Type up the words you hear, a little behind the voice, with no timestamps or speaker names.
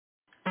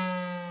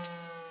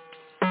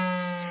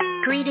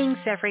Greetings,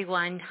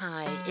 everyone.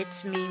 Hi,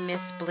 it's me, Miss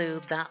Blue,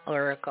 the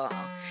Oracle.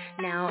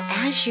 Now,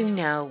 as you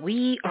know,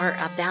 we are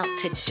about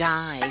to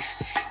dive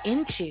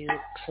into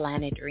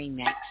Planet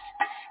Remix.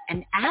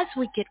 And as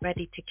we get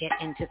ready to get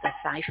into the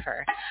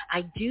cipher,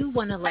 I do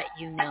want to let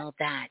you know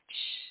that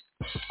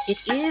it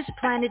is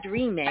Planet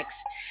Remix,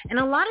 and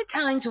a lot of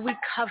times we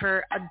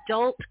cover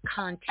adult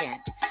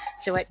content.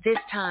 So at this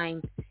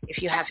time,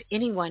 if you have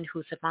anyone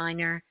who's a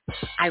minor,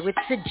 I would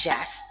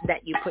suggest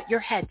that you put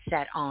your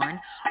headset on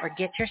or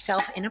get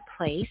yourself in a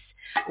place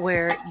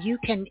where you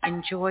can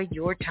enjoy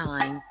your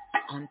time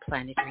on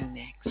Planet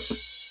Remix.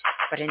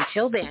 But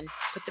until then,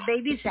 put the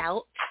babies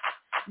out,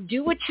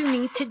 do what you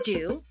need to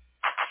do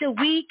so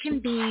we can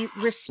be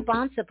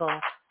responsible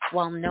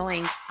while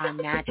knowing our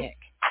magic.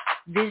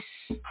 This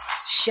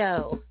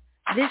show,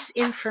 this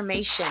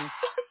information,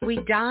 we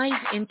dive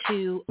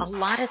into a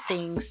lot of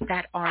things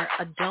that are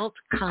adult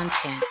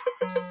content.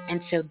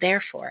 And so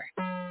therefore,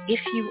 if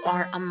you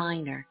are a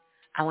minor,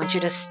 I want you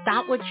to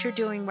stop what you're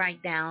doing right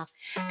now,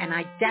 and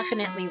I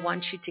definitely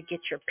want you to get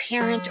your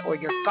parent or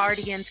your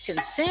guardian's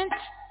consent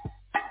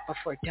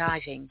before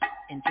diving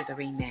into the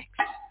remix.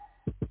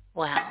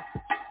 Well,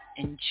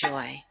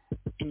 enjoy.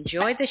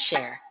 Enjoy the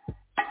share.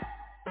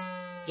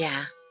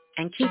 Yeah,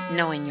 and keep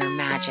knowing your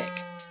magic.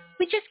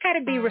 We just got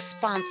to be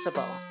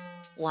responsible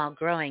while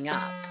growing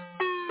up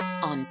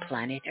on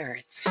planet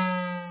Earth.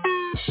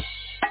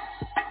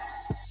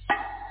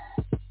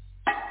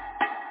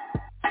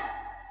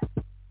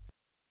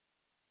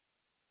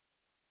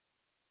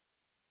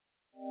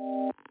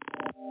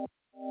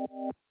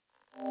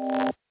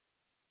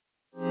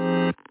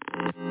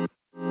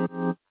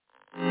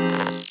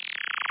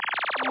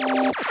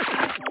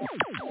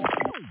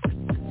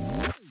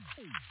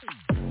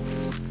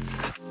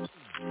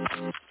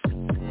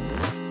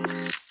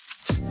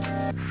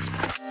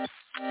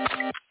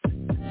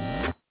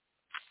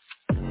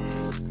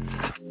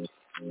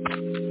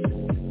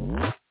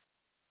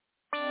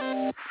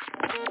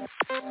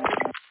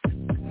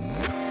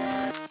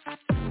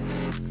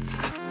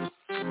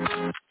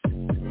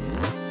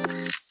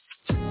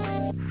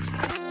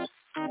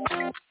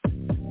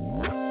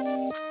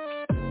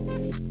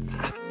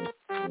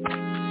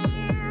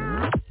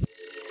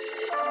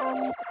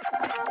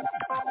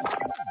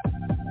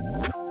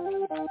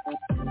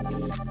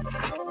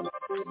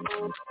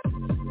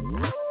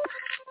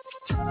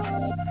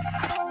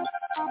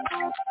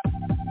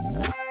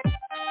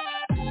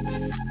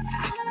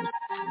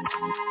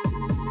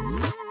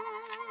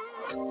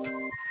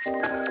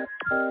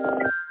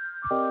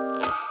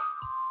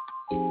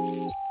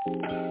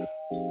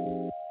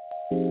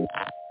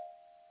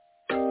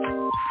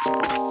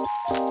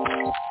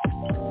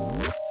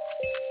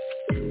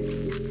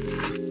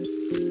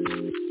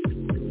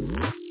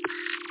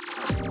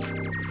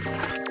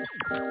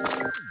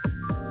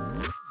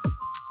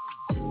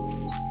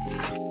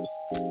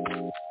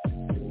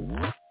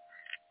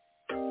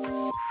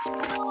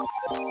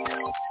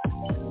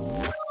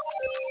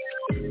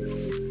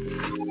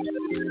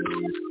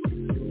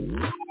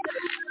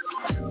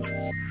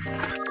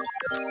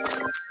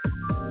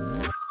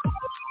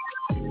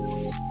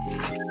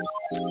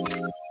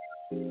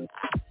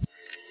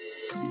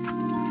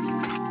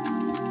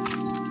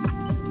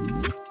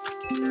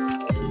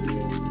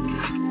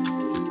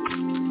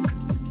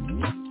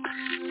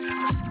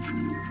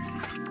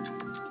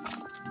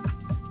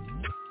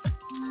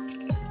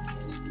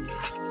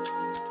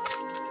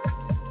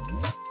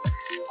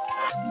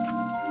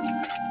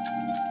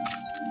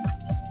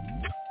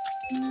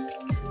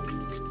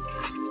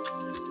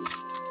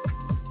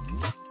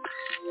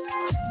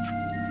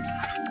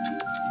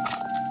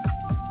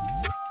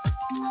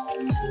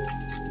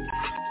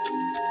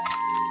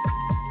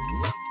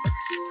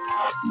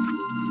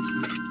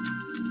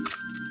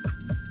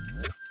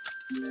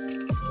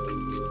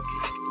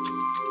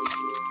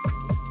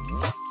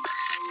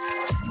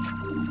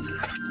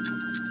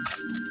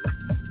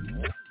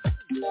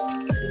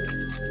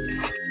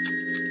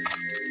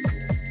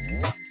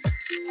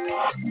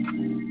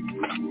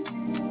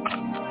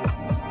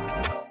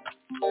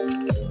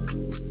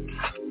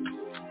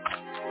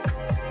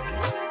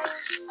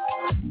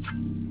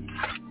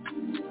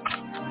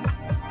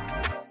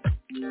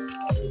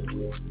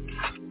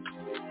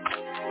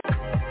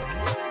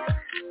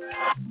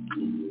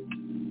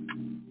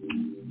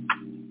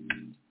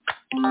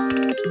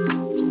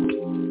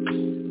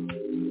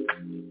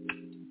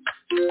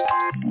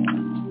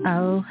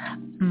 Oh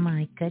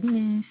my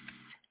goodness.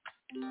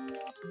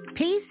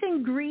 Peace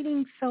and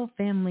greetings, soul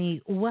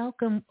family.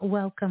 Welcome,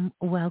 welcome,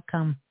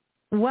 welcome.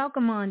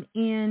 Welcome on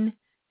in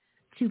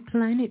to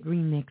Planet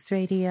Remix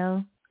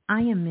Radio.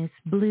 I am Miss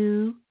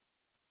Blue,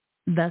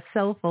 the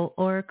Soulful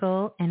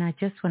Oracle, and I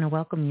just want to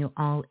welcome you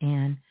all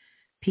in.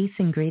 Peace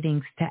and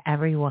greetings to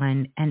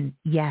everyone. And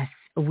yes,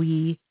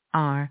 we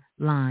are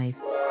live.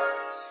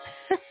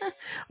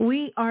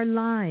 We are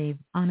live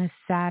on a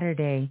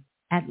Saturday.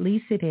 At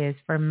least it is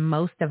for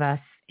most of us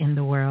in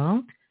the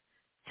world.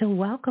 So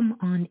welcome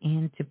on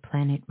into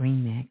Planet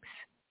Remix.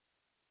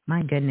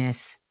 My goodness.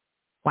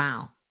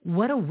 Wow.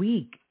 What a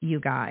week, you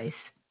guys.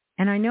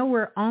 And I know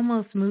we're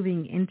almost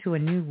moving into a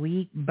new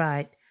week,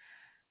 but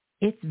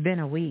it's been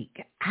a week.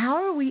 How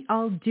are we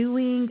all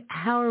doing?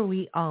 How are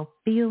we all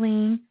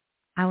feeling?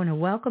 I want to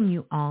welcome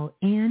you all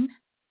in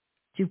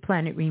to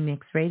Planet Remix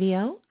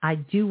Radio. I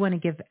do want to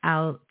give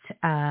out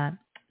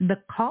the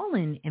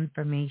call-in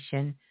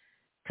information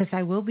because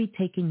I will be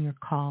taking your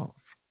calls.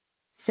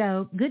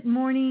 So good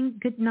morning,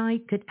 good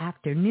night, good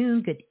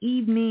afternoon, good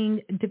evening,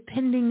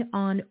 depending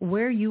on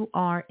where you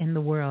are in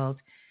the world.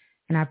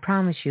 And I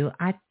promise you,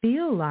 I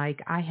feel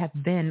like I have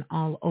been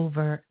all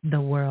over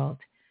the world.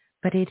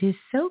 But it is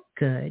so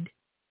good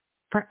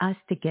for us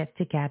to get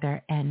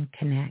together and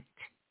connect.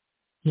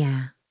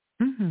 Yeah.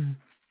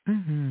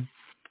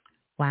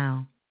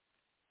 Wow.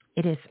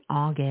 It is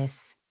August.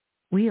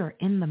 We are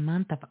in the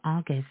month of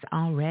August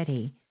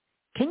already.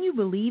 Can you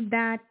believe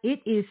that?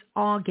 It is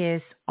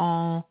August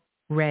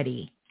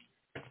already.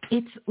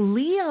 It's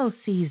Leo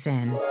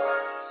season.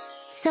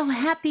 So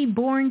happy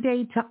born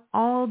day to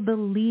all the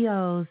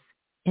Leos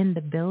in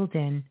the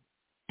building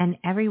and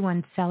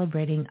everyone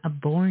celebrating a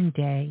born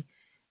day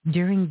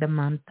during the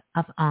month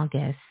of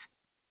August.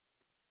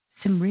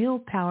 Some real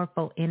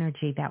powerful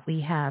energy that we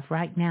have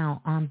right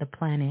now on the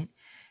planet.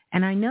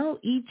 And I know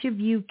each of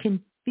you can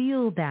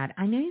feel that.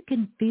 I know you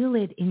can feel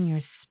it in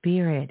your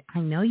spirit. I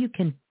know you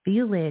can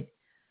feel it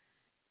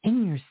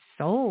in your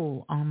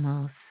soul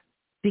almost.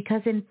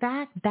 Because in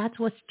fact, that's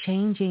what's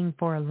changing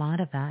for a lot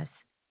of us.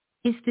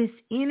 Is this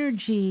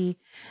energy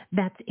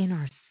that's in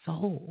our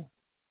soul.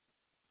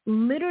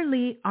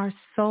 Literally, our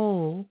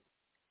soul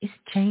is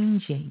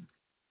changing.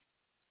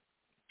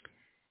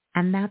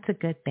 And that's a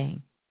good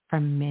thing for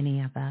many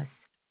of us.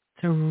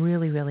 It's a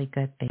really, really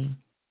good thing.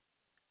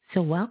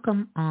 So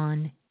welcome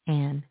on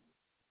in.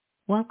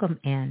 Welcome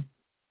in.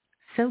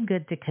 So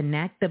good to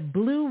connect. The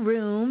Blue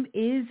Room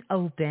is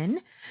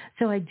open.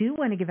 So I do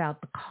want to give out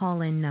the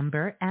call-in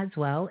number as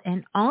well.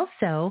 And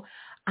also,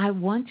 I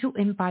want to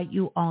invite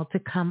you all to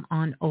come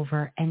on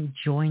over and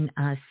join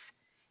us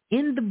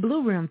in the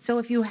Blue Room. So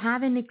if you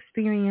haven't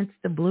experienced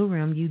the Blue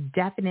Room, you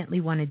definitely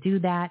want to do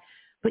that.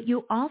 But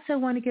you also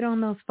want to get on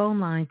those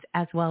phone lines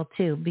as well,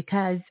 too,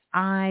 because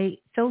I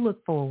so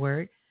look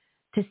forward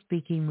to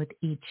speaking with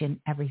each and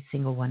every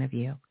single one of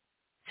you.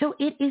 So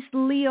it is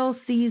Leo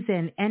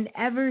season, and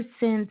ever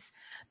since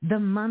the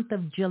month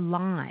of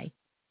July,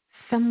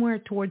 somewhere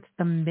towards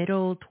the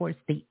middle, towards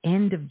the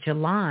end of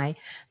July,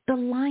 the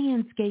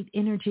Lionsgate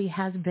energy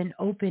has been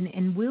open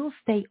and will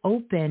stay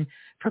open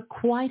for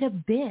quite a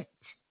bit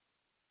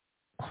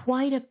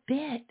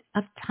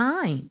of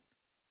time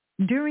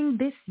during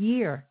this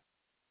year.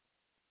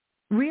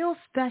 Real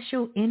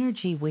special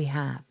energy we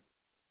have.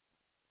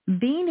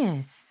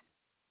 Venus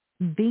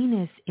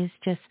is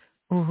just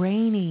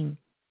raining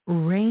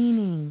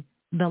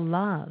the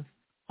love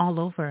all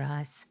over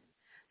us.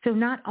 So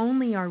not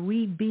only are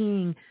we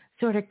being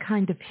sort of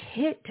kind of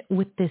hit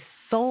with this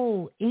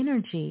soul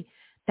energy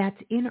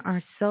that's in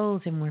our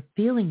souls and we're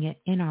feeling it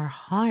in our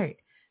heart.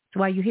 That's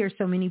why you hear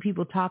so many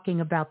people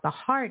talking about the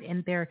heart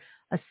and they're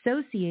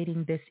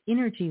associating this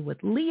energy with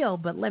Leo.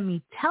 But let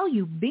me tell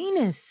you,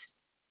 Venus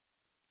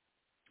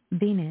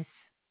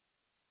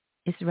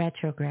is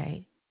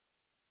retrograde.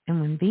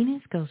 And when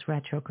Venus goes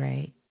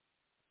retrograde,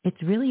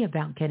 it's really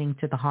about getting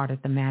to the heart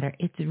of the matter.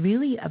 It's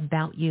really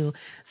about you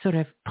sort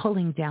of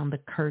pulling down the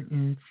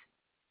curtains,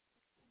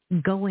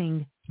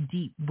 going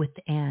deep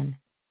within,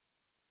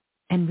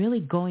 and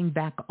really going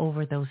back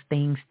over those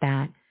things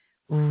that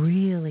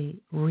really,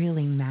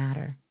 really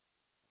matter.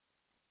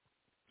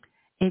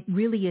 It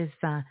really is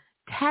a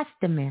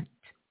testament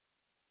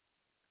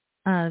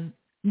of,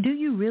 do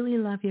you really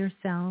love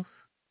yourself?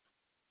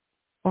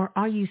 Or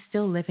are you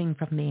still living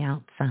from the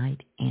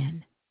outside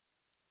in?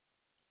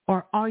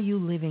 Or are you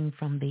living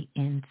from the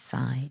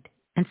inside?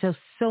 And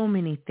so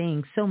many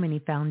things, so many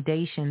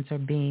foundations are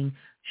being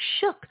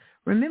shook.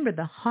 Remember,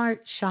 the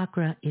heart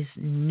chakra is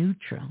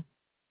neutral,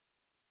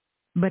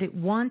 but it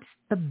wants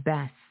the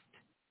best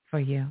for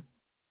you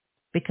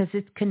because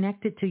it's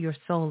connected to your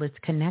soul. It's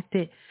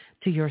connected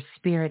to your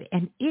spirit,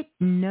 and it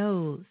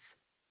knows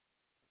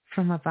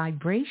from a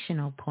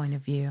vibrational point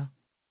of view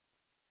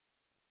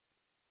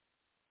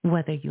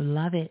whether you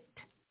love it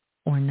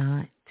or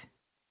not.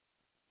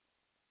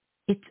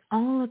 It's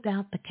all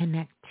about the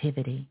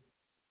connectivity,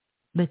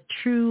 the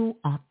true,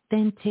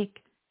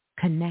 authentic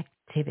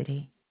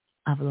connectivity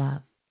of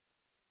love.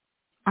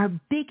 Our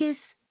biggest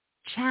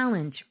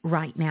challenge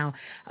right now,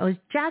 I was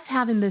just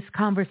having these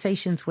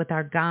conversations with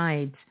our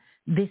guides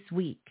this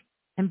week,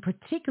 and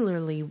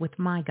particularly with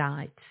my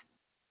guides.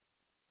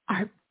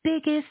 Our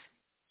biggest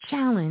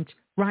challenge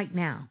right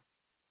now,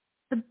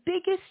 the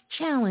biggest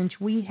challenge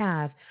we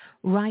have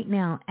right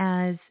now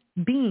as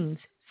beings,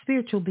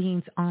 spiritual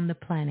beings on the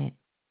planet,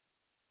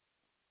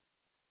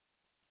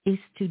 is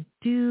to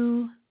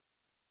do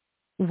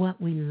what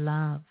we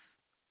love.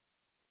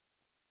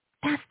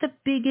 That's the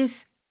biggest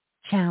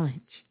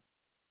challenge,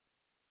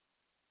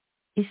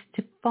 is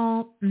to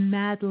fall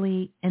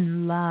madly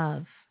in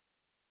love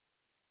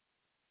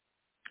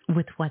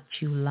with what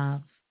you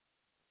love,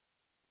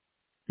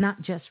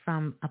 not just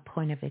from a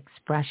point of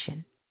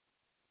expression,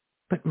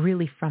 but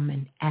really from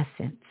an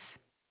essence,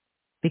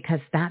 because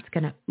that's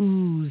going to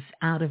ooze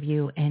out of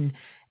you and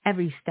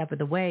every step of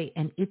the way,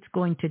 and it's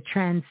going to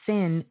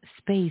transcend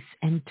space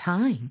and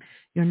time.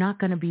 You're not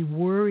going to be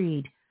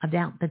worried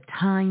about the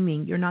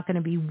timing. You're not going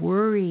to be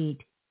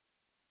worried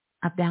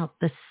about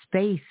the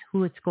space,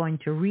 who it's going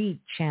to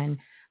reach and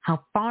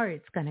how far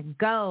it's going to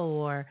go,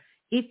 or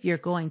if you're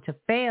going to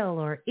fail,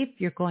 or if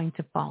you're going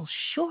to fall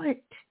short.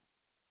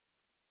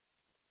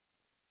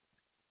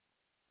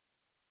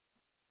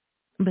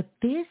 But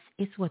this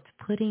is what's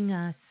putting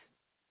us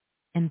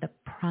in the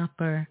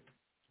proper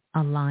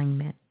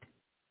alignment,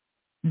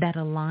 that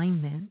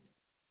alignment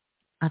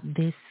of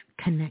this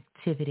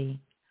connectivity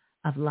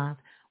of love,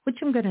 which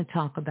I'm going to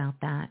talk about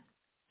that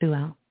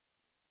throughout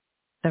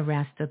the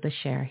rest of the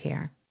share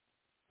here.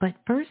 But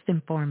first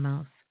and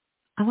foremost,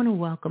 I want to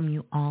welcome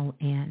you all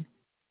in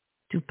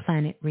to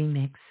Planet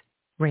Remix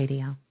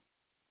Radio.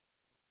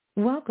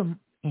 Welcome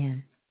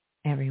in,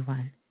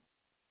 everyone.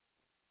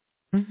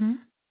 Mm-hmm.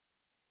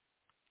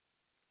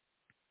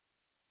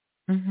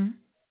 Mm-hmm.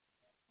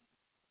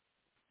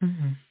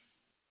 Mm-hmm.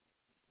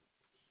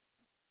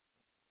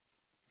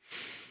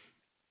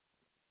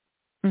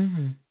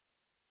 Mm-hmm.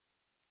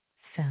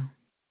 So,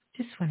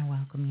 just want to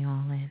welcome you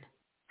all in.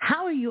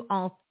 How are you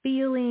all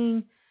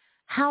feeling?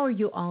 How are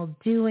you all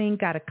doing?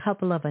 Got a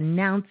couple of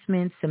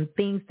announcements, some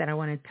things that I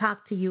want to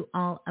talk to you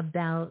all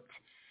about.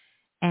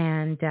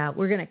 And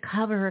we're going to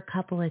cover a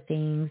couple of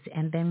things,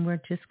 and then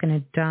we're just going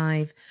to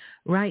dive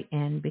right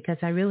in because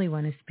I really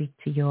want to speak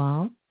to you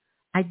all.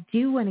 I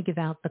do want to give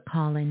out the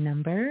call-in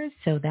number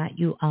so that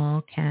you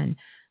all can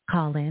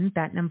call in.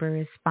 That number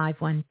is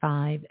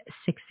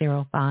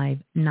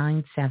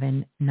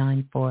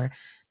 515-605-9794.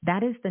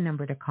 That is the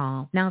number to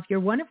call. Now, if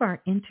you're one of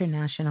our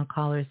international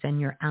callers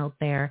and you're out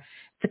there,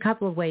 it's a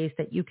couple of ways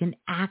that you can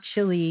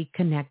actually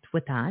connect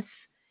with us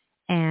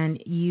and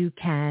you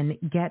can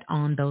get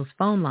on those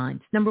phone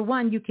lines. Number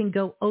one, you can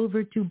go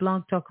over to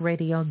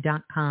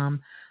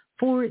blogtalkradio.com/the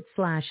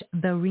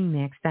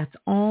remix. That's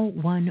all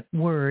one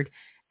word.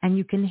 And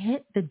you can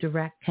hit the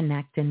direct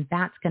connect, and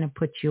that's going to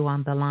put you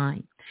on the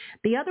line.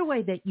 The other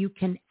way that you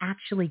can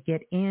actually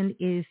get in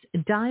is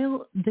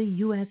dial the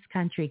U.S.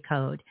 country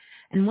code.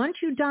 And once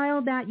you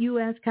dial that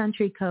U.S.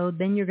 country code,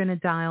 then you're going to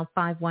dial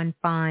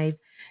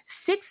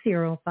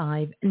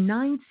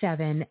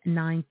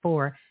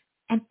 515-605-9794.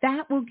 And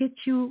that will get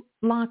you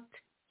locked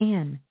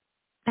in.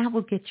 That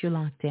will get you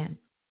locked in.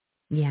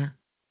 Yeah.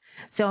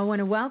 So I want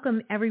to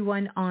welcome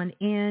everyone on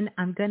in.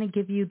 I'm going to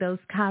give you those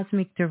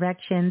cosmic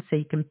directions so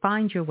you can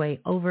find your way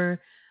over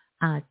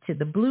to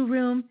the Blue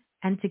Room.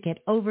 And to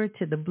get over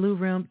to the Blue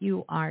Room,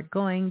 you are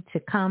going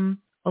to come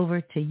over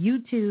to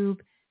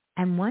YouTube.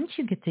 And once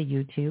you get to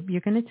YouTube,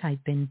 you're going to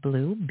type in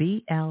Blue,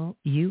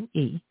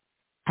 B-L-U-E,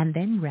 and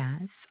then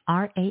Raz,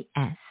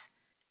 R-A-S,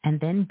 and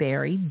then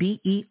Berry,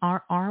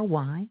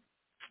 B-E-R-R-Y.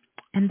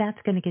 And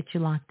that's going to get you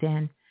locked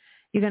in.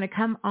 You're going to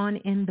come on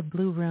in the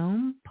Blue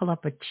Room, pull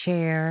up a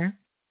chair,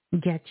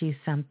 get you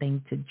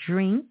something to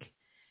drink,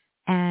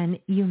 and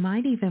you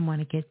might even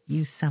want to get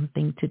you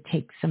something to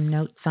take some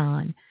notes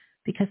on,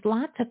 because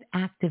lots of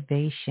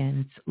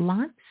activations,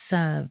 lots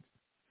of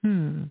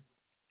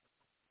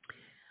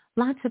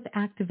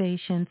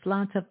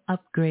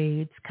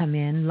upgrades come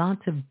in,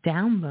 lots of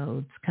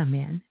downloads come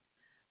in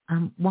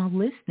while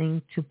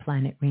listening to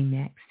Planet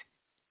Remix.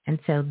 And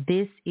so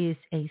this is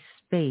a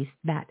space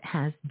that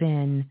has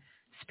been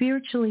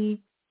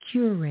spiritually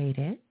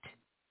curated,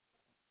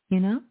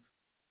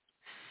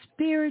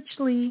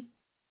 spiritually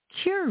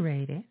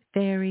curated,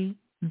 very,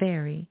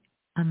 very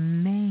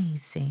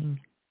amazing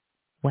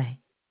way.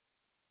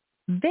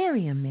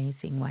 Very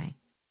amazing way.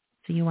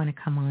 So you want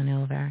to come on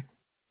over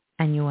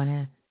and you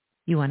want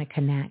to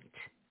connect.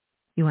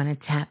 You want to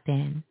tap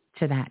in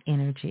to that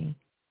energy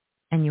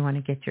and you want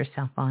to get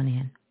yourself on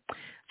in.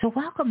 So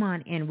welcome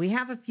on in. We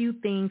have a few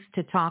things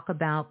to talk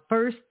about.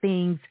 First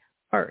things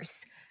first.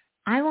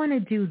 I want to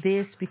do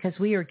this because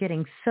we are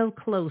getting so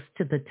close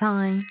to the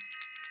time.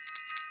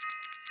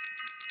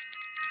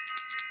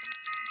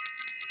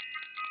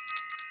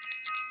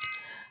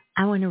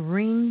 I want to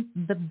ring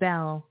the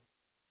bell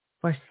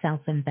for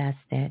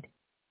self-invested.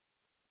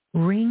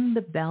 Ring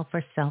the bell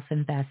for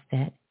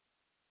self-invested.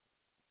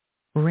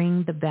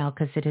 Ring the bell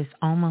because it is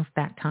almost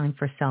that time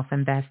for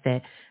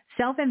self-invested.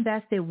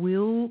 Self-invested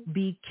will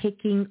be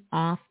kicking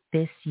off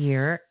this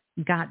year.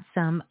 Got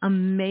some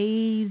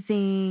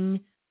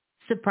amazing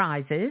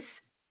surprises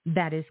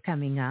that is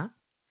coming up.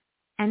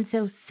 And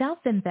so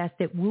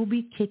self-invested will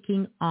be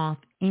kicking off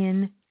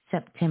in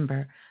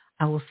September.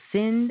 I will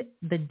send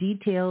the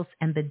details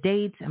and the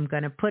dates. I'm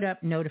going to put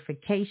up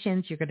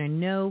notifications. You're going to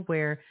know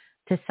where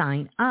to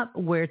sign up,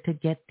 where to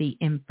get the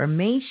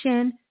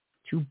information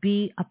to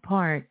be a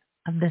part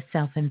of the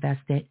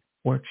Self-Invested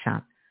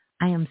workshop.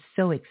 I am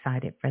so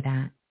excited for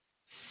that.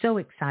 So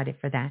excited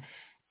for that.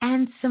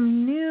 And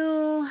some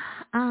new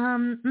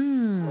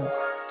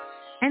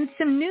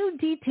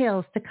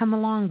details to come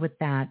along with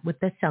that, with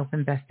the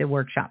Self-Invested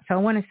workshop. So I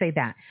want to say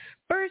that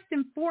first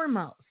and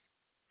foremost.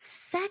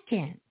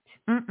 Second,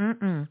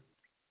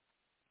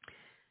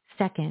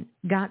 Second,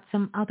 got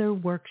some other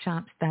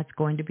workshops that's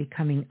going to be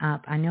coming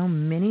up. I know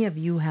many of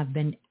you have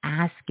been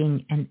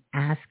asking and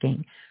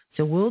asking.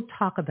 So we'll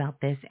talk about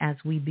this as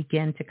we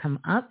begin to come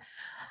up.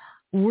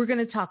 We're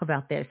going to talk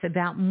about this,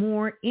 about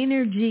more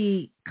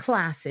energy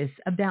classes,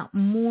 about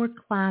more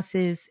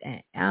classes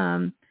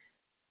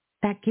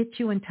that get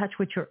you in touch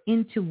with your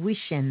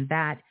intuition,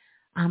 that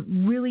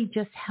really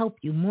just help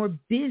you, more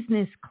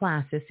business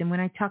classes. And when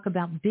I talk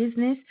about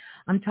business,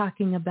 I'm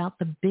talking about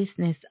the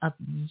business of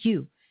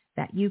you,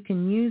 that you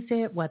can use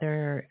it,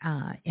 whether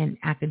in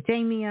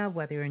academia,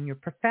 whether in your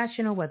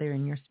professional, whether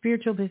in your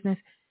spiritual business.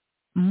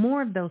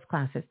 More of those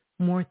classes,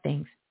 more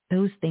things.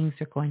 Those things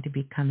are going to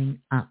be coming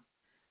up.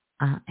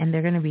 And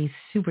they're going to be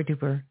super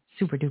duper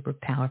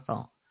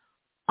powerful.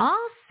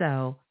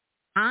 Also,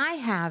 I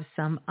have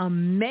some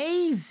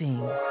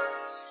amazing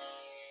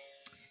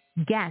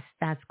guest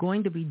that's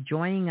going to be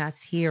joining us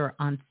here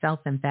on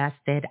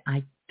Self-Invested.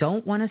 I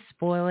don't want to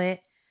spoil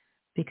it,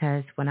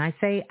 because when I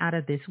say out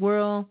of this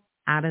world,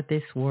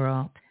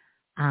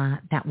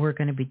 that we're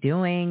going to be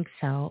doing.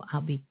 So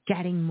I'll be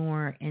getting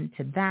more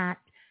into that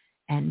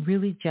and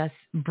really just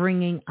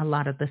bringing a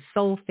lot of the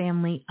soul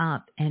family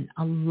up and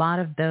a lot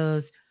of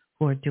those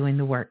who are doing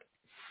the work.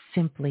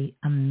 Simply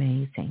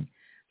amazing.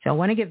 So I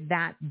want to give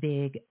that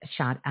big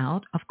shout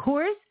out. Of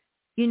course,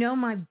 you know,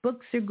 my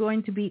books are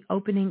going to be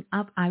opening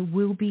up. I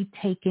will be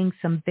taking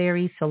some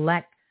very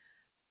select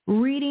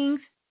readings,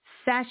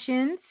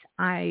 sessions.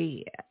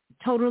 I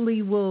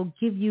totally will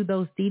give you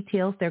those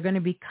details. They're going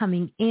to be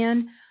coming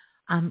in.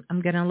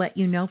 I'm going to let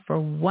you know for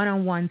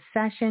one-on-one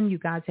session. You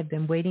guys have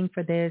been waiting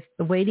for this.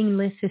 The waiting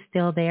list is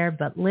still there,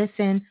 but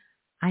listen,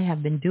 I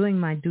have been doing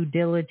my due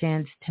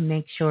diligence to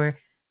make sure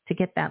to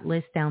get that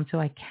list down so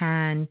I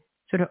can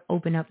sort of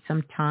open up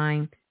some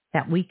time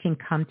that we can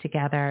come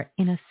together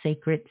in a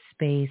sacred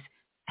space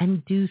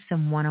and do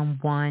some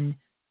one-on-one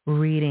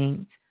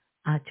readings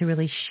to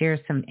really share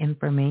some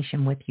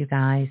information with you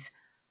guys.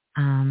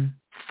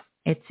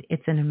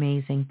 It's an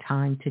amazing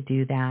time to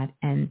do that.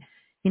 And,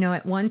 you know,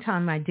 at one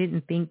time I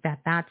didn't think that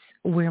that's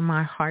where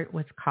my heart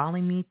was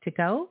calling me to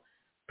go,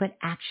 but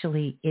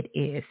actually it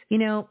is. You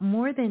know,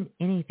 more than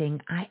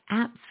anything, I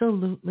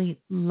absolutely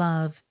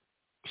love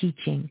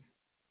teaching.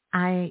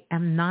 I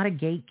am not a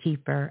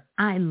gatekeeper.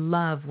 I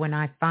love when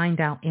I find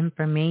out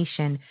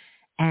information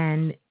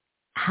and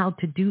how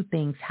to do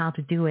things, how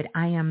to do it.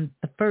 I am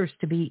the first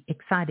to be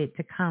excited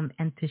to come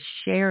and to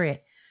share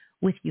it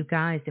with you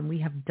guys. And we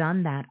have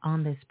done that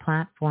on this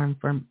platform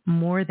for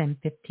more than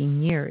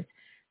 15 years,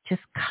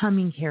 just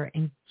coming here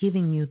and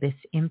giving you this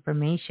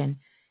information.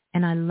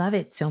 And I love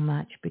it so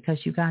much because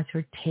you guys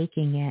are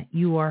taking it.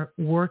 You are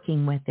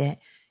working with it.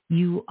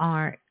 You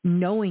are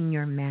knowing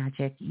your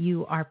magic.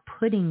 You are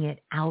putting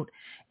it out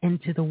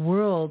into the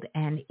world,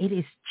 and it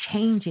is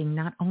changing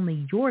not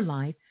only your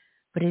life,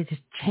 but it is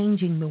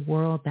changing the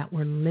world that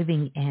we're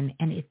living in,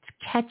 and it's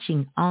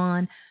catching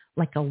on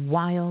like a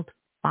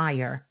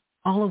wildfire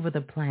all over the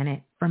planet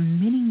for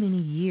many,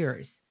 many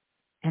years.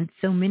 And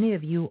so many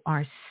of you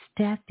are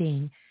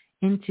stepping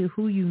into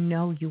who you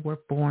know you were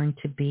born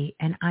to be,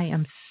 and I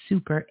am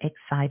super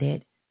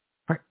excited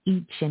for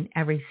each and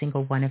every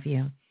single one of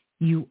you.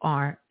 You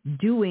are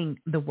doing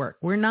the work.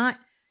 We're not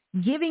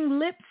giving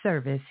lip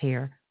service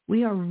here.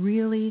 We are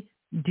really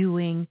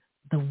doing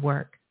the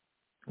work.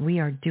 We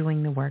are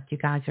doing the work. You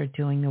guys are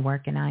doing the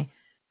work. And I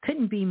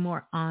couldn't be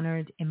more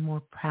honored and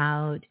more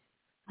proud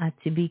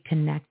to be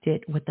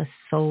connected with a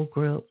soul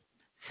group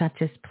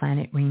such as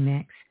Planet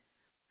Remix.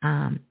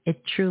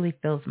 It truly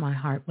fills my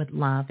heart with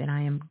love. And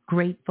I am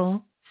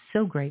grateful,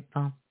 so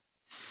grateful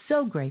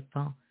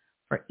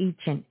for each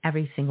and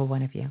every single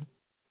one of you.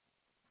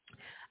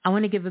 I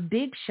want to give a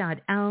big shout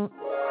out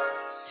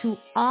to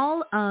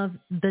all of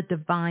the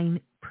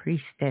divine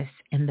priestess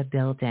in the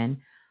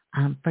building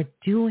for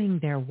doing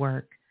their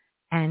work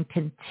and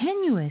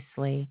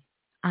continuously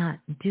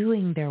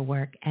doing their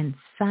work, and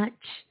such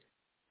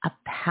a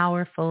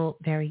powerful,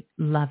 very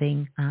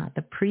loving,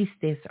 the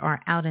priestess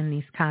are out in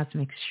these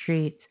cosmic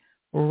streets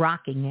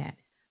rocking it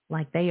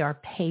like they are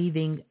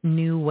paving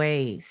new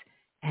ways,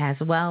 as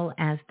well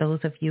as those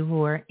of you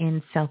who are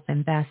in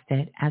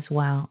Self-Invested as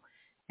well.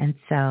 And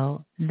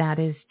so that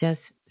is just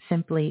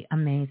simply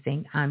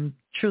amazing. I'm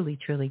truly,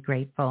 truly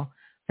grateful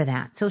for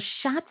that. So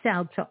shouts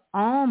out to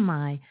all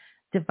my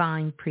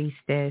divine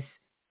priestess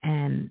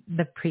and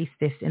the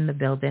priestess in the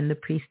building, the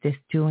priestess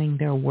doing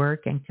their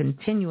work and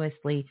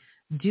continuously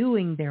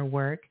doing their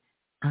work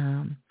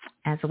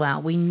as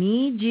well. We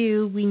need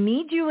you. We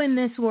need you in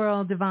this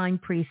world, divine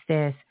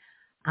priestess.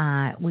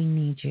 We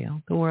need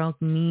you. The world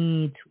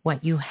needs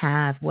what you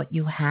have, what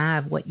you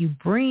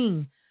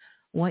bring,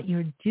 what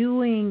you're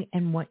doing,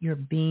 and what you're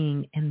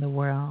being in the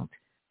world.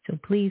 So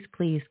please,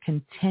 please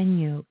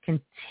continue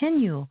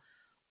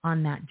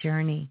on that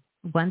journey.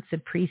 Once a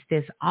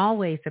priestess,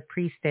 always a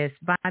priestess.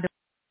 By the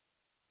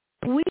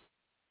way, we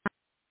have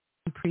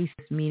a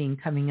priestess meeting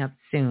coming up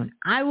soon.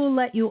 I will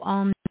let you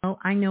all know.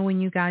 I know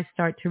when you guys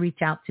start to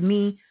reach out to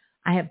me.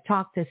 I have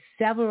talked to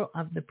several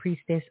of the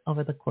priestess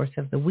over the course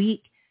of the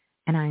week,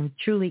 and I am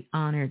truly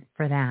honored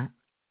for that.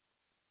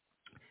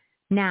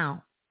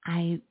 Now,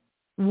 I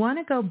want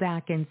to go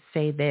back and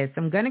say this.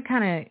 I'm going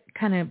to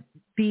kind of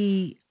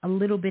be a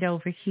little bit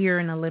over here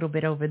and a little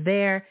bit over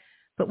there,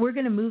 but we're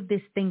going to move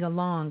this thing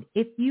along.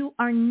 If you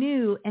are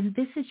new and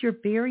this is your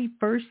very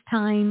first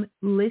time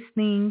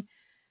listening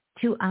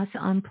to us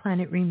on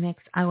Planet Remix,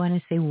 I want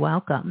to say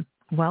welcome.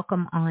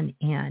 Welcome on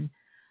in.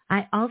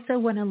 I also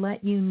want to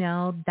let you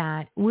know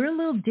that we're a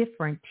little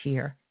different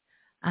here.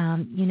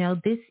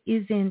 This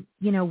isn't,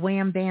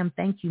 wham, bam,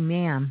 thank you,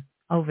 ma'am,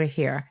 over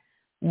here.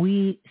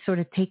 We sort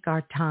of take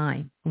our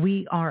time.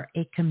 We are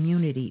a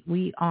community.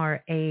 We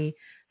are a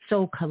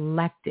soul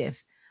collective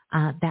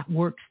that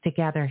works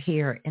together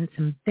here in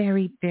some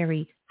very,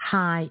 very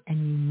high and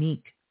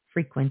unique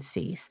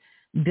frequencies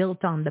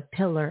built on the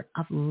pillar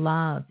of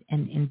love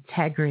and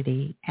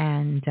integrity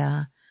and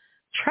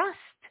trust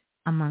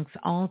amongst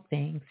all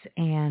things.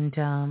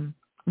 And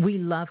we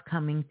love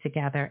coming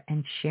together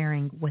and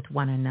sharing with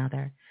one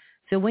another.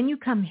 So when you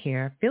come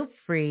here, feel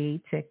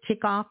free to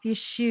kick off your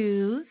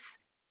shoes,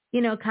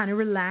 kind of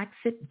relax,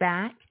 sit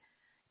back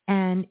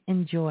and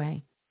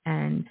enjoy.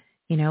 And,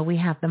 we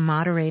have the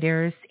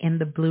moderators in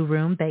the Blue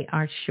Room. They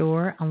are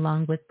sure,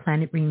 along with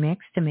Planet Remix,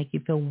 to make you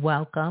feel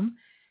welcome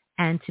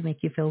and to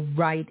make you feel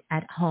right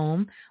at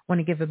home. Want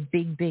to give a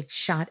big, big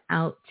shout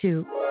out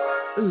to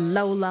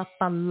Lola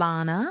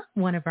Falana,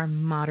 one of our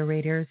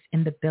moderators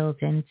in the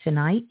building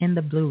tonight in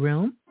the Blue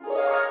Room,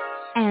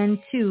 and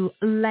to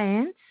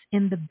Lance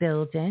in the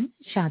building.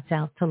 Shouts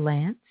out to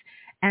Lance,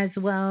 as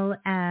well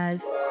as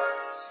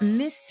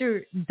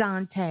Mr.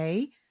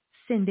 Dante,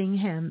 sending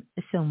him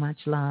so much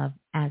love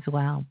as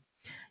well.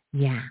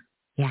 Yeah.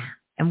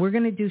 And we're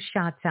going to do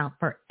shouts out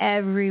for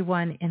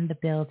everyone in the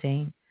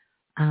building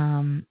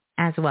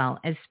as well,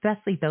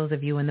 especially those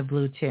of you in the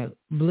Bluetooth,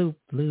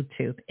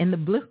 in the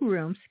Blue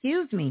Room,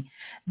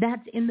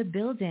 that's in the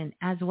building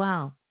as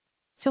well.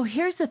 So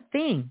here's the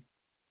thing.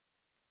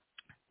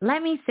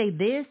 Let me say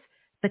this,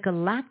 the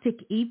Galactic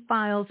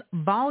E-Files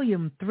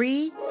Volume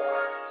 3.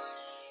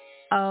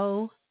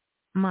 Oh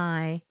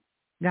my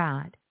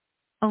God.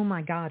 Oh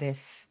my goddess.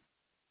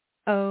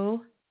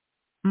 Oh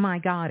my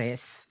goddess.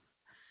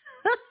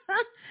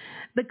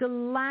 The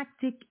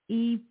Galactic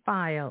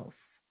E-Files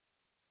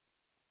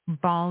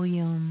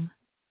Volume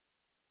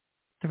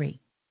 3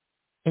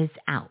 is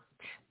out,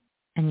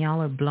 and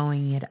y'all are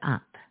blowing it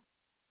up.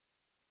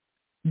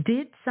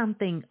 Did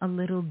something a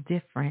little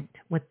different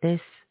with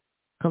this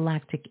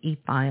Galactic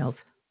E-Files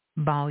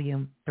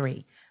Volume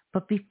 3.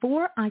 But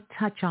before I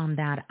touch on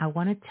that, I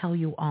want to tell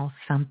you all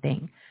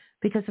something,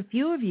 because a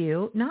few of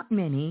you, not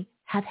many,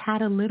 have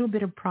had a little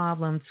bit of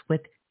problems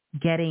with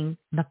getting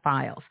the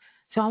files.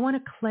 So I want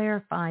to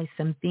clarify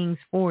some things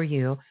for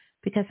you,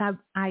 because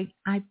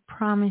I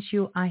promise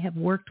you I have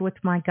worked with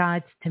my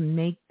guides to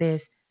make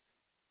this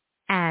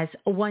as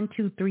a 1,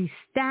 2, 3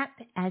 step,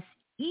 as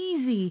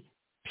easy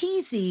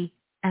peasy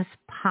as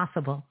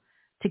possible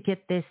to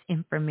get this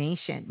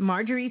information.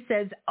 Marjorie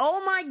says,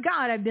 oh my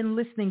God, I've been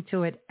listening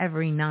to it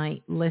every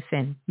night.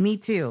 Listen,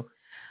 me too.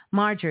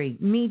 Marjorie,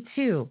 me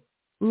too.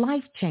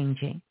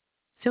 Life-changing.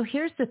 So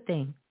here's the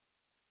thing.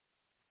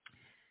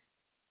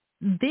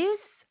 This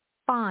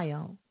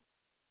file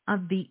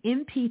of the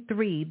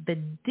MP3, the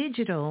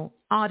digital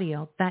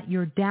audio that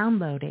you're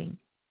downloading,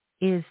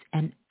 is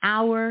an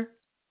hour,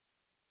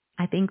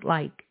 I think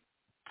like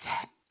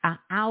an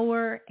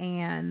hour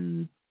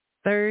and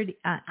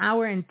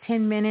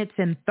 10 minutes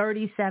and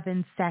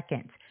 37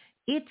 seconds.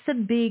 It's a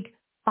big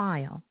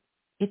file.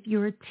 If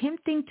you're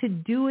attempting to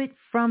do it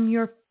from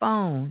your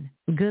phone,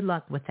 good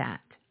luck with that.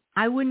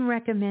 I wouldn't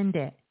recommend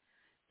it,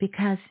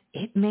 because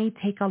it may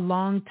take a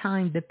long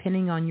time,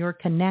 depending on your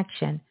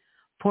connection,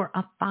 for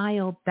a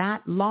file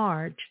that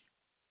large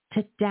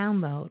to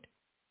download.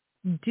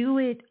 Do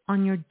it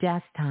on your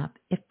desktop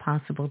if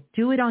possible.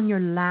 Do it on your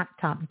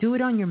laptop. Do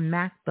it on your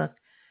MacBook.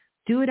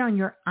 Do it on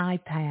your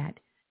iPad.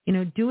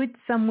 Do it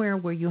somewhere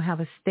where you have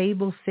a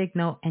stable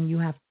signal and you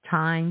have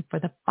time for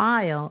the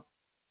file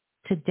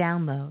to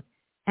download.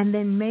 And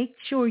then make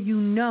sure you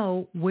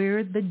know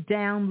where the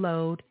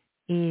download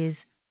is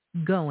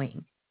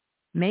going.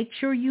 Make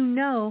sure you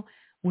know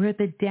where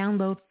the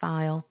download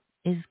file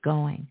is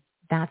going.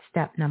 That's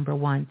step number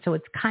 1. So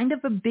it's kind of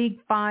a big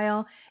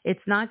file.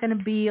 It's not going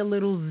to be a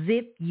little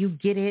zip. You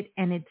get it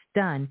and it's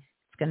done.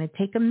 It's going to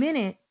take a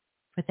minute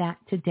for that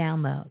to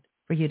download,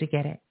 for you to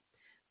get it.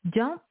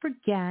 Don't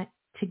forget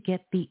to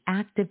get the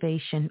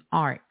activation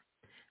art,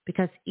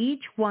 because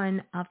each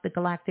one of the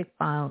Galactic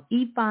File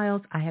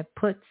E-Files, I have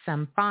put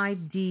some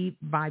 5D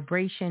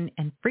vibration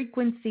and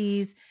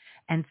frequencies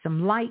and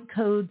some light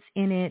codes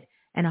in it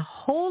and a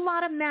whole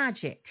lot of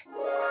magic.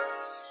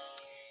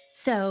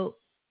 So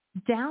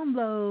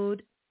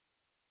download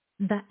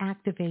the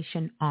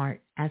activation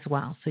art as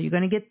well. So you're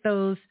going to get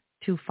those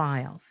 2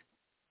 files.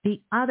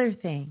 The other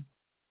thing,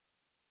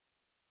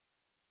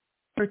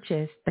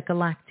 purchase the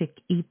Galactic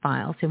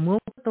E-Files, and we'll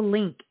put the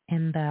link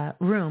in the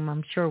room.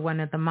 I'm sure one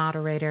of the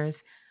moderators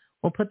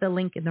will put the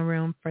link in the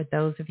room for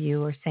those of you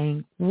who are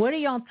saying, what are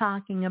y'all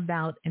talking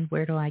about and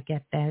where do I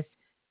get this?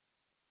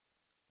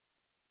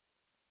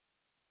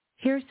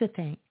 Here's the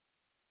thing.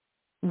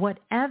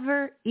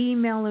 whatever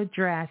email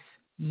address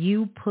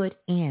you put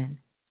in,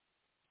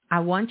 I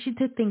want you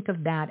to think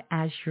of that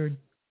as your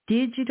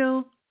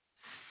digital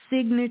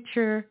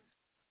signature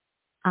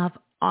of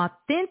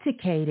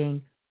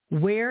authenticating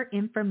where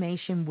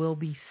information will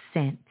be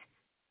sent.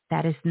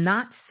 That is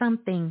not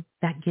something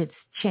that gets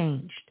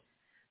changed.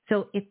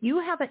 So if you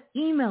have an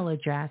email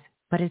address,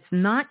 but it's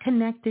not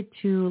connected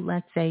to,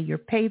 let's say, your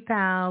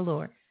PayPal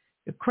or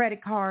your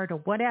credit card or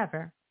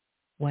whatever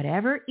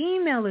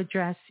email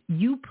address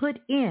you put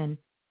in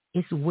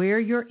is where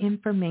your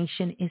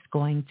information is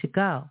going to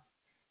go.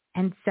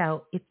 And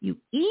so if you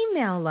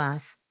email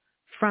us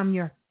from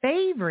your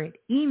favorite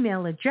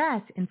email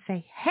address and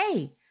say,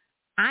 hey,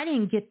 I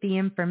didn't get the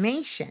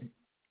information,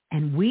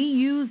 and we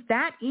use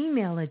that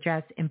email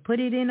address and put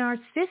it in our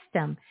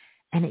system,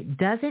 and it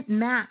doesn't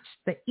match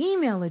the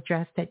email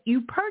address that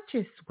you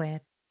purchased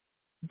with,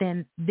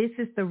 then this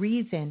is the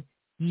reason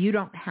you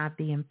don't have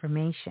the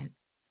information.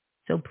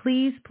 So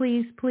please,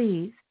 please,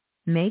 please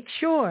make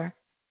sure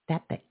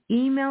that the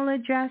email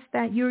address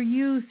that you're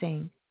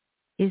using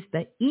is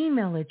the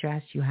email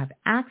address you have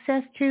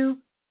access to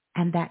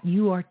and that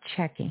you are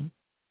checking.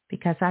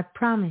 Because I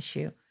promise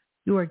you,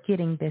 you are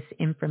getting this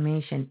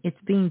information.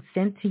 It's being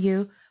sent to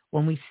you.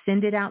 When we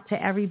send it out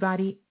to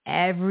everybody,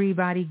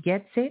 everybody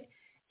gets it.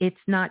 It's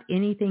not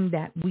anything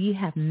that we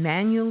have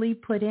manually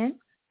put in.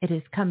 It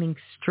is coming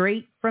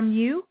straight from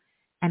you.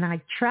 And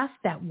I trust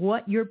that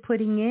what you're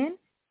putting in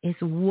is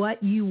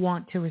what you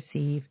want to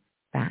receive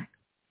back.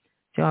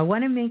 So I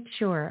want to make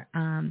sure,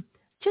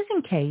 just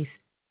in case,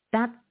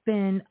 that's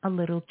been a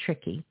little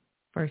tricky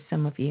for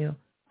some of you,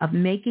 of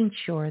making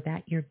sure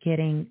that you're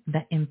getting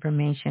the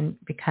information,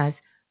 because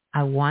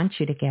I want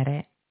you to get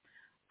it.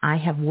 I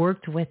have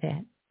worked with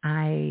it.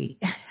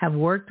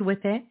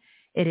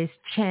 It is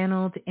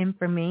channeled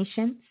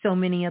information. So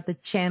many of the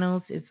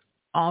channels is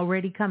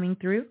already coming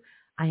through.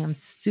 I am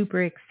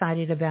super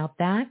excited about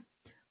that.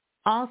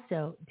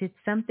 Also, did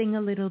something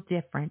a little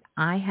different.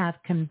 I have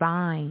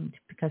combined,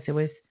 because there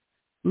was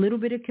a little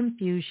bit of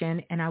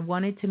confusion, and I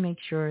wanted to make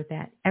sure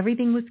that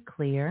everything was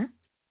clear,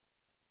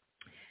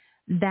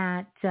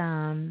 that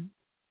the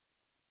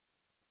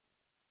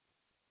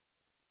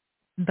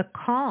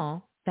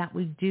call that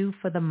we do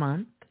for the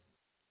month,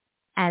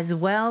 as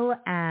well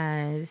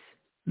as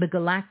the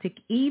Galactic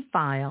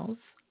E-Files,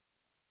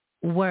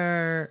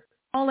 were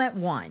all at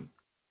one.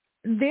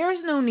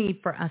 There's no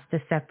need for us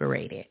to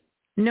separate it.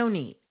 No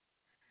need.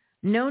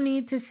 No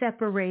need to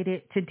separate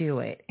it to do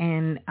it.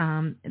 And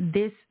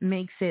this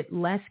makes it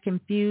less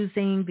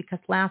confusing, because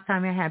last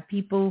time I had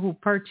people who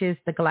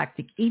purchased the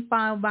Galactic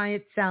E-File by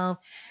itself,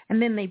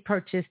 and then they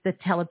purchased the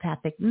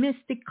Telepathic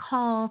Mystic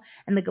Call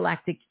and the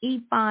Galactic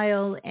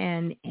E-File.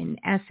 And in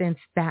essence,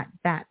 that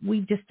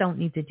we just don't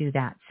need to do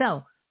that.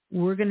 So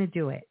we're going to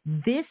do it.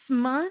 This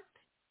month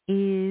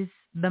is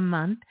the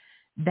month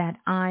that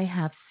I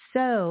have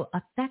so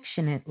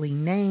affectionately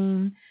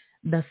named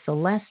the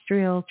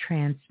Celestial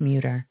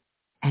Transmuter.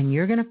 And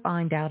you're going to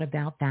find out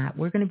about that.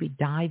 We're going to be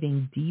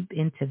diving deep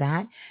into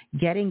that,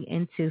 getting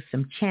into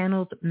some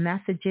channeled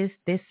messages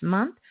this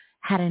month.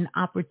 Had an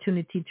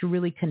opportunity to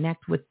really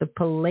connect with the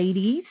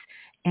Pleiades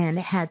and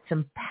had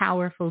some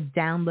powerful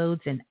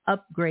downloads and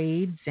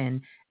upgrades and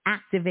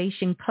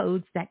activation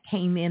codes that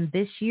came in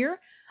this year.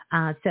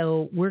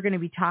 So we're going to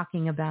be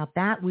talking about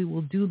that. We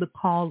will do the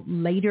call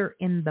later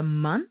in the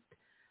month.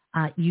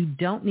 You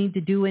don't need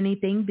to do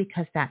anything,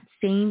 because that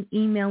same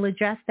email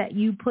address that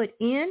you put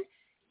in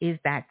is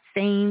that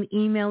same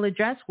email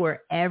address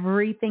where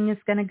everything is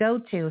going to go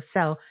to.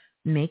 So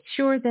make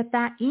sure that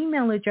that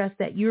email address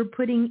that you're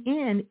putting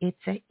in, it's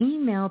an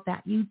email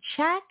that you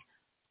check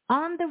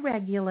on the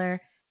regular,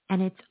 and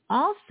it's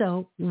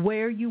also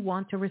where you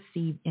want to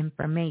receive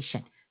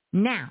information.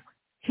 Now,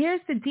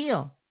 here's the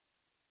deal.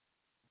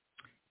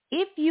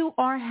 If you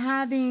are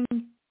having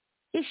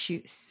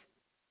issues,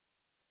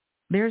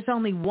 there's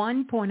only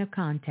one point of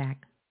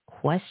contact: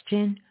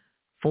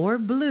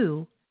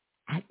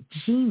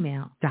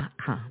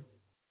 question4blue@gmail.com.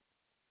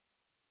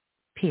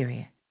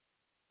 Period.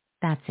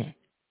 That's it.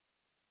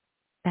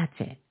 That's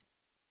it.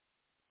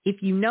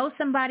 If you know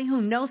somebody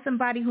who knows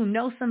somebody who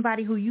knows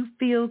somebody who you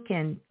feel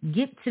can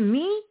get to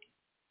me,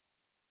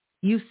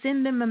 you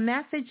send them a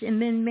message,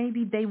 and then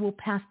maybe they will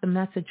pass the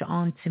message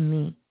on to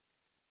me.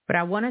 But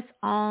I want us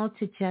all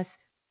to just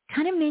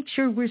kind of make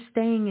sure we're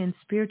staying in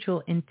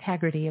spiritual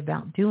integrity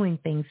about doing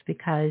things,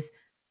 because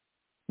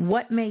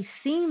what may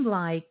seem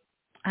like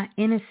an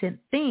innocent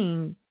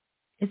thing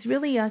is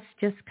really us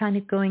just kind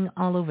of going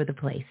all over the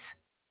place.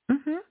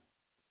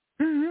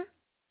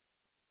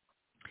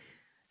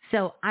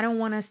 So I don't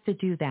want us to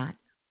do that.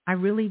 I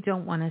really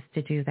don't want us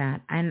to do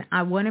that. And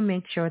I want to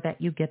make sure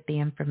that you get the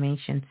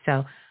information.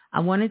 So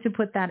I wanted to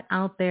put that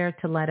out there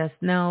to let us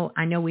know.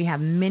 I know we have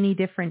many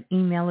different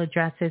email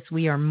addresses.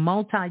 We are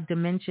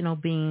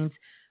multidimensional beings,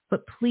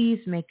 but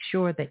please make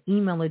sure the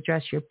email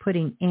address you're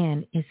putting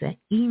in is an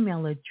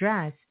email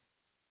address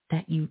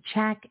that you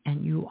check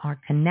and you are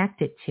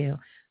connected to,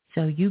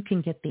 so you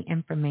can get the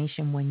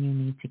information when you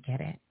need to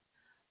get it.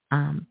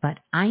 But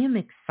I am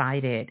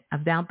excited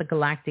about the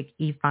Galactic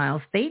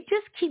E-Files. They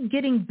just keep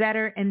getting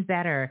better and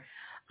better.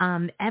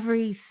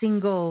 Every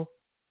single,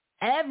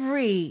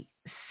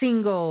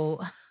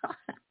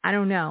 I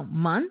don't know,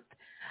 month,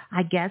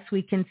 I guess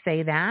we can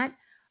say that.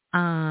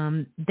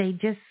 They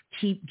just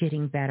keep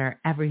getting better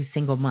every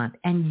single month.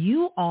 And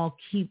you all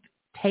keep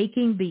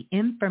taking the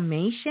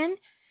information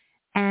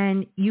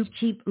and you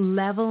keep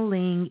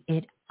leveling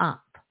it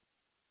up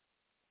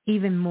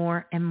even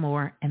more and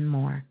more and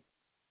more,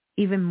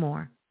 even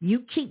more.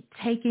 You keep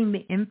taking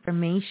the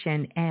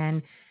information,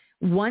 and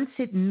once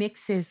it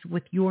mixes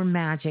with your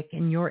magic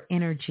and your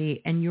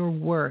energy and your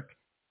work,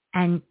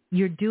 and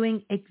you're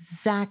doing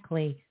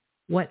exactly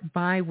what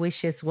my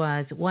wishes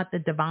was, what the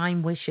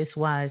divine wishes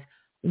was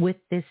with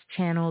this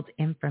channeled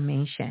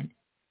information,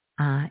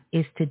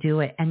 is to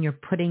do it. And you're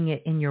putting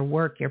it in your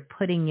work. You're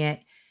putting it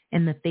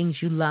in the things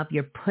you love.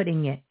 You're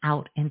putting it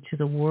out into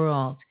the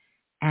world,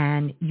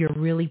 and you're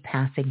really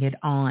passing it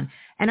on.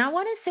 And I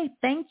want to say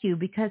thank you,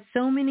 because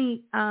so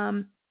many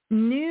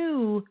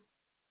new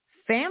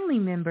family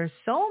members,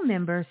 soul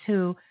members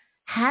who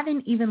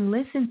haven't even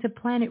listened to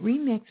Planet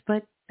Remix,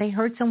 but they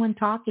heard someone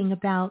talking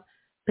about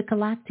the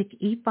Galactic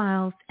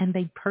E-Files and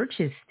they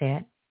purchased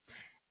it,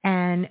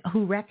 and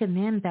who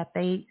recommend that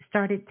they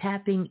started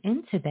tapping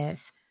into this,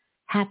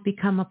 have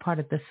become a part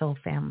of the soul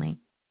family.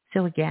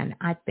 So again,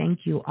 I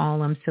thank you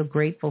all. I'm so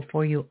grateful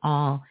for you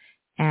all.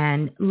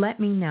 And let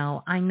me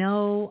know. I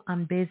know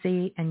I'm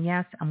busy, and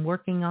yes, I'm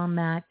working on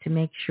that to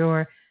make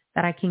sure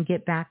that I can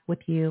get back with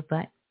you.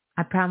 But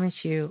I promise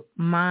you,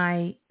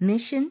 my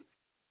mission,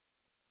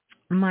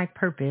 my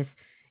purpose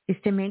is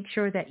to make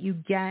sure that you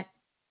get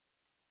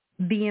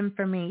the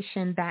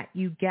information, that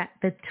you get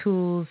the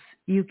tools,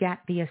 you get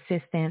the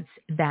assistance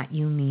that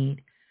you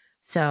need.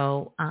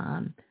 So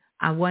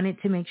I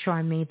wanted to make sure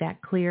I made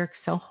that clear.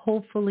 So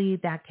hopefully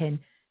that can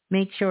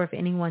make sure if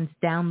anyone's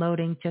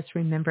downloading, just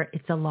remember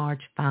it's a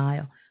large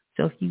file.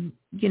 So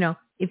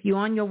if you're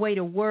on your way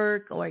to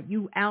work, or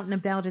you out and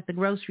about at the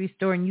grocery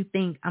store and you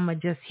think I'm going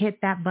to just hit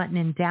that button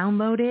and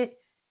download it,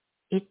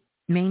 it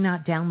may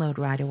not download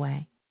right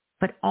away.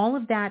 But all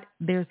of that,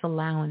 there's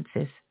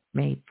allowances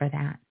made for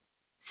that.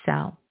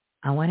 So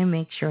I want to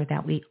make sure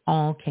that we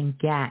all can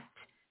get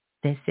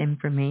this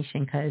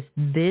information, because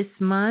this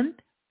month,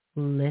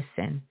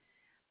 listen,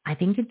 I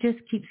think it just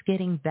keeps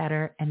getting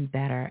better and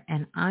better.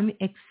 And I'm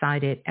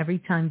excited every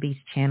time these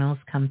channels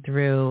come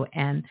through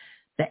and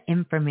the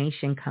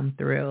information come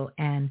through.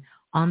 And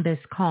on this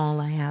call,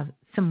 I have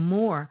some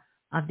more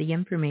of the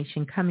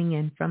information coming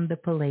in from the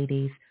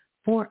Pleiades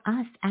for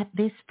us at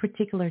this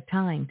particular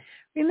time.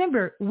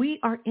 Remember, we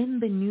are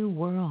in the new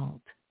world.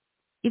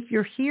 If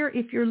you're here,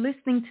 if you're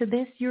listening to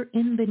this, you're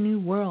in the new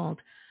world.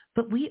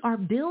 But we are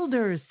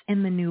builders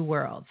in the new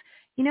world.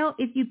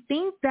 If you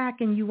think back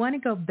and you want to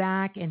go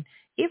back, and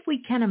if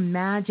we can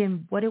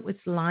imagine what it was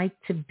like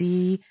to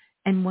be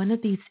in one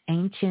of these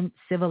ancient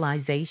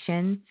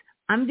civilizations,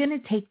 I'm going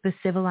to take the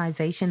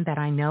civilization that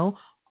I know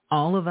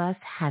all of us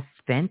have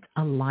spent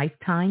a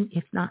lifetime,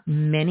 if not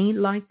many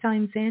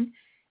lifetimes in,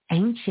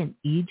 ancient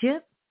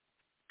Egypt,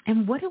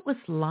 and what it was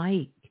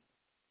like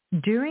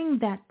during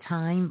that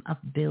time of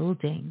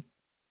building,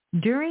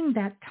 during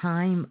that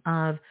time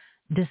of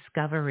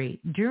discovery,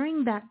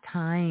 during that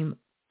time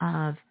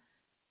of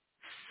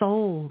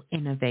soul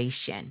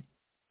innovation,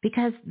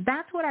 because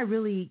that's what I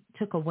really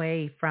took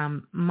away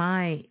from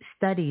my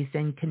studies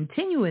and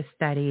continuous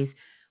studies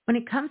when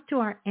it comes to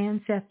our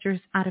ancestors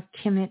out of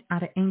Kemet,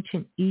 out of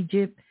ancient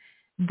Egypt.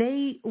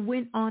 They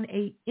went on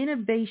a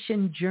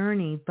innovation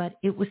journey, but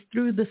it was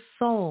through the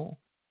soul.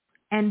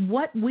 And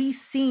what we've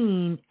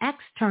seen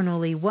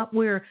externally, what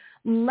we're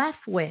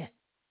left with,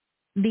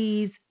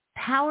 these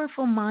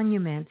powerful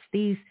monuments,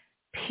 these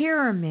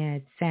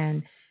pyramids,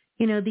 and,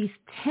 these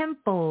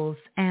temples,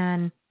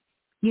 and,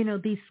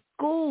 these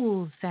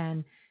schools,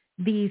 and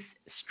these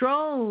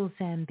strolls,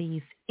 and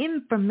these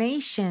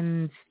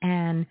informations,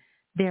 and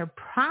their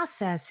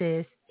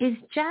processes is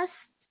just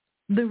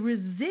the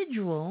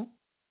residual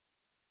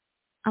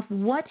of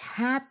what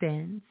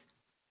happens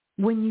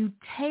when you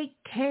take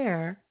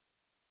care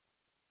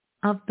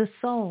of the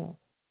soul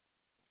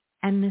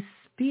and the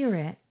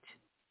spirit,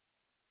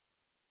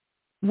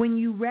 when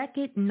you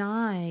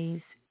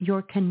recognize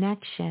your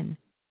connection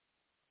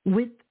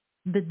with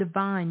the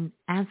divine,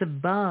 as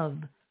above,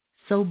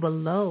 so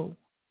below,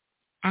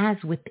 as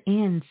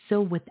within,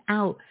 so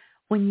without.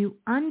 When you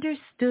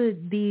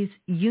understood these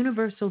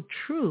universal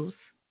truths,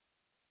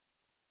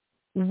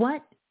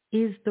 what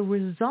is the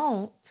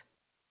result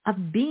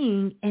of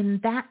being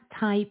in that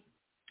type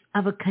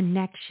of a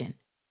connection?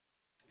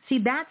 See,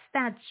 that's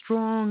that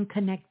strong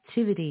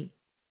connectivity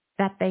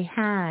that they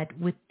had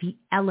with the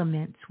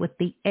elements, with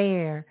the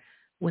air,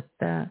 with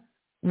the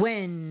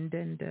wind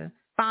and the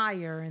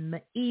fire and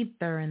the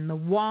ether and the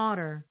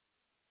water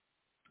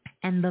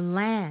and the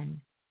land.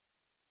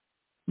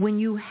 When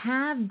you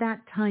have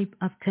that type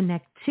of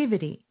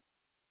connectivity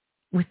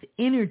with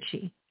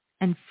energy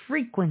and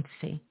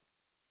frequency,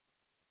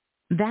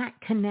 that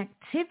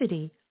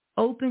connectivity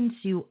opens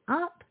you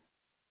up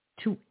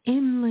to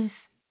endless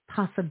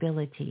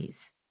possibilities.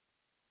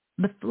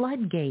 The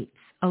floodgates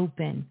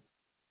open.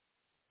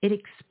 It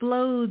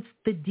explodes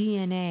the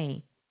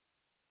DNA.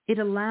 It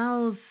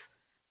allows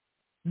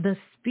the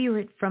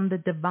spirit from the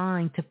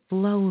divine to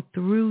flow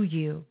through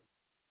you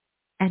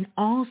and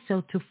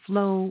also to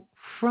flow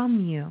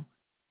from you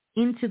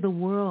into the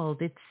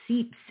world. It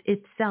seeps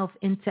itself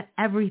into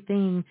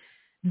everything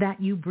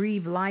that you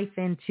breathe life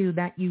into,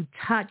 that you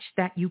touch,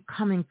 that you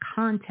come in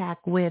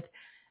contact with,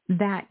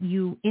 that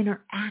you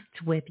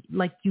interact with.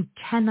 Like you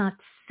cannot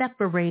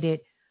separate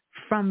it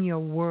from your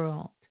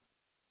world.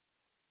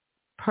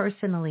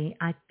 Personally,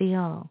 I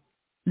feel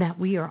that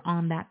we are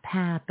on that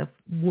path of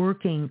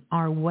working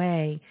our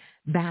way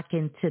back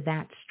into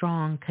that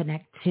strong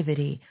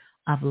connectivity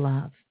of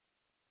love.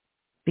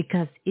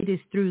 Because it is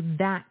through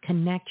that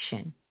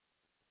connection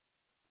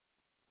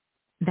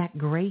that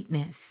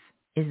greatness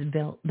is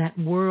built, that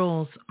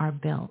worlds are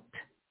built,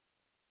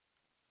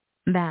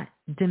 that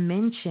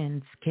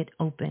dimensions get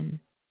open.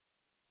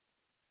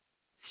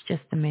 It's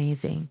just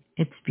amazing.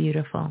 It's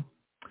beautiful.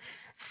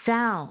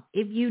 Sal,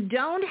 if you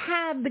don't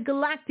have the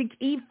Galactic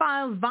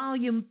E-Files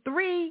Volume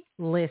 3,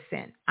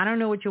 listen. I don't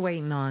know what you're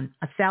waiting on.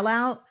 A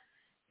sellout?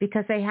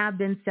 Because they have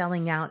been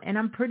selling out, and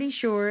I'm pretty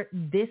sure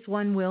this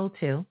one will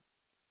too.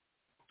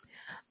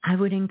 I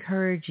would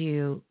encourage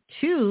you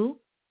to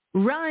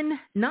run,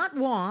 not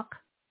walk,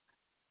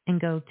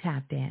 and go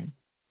tap in,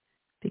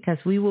 because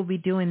we will be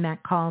doing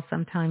that call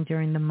sometime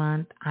during the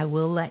month. I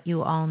will let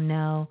you all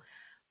know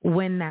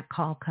when that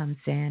call comes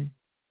in,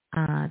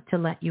 to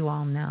let you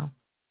all know.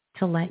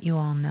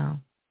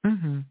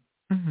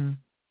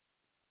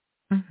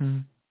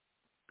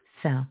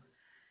 So,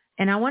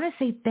 and I want to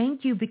say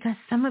thank you, because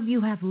some of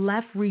you have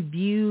left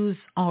reviews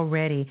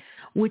already,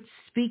 which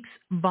speaks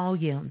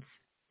volumes.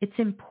 It's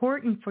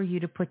important for you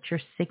to put your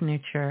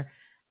signature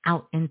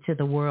out into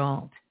the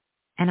world.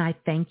 And I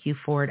thank you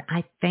for it.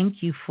 I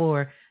thank you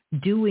for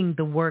doing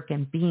the work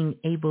and being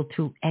able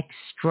to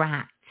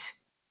extract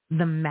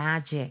the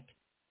magic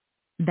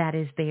that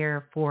is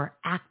there for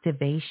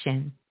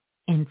activation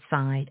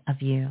inside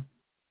of you.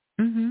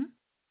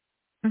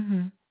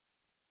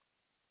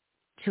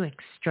 To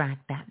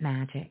extract that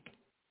magic,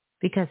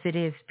 because it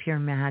is pure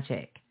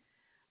magic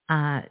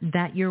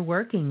that you're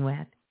working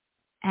with.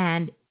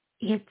 And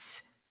it's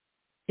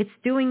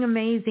doing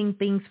amazing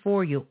things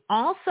for you.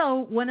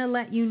 Also, want to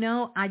let you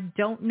know, I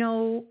don't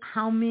know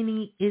how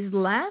many is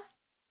left,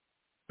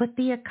 but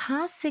the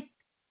Akashic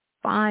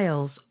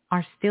files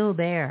are still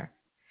there.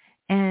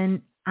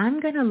 And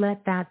I'm going to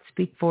let that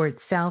speak for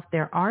itself.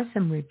 There are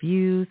some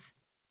reviews.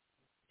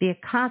 The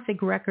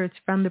Akashic records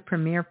from the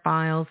Premier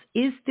Files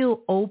is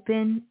still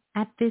open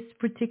at this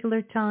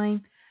particular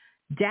time.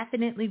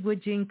 Definitely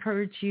would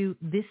encourage you.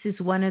 This is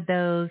one of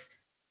those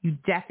you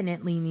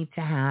definitely need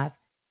to have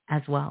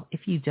as well.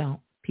 If you don't,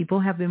 people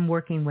have been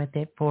working with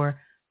it for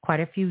quite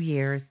a few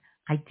years.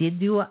 I did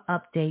do an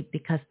update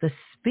because the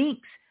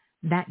Sphinx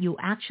that you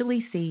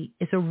actually see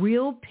is a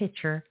real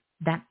picture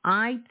that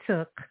I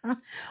took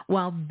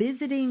while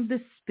visiting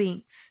the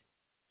Sphinx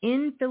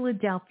in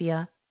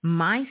Philadelphia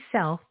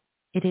myself.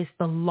 It is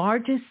the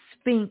largest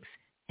Sphinx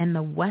in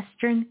the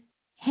Western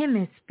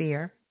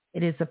Hemisphere.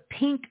 It is a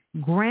pink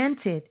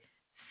granite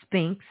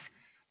Sphinx.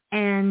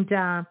 And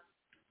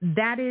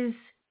that is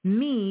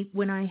me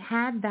when I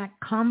had that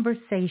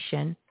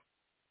conversation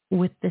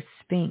with the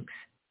Sphinx.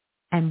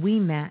 And we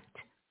met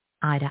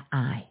eye to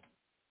eye.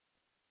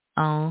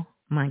 Oh,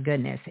 my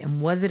goodness.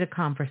 And was it a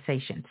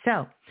conversation?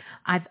 So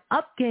I've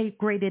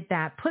upgraded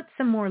that, put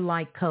some more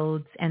light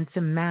codes and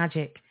some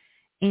magic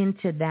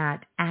into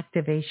that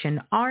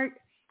activation art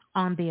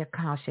on the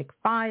Akashic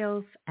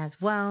Files as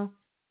well.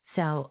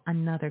 So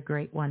another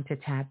great one to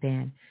tap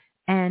in.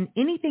 And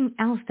anything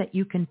else that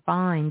you can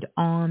find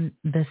on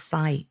the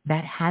site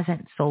that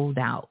hasn't sold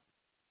out,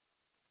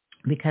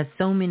 because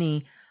so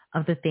many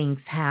of the things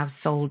have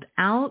sold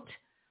out.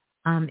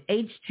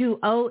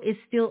 H2O is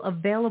still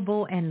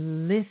available,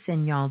 and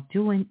listen, y'all,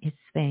 doing its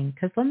thing.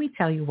 Because let me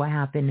tell you what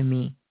happened to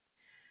me.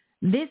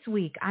 This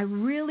week, I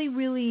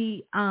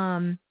really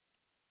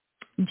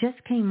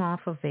just came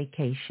off of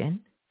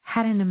vacation,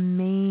 had an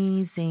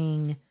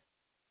amazing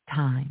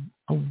time,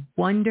 a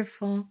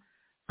wonderful,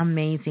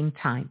 amazing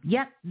time.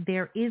 Yep,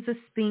 there is a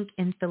Sphinx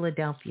in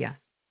Philadelphia.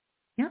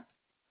 Yep.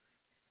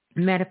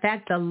 Matter of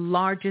fact, the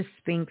largest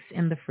Sphinx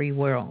in the free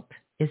world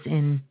is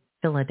in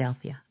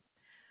Philadelphia.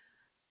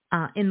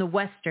 In the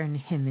Western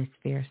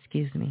Hemisphere,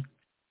 excuse me.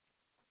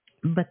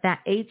 But that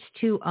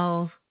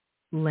H2O,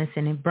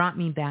 listen, it brought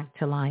me back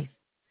to life.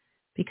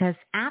 Because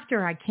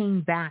after I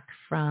came back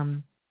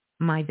from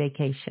my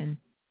vacation,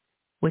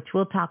 which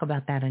we'll talk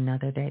about that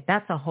another day,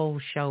 that's a whole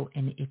show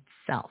in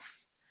itself.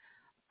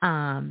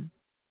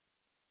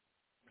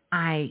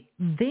 I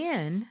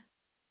then,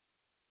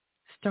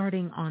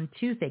 starting on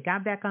Tuesday,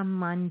 got back on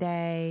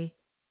Monday,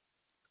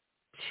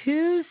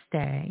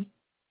 Tuesday,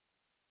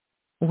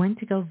 went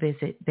to go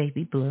visit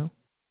Baby Blue,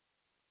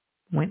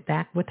 went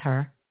back with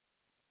her,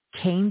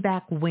 came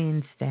back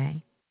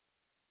Wednesday,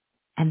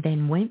 and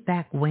then went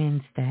back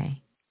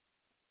Wednesday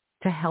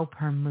to help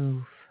her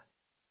move.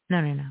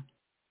 No.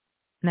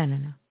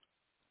 No.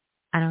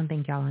 I don't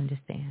think y'all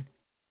understand.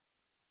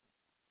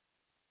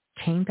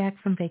 Came back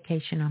from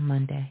vacation on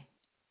Monday.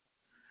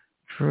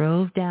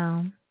 Drove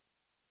down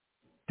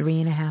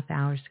 3.5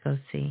 hours to go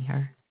see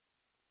her.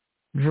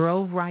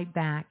 Drove right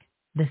back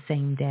the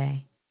same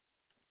day.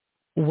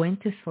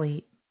 Went to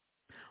sleep.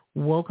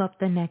 Woke up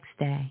the next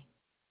day.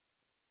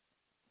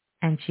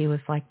 And she was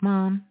like,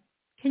 Mom,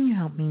 can you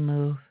help me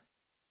move?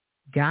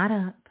 Got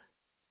up.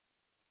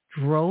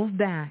 Drove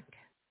back.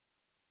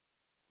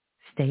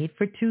 Stayed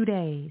for 2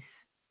 days.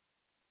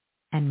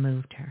 And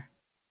moved her.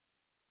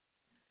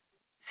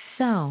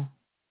 So,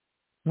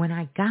 when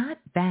I got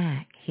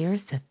back,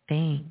 here's the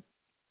thing.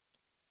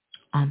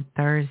 On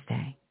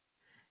Thursday.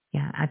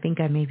 Yeah, I think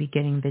I may be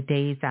getting the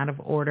days out of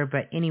order.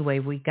 But anyway,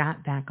 we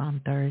got back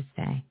on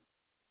Thursday.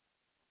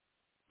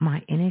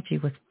 My energy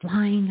was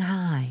flying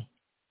high.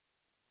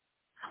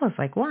 I was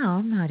like, wow,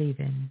 I'm not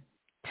even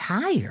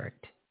tired.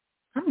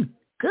 I'm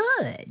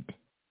good.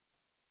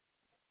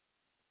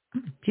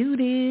 I'm going to do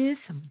this.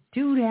 I'm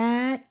going to do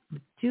that. I'm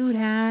going to do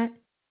that.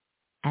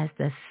 As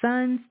the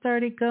sun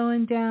started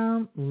going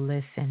down,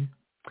 listen,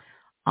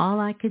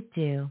 all I could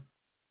do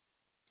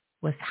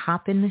was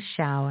hop in the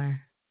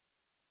shower,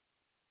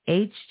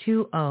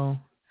 H2O,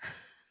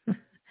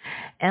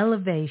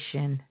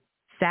 elevation,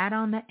 sat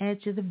on the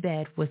edge of the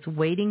bed, was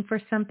waiting for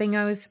something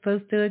I was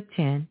supposed to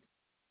attend,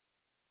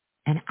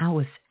 and I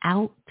was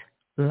out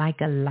like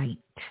a light.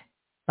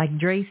 Like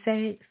Dre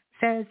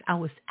says, I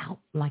was out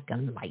like a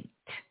light.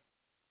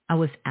 I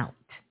was out.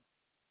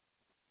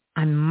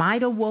 I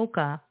might have woke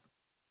up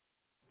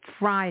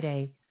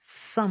Friday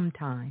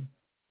sometime.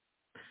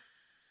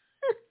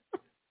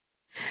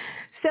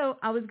 So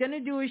I was going to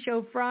do a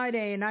show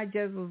Friday, and I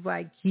just was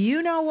like,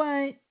 you know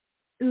what?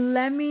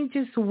 Let me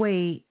just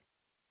wait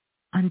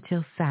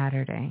until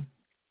Saturday.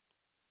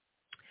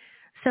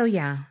 So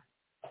yeah,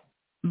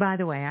 by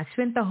the way, I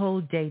spent the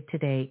whole day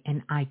today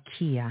in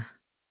IKEA.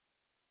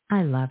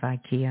 I love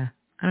IKEA.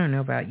 I don't know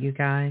about you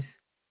guys.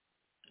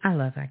 I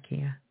love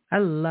IKEA. I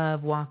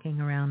love walking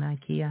around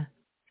IKEA.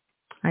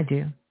 I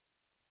do.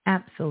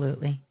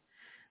 Absolutely.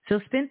 So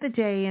spent the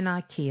day in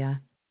IKEA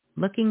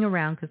looking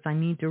around because I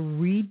need to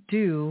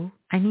redo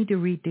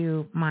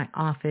my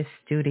office,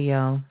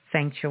 studio,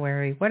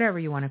 sanctuary, whatever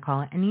you want to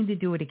call it. I need to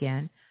do it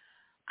again.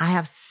 I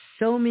have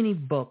so many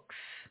books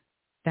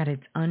that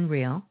it's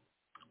unreal.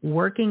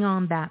 Working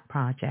on that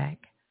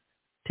project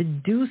to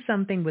do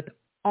something with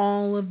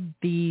all of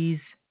these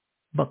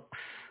books.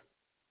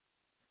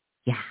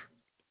 Yeah.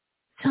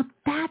 So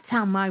that's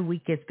how my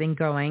week has been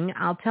going.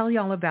 I'll tell you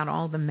all about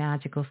all the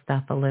magical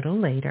stuff a little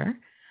later.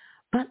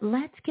 But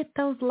let's get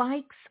those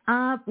likes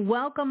up.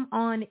 Welcome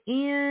on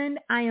in.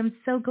 I am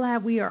so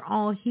glad we are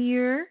all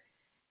here.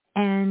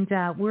 And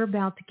we're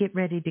about to get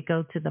ready to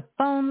go to the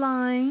phone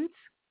lines.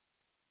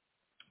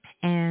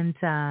 And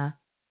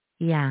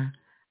yeah,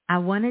 I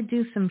want to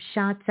do some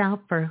shots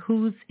out for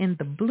who's in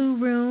the blue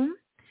room.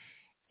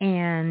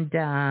 And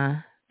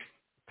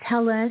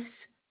tell us,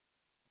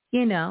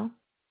 you know,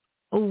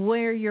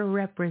 where you're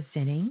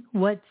representing,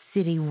 what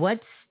city, what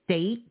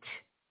state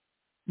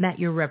that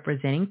you're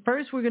representing.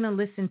 First, we're going to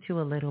listen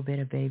to a little bit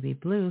of Baby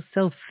Blue.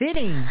 So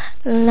fitting.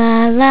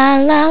 La la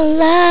la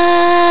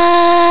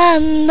la,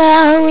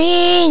 the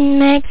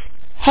remix.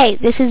 Hey,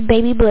 this is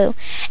Baby Blue.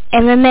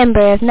 And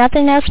remember, if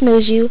nothing else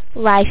moves you,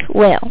 life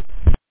will.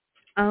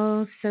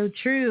 Oh, so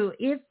true.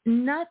 If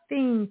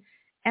nothing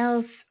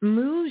else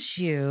moves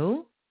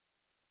you,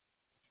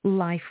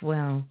 life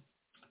will.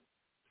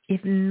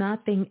 If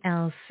nothing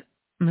else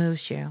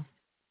moves you,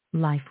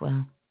 life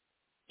will.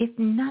 If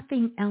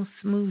nothing else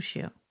moves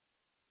you,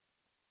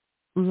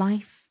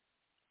 life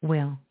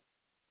will.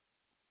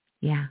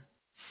 Yeah,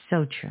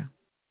 so true.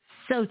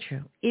 So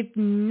true. If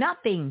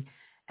nothing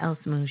else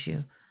moves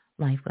you,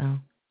 life will.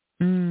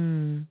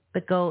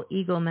 The Gold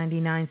Eagle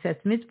 99 says,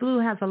 Miss Blue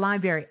has a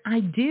library.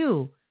 I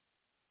do.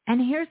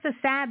 And here's the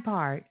sad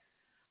part.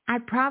 I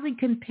probably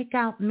can pick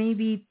out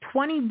maybe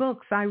 20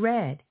 books I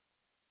read.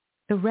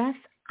 The rest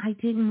I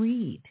didn't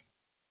read.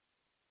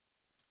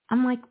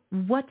 I'm like,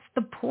 what's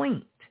the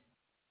point?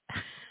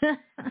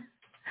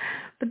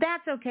 But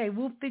that's okay.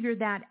 We'll figure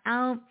that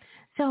out.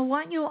 So I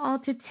want you all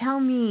to tell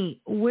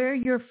me where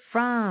you're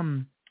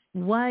from,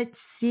 what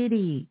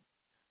city,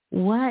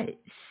 what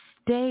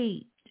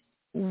state,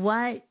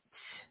 what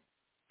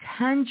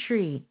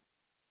country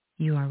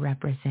you are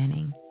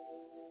representing.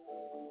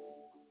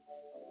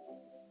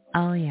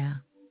 Oh, yeah.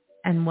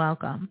 And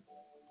welcome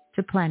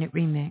to Planet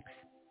Remix.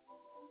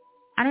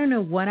 I don't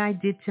know what I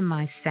did to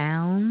my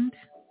sound,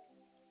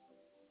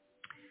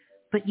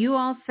 but you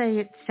all say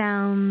it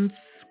sounds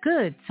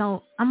good,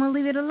 so I'm going to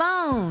leave it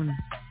alone.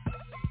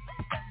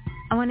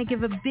 I want to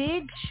give a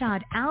big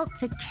shout out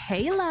to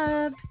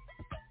Caleb.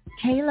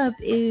 Caleb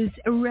is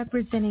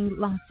representing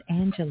Los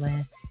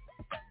Angeles.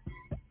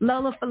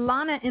 Lola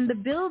Falana in the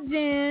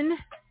building.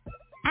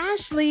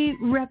 Ashley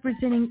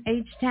representing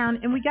H-Town.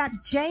 And we got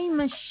Jay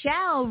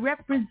Michelle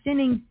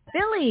representing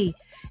Philly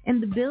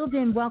in the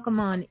building. Welcome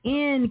on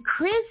in.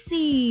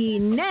 Chrissy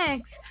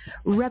next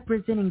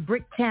representing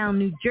Bricktown,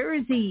 New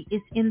Jersey,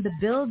 is in the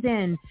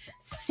building.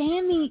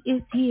 Sammy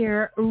is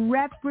here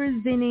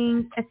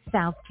representing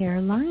South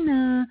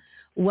Carolina.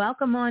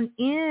 Welcome on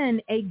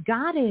in. A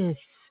Goddess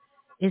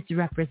is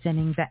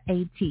representing the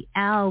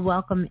ATL.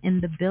 Welcome in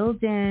the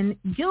building.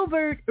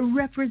 Gilbert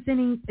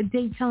representing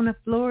Daytona,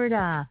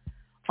 Florida.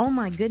 Oh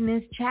my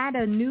goodness.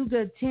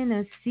 Chattanooga,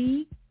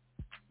 Tennessee.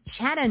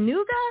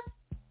 Chattanooga,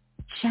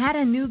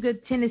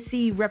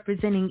 Tennessee,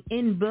 representing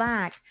In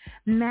Black.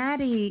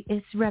 Maddie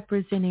is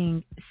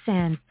representing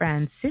San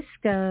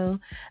Francisco.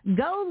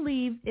 Go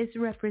Leave is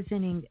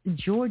representing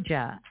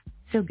Georgia.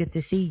 So good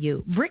to see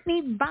you.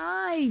 Brittany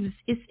Vibes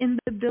is in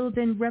the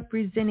building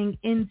representing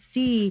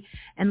NC.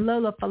 And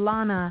Lola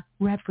Falana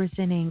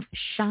representing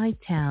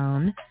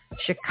Chi-Town,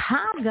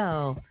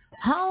 Chicago,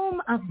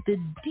 home of the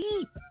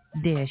deep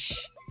dish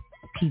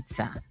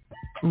pizza.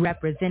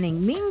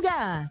 Representing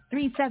Minga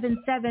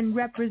 377,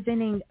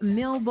 representing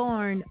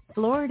Melbourne,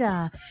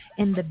 Florida,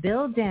 in the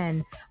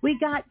building. We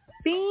got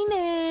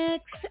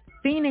Phoenix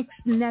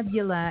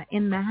Nebula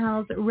in the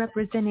house,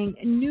 representing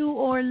New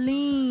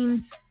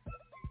Orleans,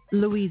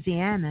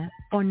 Louisiana,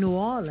 or New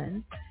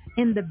Orleans,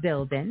 in the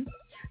building.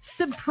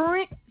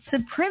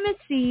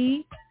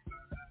 Supremacy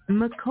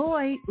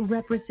McCoy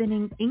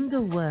representing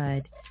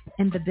Inglewood,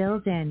 in the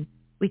building.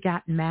 We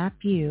got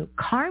Matthew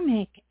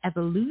Karmic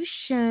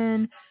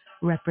Evolution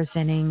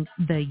representing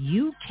the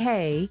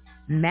UK,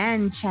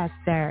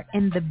 Manchester,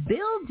 in the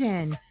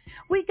building.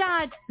 We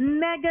got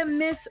Mega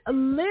Miss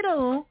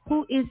Little,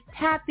 who is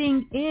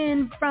tapping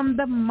in from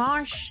the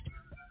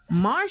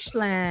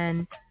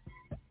Marshland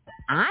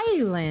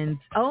Islands.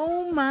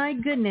 Oh my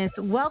goodness.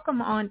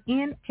 Welcome on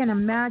in. Can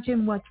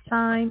imagine what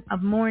time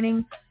of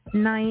morning,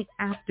 night,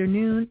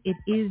 afternoon it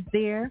is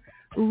there.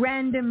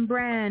 Random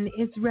Brand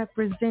is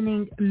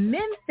representing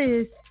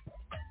Memphis,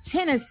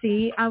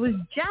 Tennessee. I was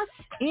just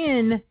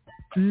in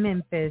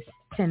Memphis,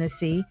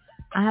 Tennessee.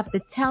 I have to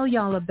tell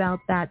y'all about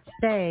that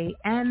stay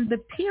and the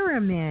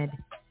pyramid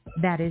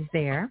that is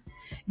there.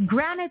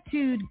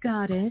 Gratitude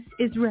Goddess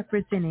is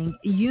representing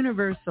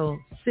Universal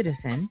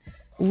Citizen.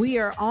 We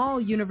are all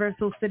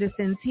universal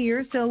citizens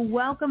here, so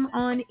welcome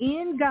on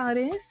in,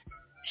 Goddess.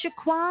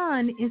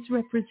 Shaquan is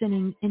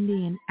representing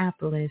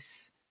Indianapolis,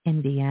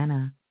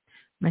 Indiana.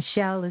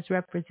 Michelle is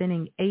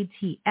representing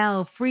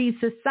ATL, Free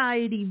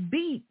Society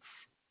Beats.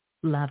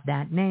 Love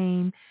that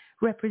name.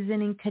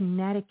 Representing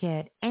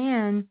Connecticut.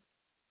 And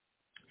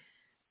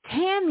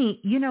Tammy,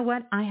 you know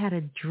what? I had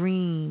a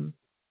dream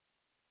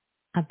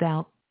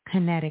about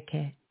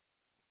Connecticut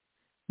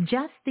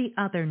just the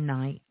other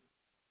night.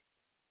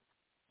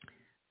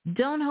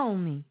 Don't hold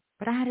me,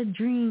 but I had a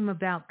dream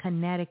about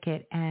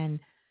Connecticut and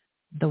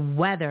the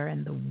weather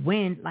and the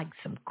wind, like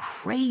some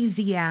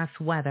crazy ass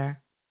weather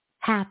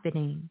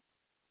happening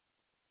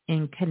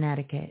in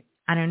Connecticut.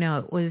 I don't know.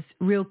 It was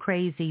real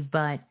crazy,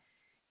 but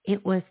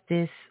it was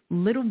this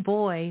little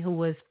boy who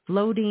was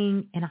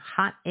floating in a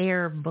hot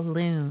air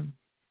balloon.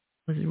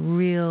 It was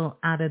real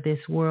out of this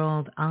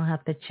world. I'll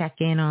have to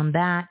check in on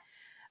that.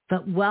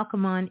 But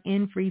welcome on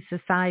in, Free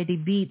Society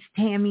Beats.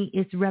 Tammy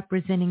is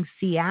representing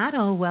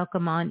Seattle.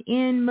 Welcome on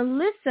in.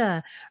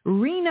 Melissa,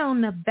 Reno,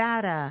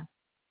 Nevada.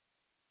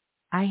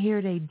 I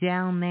hear they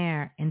down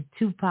there and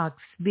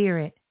Tupac's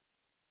spirit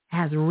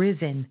has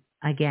risen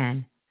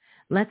again.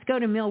 Let's go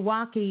to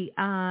Milwaukee.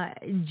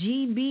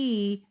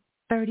 GB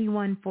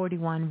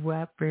 3141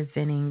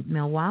 representing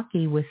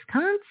Milwaukee,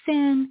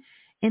 Wisconsin,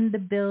 in the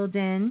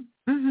building.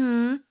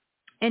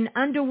 And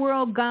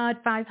Underworld God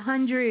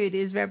 500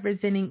 is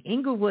representing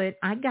Inglewood.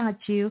 I got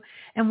you.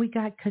 And we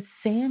got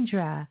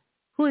Cassandra,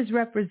 who is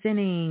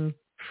representing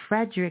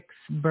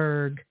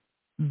Fredericksburg,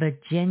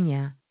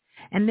 Virginia.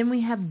 And then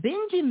we have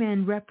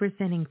Benjamin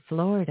representing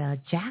Florida,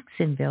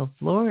 Jacksonville,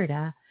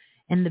 Florida,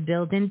 in the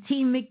building.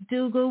 T.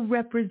 McDougall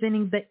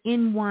representing the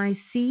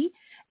NYC.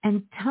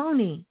 And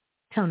Tony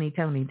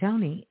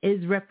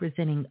is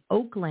representing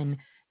Oakland,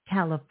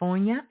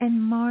 California.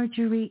 And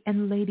Marjorie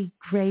and Lady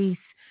Grace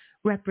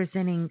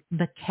representing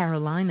the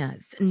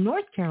Carolinas,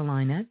 North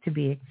Carolina to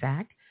be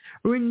exact.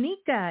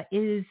 Renika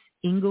is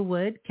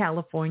Inglewood,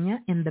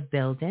 California, in the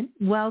building.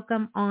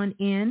 Welcome on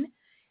in.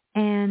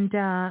 And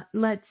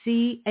let's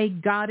see, A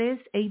Goddess,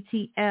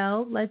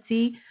 ATL. Let's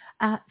see,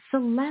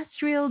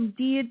 Celestial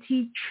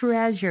Deity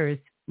Treasures.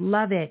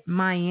 Love it.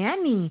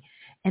 Miami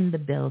in the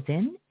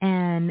building.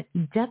 And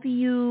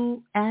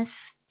WS,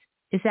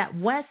 is that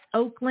West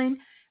Oakland?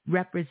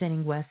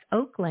 Representing West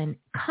Oakland.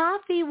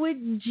 Coffee with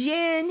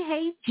Jen.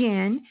 Hey,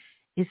 Jen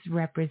is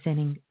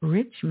representing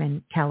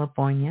Richmond,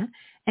 California.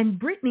 And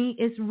Brittany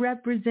is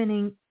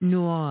representing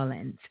New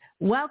Orleans.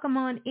 Welcome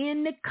on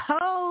in.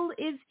 Nicole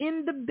is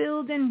in the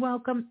building.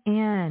 Welcome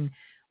in.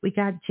 We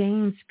got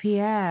James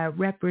Pierre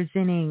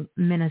representing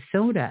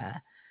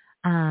Minnesota.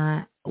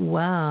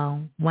 Wow.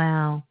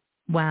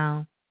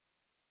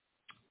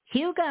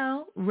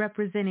 Hugo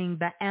representing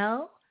the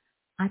L.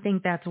 I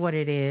think that's what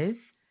it is.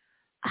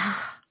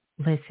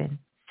 Listen,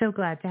 so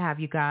glad to have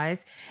you guys.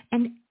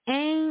 And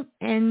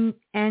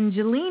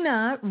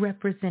Angelina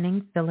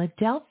representing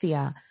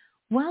Philadelphia.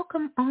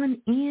 Welcome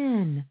on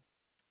in.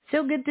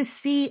 So good to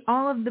see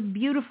all of the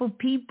beautiful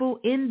people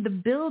in the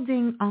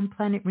building on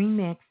Planet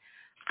Remix.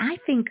 I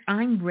think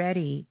I'm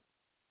ready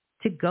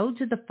to go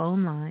to the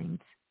phone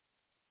lines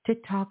to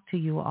talk to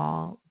you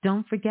all.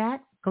 Don't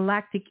forget,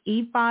 Galactic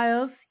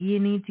E-Files, you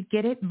need to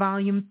get it,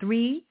 Volume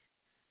 3.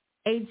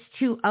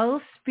 H2O,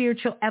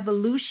 Spiritual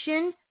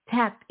Evolution,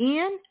 Tap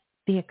In,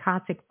 the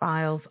Akashic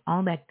Files,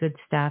 all that good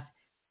stuff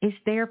is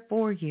there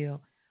for you.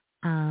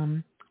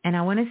 And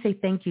I want to say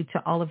thank you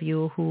to all of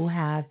you who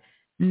have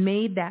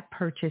made that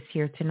purchase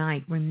here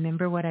tonight.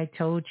 Remember what I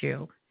told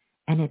you.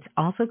 And it's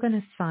also going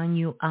to sign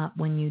you up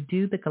when you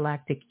do the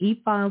Galactic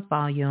E-Files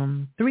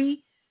Volume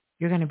 3.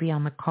 You're going to be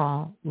on the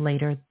call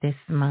later this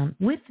month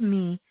with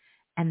me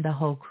and the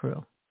whole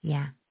crew.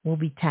 Yeah, we'll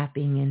be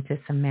tapping into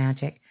some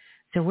magic.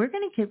 So we're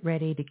going to get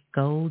ready to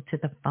go to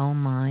the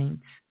phone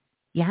lines.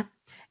 Yeah.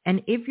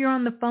 And if you're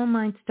on the phone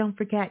lines, don't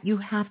forget, you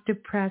have to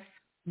press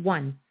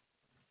 1.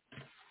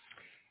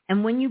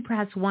 And when you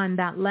press 1,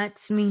 that lets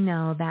me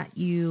know that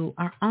you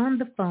are on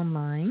the phone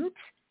lines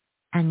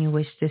and you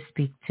wish to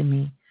speak to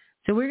me.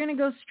 So we're going to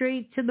go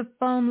straight to the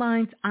phone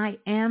lines. I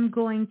am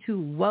going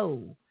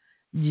to,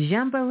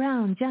 jump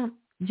around,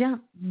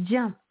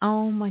 jump.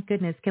 Oh, my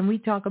goodness. Can we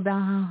talk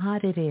about how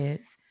hot it is?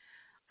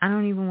 I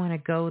don't even want to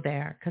go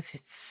there because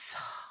it's so,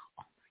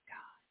 oh,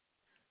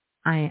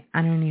 my God.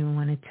 I don't even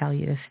want to tell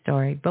you the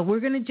story. But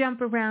we're going to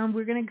jump around.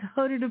 We're going to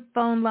go to the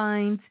phone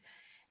lines.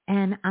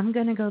 And I'm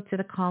going to go to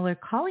the caller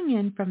calling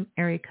in from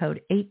area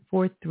code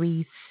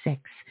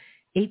 8436.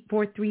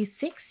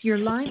 8436, you're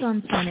live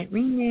on Planet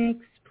Remix.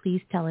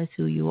 Please tell us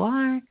who you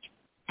are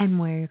and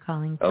where you're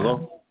calling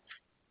from.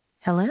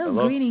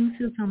 Hello. Greetings.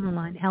 Who's on the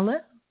line? Hello.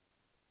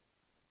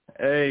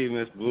 Hey,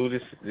 Miss Blue,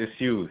 this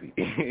you.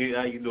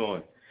 How you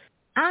doing?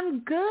 I'm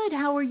good.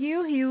 How are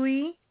you,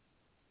 Huey?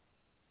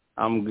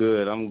 I'm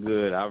good.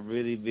 I've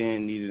really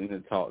been needing to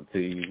talk to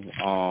you.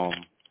 I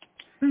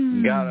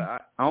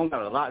don't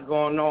got a lot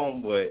going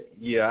on, but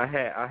yeah,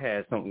 I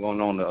had something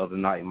going on the other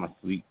night in my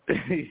sleep.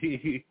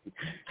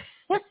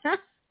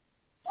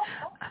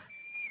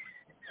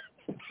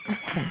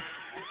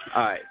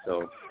 All right,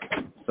 so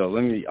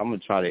I'm gonna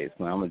try to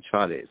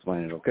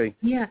explain it, okay?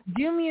 Yeah,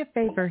 do me a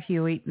favor,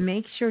 Huey.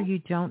 Make sure you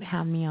don't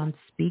have me on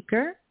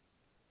speaker,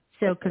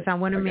 because I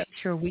want to make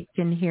sure we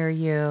can hear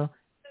you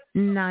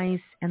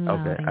nice and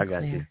loud and clear. Okay, I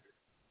got you.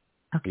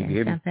 Okay,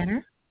 is that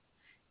better?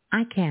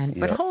 I can,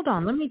 but Yeah. hold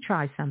on. Let me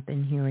try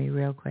something, Huey,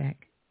 real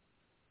quick.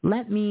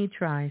 Let me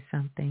try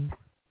something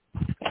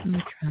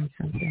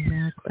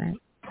real quick.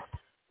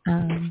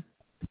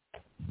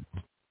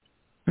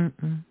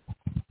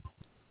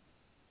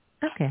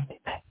 Okay.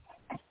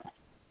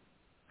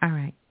 All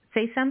right.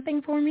 Say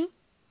something for me.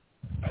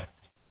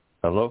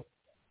 Hello?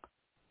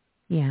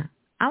 Yeah.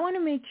 I want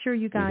to make sure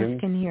you guys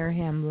can hear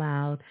him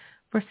loud.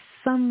 For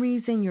some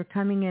reason, you're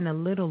coming in a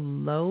little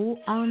low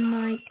on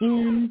my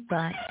end,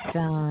 but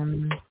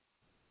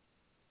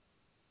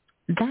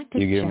that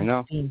could You hear me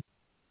now? be.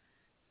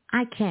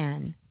 I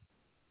can.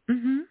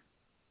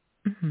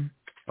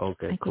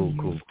 Okay,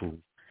 cool.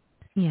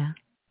 Yeah.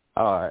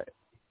 All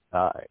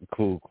right,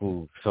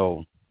 cool.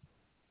 So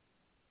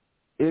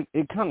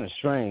it kind of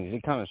strange.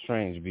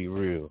 To be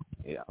real.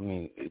 Yeah, I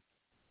mean, it's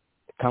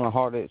kind of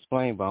hard to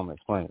explain, but I'm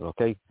explaining,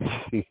 okay?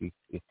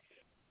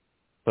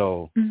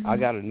 So I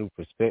got a new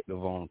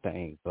perspective on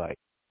things, like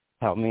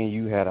how me and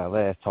you had our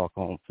last talk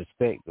on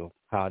perspective,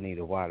 how I need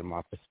to widen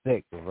my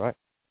perspective, right?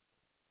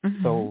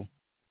 So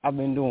I've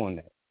been doing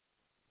that,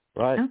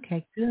 right?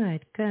 Okay,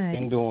 good.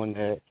 Been doing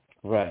that,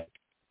 right?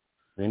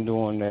 Been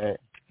doing that.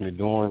 Been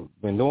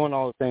doing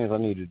all the things I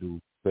need to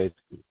do,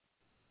 basically.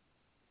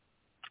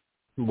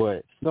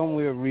 But some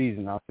weird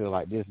reason, I feel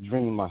like this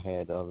dream I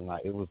had the other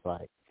night, it was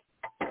like,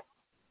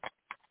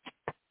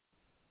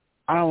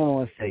 I don't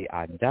want to say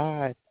I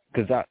died,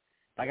 because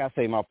like I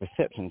say, my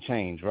perception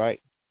changed, right?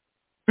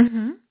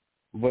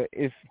 But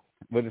it's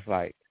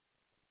like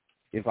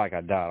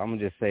I died. I'm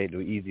gonna just say it the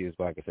easiest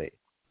way I can say it.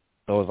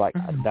 So it's like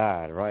I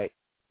died, right?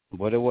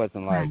 But it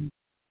wasn't like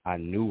I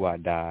knew I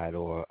died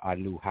or I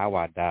knew how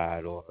I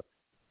died, or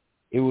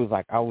it was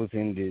like I was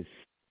in this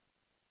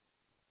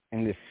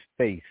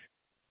space,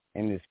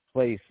 in this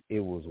place.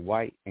 It was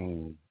white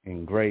and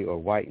gray or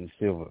white and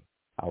silver.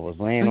 I was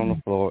laying on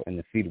the floor in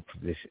the fetal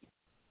position.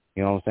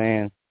 You know what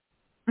I'm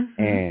saying?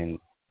 And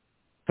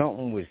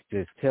something was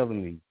just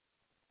telling me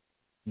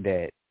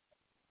that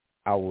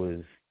I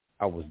was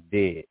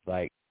dead.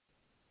 Like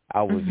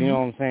I was, you know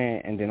what I'm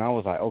saying? And then I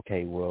was like,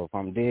 okay, well, if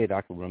I'm dead,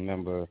 I can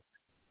remember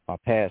my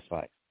past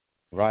life,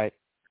 right?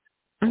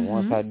 And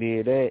once I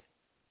did that,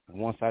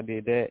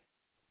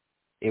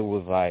 it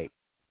was like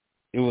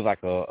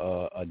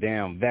a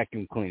damn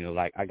vacuum cleaner.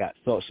 Like I got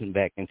suctioned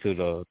back into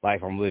the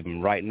life I'm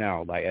living right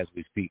now, like as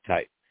we speak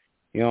type.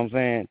 You know what I'm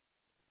saying?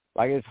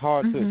 Like it's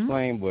hard to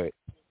explain, but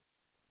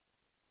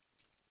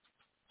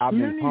I've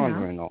been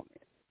pondering on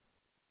it.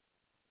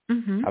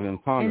 I've been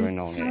pondering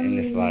on it, and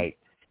it's like,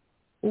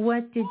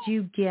 what did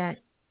you get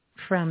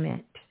from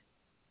it?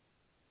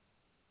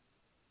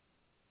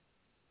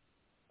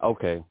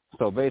 Okay,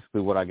 so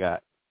basically what I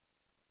got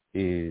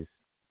is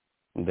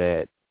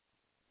that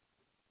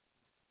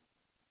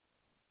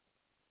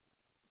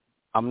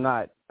I'm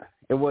not.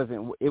 It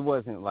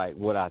wasn't like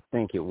what I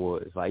think it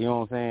was. Like, you know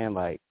what I'm saying?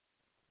 Like,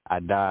 I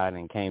died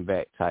and came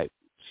back type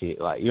shit.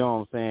 Like, you know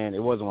what I'm saying?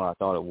 It wasn't what I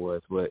thought it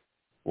was, but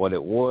what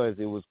it was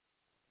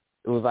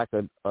like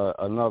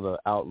another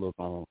outlook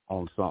on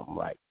something,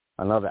 like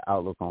another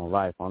outlook on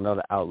life,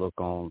 another outlook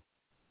on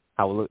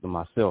how I look to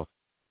myself.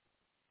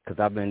 Because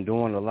I've been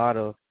doing a lot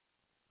of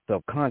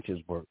subconscious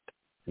work.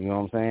 You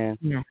know what I'm saying?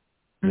 Yeah.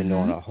 Been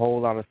doing a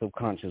whole lot of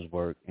subconscious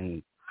work,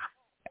 and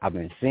I've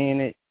been seeing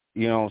it.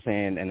 You know what I'm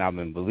saying? And I've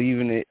been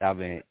believing it. I've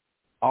been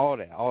all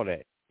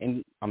that.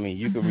 And I mean,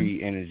 you can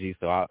read energy,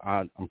 so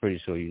I'm pretty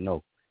sure you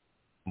know.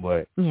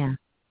 But yeah,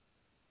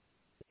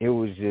 it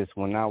was just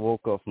when I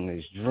woke up from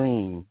this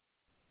dream,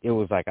 it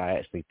was like I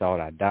actually thought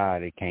I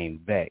died. It came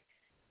back.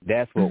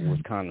 That's what was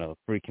kind of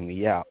freaking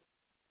me out.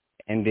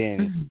 And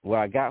then what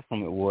I got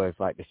from it was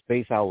like the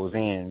space I was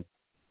in.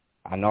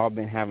 I know I've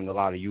been having a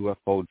lot of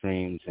UFO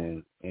dreams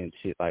and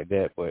shit like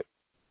that, but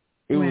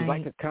it was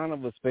like a kind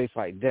of a space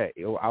like that.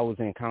 I was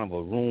in kind of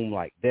a room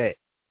like that,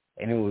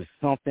 and it was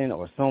something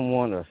or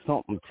someone or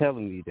something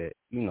telling me that,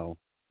 you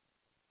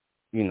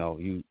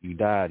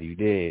died, you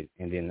dead.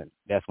 And then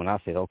that's when I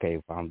said, okay,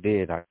 if I'm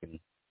dead, I can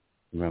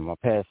remember my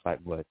past life.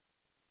 But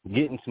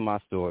getting to my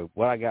story,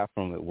 what I got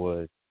from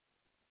it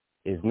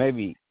is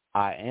maybe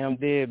I am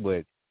dead,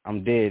 but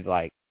I'm dead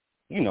like,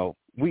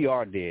 we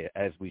are dead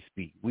as we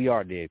speak. We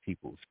are dead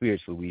people.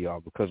 Spiritually, we are,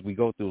 because we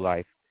go through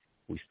life.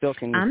 We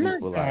stuck in this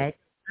loop of life.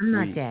 I'm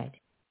not dead.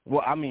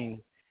 Well, I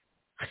mean,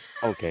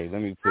 okay,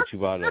 let me put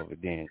you out of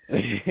it then.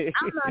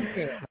 I'm not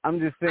dead. I'm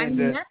just saying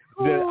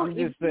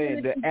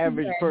the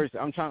average person.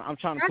 I'm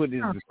trying to put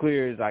this as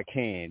clear as I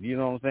can. You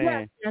know what I'm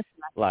saying? Yes.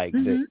 Like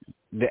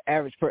the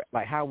average person,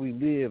 like how we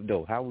live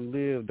though.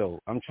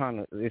 I'm trying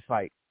to. It's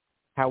like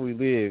how we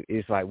live.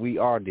 It's like we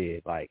are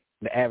dead. Like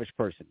the average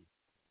person,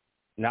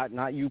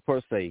 not you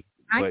per se,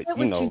 I but get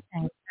what you're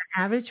saying.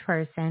 The average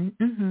person.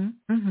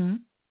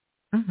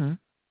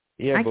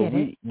 Yeah, I but get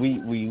it.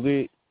 we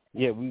live.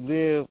 Yeah,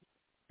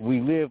 we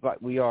live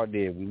like we are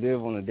dead. We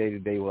live on a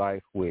day-to-day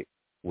life with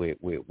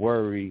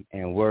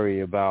worry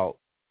about,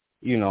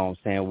 you know what I'm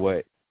saying,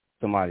 what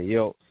somebody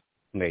else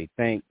may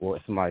think or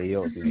what somebody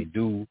else may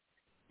do,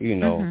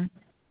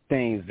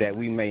 things that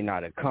we may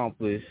not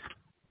accomplish.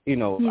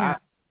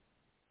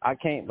 I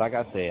can't, like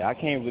I said, I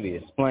can't really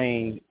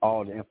explain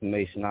all the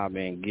information I've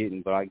been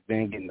getting, but I've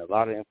been getting a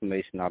lot of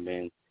information. I've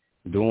been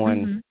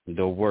doing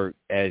the work,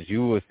 as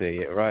you would say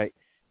it, right?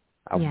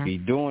 I'll be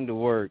doing the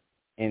work,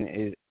 and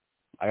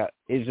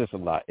it's just a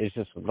lot. It's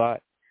just a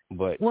lot.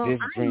 But this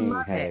dream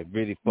had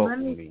really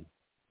focused me.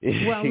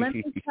 Well, let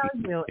me tell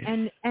you,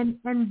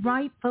 and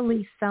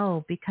rightfully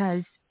so,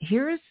 because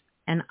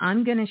and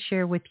I'm going to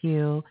share with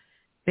you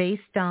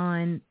based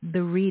on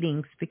the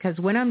readings, because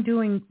when I'm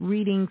doing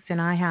readings and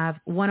I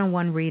have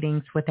one-on-one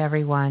readings with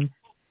everyone,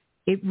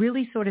 it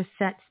really sort of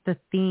sets the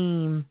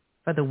theme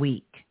for the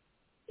week.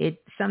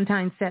 It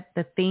sometimes sets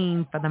the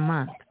theme for the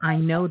month. I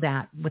know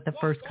that with the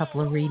first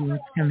couple of readings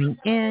coming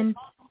in,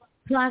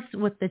 plus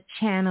with the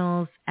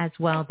channels as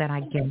well that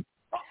I get.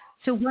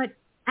 So what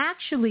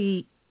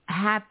actually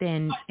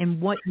happened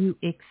and what you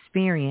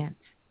experienced,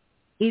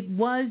 it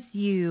was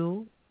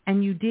you,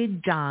 and you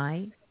did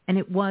die, and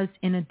it was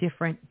in a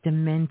different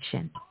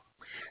dimension.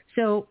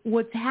 So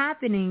what's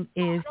happening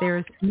is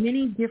there's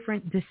many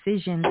different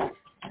decisions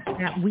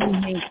that we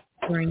make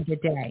during the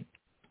day.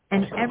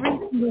 And every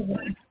single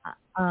one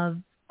of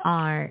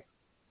our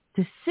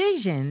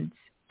decisions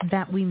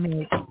that we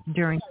make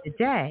during the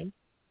day,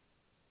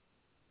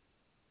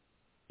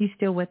 you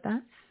still with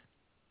us?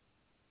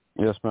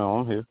 Yes, ma'am,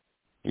 I'm here.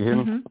 You hear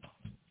me?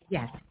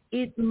 Yes.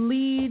 It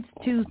leads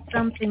to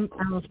something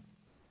else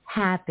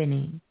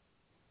happening.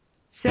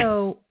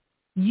 So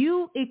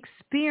you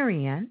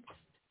experienced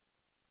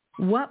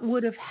what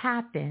would have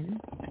happened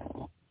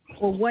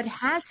or what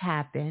has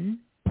happened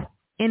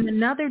in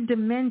another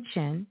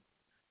dimension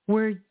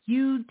where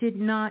you did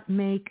not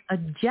make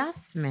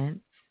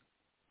adjustments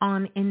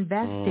on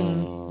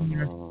investing in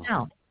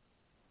yourself.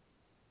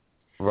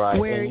 Right,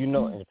 where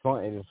and it's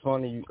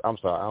funny. I'm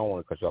sorry, I don't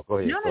want to cut you off. Go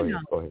ahead.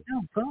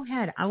 No, go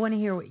ahead. I want to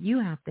hear what you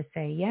have to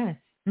say. Yes.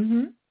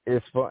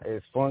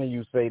 It's funny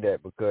you say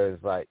that, because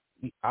like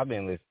I've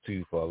been listening to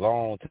you for a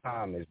long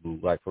time, Ms. Blue,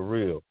 like for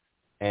real.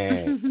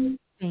 And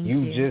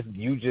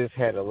you just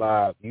had a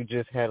live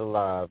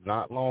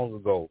not long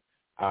ago.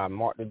 I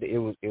marked it.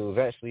 It was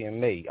actually in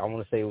May. I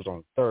want to say it was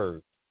on the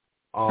 3rd,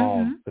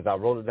 because I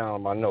wrote it down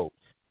on my notes.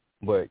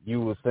 But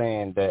you were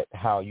saying that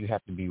how you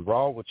have to be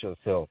raw with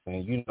yourself,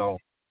 and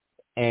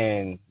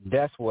and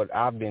that's what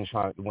I've been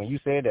trying. When you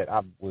said that,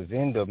 I was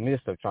in the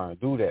midst of trying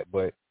to do that,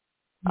 but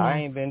I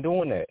ain't been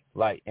doing that.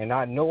 Like, and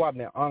I know I've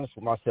been honest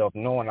with myself,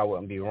 knowing I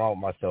wouldn't be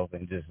wrong with myself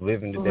and just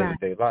living the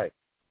day-to-day life.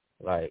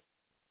 Like,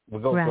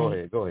 go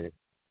ahead.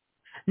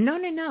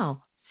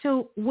 No.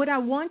 So what I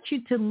want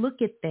you to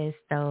look at this,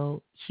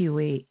 though,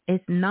 Huey,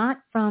 is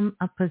not from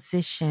a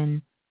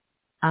position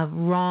of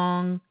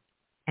wrong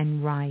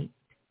and right.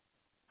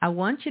 I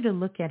want you to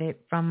look at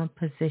it from a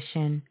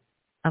position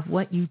of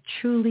what you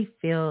truly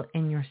feel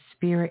in your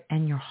spirit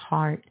and your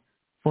heart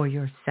for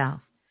yourself.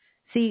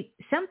 See,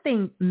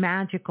 something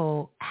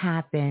magical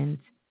happens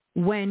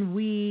when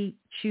we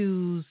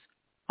choose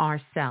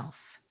ourselves.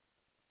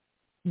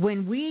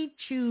 When we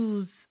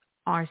choose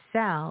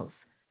ourselves,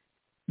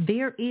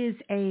 there is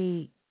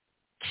a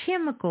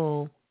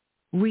chemical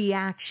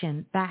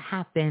reaction that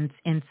happens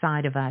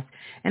inside of us.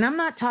 And I'm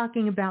not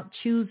talking about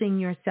choosing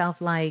yourself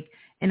like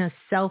in a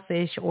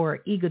selfish or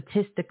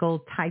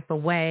egotistical type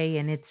of way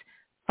and it's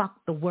fuck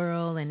the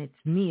world and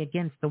it's me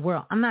against the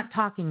world. I'm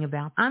talking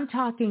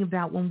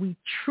about when we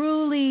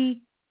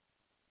truly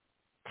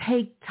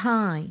take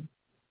time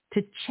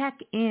to check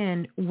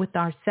in with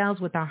ourselves,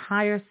 with our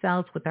higher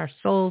selves, with our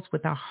souls,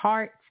 with our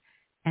hearts,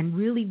 and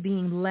really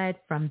being led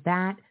from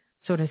that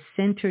sort of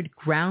centered,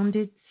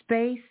 grounded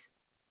space.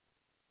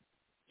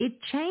 It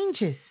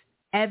changes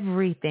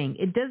everything.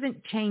 It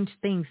doesn't change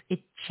things.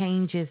 It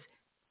changes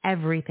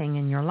everything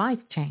in your life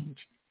change.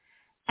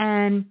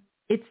 And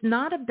it's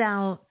not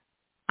about,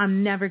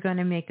 I'm never going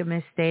to make a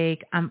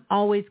mistake. I'm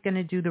always going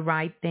to do the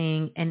right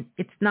thing. And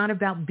it's not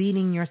about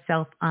beating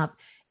yourself up.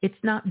 It's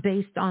not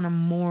based on a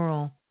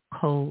moral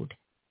code.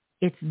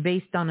 It's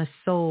based on a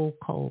soul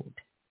code.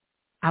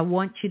 I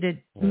want you to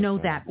know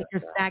that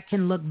because that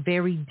can look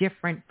very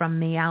different from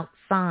the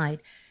outside.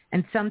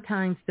 And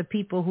sometimes the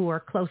people who are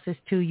closest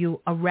to you,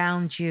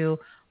 around you,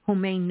 who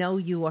may know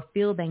you or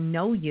feel they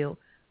know you,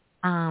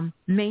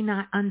 may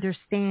not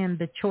understand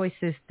the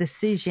choices,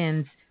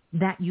 decisions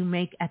that you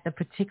make at the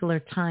particular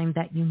time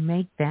that you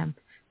make them.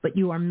 But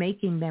you are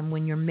making them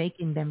when you're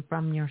making them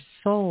from your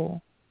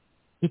soul.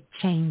 It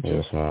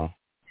changes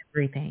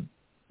everything.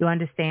 You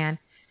understand?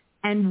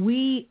 And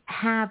we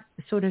have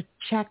sort of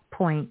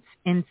checkpoints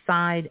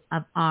inside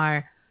of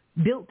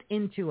built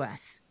into us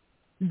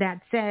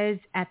that says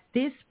at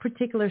this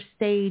particular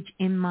stage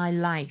in my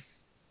life,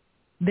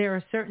 there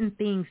are certain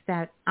things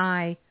that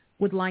I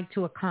would like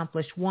to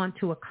accomplish, want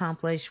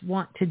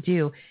to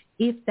do.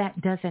 If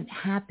that doesn't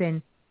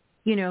happen,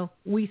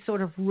 we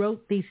sort of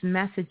wrote these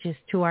messages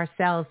to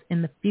ourselves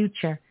in the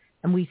future.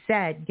 And we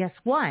said, guess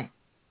what?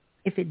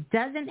 If it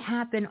doesn't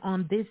happen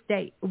on this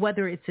date,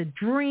 whether it's a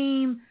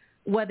dream,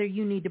 whether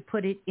you need to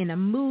put it in a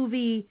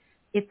movie,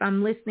 if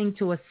I'm listening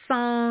to a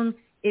song,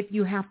 if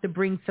you have to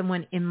bring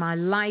someone in my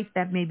life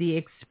that maybe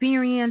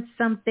experienced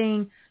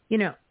something,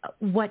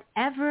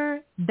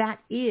 whatever that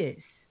is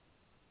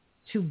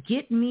to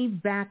get me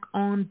back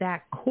on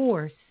that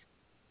course,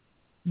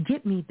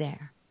 get me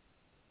there.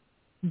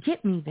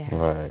 Get me there.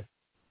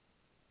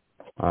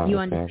 Right. You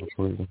understand?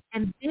 Completely.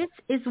 And this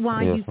is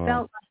why you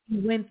felt like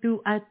you went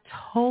through a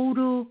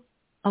total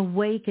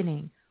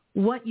awakening.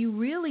 What you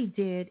really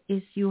did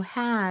is you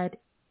had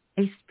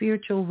a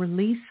spiritual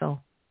release-o,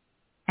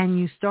 and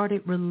you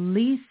started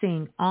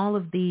releasing all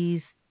of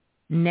these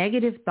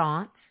negative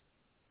thoughts.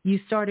 You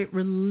started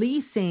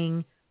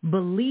releasing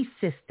belief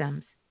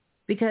systems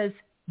because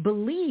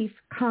belief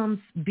comes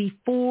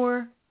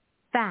before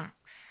facts.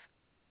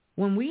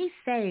 When we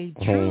say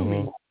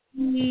truly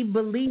we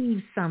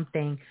believe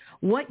something,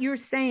 what you're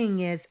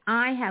saying is,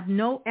 I have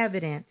no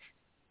evidence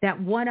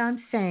that what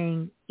I'm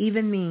saying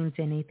even means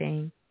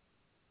anything.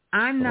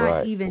 I'm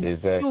not even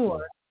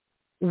sure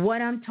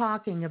what I'm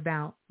talking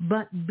about,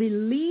 but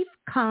belief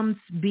comes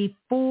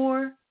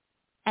before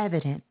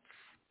evidence.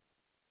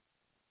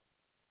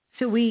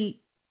 So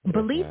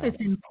belief is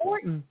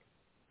important,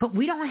 but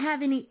we don't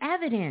have any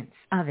evidence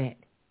of it.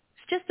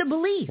 It's just a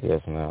belief.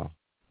 Yes, ma'am.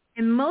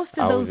 And most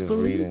of those beliefs. I was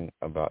just reading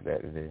about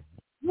that today.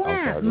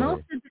 Yeah,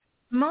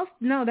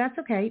 no, that's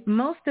okay.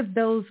 Most of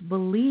those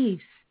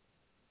beliefs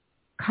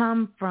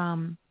come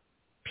from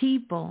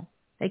people.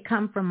 They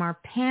come from our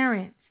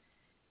parents.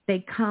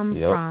 They come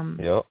from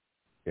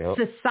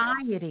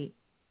society.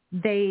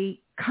 They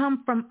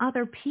come from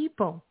other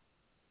people.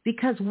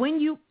 Because when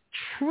you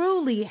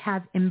truly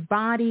have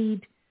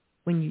embodied,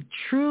 when you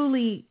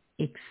truly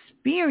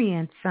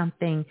experience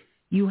something,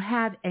 you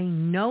have a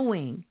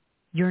knowing.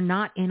 You're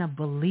not in a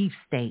belief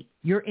state.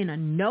 You're in a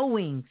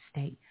knowing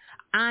state.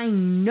 I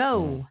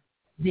know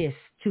this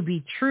to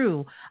be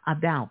true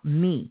about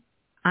me.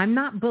 I'm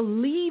not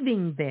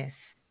believing this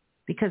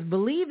because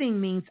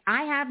believing means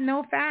I have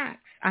no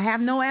facts. I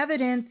have no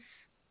evidence.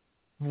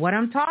 What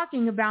I'm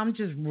talking about, I'm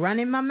just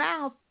running my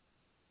mouth.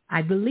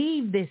 I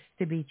believe this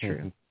to be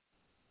true.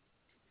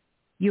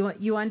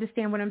 You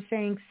understand what I'm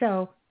saying?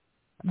 So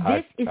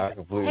this I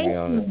completely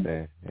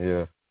understand.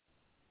 Yeah.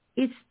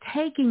 It's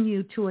taking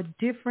you to a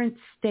different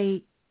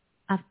state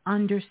of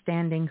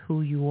understanding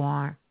who you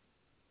are,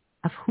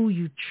 of who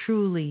you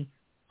truly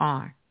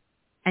are.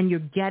 And you're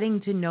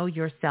getting to know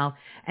yourself,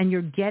 and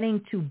you're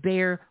getting to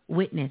bear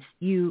witness.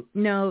 You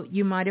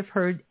might have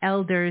heard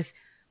elders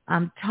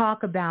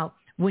talk about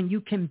when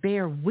you can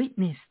bear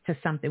witness to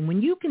something,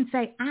 when you can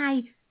say,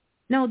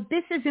 no,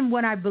 this isn't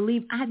what I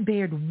believe. I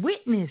bared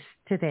witness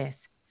to this.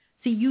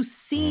 See, you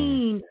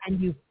seen and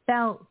you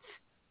felt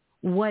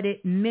what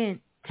it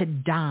meant to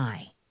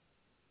die.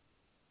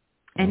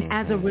 And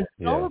as a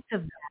result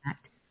of that,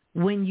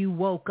 when you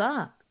woke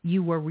up,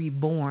 you were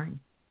reborn.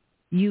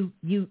 You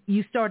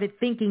started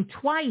thinking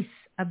twice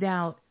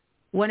about,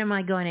 what am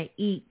I going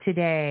to eat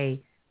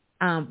today?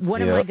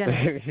 What am I going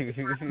to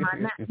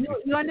do?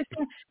 You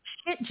understand?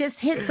 Shit just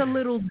hits a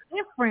little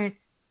different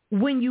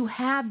when you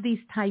have these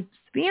type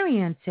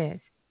experiences.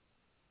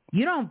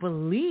 You don't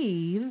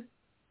believe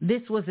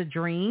this was a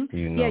dream.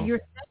 Yeah,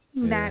 you're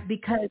saying that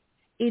because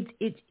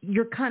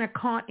you're kind of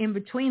caught in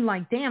between,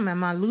 like, damn,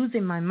 am I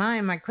losing my mind?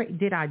 Am I crazy?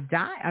 Did I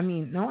die? I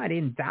mean, no, I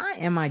didn't die.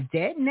 Am I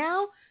dead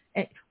now?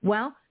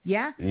 Well,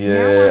 yeah.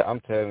 Yeah, I'm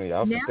telling you,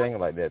 I was thinking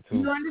like that too.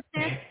 You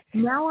understand?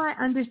 Now I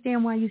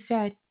understand why you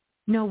said,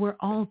 no, we're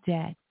all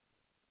dead.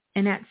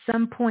 And at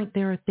some point,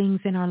 there are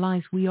things in our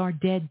lives we are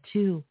dead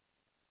to.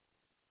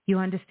 You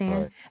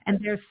understand? Right. And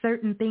there are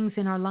certain things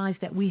in our lives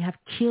that we have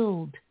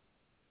killed.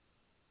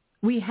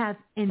 We have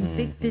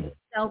inflicted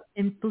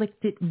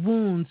self-inflicted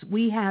wounds.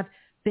 We have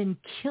been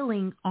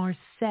killing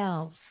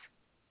ourselves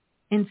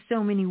in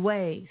so many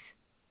ways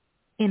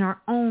in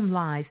our own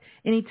lives.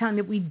 Anytime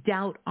that we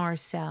doubt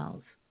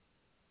ourselves,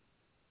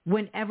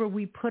 whenever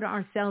we put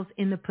ourselves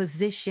in the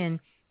position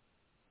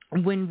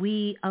when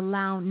we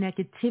allow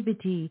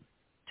negativity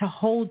to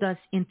hold us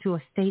into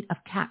a state of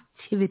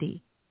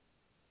captivity.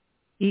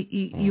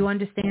 You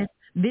understand?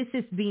 This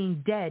is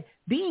being dead.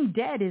 Being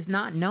dead is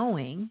not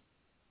knowing.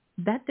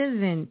 That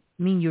doesn't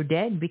mean you're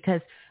dead, because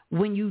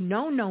when you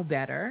know no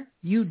better,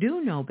 you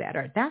do know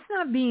better. That's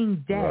not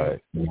being dead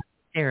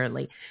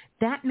necessarily.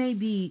 That may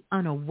be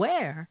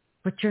unaware,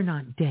 but you're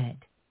not dead.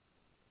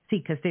 See,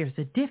 because there's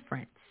a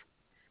difference.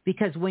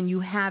 Because when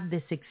you have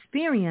this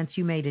experience,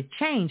 you made a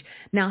change.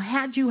 Now,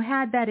 had you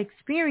had that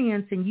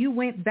experience and you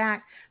went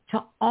back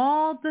to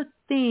all the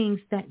things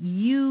that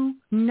you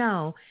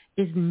know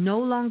is no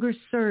longer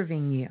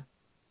serving you,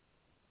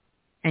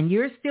 and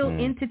you're still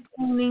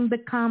entertaining the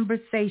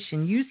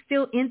conversation, you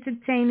still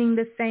entertaining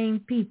the same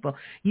people,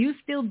 you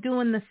still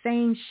doing the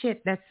same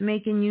shit that's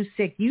making you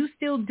sick, you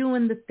still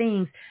doing the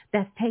things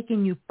that's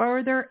taking you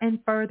further and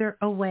further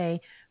away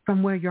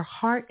from where your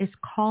heart is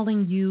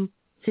calling you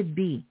to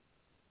be.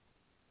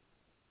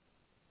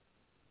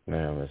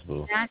 Man, Miss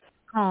Blue. That's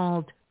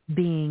called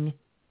being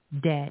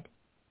dead.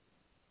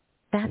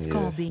 That's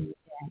called being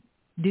dead.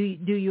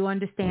 Do you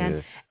understand?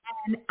 Yes.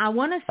 And I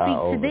want to speak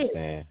to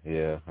this.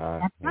 Yeah.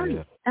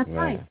 That's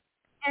right.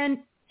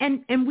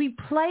 And we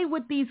play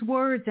with these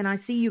words, and I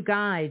see you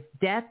guys.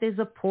 Death is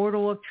a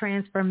portal of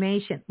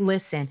transformation.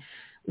 Listen,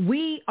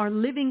 we are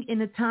living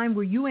in a time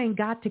where you ain't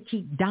got to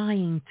keep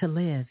dying to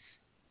live.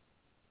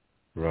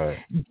 Right.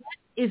 Death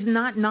is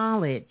not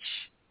knowledge.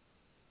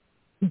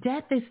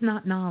 Death is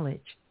not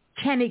knowledge.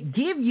 Can it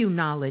give you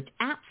knowledge?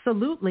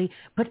 Absolutely,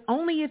 but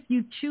only if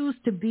you choose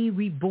to be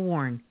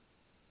reborn.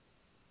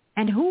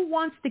 And who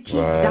wants to keep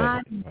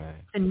dying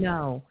to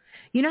know?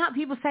 You know how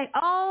people say,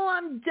 oh,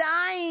 I'm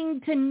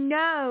dying to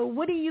know.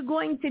 What are you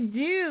going to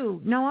do?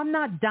 No, I'm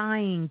not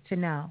dying to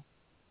know.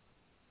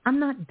 I'm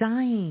not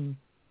dying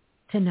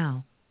to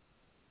know.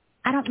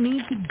 I don't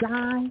need to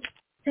die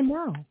to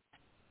know.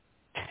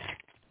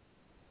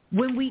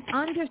 When we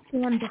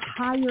understand the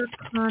higher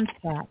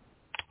concept,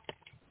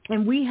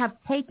 and we have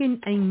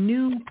taken a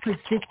new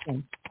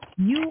position.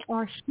 You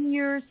are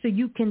here so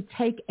you can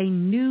take a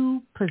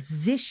new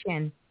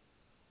position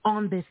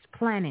on this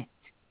planet.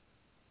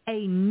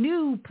 A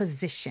new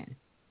position.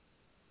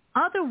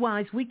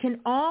 Otherwise, we can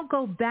all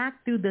go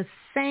back through the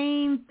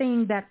same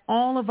thing that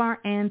all of our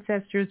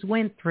ancestors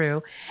went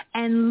through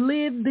and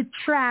live the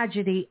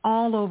tragedy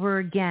all over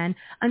again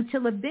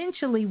until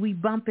eventually we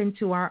bump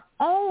into our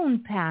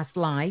own past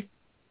life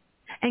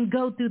and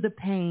go through the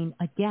pain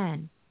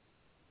again.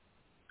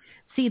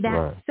 See,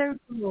 that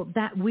circle,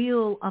 that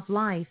wheel of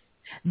life,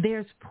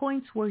 there's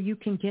points where you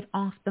can get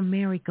off the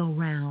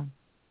merry-go-round.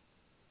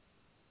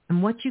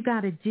 And what you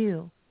got to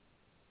do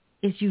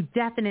is you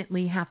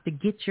definitely have to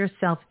get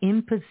yourself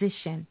in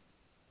position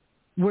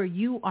where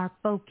you are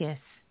focused,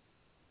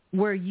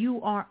 where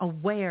you are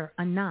aware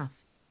enough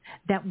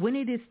that when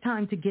it is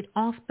time to get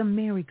off the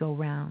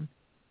merry-go-round,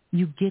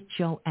 you get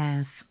your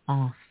ass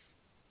off.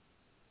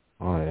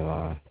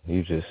 Oh,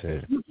 you just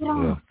said it.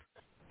 Yeah.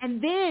 And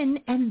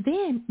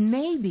then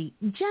maybe,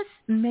 just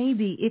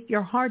maybe, if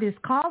your heart is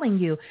calling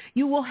you,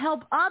 you will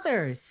help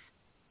others.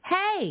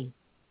 Hey,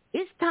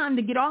 it's time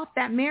to get off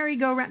that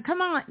merry-go-round.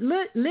 Come on,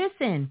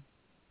 listen,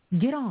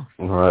 get off.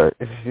 Right.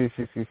 It's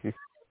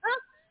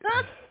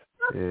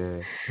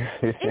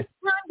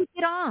time to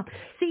get off.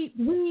 See,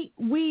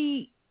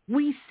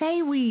 we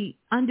say we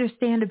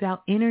understand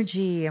about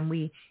energy and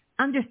we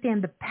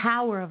understand the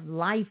power of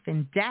life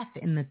and death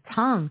in the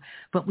tongue,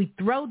 but we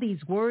throw these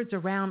words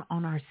around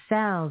on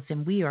ourselves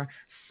and we are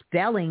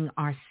spelling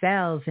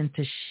ourselves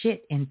into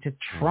shit, into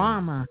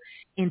trauma,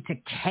 into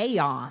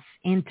chaos,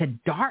 into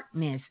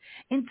darkness,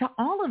 into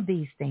all of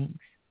these things.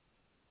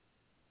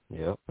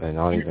 Yep, and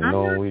I don't even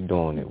know we're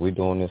doing it. We're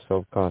doing it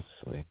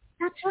subconsciously.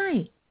 That's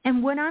right.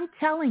 And what I'm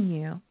telling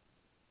you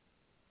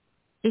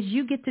is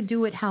you get to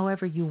do it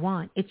however you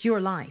want. It's your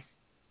life.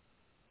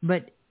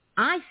 But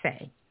I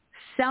say,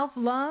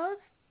 self-love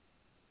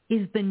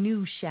is the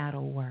new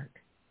shadow work.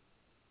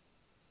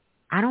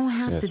 I don't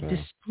have to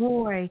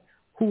destroy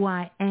who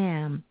I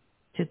am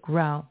to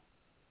grow.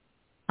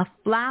 A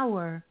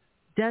flower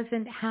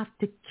doesn't have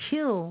to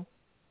kill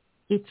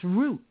its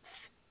roots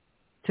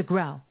to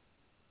grow.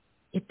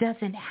 It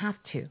doesn't have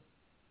to.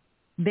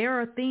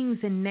 There are things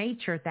in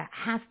nature that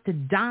have to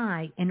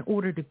die in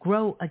order to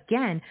grow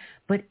again.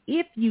 But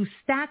if you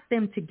stack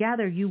them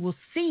together, you will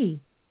see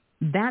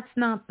that's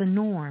not the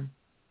norm.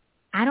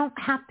 I don't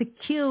have to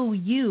kill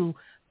you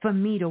for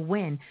me to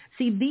win.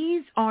 See,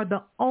 these are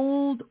the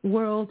old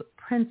world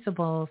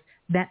principles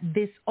that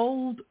this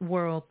old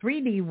world,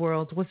 3D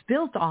world, was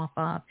built off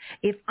of.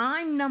 If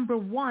I'm number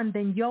one,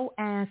 then your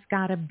ass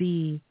got to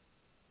be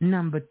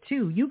number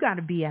two. You got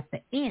to be at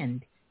the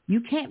end.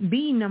 You can't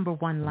be number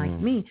one like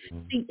me.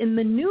 See, in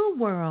the new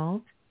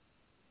world,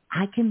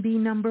 I can be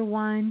number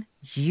one.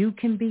 You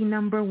can be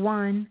number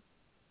one.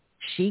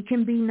 She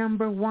can be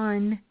number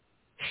one.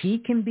 He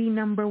can be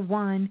number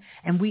one.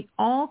 And we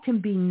all can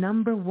be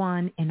number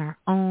one in our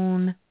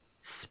own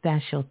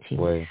specialties.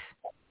 Way.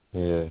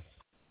 Yes.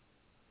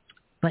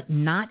 But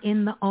not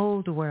in the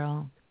old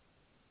world.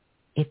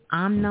 If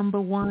I'm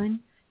number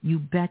one, you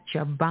bet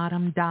your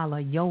bottom dollar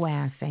your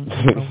ass ain't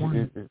number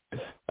one.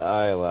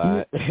 I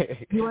lie.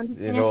 You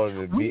understand? In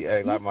order to beat,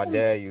 like my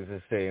dad used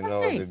to say, in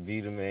order to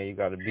beat a man, you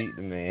got to beat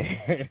the man.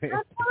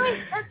 That's right.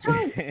 That's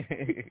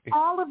right.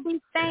 All of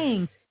these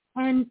things.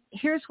 And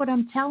here's what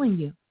I'm telling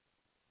you.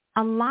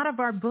 A lot of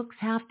our books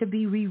have to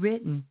be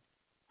rewritten.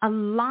 A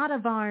lot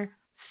of our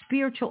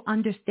spiritual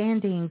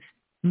understandings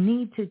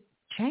need to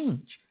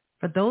change.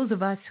 For those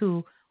of us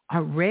who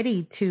are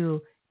ready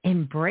to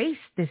embrace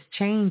this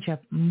change of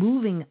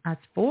moving us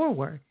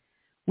forward,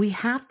 we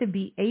have to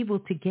be able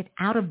to get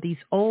out of these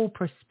old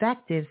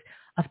perspectives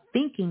of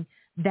thinking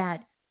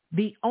that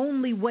the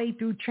only way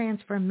through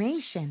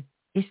transformation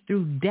is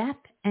through death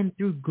and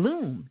through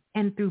gloom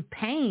and through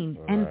pain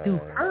and through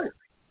hurt.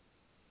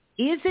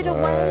 Is it a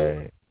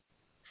way?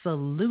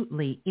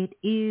 Absolutely, it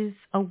is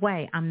a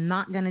way. I'm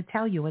not going to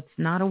tell you it's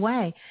not a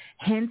way.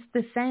 Hence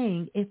the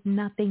saying, if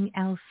nothing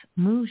else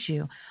moves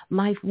you,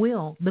 life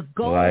will. The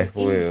goal is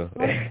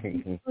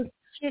for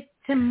shit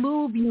to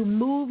move you.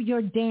 Move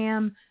your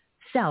damn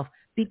self.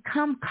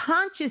 Become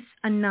conscious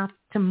enough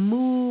to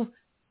move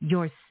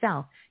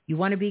yourself. You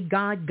want to be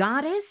God,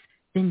 goddess?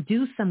 Then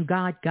do some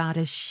God,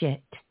 goddess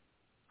shit.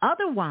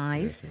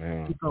 Otherwise,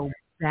 you go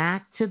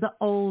back to the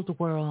old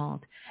world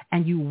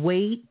and you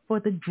wait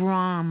for the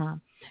drama.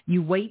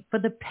 You wait for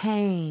the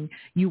pain.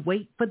 You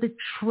wait for the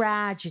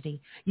tragedy.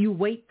 You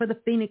wait for the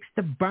phoenix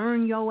to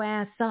burn your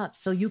ass up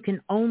so you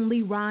can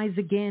only rise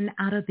again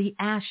out of the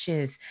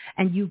ashes.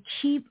 And you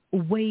keep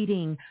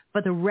waiting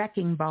for the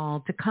wrecking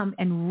ball to come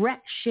and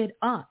wreck shit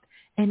up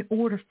in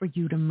order for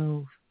you to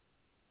move.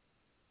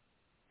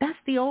 That's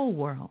the old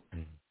world.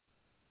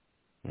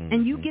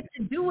 And you get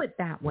to do it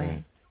that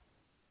way.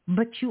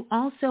 But you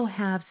also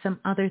have some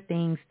other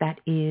things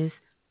that is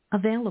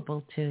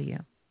available to you.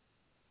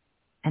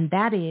 And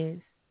that is,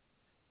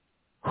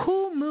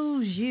 who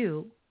moves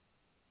you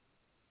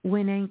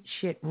when ain't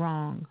shit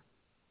wrong?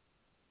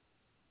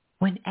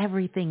 When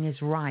everything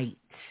is right?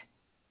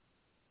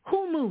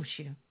 Who moves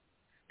you?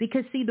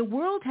 Because, see, the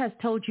world has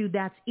told you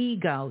that's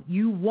ego.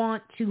 You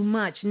want too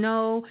much.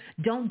 No,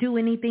 don't do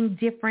anything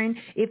different.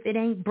 If it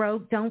ain't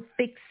broke, don't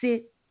fix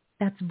it.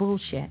 That's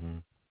bullshit.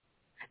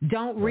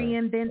 Don't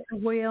reinvent the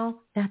wheel.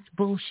 That's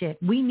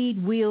bullshit. We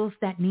need wheels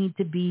that need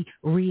to be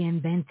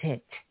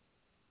reinvented.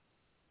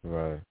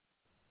 Right.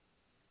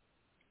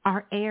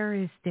 Our air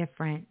is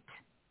different.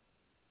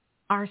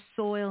 Our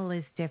soil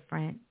is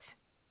different.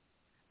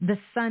 The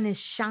sun is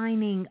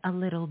shining a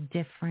little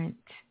different.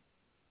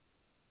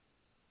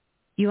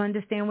 You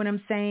understand what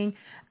I'm saying?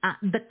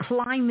 The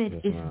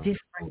climate is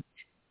different.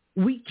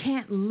 We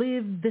can't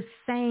live the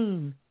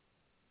same.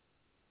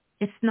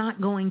 It's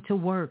not going to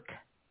work.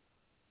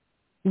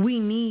 We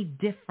need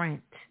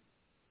different.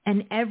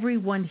 And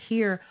everyone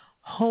here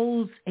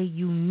holds a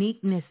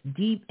uniqueness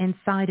deep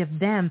inside of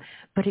them,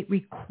 but it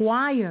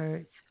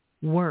requires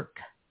work.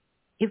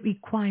 It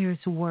requires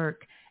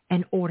work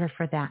in order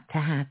for that to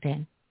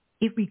happen.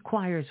 It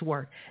requires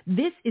work.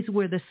 This is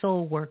where the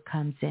soul work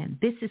comes in.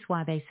 This is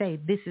why they say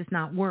this is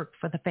not work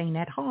for the faint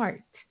at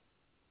heart.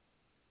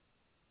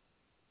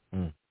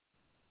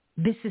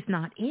 This is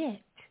not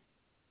it.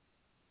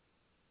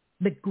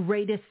 The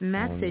greatest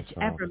message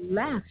ever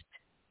left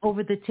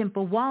over the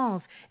temple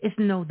walls is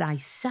know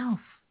thyself.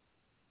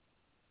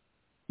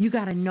 You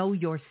got to know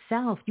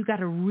yourself. You got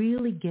to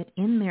really get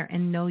in there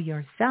and know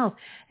yourself.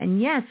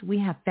 And yes, we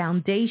have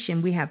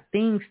foundation. We have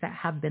things that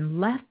have been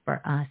left for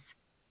us.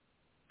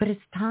 But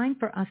it's time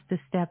for us to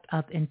step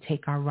up and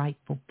take our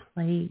rightful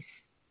place.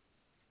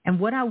 And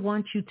what I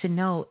want you to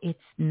know, it's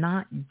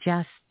not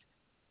just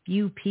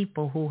few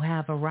people who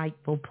have a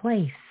rightful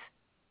place.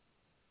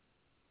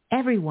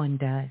 Everyone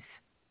does.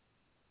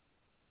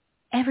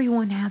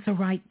 Everyone has a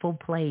rightful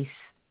place.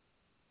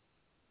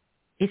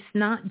 It's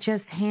not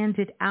just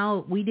handed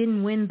out. We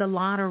didn't win the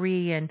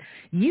lottery and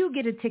you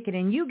get a ticket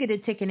and you get a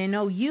ticket and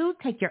oh, you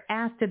take your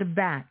ass to the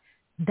back.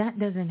 That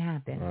doesn't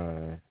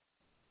happen.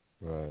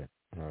 Right.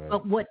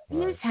 But what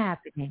is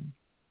happening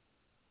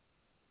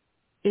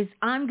is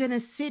I'm going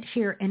to sit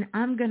here and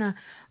I'm going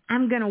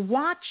to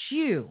watch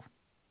you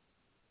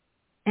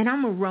And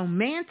I'm going to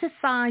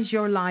romanticize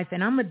your life,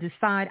 and I'm going to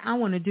decide I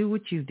want to do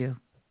what you do.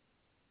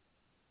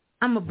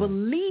 I'm going to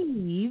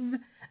believe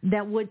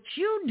that what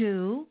you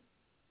do,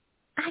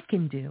 I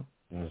can do.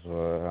 That's what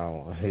I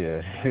want.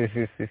 Yeah.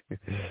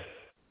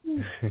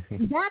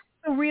 That's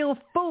the real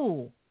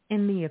fool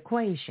in the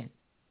equation.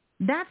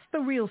 That's the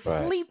real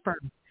sleeper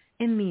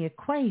in the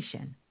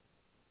equation.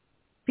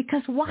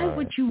 Because why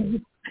would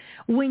you,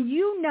 when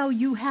you know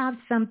you have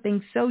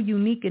something so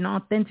unique and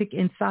authentic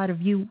inside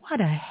of you, why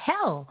the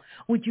hell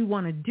would you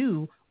want to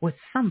do what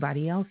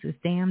somebody else is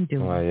damn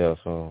doing?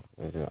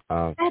 Somebody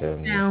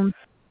else,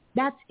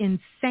 that's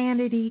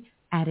insanity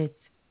at its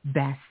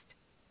best.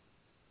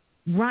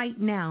 Right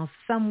now,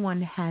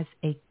 someone has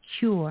a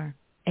cure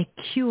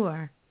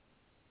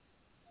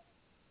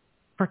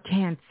for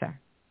cancer.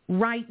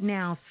 Right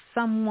now,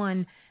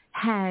 someone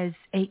has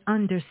an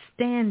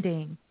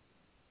understanding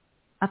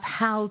of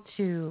how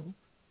to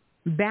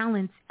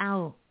balance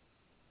out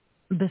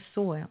the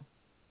soil.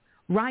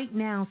 Right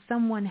now,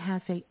 someone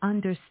has an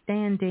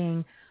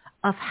understanding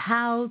of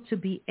how to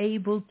be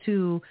able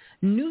to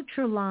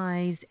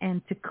neutralize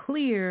and to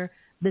clear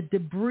the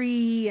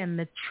debris and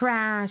the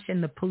trash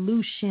and the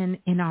pollution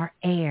in our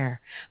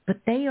air. But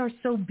they are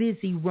so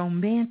busy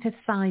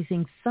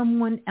romanticizing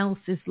someone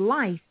else's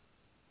life,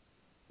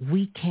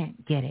 we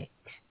can't get it.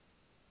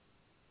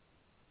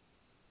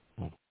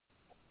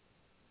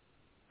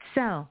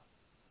 So,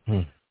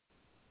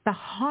 the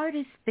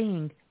hardest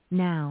thing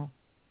now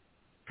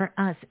for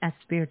us as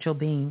spiritual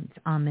beings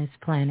on this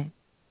planet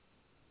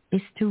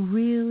is to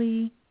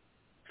really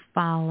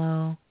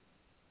follow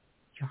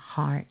your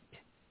heart.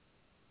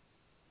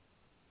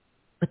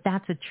 But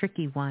that's a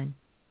tricky one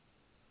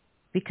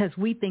because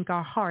we think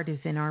our heart is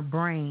in our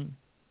brain.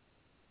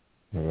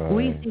 Right,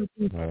 we think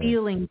the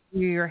feelings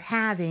we're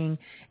having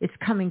is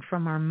coming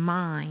from our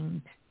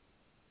mind.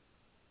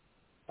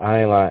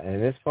 I ain't lying.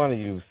 And it's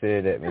funny you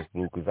said that, Miss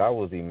Blue, because I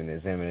was even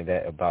examining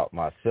that about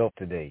myself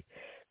today.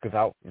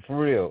 Because for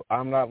real,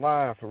 I'm not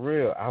lying, for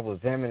real. I was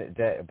examining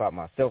that about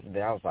myself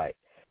today. I was like,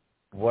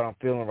 what I'm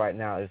feeling right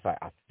now is like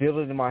I feel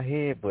it in my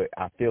head, but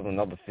I feel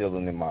another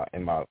feeling in my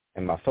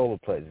solar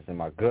plexus, in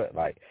my gut,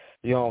 like,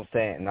 you know what I'm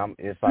saying? And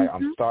it's like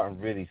I'm starting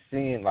really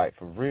seeing, like,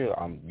 for real,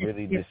 I'm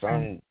really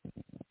discerning.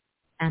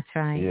 That's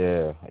right.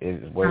 Yeah,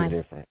 it's way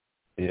different.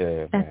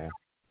 Yeah, man.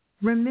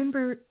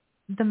 Remember,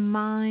 the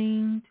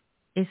mind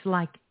is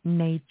like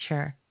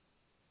nature.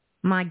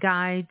 My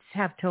guides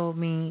have told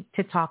me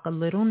to talk a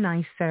little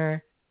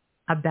nicer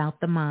about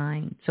the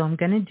mind, so I'm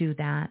going to do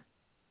that.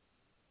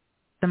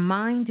 The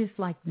mind is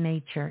like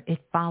nature. It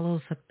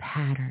follows a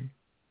pattern.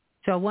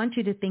 So I want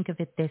you to think of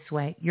it this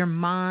way. Your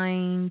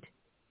mind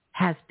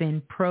has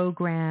been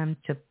programmed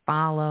to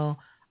follow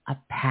a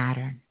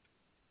pattern.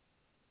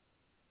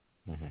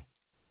 Mm-hmm.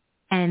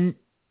 And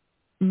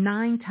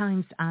 9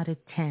 times out of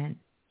 10,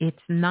 it's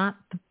not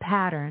the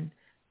pattern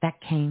that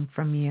came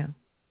from you.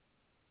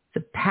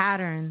 It's a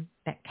pattern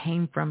that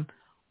came from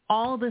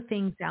all the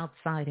things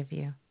outside of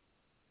you.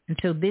 And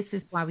so this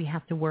is why we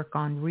have to work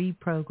on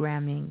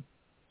reprogramming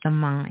the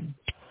mind.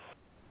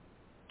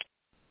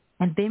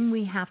 And then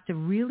we have to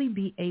really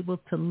be able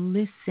to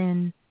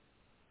listen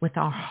with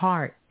our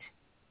heart,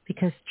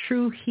 because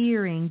true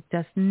hearing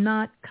does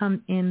not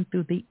come in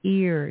through the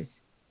ears.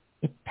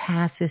 It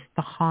passes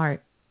the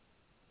heart.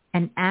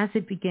 And as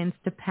it begins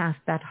to pass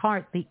that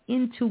heart, the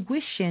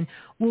intuition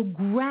will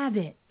grab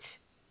it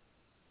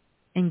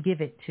and give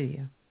it to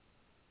you.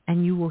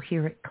 And you will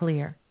hear it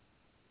clear.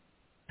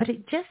 But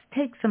it just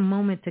takes a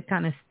moment to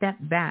kind of step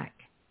back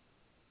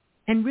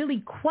and really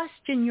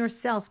question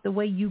yourself the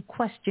way you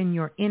question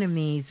your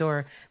enemies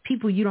or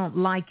people you don't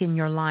like in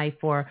your life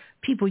or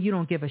people you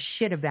don't give a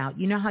shit about.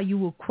 You know how you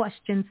will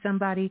question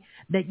somebody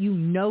that you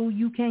know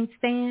you can't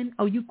stand?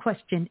 Oh, you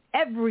question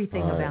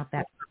everything about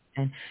that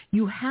person.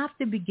 You have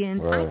to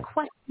begin. I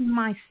question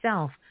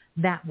myself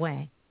that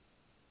way.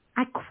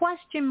 I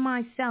question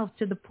myself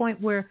to the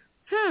point where,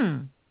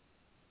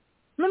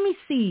 let me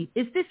see,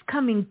 is this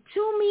coming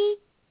to me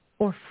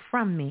or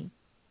from me?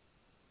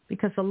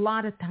 Because a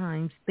lot of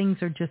times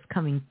things are just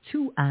coming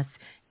to us.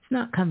 It's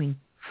not coming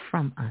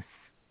from us.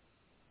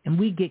 And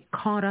we get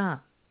caught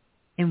up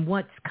in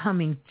what's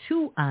coming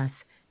to us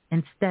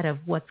instead of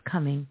what's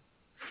coming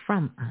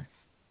from us.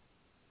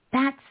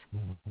 That's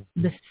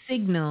the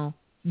signal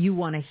you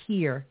want to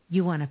hear,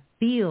 you want to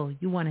feel,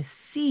 you want to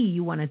see,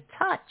 you want to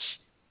touch,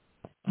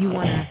 you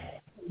want to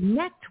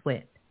connect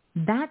with.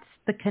 That's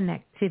the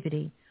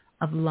connectivity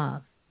of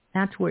love.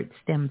 That's where it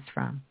stems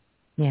from.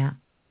 Yeah.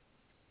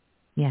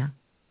 Yeah.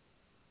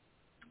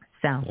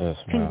 So, yes,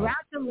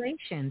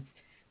 congratulations.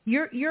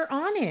 You're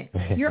on it.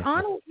 You're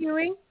on it,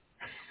 hearing.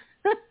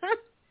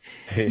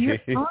 You're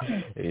on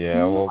it.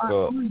 Yeah, I woke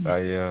up.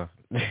 Yeah.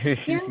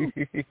 And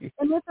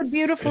it's a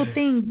beautiful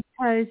thing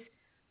because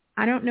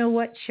I don't know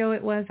what show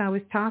it was I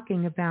was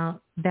talking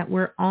about that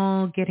we're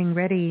all getting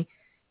ready.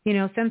 You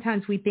know,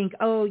 sometimes we think,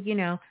 oh, you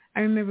know, I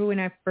remember when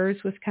I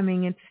first was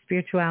coming into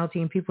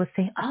spirituality and people would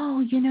say, oh,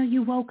 you know,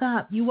 you woke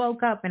up.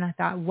 And I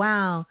thought,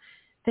 wow,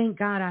 thank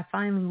God I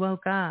finally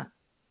woke up.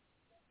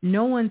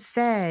 No one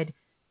said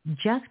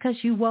just because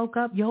you woke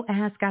up, your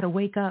ass got to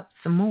wake up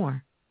some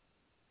more.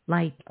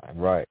 Like,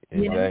 right,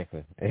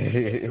 exactly.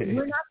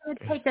 We're not going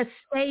to take a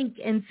steak,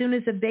 and as soon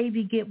as a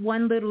baby get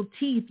one little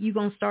teeth, you're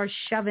going to start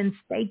shoving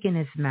steak in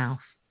his mouth.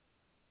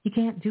 You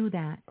can't do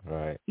that.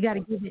 Right. You got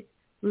to give it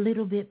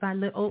little bit by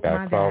little. Oh, gotta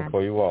my crawl bad.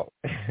 before you walk.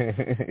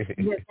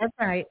 Yes, that's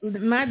right.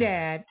 My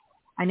bad.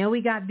 I know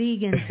we got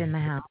vegans in the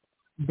house.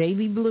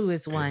 Baby Blue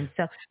is one.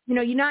 So,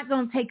 you're not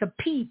going to take a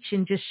peach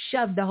and just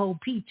shove the whole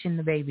peach in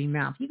the baby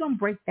mouth. You're going to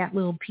break that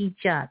little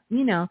peach up, give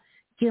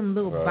them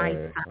little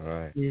bites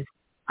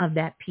of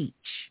that peach.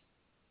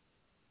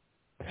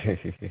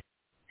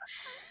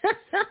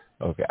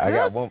 Okay, I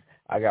got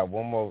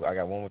one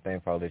more thing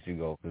before I let you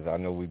go, because I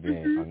know we've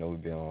been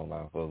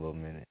online for a little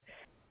minute.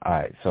 All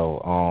right,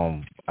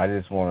 so I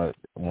just want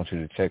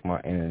you to check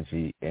my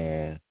energy,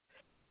 and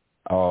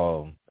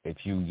if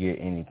you get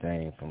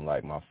anything from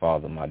like my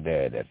father, my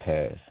dad that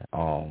passed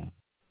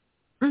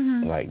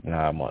like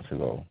 9 months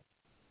ago.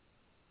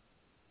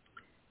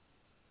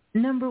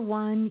 Number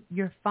one,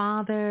 your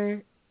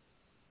father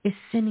is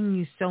sending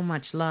you so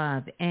much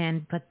love,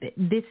 but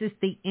this is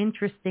the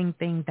interesting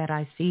thing that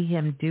I see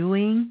him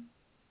doing.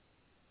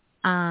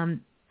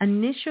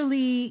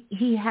 Initially,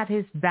 he had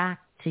his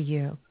back to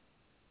you,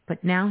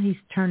 but now he's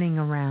turning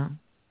around.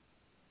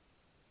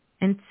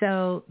 And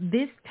so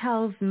this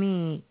tells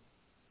me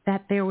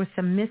that there were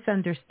some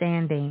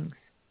misunderstandings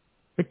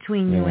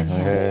between you and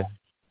him.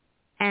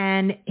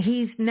 And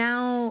he's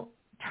now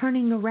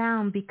turning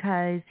around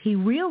because he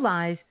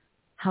realized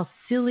how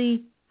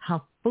silly,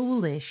 how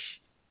foolish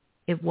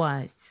it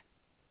was.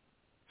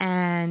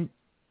 And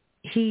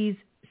he's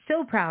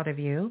so proud of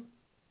you,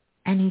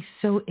 and he's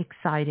so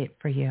excited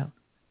for you.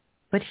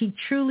 But he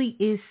truly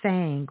is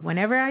saying,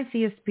 whenever I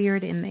see a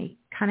spirit and they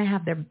kind of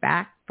have their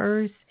back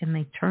first and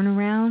they turn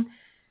around,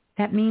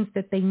 that means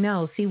that they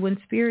know. See, when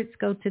spirits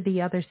go to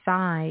the other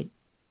side,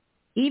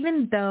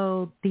 even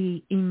though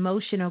the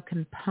emotional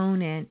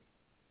component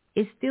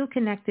is still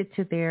connected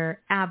to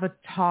their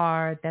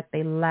avatar that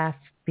they left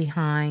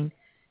behind,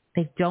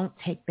 they don't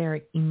take their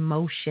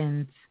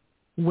emotions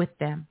with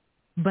them,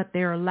 but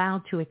they're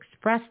allowed to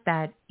express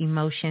that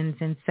emotions.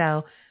 And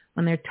so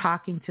when they're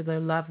talking to their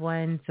loved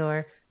ones,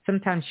 or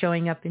sometimes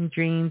showing up in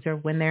dreams, or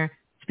when they're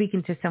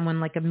speaking to someone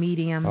like a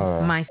medium,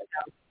 myself,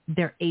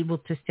 they're able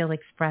to still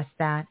express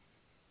that.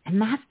 And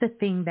that's the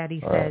thing that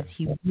he says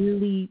he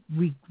really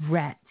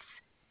regrets.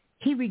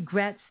 He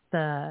regrets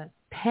the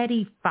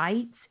petty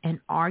fights and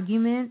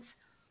arguments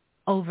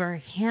over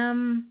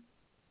him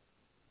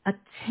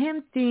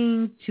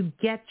attempting to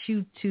get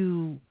you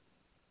to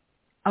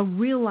a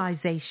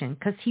realization,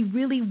 because he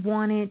really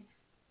wanted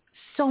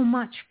so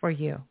much for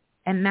you.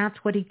 And that's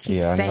what he keeps saying.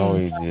 Yeah, I know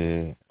he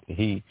did.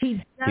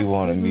 He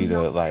wanted me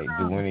to like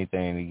do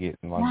anything to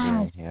get my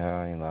dream. Yeah,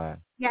 I ain't lying.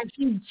 Yeah,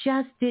 he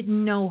just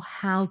didn't know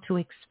how to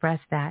express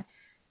that.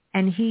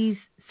 And he's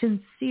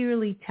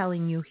sincerely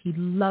telling you he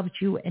loved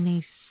you, and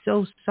he's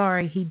so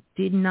sorry he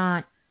did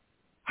not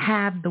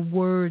have the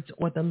words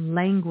or the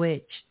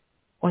language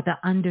or the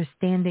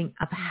understanding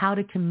of how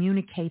to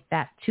communicate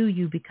that to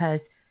you, because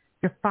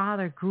your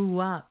father grew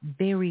up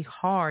very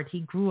hard.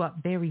 He grew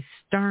up very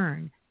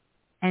stern.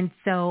 And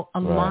so a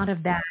lot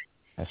of that,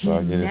 he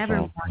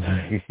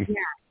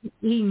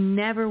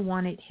never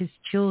wanted his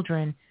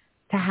children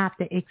to have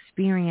to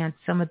experience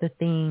some of the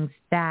things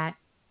that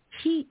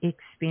he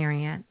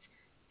experienced.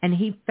 And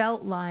he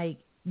felt like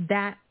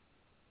that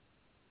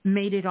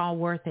made it all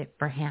worth it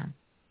for him.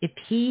 If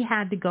he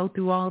had to go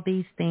through all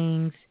these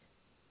things,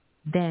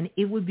 then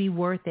it would be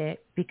worth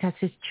it, because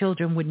his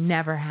children would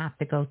never have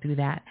to go through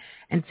that.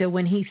 And so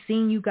when he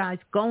seen you guys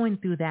going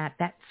through that,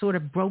 that sort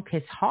of broke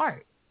his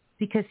heart,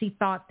 because he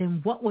thought,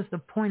 then what was the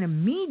point of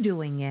me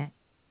doing it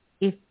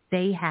if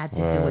they had to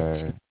do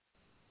it too?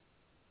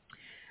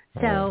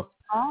 So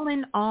all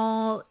in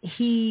all,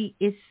 he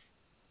is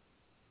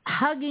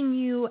hugging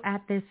you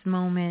at this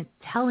moment,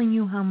 telling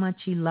you how much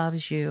he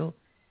loves you.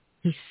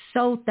 He's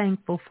so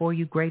thankful for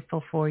you,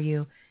 grateful for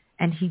you.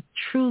 And he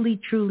truly,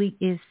 truly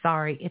is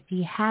sorry. If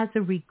he has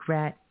a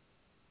regret,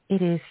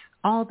 it is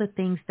all the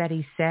things that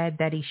he said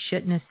that he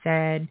shouldn't have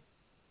said.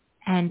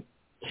 And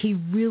he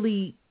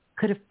really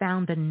could have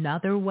found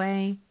another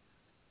way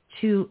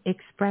to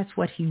express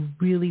what he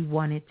really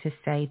wanted to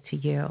say to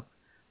you,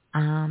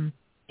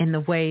 in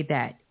the way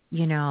that,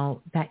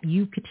 that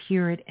you could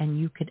hear it and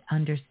you could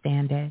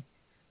understand it.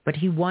 But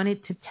he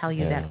wanted to tell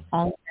you that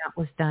all that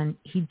was done,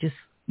 he just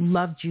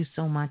loved you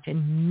so much,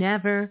 and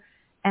never,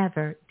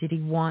 ever did he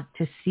want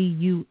to see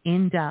you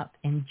end up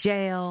in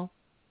jail,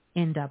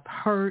 end up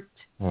hurt,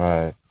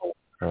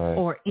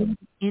 or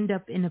end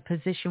up in a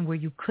position where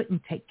you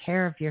couldn't take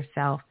care of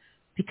yourself,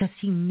 because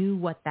he knew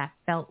what that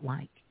felt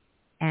like.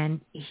 And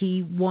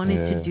he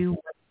wanted to do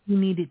what he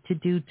needed to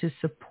do to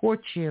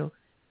support you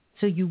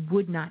so you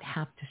would not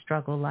have to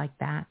struggle like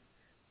that.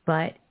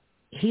 But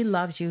he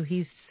loves you.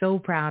 He's so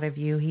proud of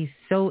you. He's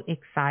so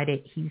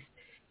excited. He's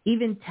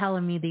even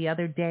telling me the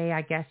other day,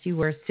 I guess you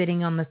were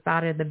sitting on the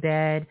side of the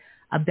bed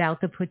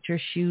about to put your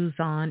shoes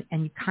on,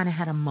 and you kind of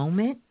had a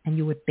moment and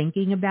you were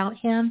thinking about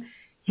him.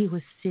 He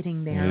was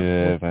sitting there.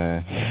 Yeah,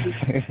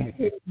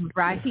 man.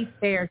 Right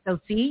there. So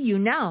see,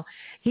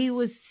 he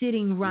was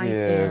sitting right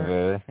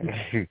there,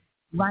 man.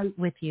 right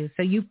with you.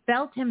 So you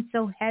felt him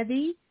so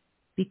heavy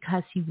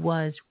because he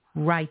was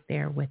right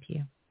there with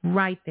you,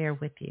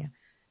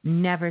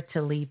 never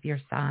to leave your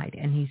side.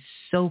 And he's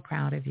so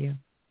proud of you,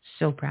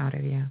 so proud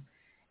of you.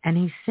 And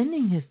he's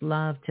sending his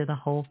love to the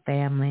whole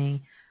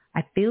family.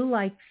 I feel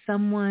like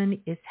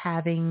someone is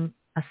having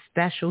a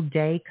special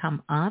day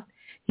come up.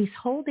 He's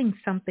holding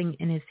something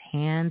in his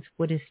hands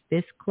with his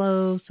fist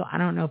closed, so I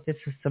don't know if it's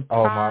a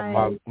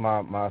surprise.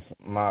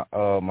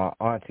 Oh, my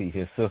auntie,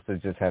 his sister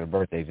just had a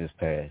birthday just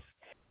passed.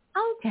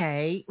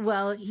 Okay,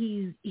 well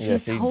she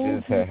just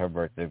had her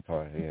birthday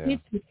party. Yeah.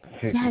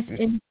 Yes,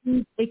 and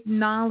he's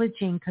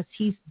acknowledging because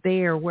he's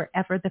there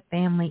wherever the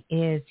family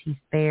is. He's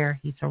there.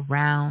 He's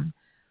around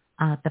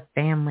the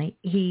family.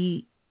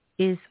 He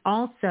is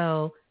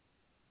also.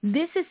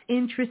 This is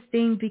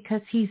interesting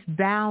because he's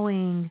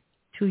bowing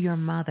to your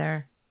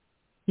mother.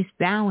 He's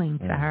bowing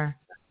to her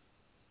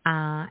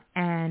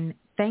and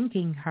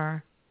thanking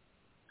her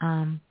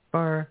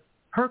for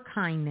her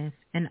kindness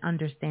and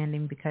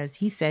understanding, because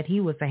he said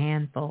he was a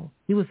handful.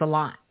 He was a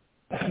lot.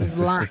 He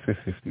was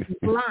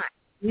a lot.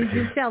 He's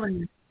just telling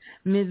me,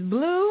 Miss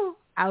Blue,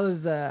 I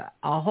was a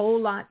whole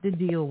lot to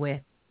deal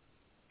with.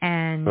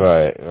 And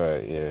right,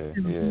 yeah.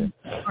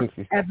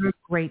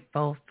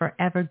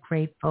 Forever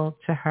grateful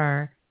to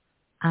her,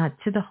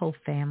 to the whole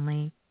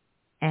family.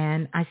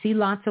 And I see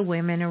lots of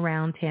women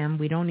around him.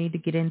 We don't need to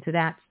get into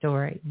that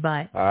story,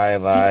 but I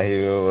lie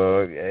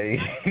here.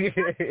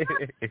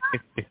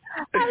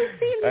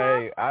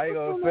 Hey, I ain't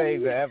gonna say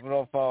the apple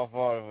don't fall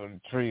far from the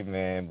tree,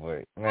 man.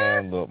 But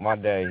man, look, my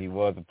dad, he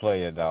was a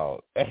player,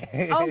 dog.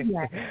 Oh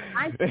yeah,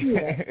 I see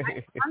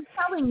it. I'm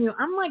telling you,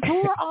 I'm like,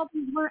 who are all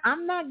these women?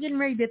 I'm not getting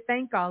ready to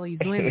thank all these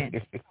women.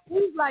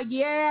 He's like,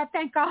 yeah,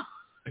 thank all.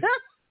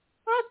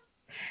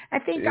 I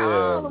think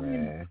all of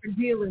them are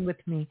dealing with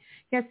me.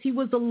 Yes, he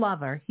was a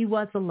lover. For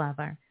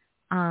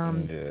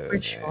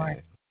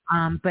sure.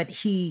 But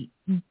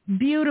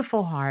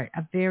beautiful heart,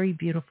 a very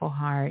beautiful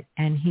heart,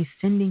 and he's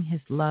sending his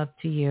love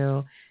to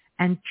you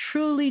and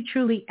truly,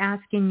 truly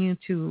asking you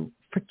to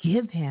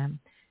forgive him,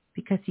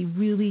 because he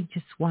really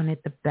just wanted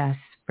the best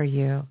for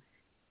you.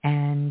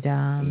 And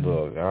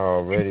look, I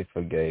already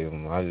forgave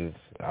him. I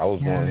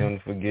was wanting him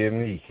to forgive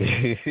me.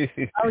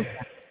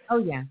 Oh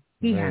yeah.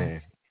 He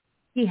has.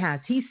 He has.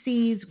 He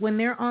sees when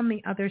they're on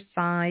the other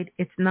side,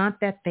 it's not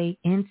that they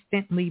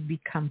instantly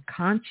become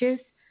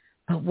conscious,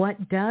 but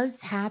what does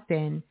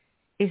happen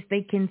is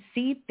they can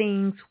see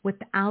things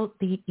without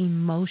the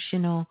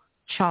emotional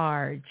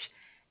charge.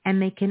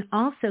 And they can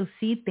also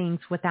see things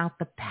without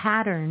the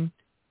pattern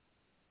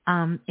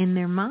in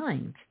their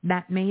minds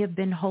that may have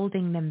been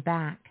holding them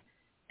back.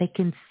 They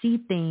can see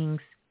things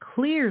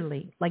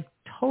clearly, like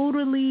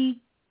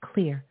totally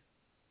clear,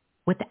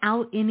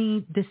 without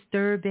any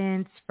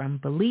disturbance from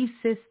belief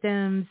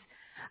systems,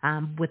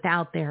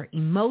 without their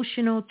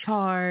emotional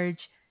charge.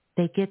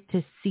 They get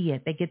to see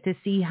it. They get to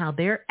see how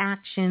their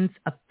actions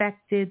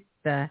affected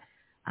the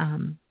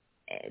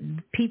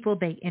people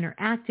they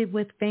interacted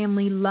with,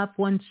 family, loved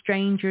ones,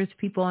 strangers,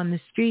 people on the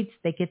streets.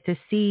 They get to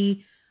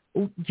see,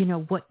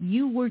 what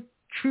you were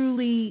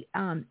truly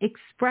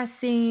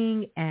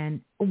expressing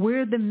and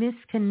where the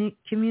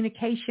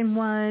miscommunication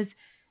was,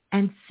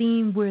 and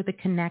seeing where the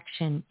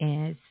connection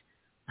is.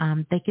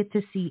 They get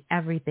to see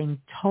everything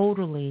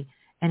totally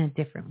in a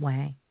different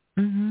way.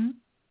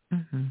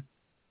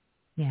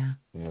 Yeah.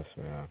 Yes,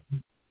 ma'am.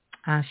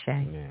 Ashe.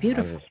 Man,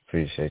 Beautiful. I just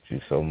appreciate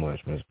you so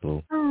much, Miss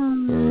Blue.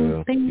 Oh, for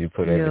real. Thank You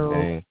put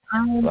everything,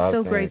 a lot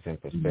of things in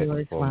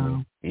perspective for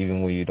me.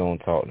 Even when you don't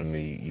talk to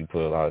me, you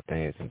put a lot of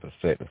things in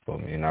perspective for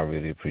me, and I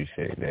really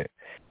appreciate that.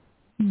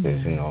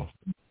 Because,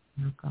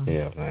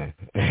 yeah, man.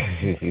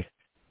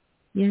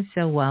 You're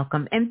so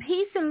welcome. And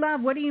peace and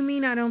love. What do you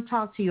mean I don't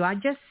talk to you? I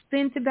just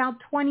spent about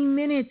 20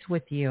 minutes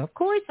with you. Of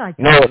course I talk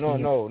to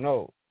you.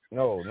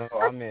 No.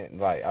 I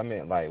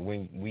meant like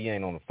when we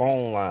ain't on the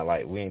phone line,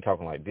 like we ain't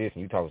talking like this,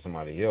 and you talking to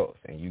somebody else,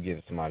 and you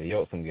give somebody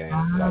else some game.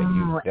 Like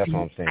you, that's what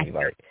I'm saying.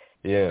 Like,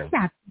 yeah,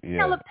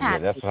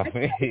 that's what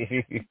I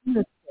mean.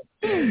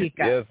 There you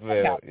go.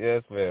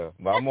 Yes, ma'am.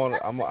 But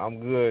I'm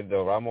good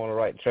though. I'm on the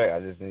right track. I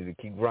just need to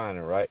keep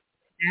grinding, right?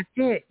 That's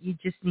it. You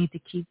just need to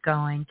keep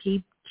going.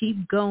 Keep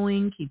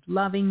going. Keep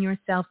loving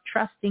yourself,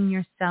 trusting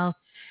yourself,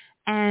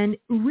 and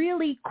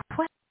really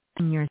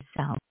questioning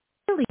yourself.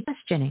 Really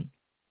questioning.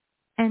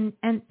 And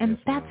yes,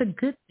 that's ma'am. a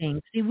good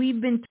thing. See,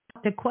 we've been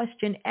taught to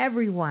question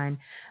everyone,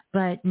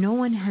 but no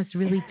one has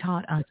really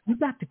taught us. You've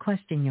got to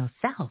question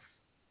yourself.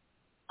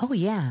 Oh,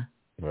 yeah.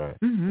 Right.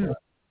 Mm-hmm.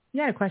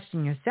 You got to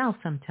question yourself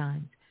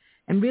sometimes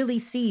and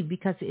really see,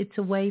 because it's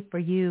a way for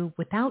you,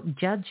 without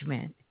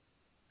judgment,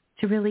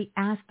 to really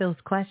ask those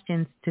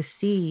questions to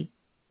see,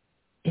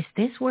 is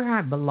this where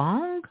I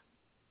belong?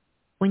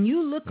 When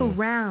you look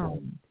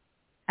around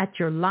at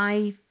your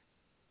life,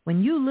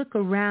 when you look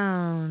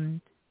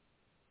around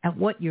at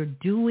what you're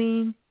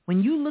doing,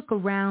 when you look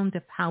around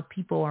at how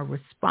people are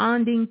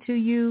responding to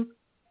you,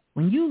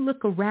 When you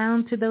look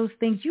around to those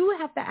things, you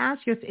have to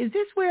ask yourself, is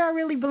this where I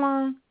really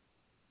belong?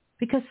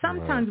 Because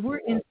sometimes we're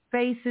in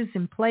spaces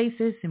and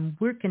places and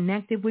we're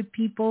connected with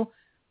people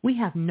we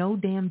have no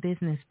damn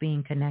business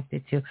being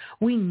connected to.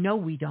 We know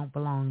we don't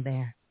belong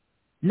there.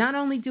 Not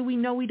only do we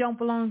know we don't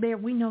belong there,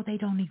 we know they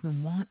don't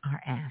even want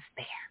our ass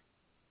there.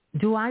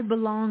 Do I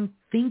belong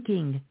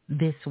thinking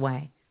this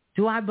way?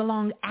 Do I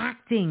belong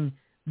acting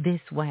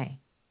this way?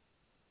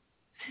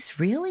 Is this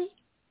really?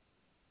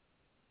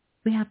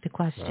 We have to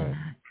question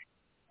that.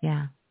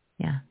 Yeah.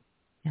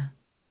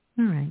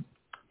 All right.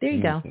 There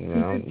you go.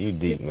 You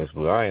deep, Miss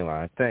Blue. I ain't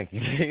lying. Thank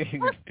you.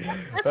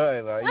 I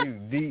ain't lying. You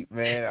deep,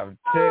 man. I'm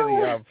telling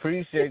you. I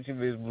appreciate you,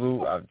 Miss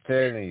Blue. I'm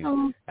telling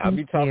you. I'll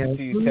be talking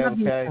to you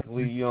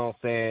telepathically, you know what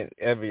I'm saying,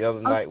 every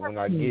other night when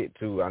I get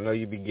to. I know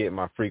you be getting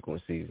my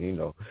frequencies, you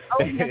know.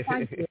 Oh, yes,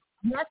 I do.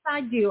 Yes,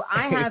 I do.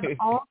 I have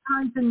all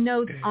kinds of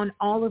notes on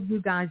all of you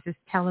guys'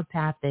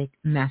 telepathic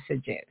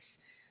messages.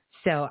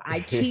 So I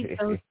keep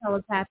those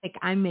telepathic.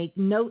 I make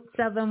notes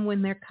of them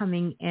when they're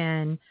coming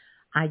in.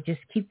 I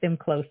just keep them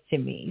close to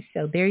me.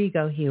 So there you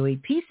go, Huey.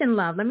 Peace and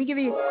love. Let me give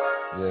you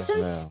yes,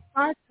 ma'am.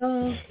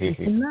 Peace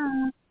and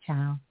love.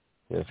 Ciao.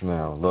 Yes,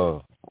 ma'am.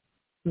 Love.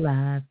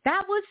 Love.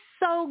 That was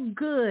so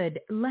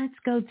good. Let's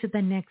go to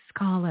the next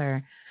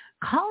caller.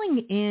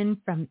 Calling in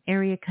from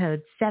area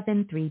code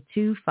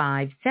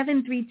 7325.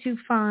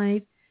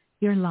 7325.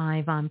 You're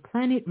live on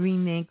Planet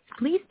Remix.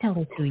 Please tell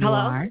us who you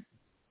are.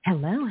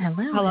 Hello.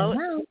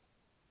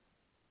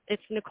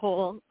 It's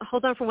Nicole.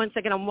 Hold on for 1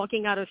 second. I'm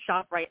walking out of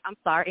ShopRite. I'm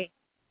sorry.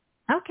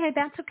 Okay,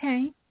 that's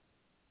okay.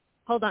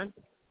 Hold on.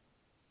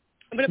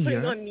 I'm going to put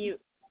it on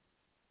mute.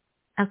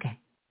 Okay.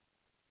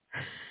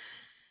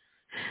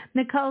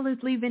 Nicole is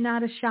leaving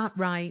out of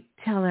ShopRite.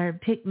 Tell her,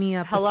 pick me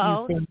up.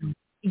 Hello? A few things.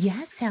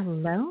 Yes,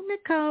 hello,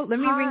 Nicole. Let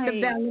me ring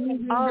the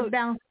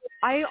bell.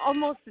 I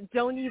almost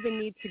don't even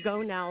need to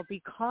go now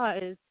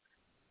because,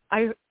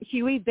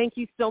 Huey, thank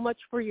you so much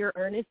for your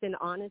earnest and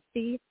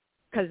honesty,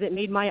 because it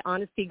made my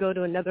honesty go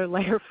to another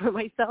layer for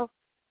myself,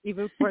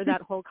 even for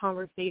that whole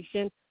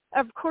conversation.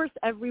 Of course,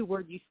 every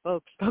word you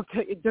spoke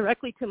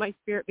directly to my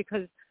spirit,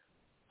 because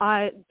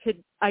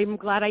I'm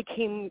glad I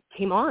came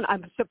on.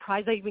 I'm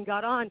surprised I even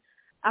got on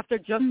after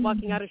just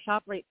walking out of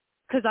ShopRite,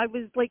 because I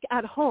was like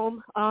at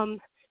home, kind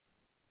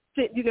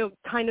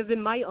of in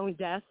my own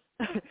death,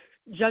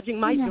 judging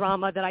my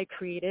drama that I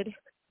created.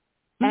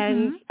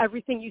 And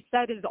everything you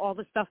said is all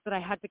the stuff that I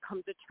had to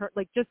come to terms,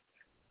 like just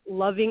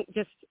loving,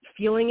 just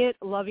feeling it,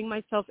 loving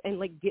myself, and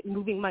like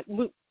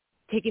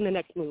taking the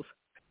next move.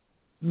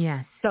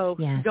 Yes. So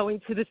going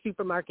to the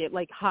supermarket,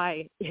 like,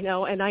 hi,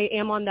 and I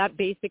am on that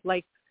basic,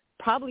 like,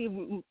 probably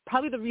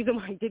the reason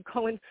why I did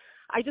call in,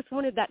 I just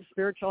wanted that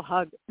spiritual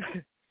hug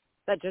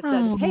that just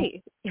said,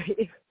 hey,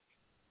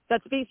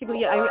 that's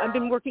basically it. I've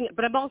been working,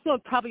 but I'm also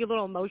probably a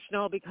little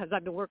emotional because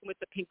I've been working with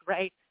the pink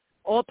ray,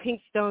 all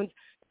pink stones.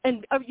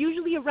 And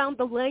usually around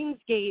the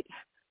Lanesgate,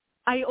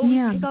 I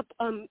always pick up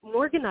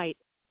Morganite.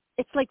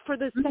 It's like for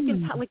the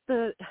second time,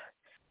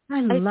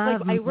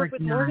 I work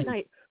with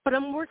Morganite, but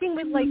I'm working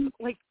with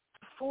like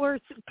 4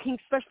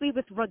 pink, especially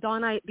with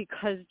rhodonite,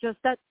 because just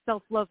that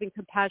self-love and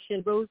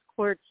compassion, rose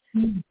quartz,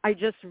 I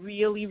just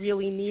really,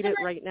 really need it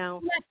right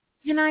now.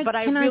 But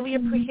I really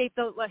appreciate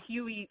the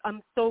Huey.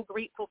 I'm so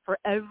grateful for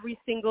every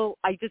single.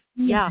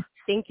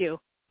 Thank you.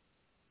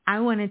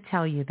 I want to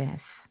tell you this.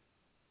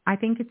 I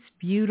think it's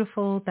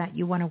beautiful that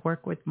you want to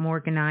work with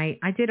Morganite.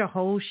 I did a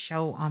whole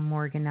show on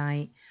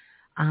Morganite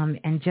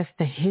and just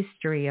the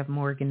history of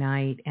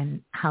Morganite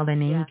and how the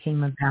name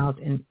came about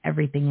and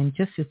everything and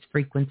just its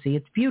frequency.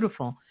 It's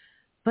beautiful.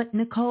 But,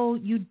 Nicole,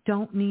 you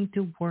don't need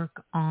to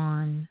work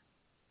on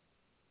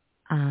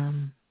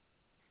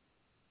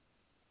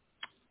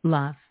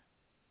love.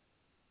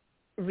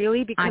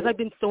 Really? Because I've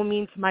been so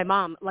mean to my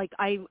mom. Like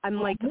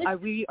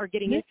we are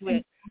getting into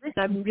it. And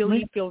I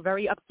really feel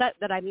very upset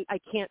that I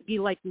can't be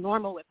like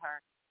normal with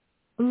her.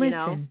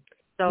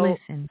 So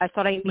I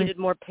thought I needed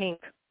more pink.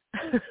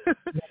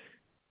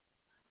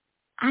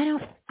 I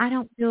don't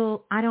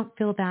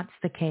feel that's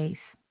the case.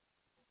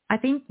 I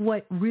think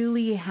what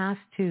really you have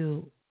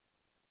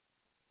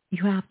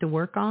to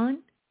work on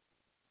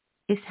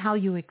is how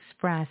you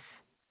express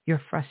your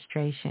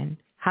frustration,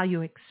 how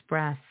you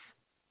express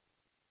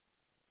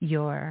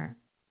your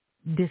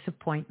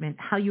disappointment,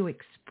 how you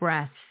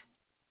express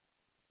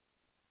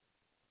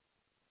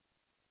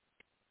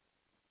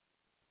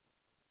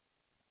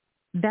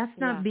that's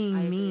not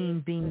being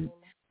mean,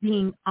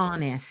 being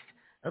honest.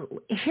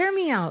 Hear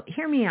me out,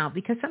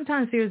 because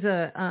sometimes there's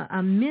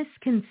a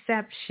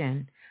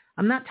misconception.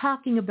 I'm not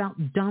talking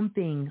about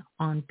dumping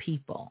on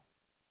people,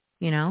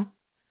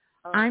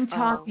 I'm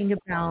talking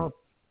about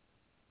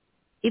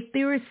if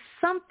there is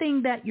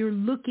something that you're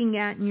looking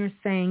at and you're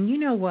saying, you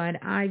know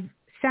what, I've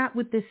sat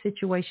with this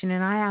situation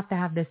and I have to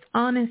have this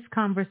honest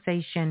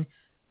conversation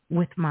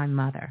with my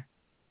mother.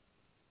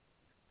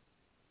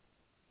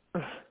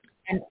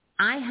 And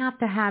I have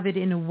to have it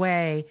in a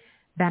way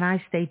that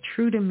I stay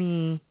true to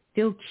me,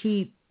 still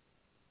keep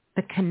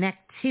the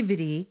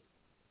connectivity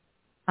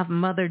of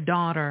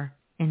mother-daughter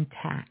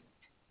intact.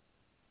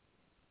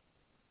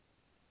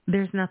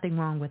 There's nothing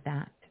wrong with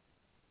that.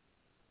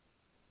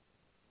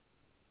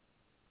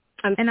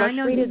 I'm And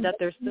frustrated that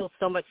there's still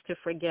so much to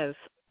forgive.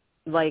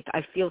 Like,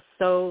 I feel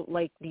so,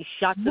 like, these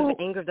shots of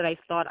anger that I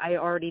thought I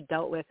already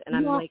dealt with, and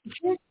I'm like,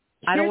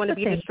 I don't want to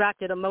be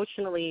distracted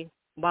emotionally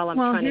while I'm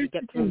trying to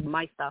get through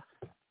my stuff.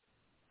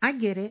 I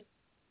get it.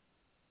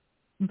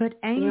 But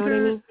anger, you know what I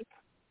mean?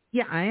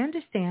 Yeah, I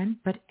understand,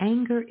 but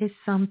anger is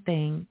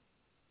something,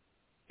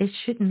 it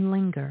shouldn't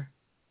linger.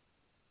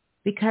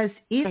 Because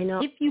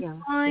if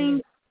you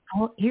find,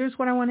 here's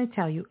what I want to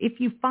tell you. If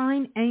you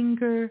find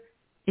anger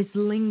is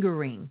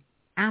lingering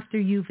after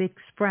you've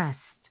expressed,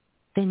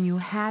 then you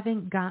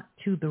haven't got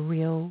to the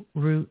real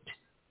root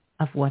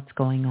of what's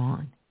going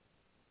on.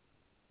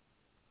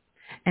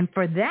 And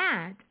for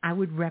that, I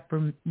would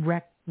recommend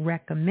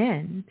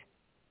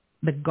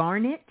the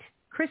garnet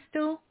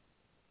crystal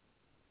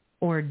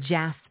or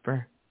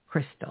jasper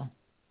crystal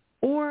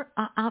or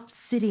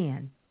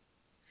obsidian.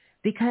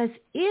 Because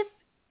if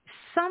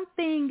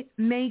something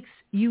makes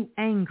you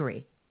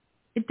angry,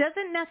 it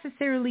doesn't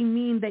necessarily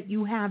mean that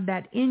you have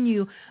that in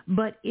you,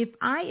 but if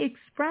I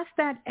express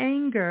that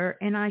anger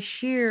and I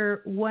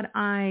share what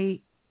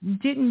I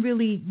didn't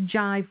really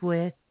jive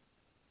with,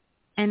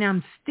 and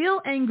I'm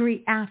still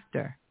angry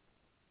after,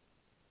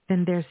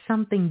 then there's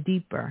something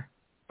deeper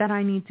that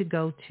I need to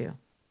go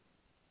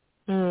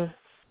to.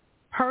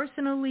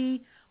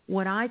 Personally,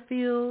 what I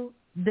feel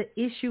the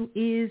issue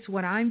is,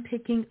 what I'm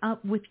picking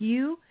up with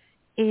you,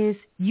 is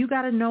you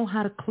got to know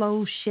how to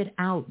close shit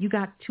out. You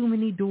got too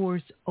many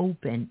doors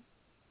open.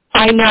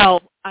 I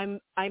know.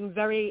 I'm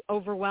very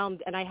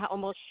overwhelmed, and I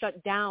almost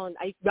shut down.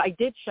 I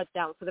did shut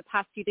down for the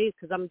past few days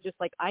because I'm just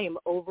like, I am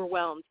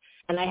overwhelmed,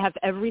 and I have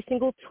every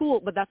single tool.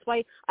 But that's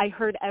why I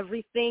heard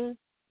everything.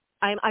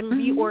 I'm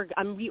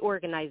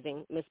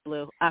reorganizing, Miss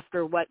Blue.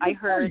 After what I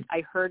heard,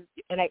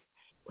 and I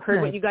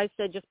heard what you guys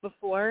said just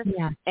before,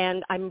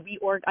 and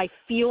I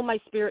feel my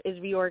spirit is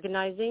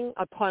reorganizing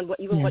upon what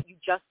you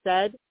just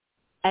said.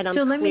 And I'm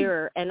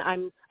clearer, and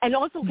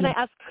also, can I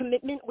ask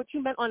commitment? What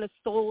you meant on the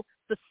soul?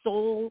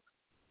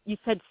 You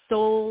said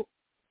soul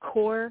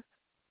core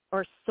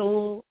or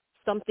soul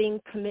something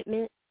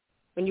commitment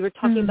when you were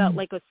talking about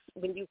like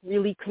when you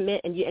really commit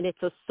and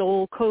it's a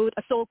soul code.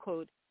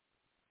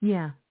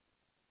 Yeah.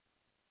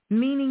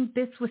 Meaning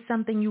this was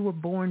something you were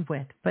born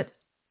with, but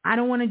I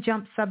don't want to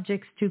jump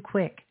subjects too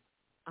quick.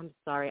 I'm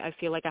sorry. I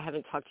feel like I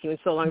haven't talked to you in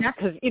so long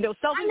because,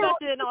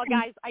 self-invested and all,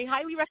 guys. I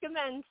highly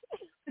recommend.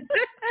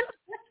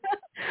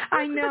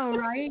 I know,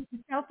 right?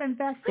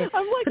 Self-invested.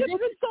 I'm like, it's been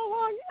so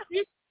long.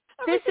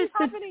 This is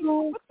happening.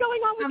 What's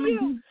going on with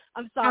you?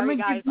 I'm sorry,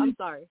 guys. I'm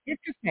sorry.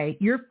 It's okay.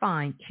 You're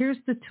fine. Here's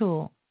the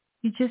tool.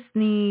 You just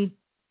need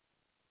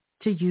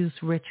to use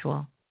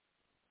ritual.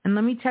 And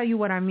let me tell you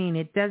what I mean.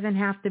 It doesn't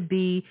have to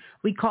be,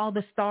 we call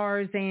the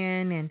stars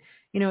in and,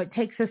 it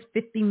takes us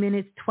 50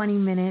 minutes, 20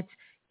 minutes.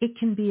 It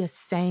can be a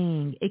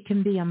saying. It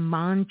can be a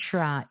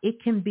mantra.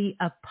 It can be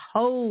a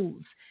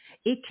pose.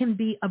 It can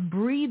be a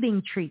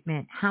breathing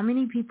treatment. How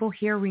many people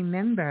here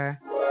remember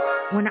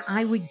when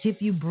I would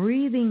give you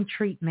breathing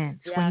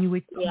treatments when you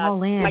would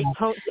call in? My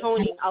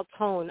toning. I'll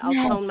tone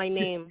my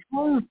name.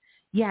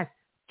 Yes,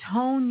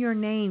 tone your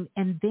name.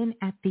 And then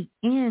at the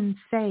end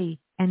say,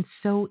 and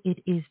so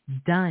it is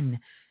done.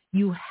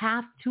 You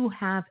have to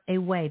have a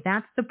way.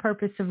 That's the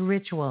purpose of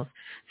rituals.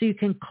 So you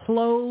can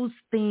close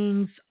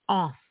things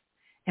off.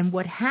 And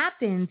what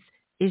happens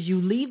is you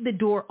leave the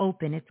door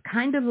open. It's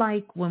kind of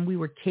like when we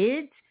were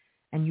kids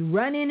and you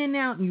run in and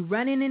out and you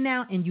run in and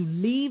out and you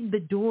leave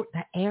the door,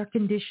 the air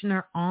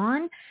conditioner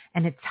on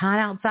and it's hot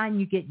outside and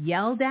you get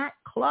yelled at.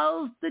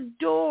 Close the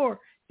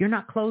door. You're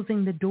not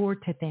closing the door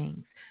to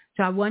things.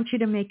 So I want you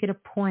to make it a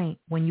point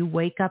when you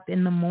wake up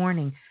in the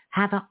morning,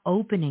 have an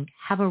opening,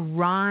 have a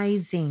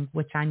rising,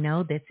 which I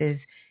know this is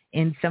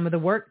in some of the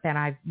work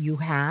that you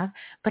have,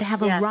 but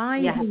have a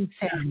rising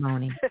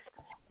ceremony.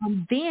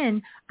 And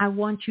then I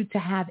want you to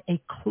have a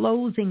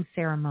closing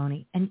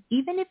ceremony. And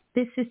even if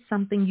this is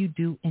something you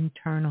do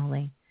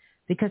internally,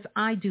 because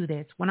I do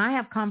this, when I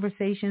have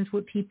conversations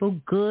with people,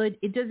 good,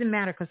 it doesn't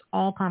matter because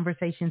all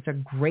conversations are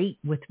great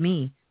with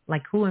me.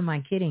 Like, who am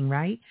I kidding,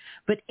 right?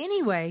 But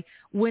anyway,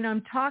 when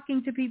I'm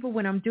talking to people,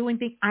 when I'm doing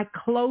things, I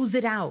close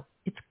it out.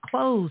 It's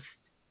closed.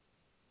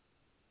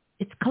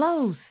 It's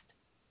closed.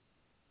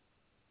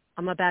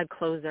 I'm a bad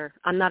closer.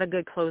 I'm not a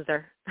good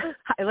closer.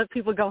 I let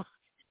people go.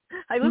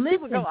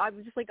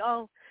 I'm just like,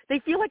 oh, they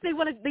feel like they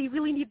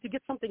really need to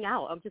get something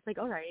out. I'm just like,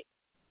 all right.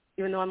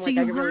 Even though I'm like,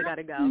 I really got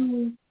to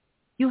go.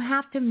 You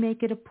have to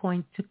make it a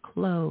point to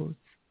close.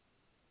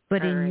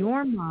 But in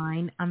your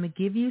mind, I'm going to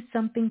give you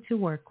something to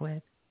work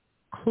with.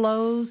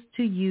 Close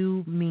to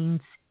you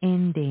means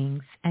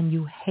endings, and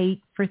you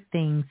hate for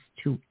things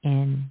to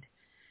end.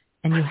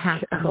 And you have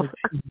to.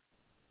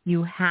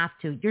 You have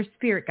to. Your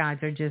spirit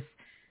guides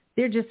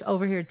they're just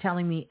over here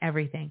telling me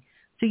everything.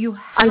 So you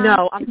have I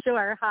know. I'm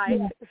sure. Hi.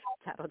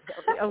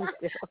 Oh,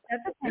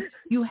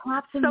 you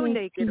have to so make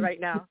naked right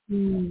now.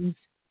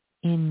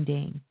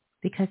 Ending,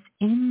 because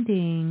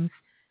endings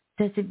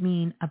doesn't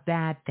mean a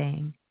bad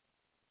thing.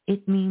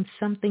 It means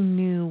something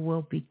new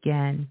will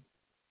begin.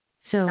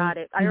 So got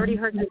it. I already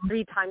heard this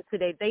 3 times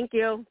today. Thank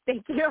you.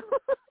 Thank you.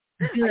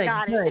 Good, I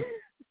got good. it.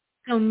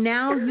 So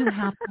now you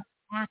have to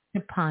act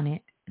upon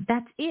it.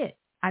 That's it.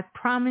 I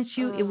promise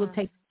you it will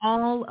take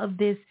all of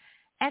this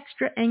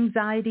extra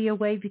anxiety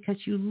away because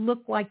you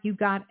look like you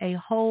got a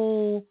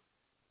whole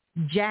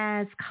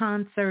jazz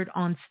concert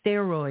on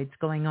steroids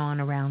going on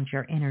around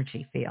your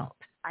energy field.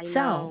 I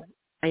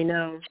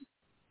know.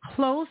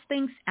 Close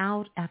things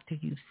out after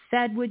you've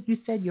said what you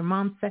said, your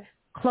mom said.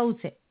 Close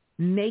it.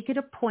 Make it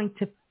a point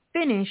to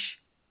finish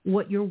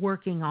what you're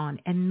working on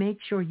and make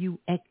sure you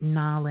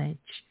acknowledge.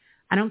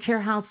 I don't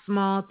care how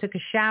small. Took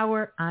a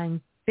shower.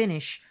 I'm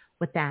finished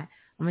with that.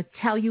 I'm going to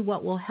tell you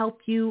what will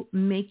help you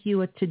make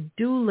you a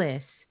to-do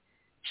list.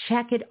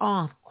 Check it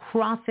off.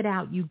 Cross it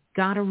out. You've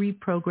got to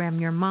reprogram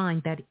your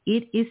mind that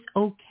it is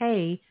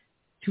okay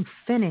to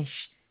finish.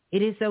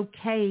 It is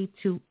okay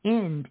to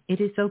end. It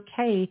is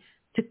okay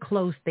to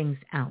close things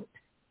out.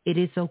 It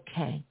is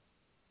okay.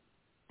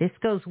 This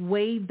goes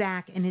way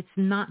back, and it's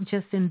not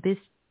just in this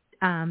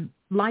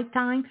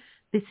lifetime.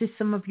 This is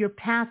some of your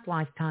past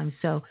lifetimes.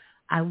 So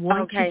I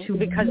want you to...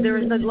 because there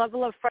is a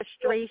level of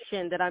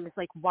frustration that I'm just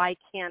like, why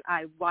can't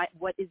I?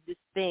 What is this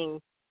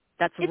thing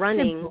that's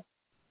running? Simple.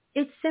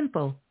 It's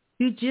simple.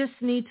 You just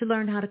need to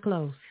learn how to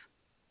close.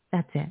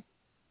 That's it.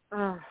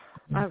 All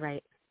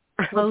right.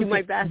 I'll do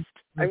my best.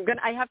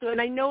 I have to,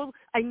 and I know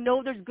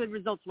there's good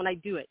results when I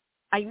do it.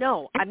 I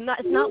know.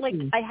 It's not like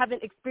I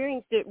haven't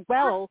experienced it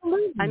well.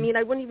 Absolutely. I mean,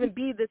 I wouldn't even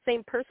be the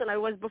same person I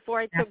was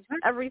before I took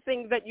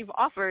everything that you've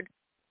offered,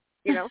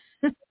 you know.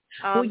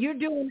 Well, you're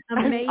doing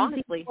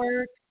amazing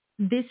work.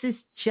 This is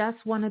just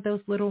one of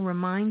those little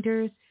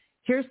reminders.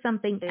 Here's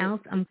something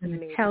else I'm going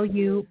to tell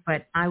you,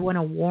 but I want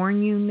to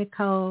warn you,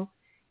 Nicole.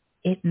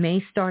 It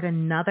may start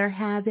another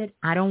habit.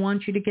 I don't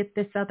want you to get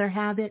this other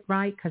habit,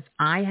 right? Because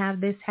I have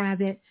this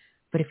habit.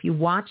 But if you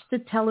watch the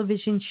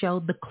television show,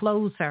 The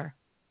Closer,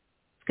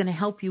 it's going to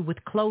help you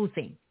with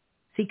closing.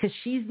 See, because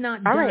she's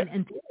not done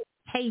until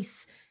the case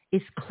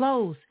is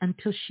closed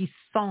until she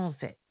solves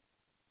it.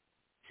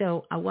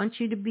 So I want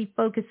you to be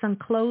focused on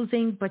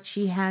closing, but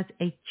she has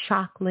a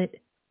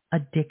chocolate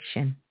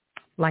addiction.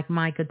 Like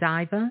my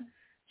Godiva,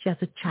 she has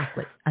a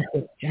chocolate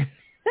addiction.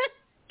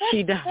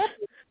 She does.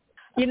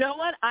 You know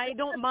what? I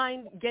don't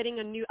mind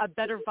getting a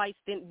better vice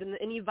than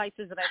any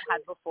vices that I've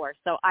had before.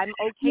 So I'm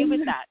okay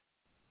with that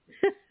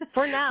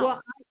for now.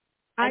 Well,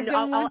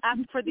 I'll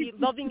ask for the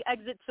loving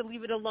exit to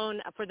leave it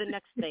alone for the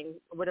next thing,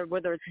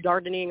 whether it's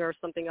gardening or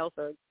something else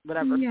or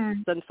whatever,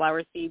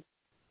 sunflower seeds.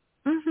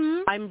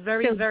 Mm-hmm. I'm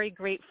very, very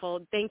grateful.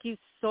 Thank you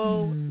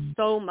so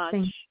much.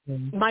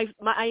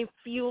 I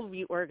feel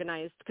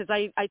reorganized because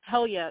I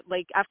tell you,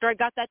 like after I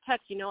got that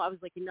text, I was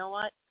like, you know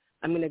what?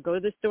 I'm going to go to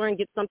the store and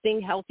get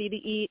something healthy to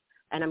eat.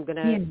 And I'm going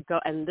to go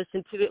and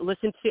listen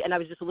to, and I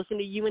was just listening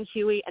to you and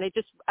Huey, and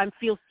I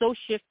feel so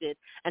shifted.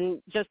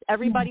 And just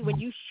everybody, when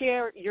you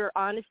share your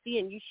honesty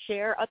and you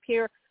share up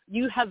here,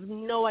 you have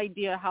no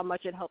idea how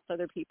much it helps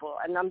other people.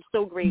 And I'm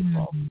so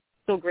grateful,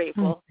 so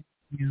grateful.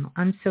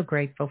 I'm so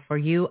grateful for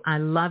you. I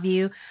love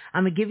you.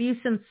 I'm going to give you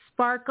some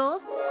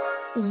sparkles.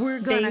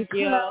 We're going to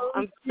close.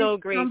 I'm so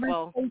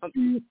grateful.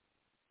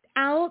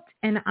 Out,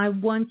 and I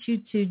want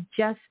you to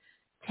just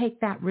take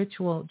that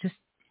ritual, just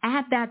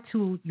add that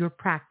to your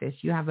practice.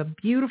 You have a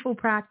beautiful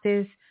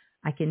practice.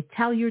 I can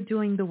tell you're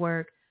doing the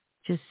work.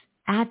 Just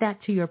add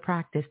that to your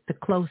practice to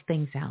close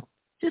things out,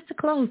 just to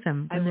close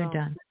them when they're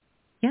done.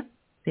 Yep,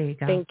 there you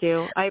go. Thank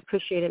you. I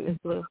appreciate it, Ms.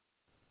 Blue.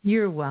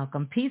 You're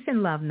welcome. Peace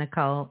and love,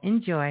 Nicole.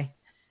 Enjoy.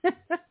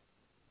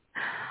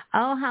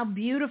 Oh, how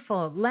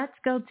beautiful. Let's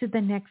go to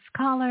the next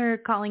caller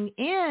calling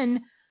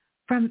in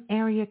from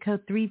area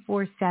code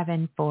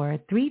 3474.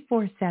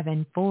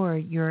 3474,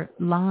 you're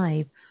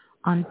live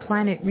on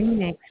Planet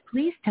Remix.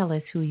 Please tell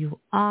us who you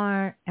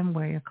are and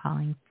where you're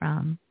calling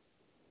from.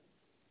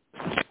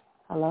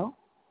 Hello?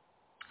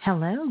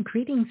 Hello.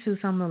 Greetings. Who's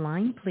on the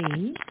line,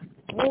 please?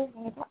 Hello?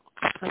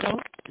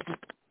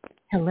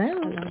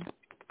 Hello.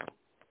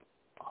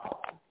 Oh,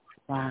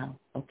 wow.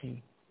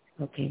 Okay.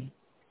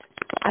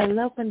 I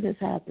love when this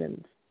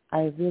happens.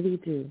 I really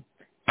do.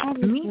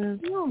 Me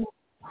too.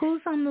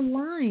 Who's on the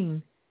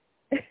line?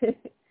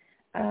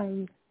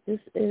 This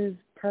is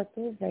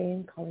Purple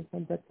Rain calling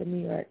from Brooklyn,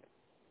 New York.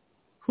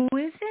 Who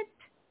is it?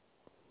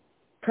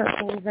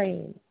 Purple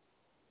Rain.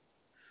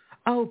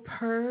 Oh,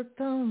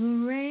 Purple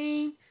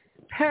Rain,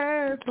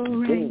 Purple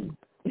Rain.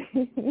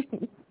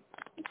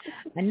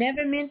 I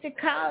never meant to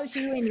cause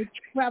you any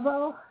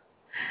trouble.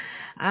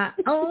 I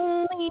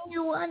only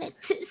wanted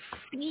to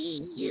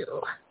see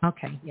you.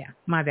 Okay, yeah,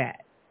 my bad.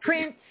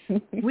 Prince,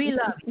 we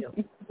love you.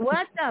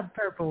 What's up,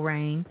 Purple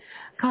Rain?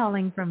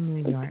 Calling from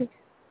New York.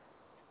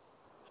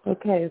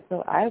 Okay,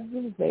 so I've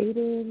been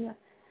waiting,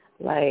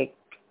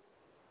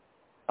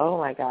 oh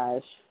my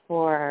gosh,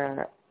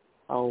 for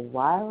a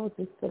while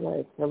just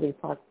to really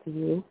talk to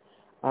you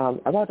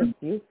about a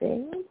few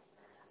things.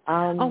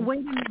 Oh, wait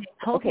a minute.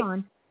 Hold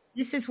on.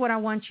 This is what I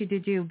want you to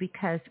do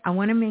because I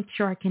want to make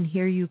sure I can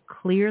hear you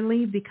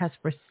clearly because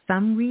for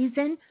some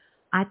reason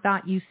I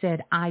thought you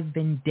said I've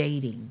been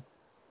dating.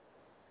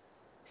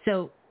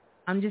 So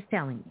I'm just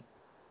telling you.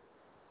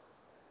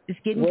 It's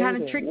getting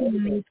kind of tricky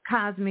in these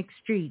cosmic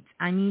streets.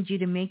 I need you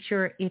to make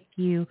sure if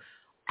you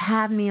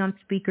have me on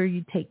speaker,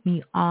 you take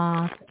me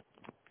off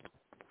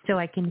so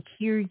I can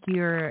hear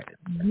your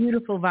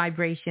beautiful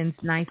vibrations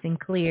nice and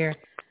clear,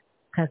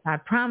 because I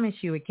promise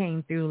you it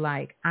came through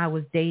like I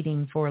was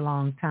dating for a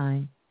long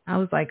time. I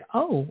was like,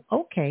 oh,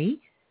 okay,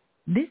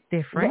 this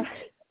different.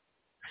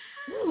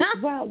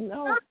 Well,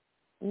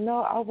 no,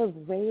 I was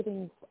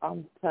waiting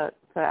to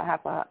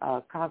have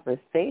a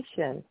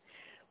conversation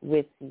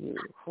with you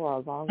for a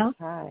long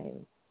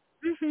time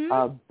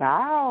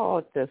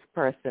about this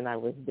person I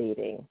was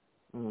dating.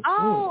 Mm-hmm.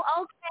 Oh,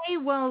 okay.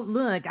 Well,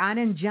 look, I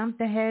done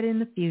jumped ahead in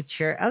the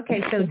future.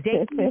 Okay, so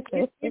dating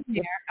is in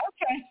there.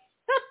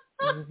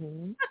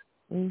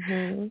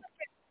 Okay.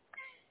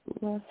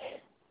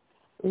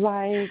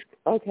 Like,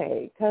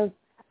 okay, because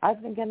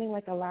I've been getting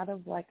like a lot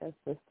of like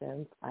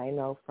assistance, I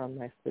know, from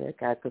my spirit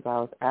guide, because I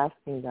was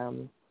asking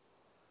them,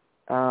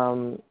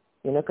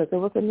 because it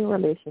was a new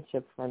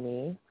relationship for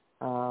me,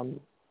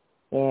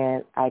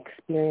 and I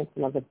experienced a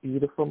lot of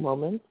beautiful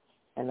moments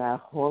and a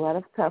whole lot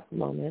of tough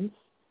moments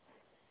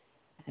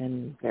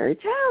and very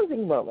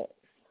challenging moments,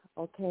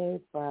 okay?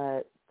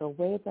 But the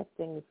way that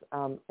things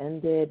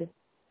ended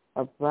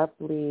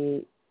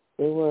abruptly,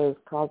 it was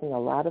causing a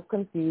lot of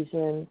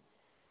confusion,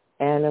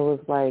 and it was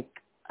like,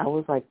 I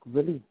was like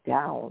really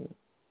down,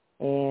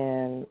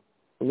 and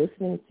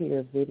listening to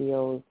your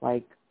videos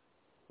like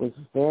was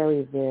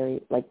very,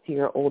 very, like to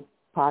your old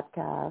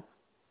podcast.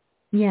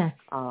 Yes.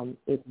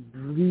 It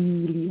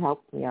really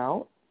helped me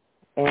out.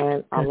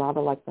 And a lot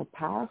of like the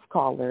past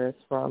callers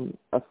from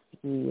a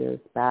few years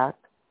back,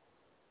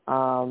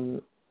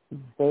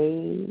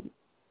 they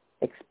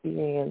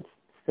experienced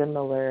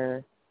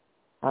similar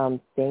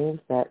things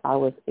that I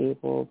was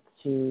able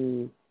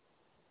to,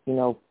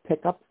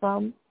 pick up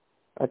from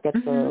or get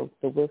the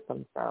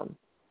wisdom from,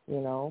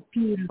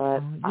 Beautiful.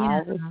 But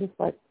I was just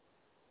like,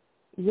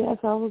 yes,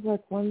 I was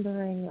like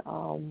wondering,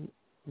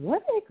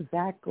 what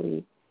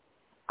exactly,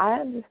 I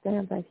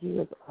understand that he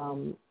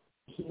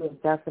was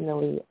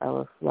definitely a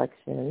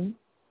reflection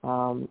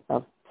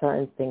of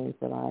certain things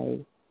that I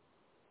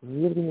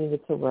really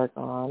needed to work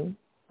on,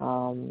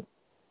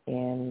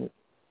 and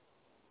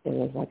it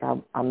was like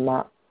I'm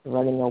not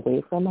running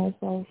away from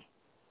myself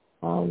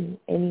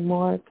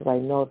anymore, because I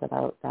know that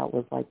that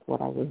was like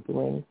what I was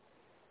doing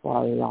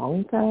for a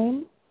long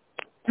time.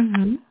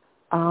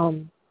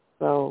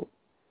 So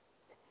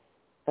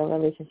the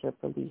relationship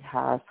really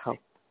has helped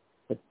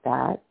with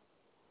that,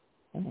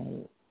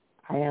 and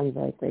I am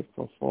very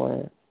grateful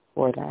for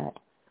that.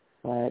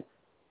 But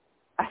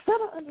I still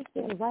don't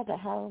understand why the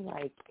hell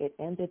like it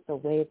ended the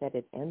way that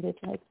it ended,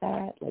 like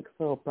that, like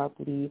so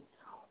abruptly.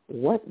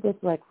 What was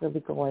like really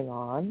going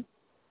on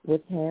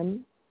with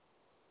him?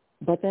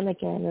 But then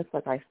again, it's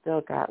like I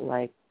still got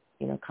like,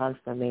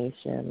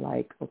 confirmation,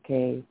 like,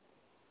 okay,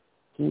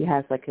 he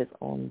has like his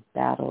own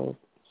battles.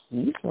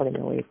 He's running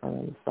away from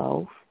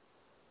himself.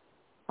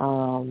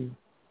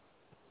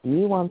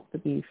 He wants to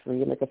be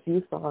free. Like a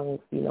few songs,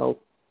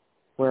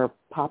 were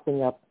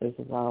popping up as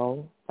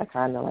well. That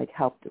kind of like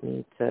helped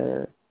me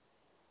to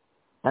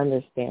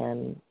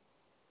understand,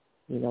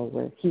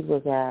 where he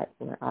was at,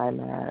 where I'm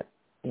at,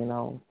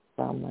 So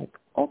I'm like,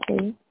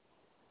 okay.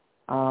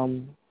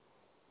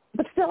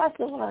 But still, I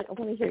want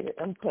to hear your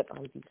input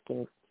on these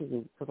things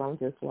too, because I'm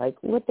just like,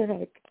 what the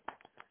heck?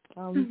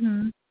 Oh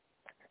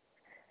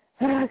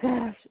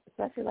gosh,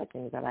 especially like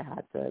things that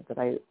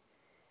I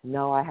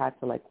know I had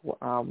to like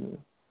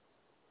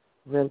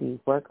really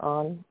work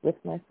on with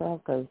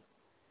myself, because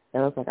it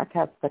was like I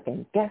kept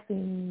second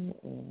guessing,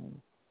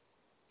 and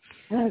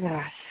oh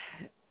gosh.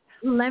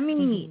 Let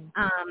me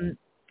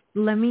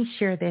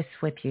share this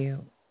with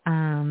you.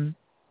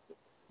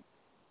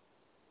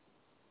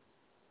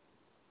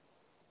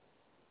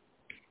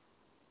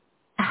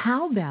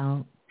 How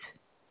about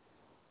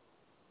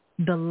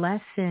the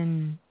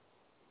lesson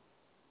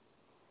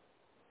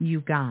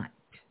you got,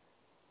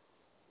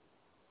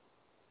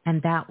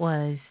 and that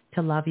was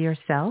to love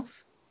yourself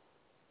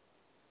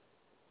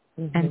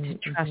and to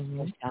trust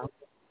yourself.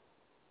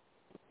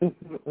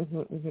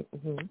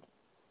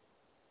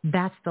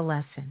 That's the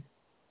lesson.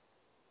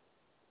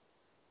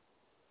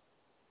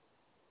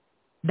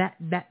 That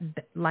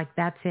like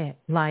that's it.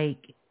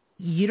 Like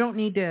you don't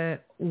need to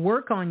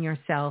work on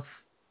yourself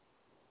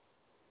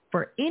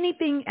for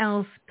anything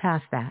else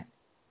past that.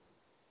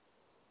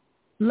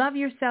 Love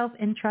yourself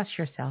and trust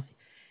yourself.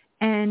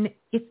 And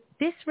if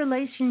this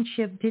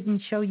relationship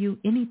didn't show you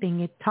anything,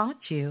 it taught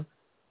you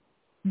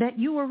that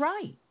you were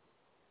right.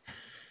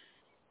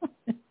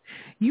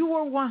 You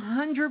were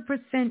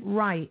 100%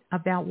 right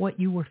about what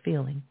you were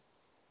feeling.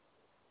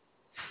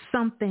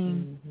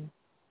 Something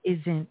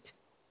isn't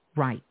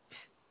right.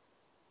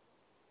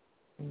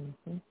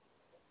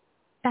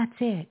 That's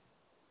it.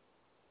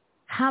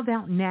 How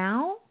about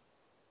now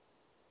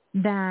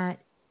that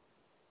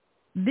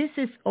this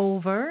is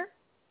over,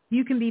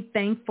 you can be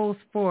thankful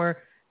for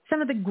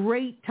some of the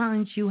great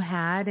times you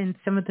had and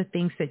some of the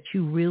things that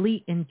you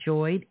really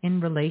enjoyed in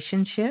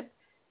relationship,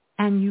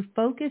 and you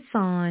focus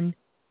on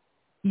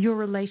your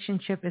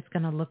relationship is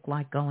going to look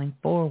like going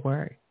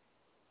forward,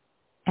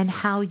 and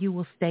how you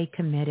will stay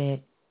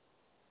committed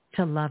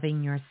to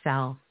loving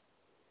yourself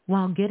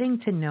while getting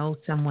to know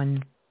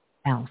someone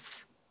else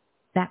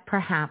that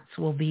perhaps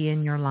will be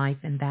in your life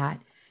and that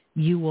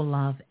you will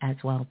love as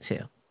well too.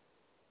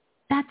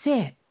 That's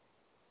it.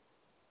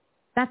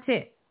 That's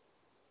it.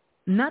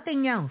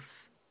 Nothing else.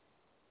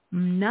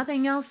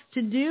 Nothing else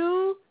to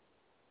do,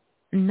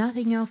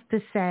 nothing else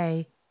to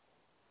say,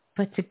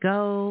 but to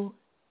go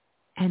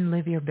and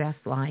live your best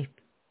life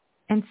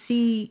and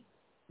see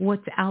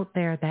what's out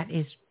there that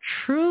is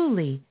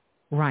truly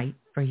right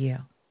for you.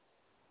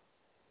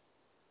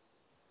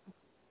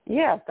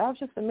 Yeah, that was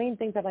just the main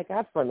thing that I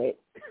got from it.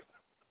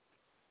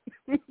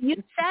 You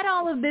said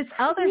all of this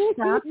other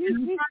stuff, and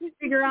I'm trying to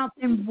figure out,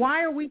 then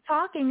why are we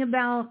talking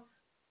about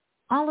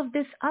all of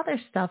this other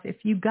stuff if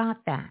you got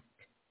that?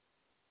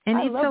 And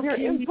I it's love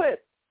okay. your input.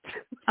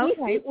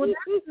 Okay, well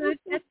that's good.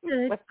 That's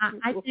good.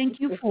 I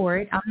thank you for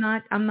it.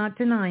 I'm not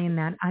denying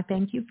that. I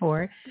thank you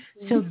for it.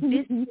 So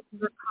this is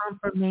your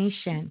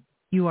confirmation.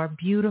 You are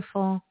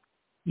beautiful.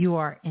 You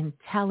are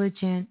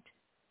intelligent.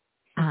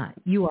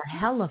 You are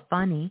hella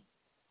funny.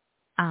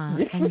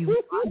 And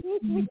you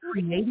do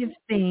creative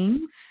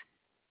things.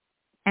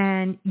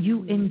 And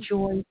you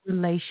enjoy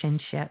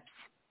relationships.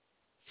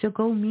 So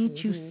go meet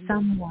you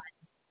someone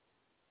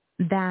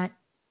that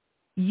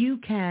you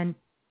can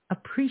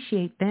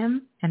appreciate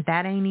them, and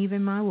that ain't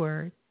even my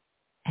word,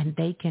 and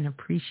they can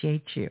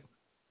appreciate you.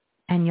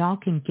 And y'all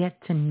can get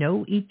to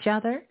know each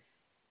other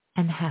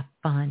and have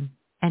fun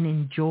and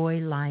enjoy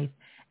life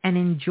and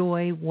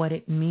enjoy what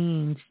it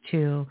means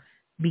to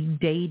be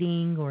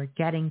dating or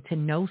getting to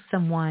know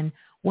someone,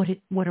 what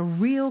a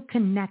real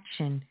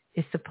connection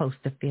is supposed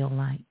to feel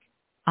like.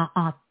 An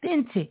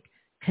authentic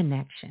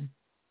connection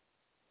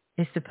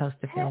is supposed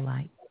to feel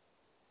like.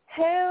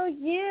 Hell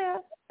yeah.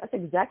 That's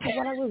exactly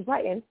what I was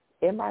writing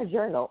in my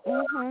journal.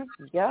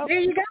 Yep. There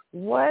you go.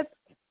 What?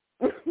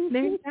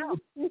 There you go.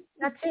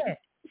 That's it.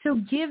 So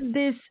give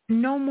this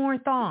no more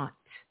thought.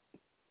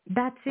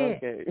 That's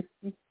it.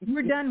 Okay.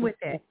 We're done with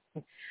it.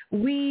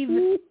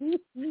 We've,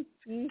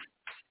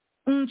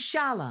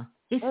 inshallah,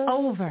 it's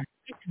over.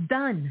 It's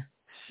done.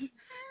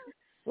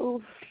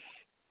 Oof.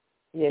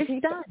 Yeah,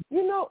 it's done.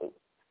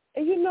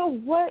 You know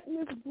what,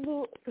 Ms.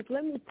 Blue? Because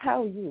let me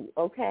tell you,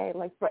 okay,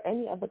 like for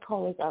any other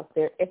callers out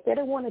there, if they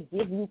don't want to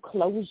give you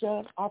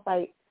closure, all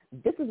right,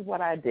 this is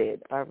what I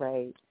did, all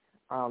right,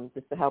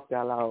 just to help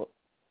y'all out.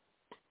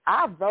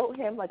 I wrote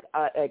him like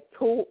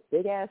two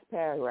big-ass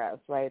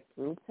paragraphs, right,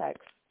 through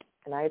text,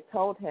 and I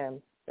told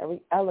him very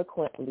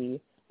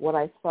eloquently what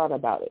I thought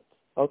about it,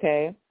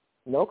 okay?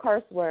 No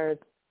curse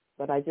words,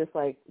 but I just,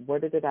 like,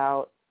 worded it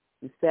out.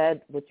 You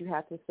said what you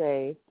had to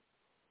say,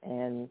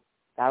 and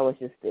that was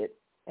just it.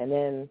 And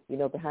then,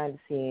 behind the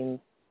scenes,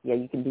 yeah,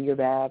 you can do your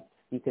babs.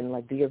 You can,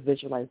 like, do your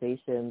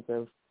visualizations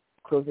of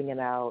closing it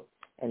out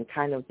and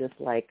kind of just,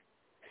 like,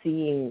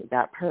 seeing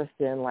that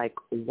person, like,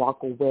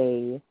 walk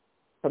away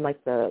from,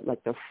 like,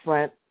 the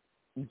front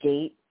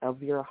gate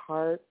of your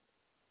heart,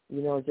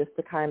 just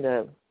to kind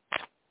of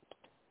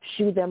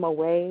shoo them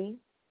away,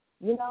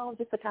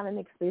 just to kind of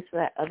make space for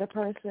that other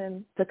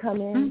person to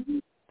come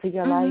in to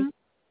your life,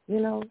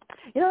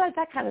 like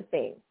that kind of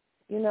thing,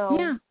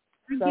 Yeah,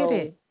 I get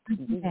it.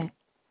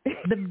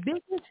 The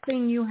biggest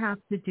thing you have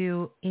to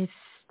do is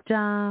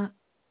stop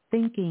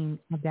thinking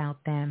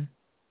about them,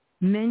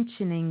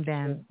 mentioning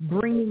them,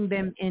 bringing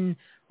them in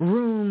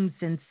rooms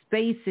and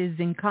spaces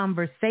and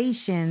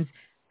conversations,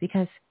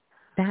 because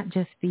that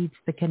just feeds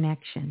the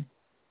connection.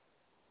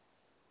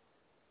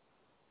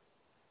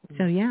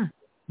 So, yeah,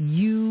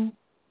 you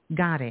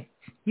got it.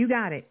 You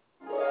got it.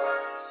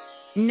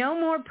 No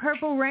more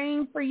purple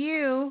rain for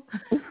you.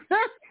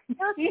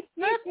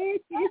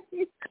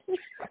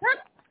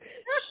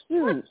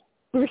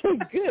 Really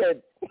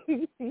good.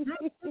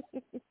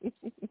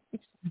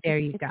 There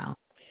you go.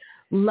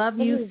 Love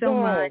you so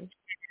much.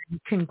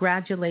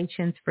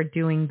 Congratulations for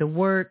doing the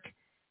work.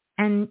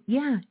 And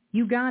yeah,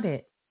 you got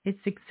it. It's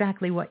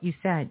exactly what you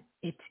said.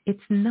 It's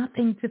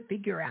nothing to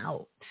figure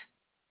out.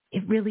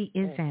 It really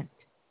isn't.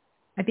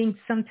 I think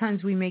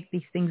sometimes we make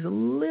these things a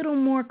little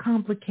more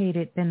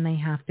complicated than they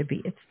have to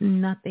be. It's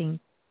nothing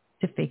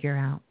to figure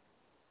out.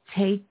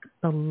 Take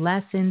the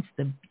lessons,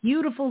 the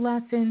beautiful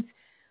lessons,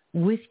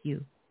 with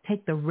you.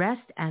 Take the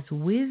rest as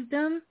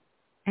wisdom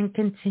and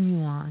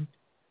continue on.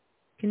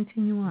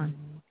 Continue on.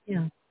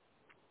 Yeah.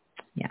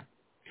 Yeah.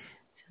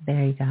 So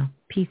there you go.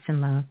 Peace and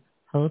love.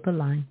 Hold the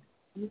line.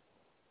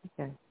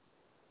 Okay.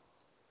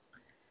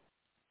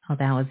 Oh,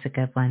 that was a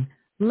good one.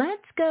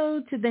 Let's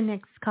go to the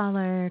next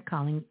caller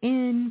calling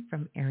in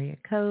from area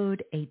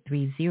code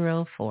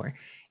 8304.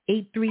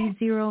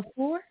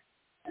 8304.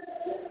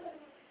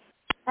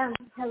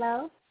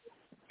 Hello?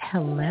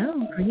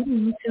 Hello.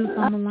 Greetings. Who's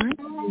on the line?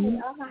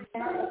 Oh, my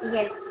God.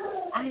 Yes,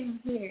 I am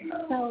here.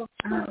 So,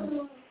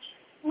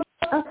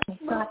 okay,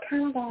 so I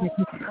kind of got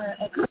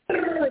a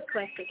quick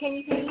question. Can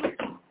you hear me?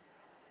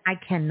 I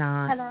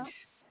cannot. Hello?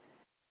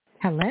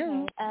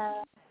 Hello.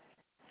 Okay,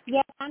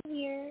 yes, I'm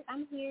here.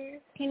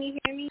 Can you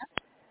hear me?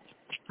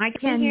 I Can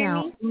can you hear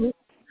now. me?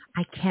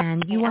 I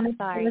can. You Okay, want I'm to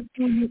tell sorry.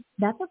 us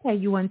that's okay.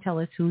 You want to tell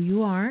us who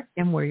you are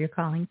and where you're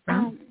calling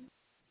from?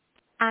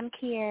 I'm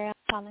Kiera. I'm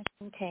calling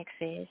from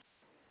Texas.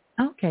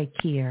 Okay,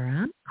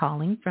 Kiera,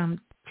 calling from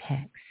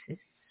Texas.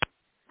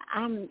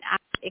 I'm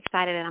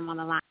excited that I'm on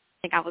the line.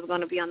 I think I was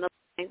going to be on the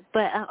line,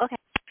 but okay.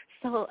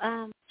 So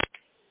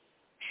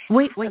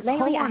Wait, lately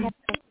hold on. I have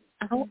been,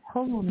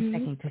 Hold on a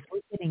second, because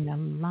we're getting a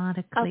lot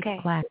of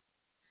click-clack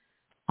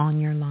on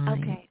your line.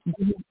 Okay.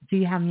 Do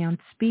you have me on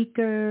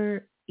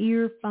speaker,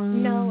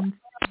 earphones? No,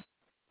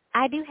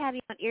 I do have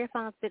you on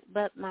earphones,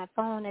 but my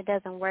phone, it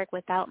doesn't work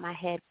without my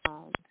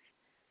headphones.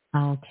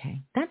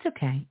 Okay, that's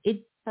okay.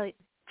 So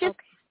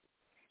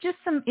Just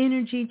some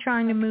energy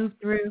trying to move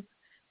through.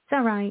 It's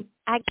all right.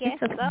 I guess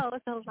okay. so.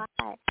 It's a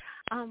lot.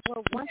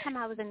 Well, one time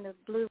I was in the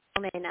blue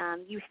room and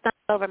you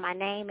stumbled over my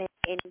name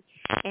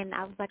and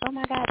I was like, oh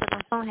my God, but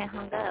my phone had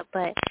hung up.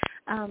 But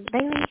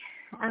lately,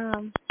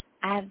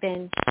 I've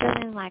been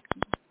feeling like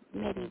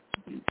maybe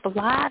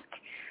blocked.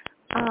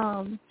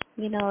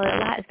 You know, a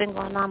lot has been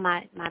going on.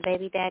 My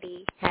baby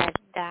daddy had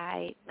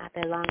died not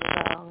that long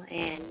ago,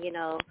 and you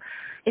know,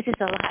 it's just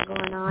a lot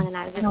going on, and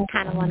I just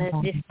kind of want to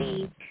just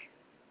see,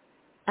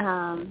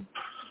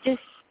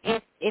 just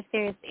if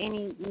there's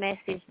any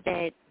message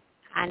that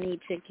I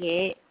need to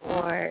get,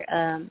 or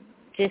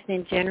just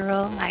in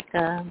general, like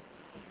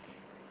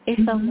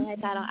it's so much.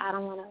 I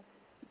don't want to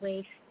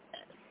waste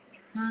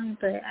time,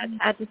 but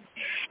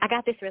I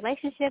got this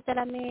relationship that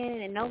I'm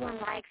in, and no one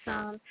likes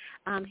him.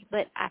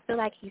 But I feel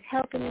like he's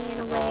helping me in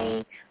a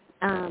way.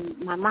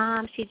 My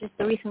mom, she just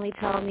recently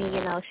told me,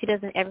 you know, she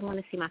doesn't ever want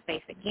to see my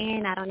face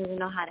again. I don't even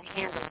know how to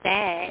handle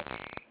that.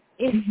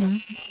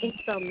 It's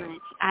so much.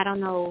 I don't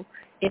know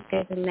if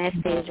there's a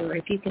message or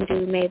if you can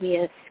do maybe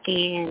a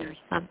scan or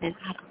something.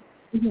 I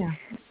don't. Yeah.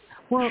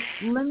 Well,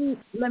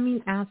 let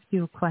me ask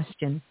you a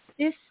question.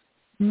 This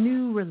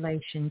new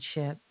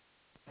relationship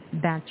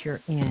that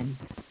you're in,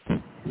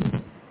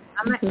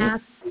 I'm going to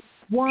ask you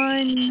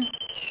one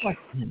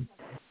question.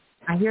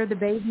 I hear the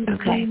baby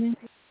screaming,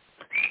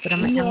 but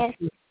I'm going to ask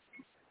you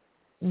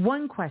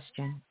one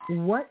question.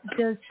 What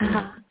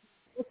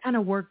kind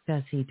of work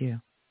does he do?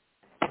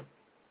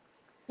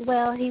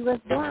 Well, he was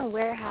doing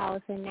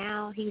warehouse, and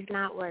now he's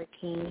not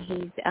working.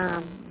 He's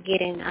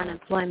getting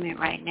unemployment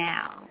right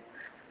now.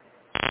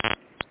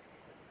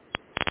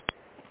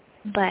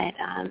 But,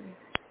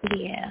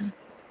 yeah.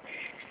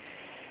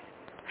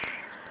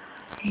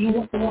 He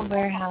was doing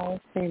warehouse.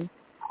 And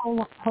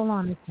Hold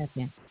on a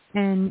second.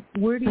 And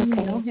where do you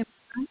know him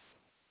from?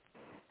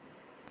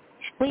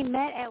 We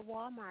met at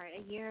Walmart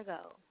a year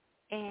ago.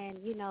 And,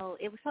 you know,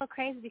 it was so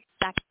crazy because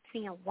I kept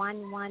seeing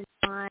 111.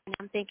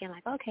 I'm thinking,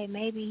 like, okay,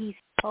 maybe he's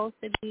supposed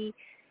to be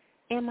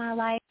in my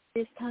life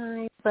this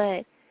time.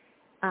 But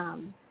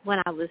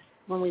when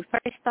we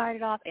first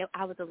started off,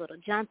 I was a little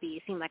jumpy.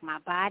 It seemed like my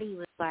body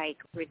was, like,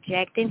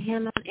 rejecting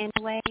him in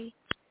a way,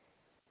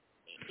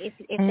 if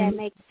that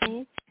makes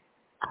sense.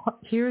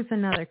 Here's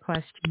another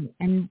question.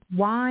 And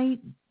why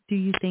do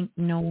you think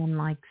no one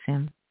likes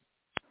him?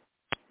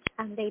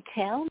 They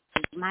tell me,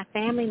 my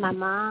family, my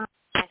mom,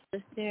 my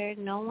sister,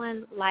 no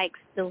one likes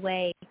the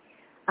way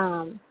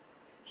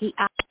he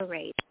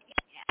operates.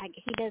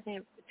 He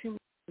doesn't too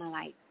much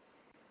like.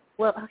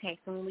 Well, okay,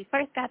 so when we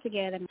first got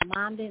together, my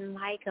mom didn't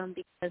like him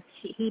because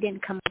he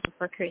didn't come over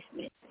for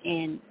Christmas.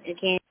 And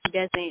again, he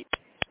doesn't,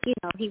 you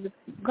know, he was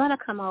going to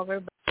come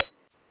over, but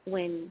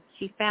when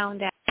she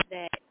found out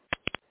that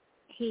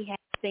he had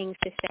things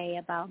to say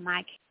about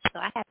my kids, so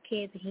I have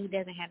kids and he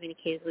doesn't have any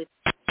kids with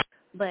me,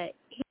 but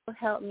he will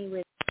help me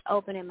with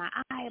opening my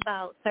eye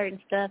about certain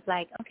stuff,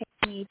 like, okay,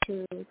 I need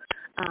to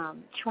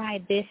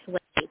try this way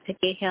to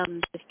get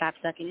him to stop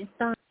sucking his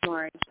thumb,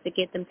 or to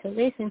get them to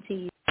listen to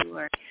you,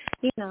 or,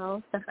 you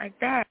know, stuff like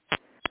that.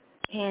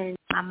 And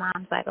my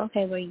mom's like,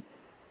 okay, well,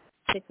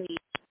 basically,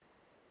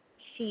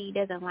 she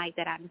doesn't like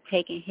that I'm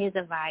taking his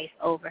advice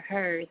over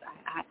hers,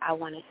 I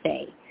want to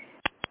say.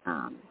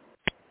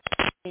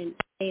 And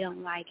they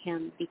don't like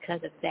him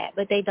because of that,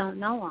 but they don't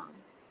know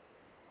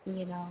him,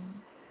 you know.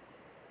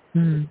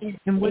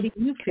 And what do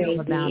you feel crazy.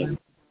 about him?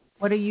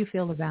 What do you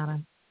feel about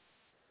him?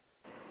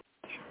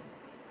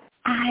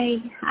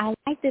 I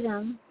liked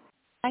him.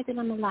 I liked him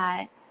a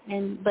lot.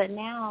 But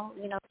now,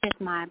 you know, since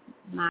my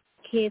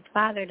kid's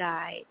father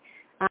died,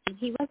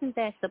 he wasn't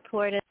that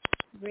supportive,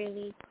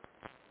 really.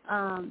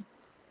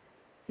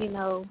 You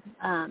know,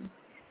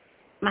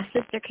 my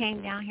sister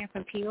came down here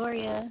from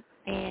Peoria,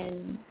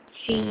 and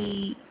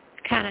she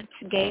kind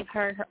of gave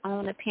her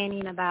own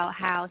opinion about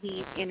how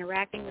he's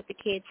interacting with the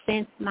kids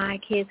since my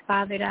kid's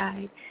father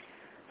died.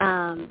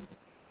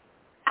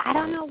 I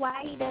don't know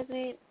why he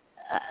doesn't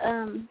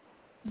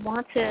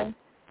want to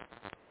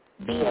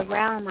be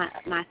around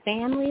my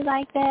family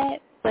like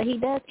that, but he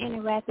does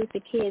interact with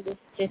the kids. It's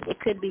just, it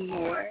could be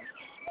more.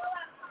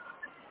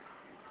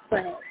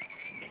 But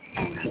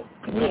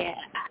yeah,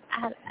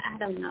 I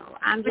don't know.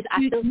 I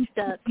feel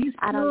stuck.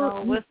 I don't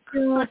know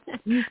what.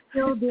 You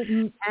still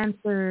didn't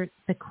answer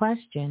the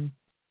question.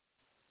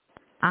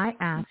 I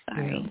asked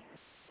you,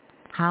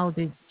 how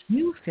did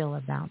you feel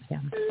about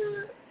him?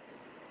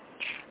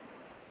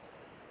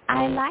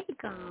 I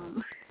like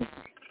them.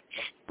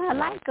 I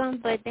like them,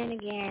 but then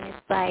again,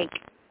 it's like,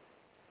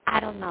 I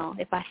don't know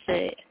if I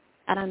should.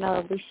 I don't know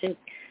if we should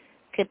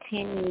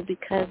continue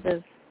because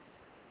of,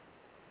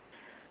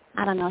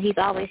 I don't know, he's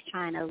always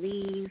trying to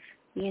leave,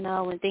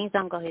 when things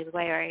don't go his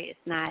way or it's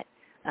not,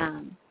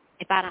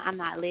 if I'm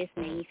not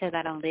listening, he says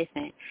I don't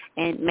listen.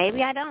 And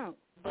maybe I don't,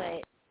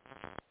 but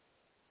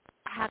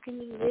how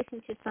can you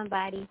listen to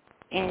somebody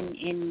and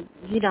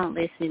you don't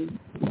listen?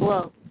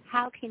 Well,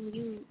 how can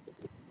you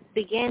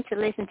begin to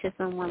listen to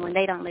someone when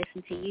they don't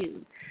listen to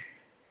you?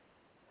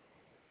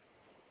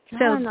 So I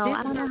don't know.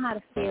 I don't know how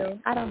to feel.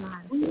 I don't know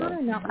how to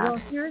feel. No.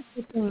 Well, here's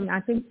the thing. I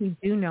think you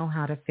do know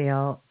how to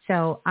feel.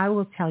 So I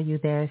will tell you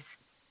this.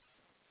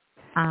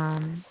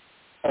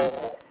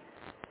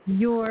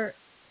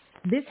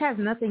 This has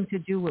nothing to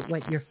do with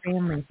what your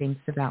family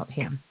thinks about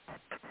him.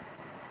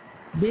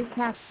 This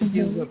has to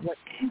do with what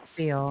you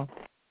feel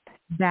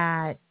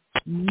that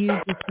you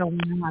just don't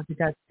know how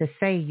to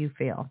say you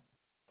feel.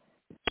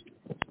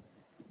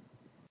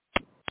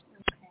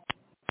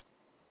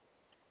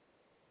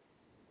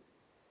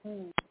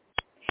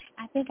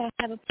 I think I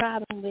have a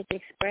problem with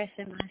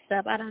expressing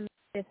myself. I don't know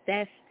if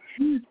that's,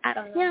 I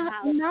don't know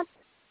how.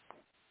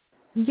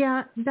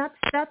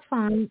 That's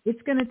fine.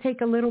 It's going to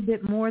take a little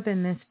bit more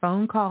than this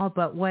phone call,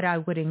 but what I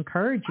would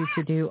encourage you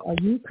to do, are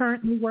you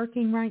currently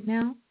working right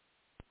now?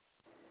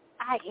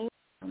 I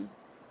am.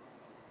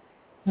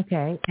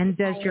 Okay. And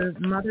does your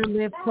mother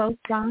live close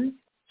by?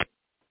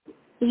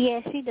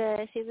 Yes, she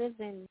does. She lives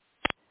in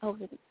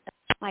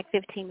like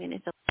 15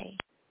 minutes away.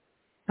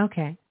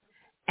 Okay.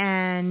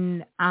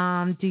 And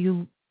do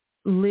you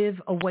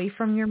live away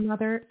from your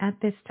mother at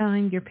this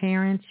time, your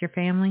parents, your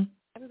family?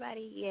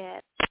 Everybody, yeah,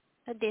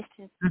 a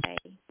distance away.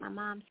 My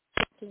mom's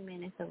 15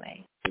 minutes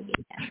away.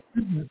 Yeah.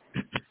 Mm-hmm.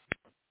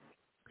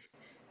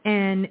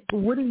 And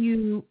what do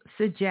you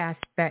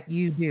suggest that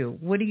you do?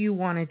 What do you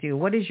want to do?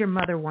 What does your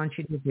mother want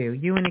you to do?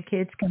 You and the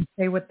kids can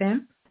stay with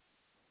them?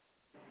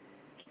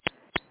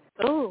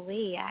 Oh,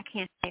 I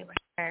can't stay with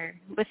her.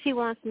 But she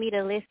wants me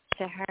to listen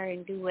to her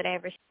and do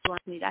whatever she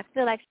wants me to. I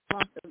feel like she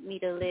wants me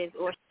to live,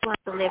 or she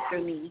wants to live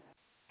through me.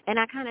 And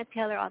I kind of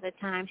tell her all the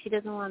time, I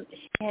want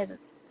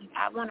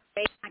to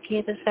raise my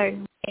kids a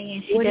certain way,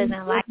 and she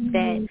doesn't like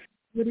that.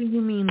 What do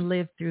you mean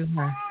live through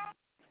her?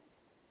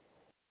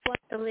 She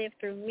wants to live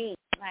through me.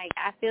 Like,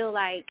 I feel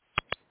like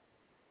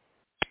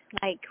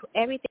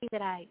everything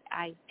that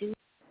I do,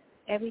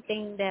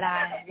 everything that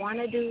I want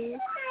to do,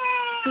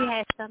 she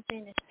has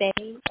something to say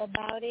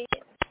about it.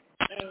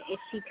 And if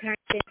she turns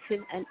it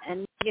into a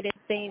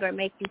negative thing or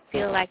make you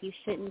feel like you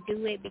shouldn't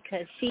do it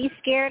because she's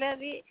scared of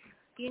it,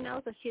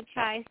 so she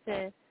tries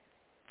to.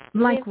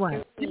 Like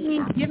what? Give me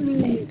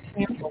an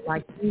example.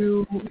 Like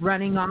you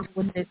running off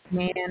with this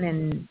man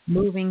and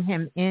moving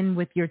him in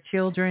with your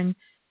children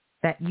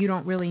that you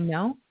don't really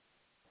know?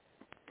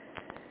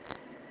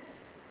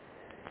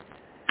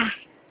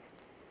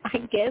 I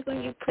guess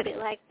when you put it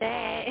like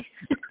that.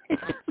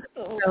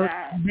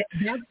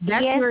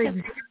 That's your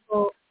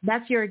example.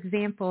 That's your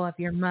example of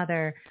your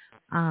mother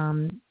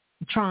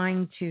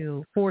trying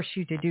to force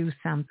you to do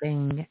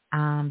something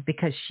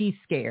because she's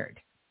scared.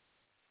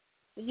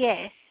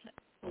 Yes.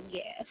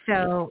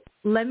 So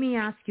let me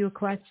ask you a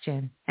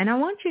question, and I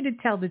want you to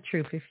tell the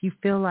truth if you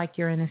feel like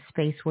you're in a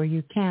space where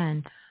you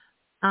can.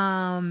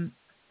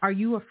 Are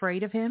you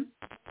afraid of him?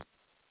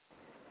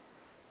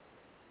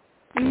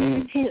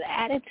 His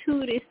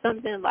attitude is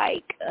something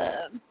like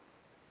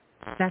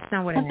that's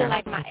not what something I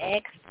asked. like my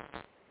ex.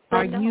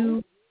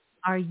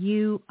 Are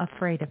you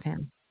afraid of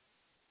him?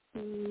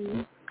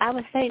 I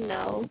would say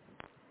no.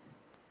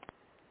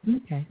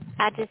 Okay.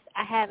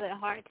 I have a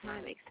hard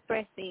time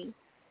expressing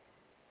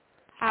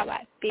how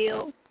I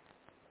feel,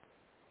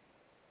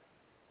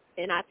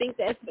 and I think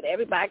that's what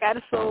everybody got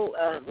so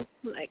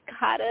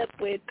caught up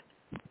with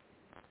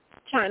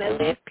trying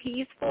to live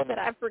peaceful that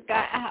I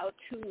forgot how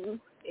to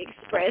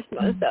express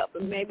myself,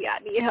 and maybe I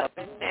need help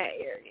in that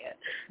area.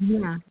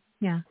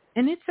 Yeah,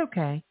 and it's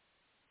okay.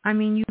 I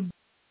mean, you've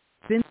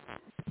been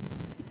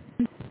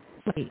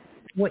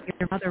what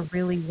your mother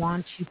really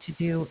wants you to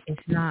do is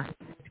not.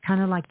 It's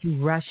kind of like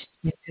you rushed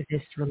into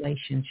this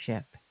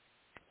relationship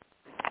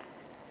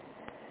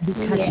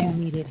because you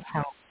needed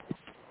help.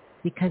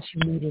 Because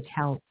you needed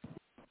help.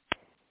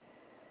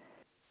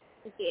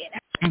 Yeah,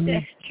 and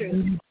that's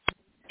true.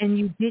 And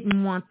you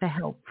didn't want the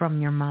help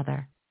from your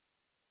mother.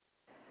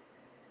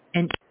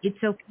 And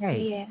it's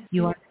okay. Yeah.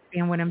 You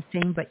understand what I'm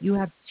saying? But you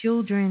have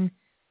children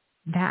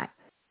that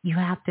you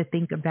have to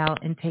think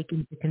about and take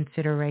into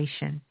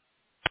consideration.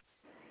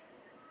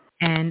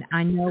 And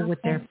I know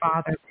with their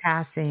father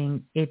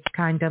passing, it's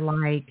kind of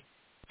like,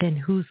 then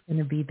who's going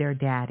to be their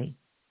daddy?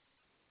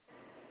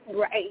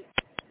 Right.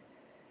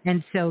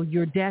 And so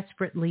you're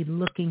desperately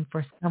looking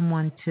for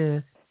someone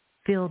to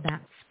fill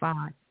that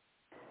spot.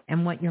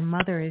 And what your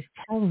mother is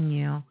telling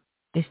you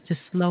is to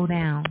slow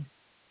down.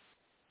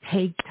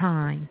 Take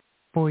time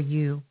for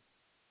you.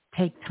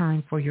 Take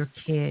time for your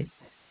kids.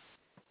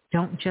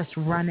 Don't just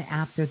run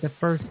after the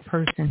first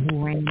person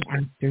who ran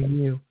after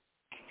you.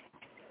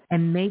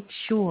 And make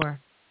sure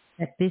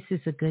that this is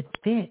a good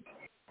fit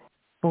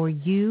for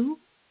you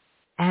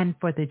and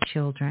for the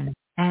children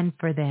and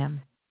for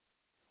them.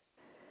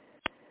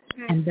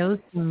 And those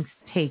things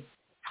take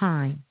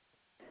time.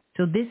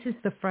 So this is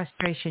the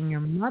frustration your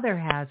mother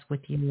has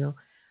with you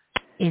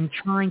in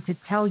trying to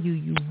tell you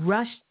you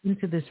rushed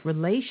into this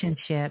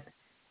relationship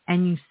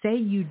and you say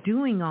you're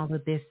doing all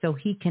of this so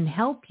he can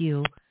help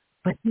you,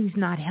 but he's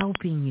not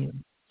helping you.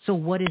 So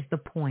what is the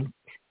point?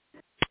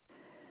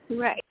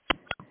 Right.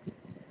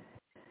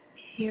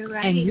 You're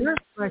right. And you're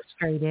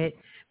frustrated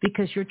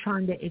because you're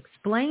trying to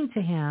explain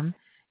to him,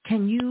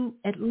 can you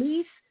at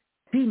least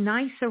be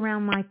nice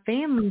around my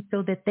family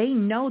so that they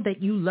know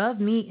that you love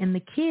me and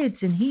the kids?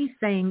 And he's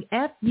saying,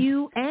 F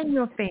you and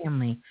your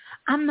family.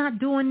 I'm not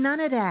doing none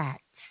of that.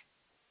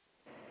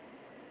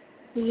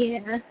 Yeah,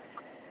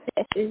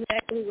 that's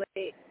exactly what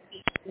it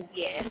is.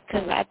 Yeah,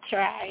 because I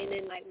tried, and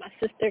then, like, my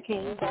sister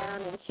came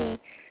down, and she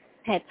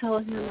had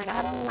told him, like,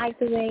 I don't like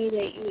the way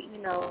that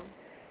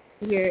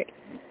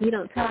you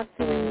don't talk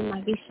to them.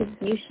 Like,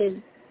 you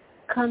should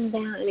come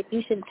down, and if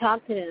you should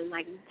talk to them,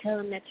 like, tell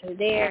them that you're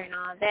there and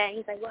all that. And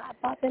he's like, well, I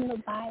bought them a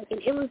bike,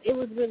 and it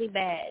was really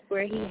bad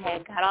where he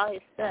had got all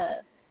his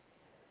stuff,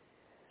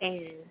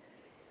 and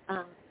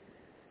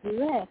he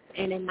left,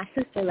 and then my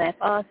sister left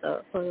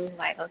also. So it was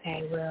like,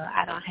 okay, well,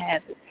 I don't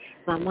have it.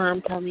 My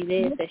mom told me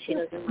this, that she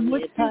doesn't want me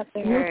to talk to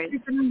her. What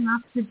you're going to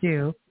have to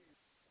do,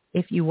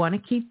 if you want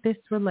to keep this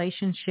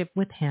relationship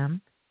with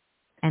him,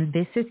 and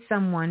this is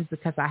someone,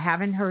 because I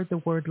haven't heard the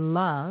word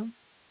love,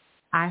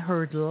 I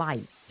heard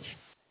like.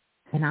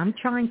 And I'm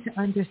trying to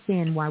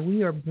understand why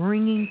we are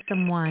bringing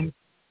someone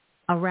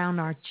around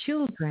our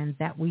children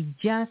that we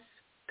just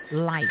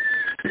like.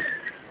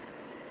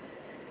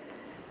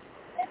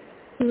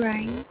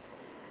 Right.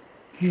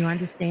 You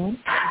understand?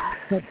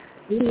 But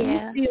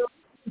if you feel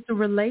it's a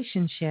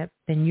relationship,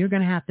 then you're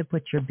going to have to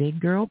put your big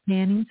girl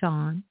panties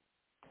on,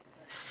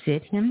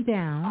 sit him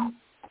down,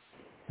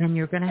 and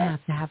you're going to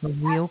have a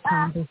real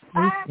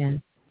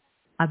conversation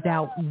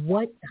about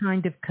what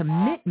kind of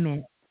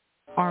commitment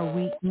are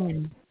we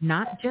in,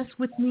 not just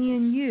with me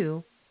and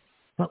you,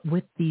 but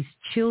with these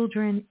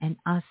children and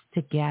us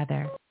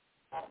together.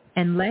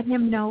 And let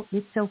him know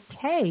it's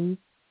okay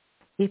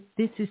if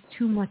this is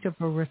too much of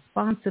a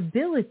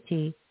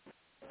responsibility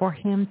for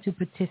him to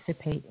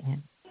participate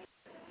in.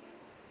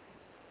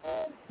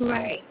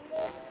 Right.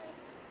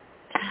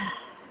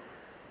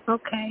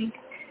 Okay.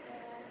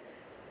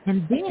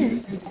 And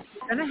then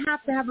you're going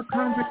to have a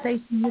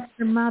conversation with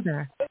your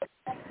mother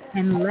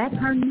and let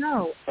her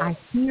know, I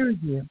hear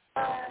you.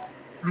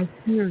 I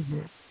hear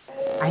you.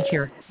 I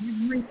hear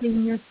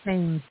everything you're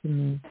saying to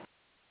me.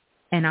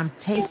 And I'm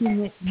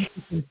taking it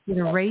into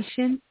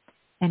consideration.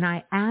 And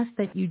I ask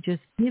that you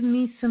just give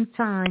me some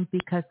time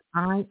because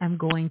I am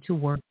going to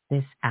work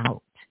this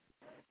out.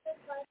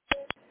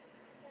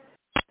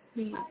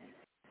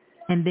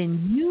 And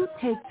then you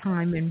take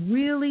time and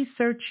really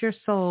search your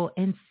soul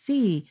and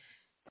see,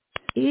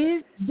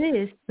 is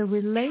this the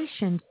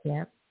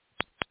relationship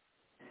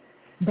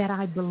that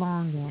I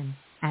belong in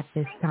at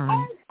this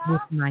time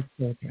with my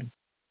children?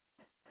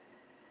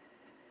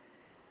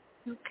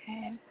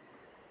 Okay.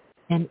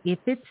 And if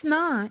it's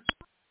not,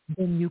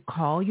 then you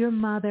call your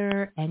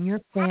mother and your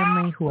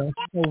family who are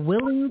so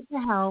willing to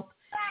help,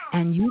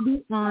 and you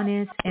be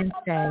honest and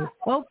say,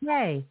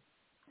 okay,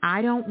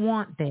 I don't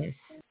want this,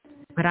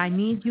 but I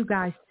need you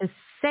guys to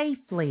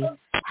safely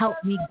help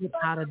me get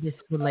out of this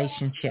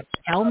relationship.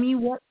 Tell me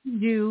what to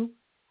do.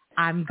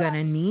 I'm going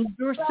to need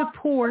your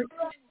support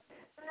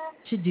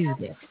to do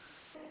this.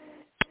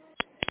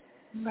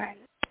 Right.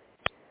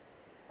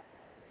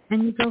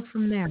 And you go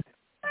from there.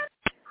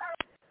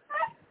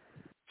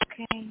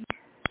 Okay.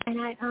 And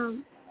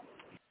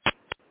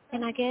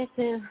I guess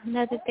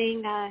another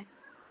thing I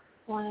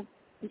want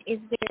to, is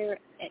there,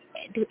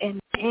 do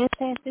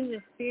ancestors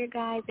or spirit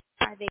guides,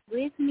 are they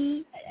with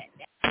me?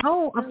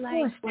 Oh, of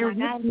course. They're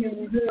with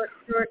you.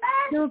 Your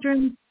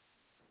children,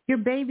 your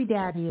baby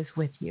daddy is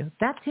with you.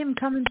 That's him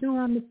coming through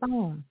on the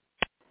phone.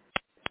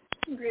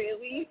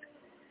 Really?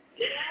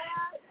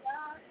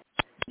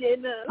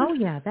 Oh,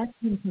 yeah, that's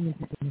him coming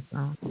through on the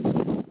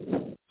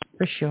phone.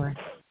 For sure.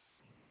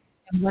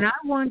 And what I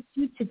want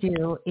you to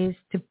do is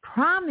to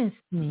promise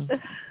me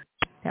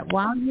that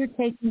while you're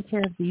taking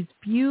care of these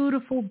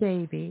beautiful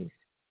babies,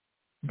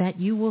 that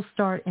you will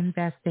start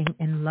investing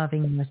in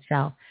loving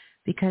yourself.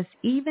 Because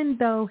even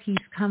though he's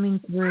coming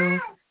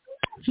through,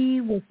 he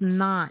was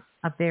not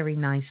a very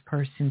nice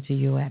person to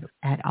you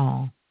at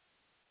all.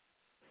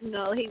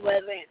 No, he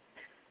wasn't.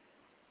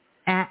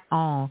 At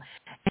all.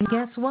 And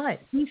guess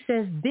what? He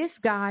says this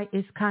guy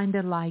is kind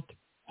of like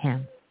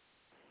him.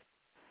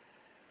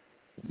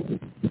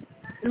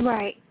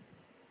 Right.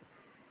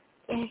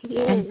 Yeah, he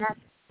is.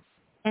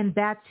 And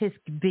that's his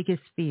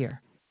biggest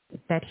fear,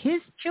 that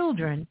his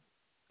children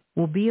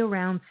will be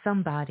around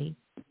somebody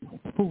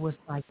who was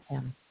like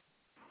him.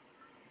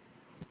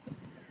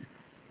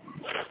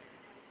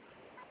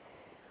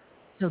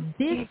 So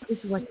this is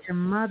what your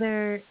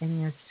mother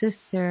and your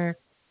sister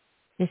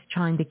is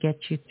trying to get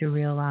you to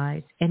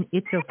realize. And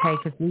it's okay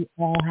because we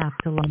all have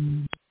to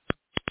learn.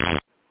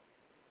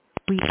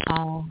 We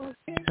all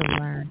have to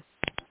learn.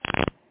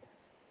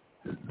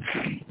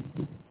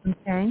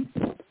 Okay?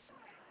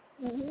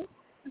 Mm-hmm.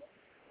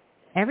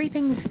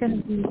 Everything is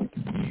going to be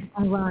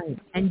all right.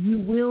 And you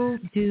will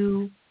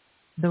do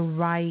the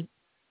right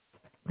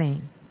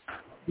thing.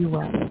 You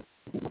will.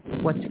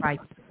 What's right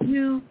for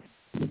you,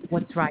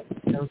 what's right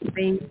for those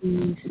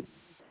babies.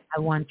 I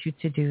want you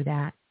to do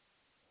that.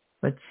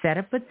 But set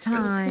up a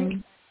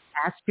time,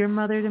 ask your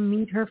mother to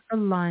meet her for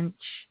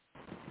lunch,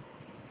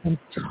 and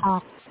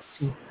talk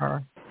to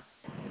her.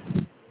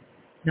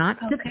 Not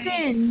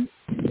defend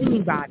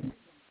anybody.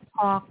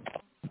 Talk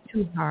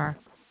to her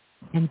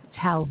and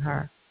tell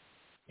her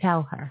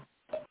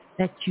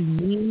that you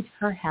need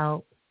her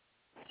help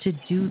to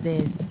do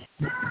this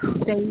in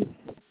a safe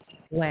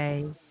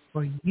way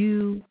for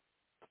you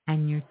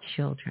and your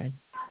children.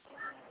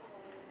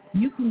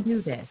 You can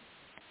do this,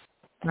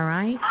 all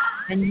right?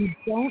 And you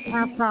don't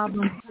have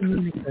problems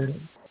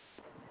communicating.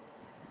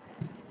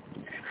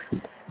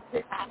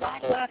 Why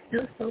do I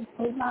feel so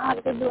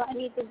alive? Do I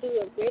need to do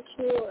a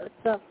ritual or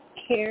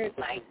self-care?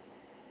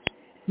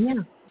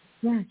 Yeah,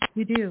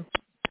 you do.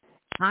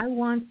 I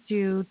want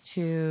you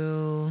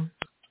to,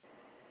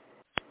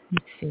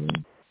 let's see.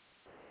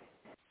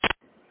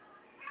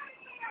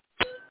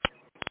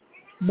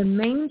 The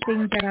main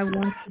thing that I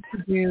want you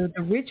to do,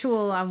 the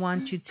ritual I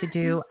want you to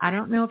do, I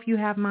don't know if you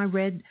have my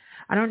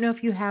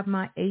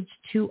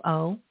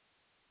H2O,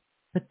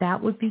 but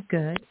that would be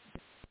good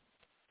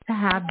to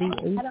have the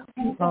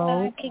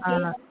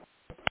H2O.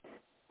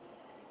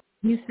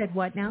 You said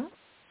what now?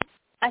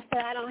 I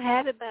said I don't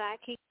have it, but I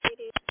can get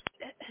it.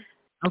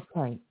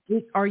 Okay.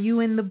 Are you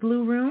in the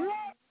blue room?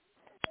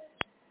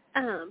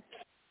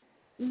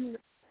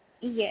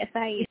 Yes,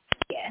 I am.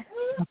 Yeah.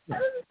 Okay.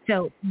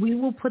 So we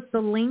will put the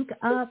link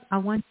up. I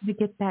want you to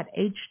get that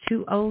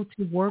H2O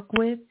to work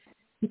with,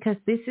 because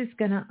this is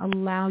going to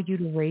allow you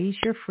to raise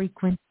your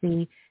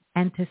frequency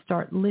and to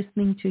start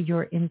listening to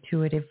your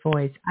intuitive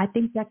voice. I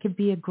think that could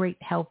be a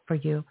great help for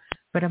you.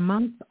 But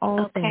amongst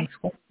all things,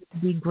 what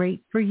would be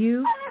great for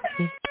you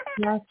is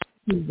just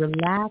to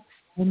relax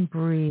and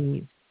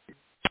breathe.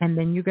 And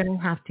then you're going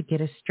to have to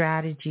get a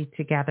strategy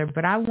together.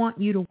 But I want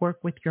you to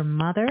work with your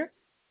mother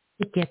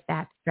to get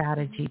that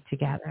strategy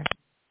together,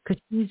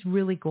 because she's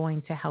really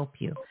going to help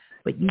you.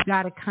 But you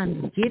got to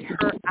kind of get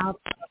her out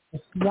of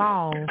the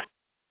wall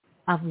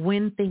of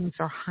when things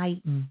are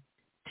heightened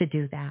to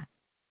do that.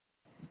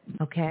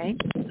 Okay?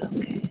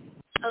 Okay.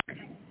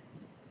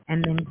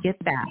 And then get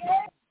that.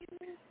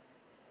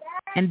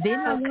 And then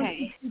I want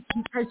you,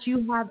 because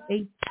you have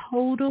a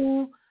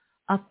total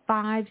of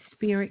 5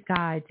 spirit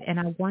guides, and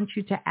I want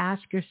you to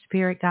ask your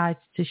spirit guides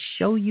to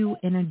show you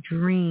in a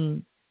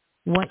dream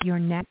what your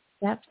next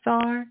steps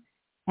are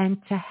and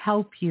to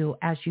help you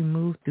as you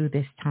move through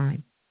this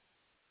time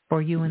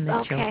for you and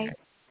the children.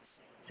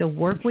 So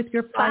work with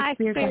your 5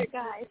 spirit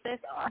guides.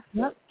 That's awesome.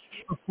 Yep.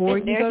 Before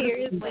and you they're go here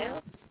to as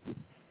well.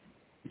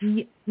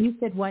 You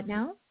said what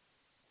now?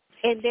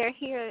 And they're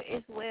here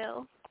as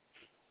well.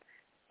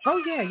 Oh,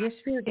 yeah, your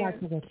spirit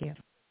guides are with you.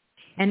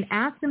 And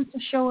ask them to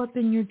show up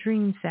in your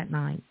dreams at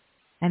night.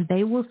 And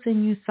they will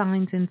send you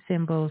signs and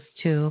symbols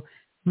to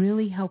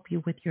really help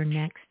you with your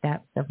next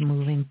steps of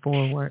moving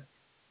forward.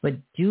 But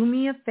do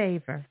me a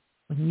favor.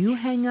 When you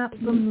hang up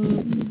from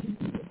me,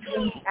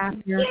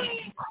 after,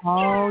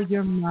 call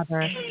your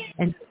mother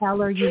and tell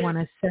her you want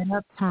to set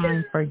up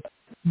time for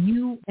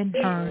you and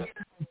her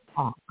to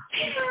talk.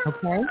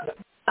 Okay?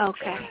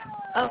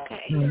 Okay.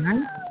 All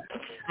right.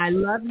 I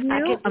love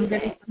you. I'm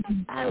going to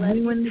see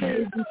you in the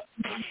business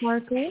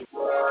circle.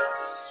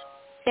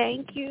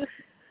 Thank you.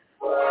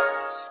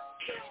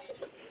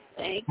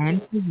 Thank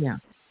and you. for you.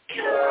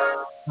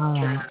 All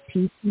right.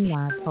 Peace and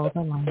love. Hold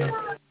the line.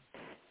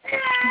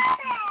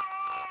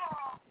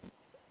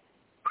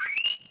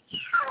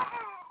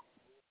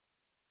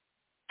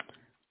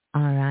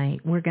 All right.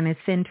 We're going to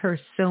send her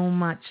so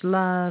much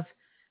love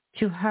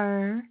to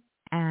her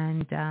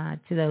and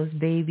to those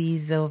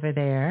babies over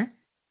there.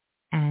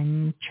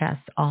 And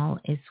trust all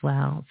is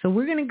well. So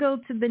we're going to go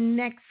to the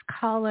next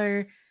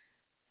caller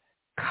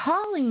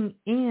calling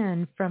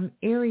in from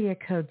area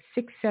code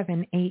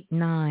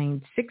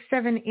 6789.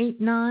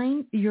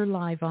 6789, you're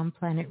live on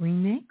Planet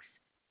Remix.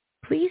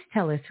 Please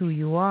tell us who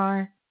you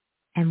are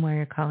and where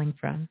you're calling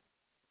from.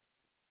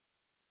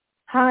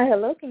 Hi,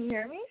 hello, can you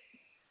hear me?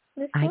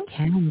 I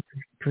can.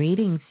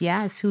 Greetings.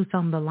 Yes, who's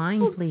on the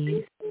line,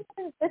 please?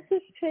 This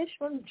is Trish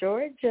from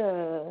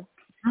Georgia.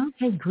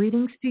 Okay,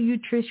 greetings to you,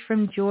 Trish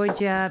from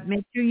Georgia.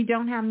 Make sure you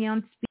don't have me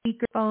on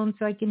speakerphone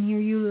so I can hear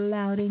you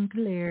loud and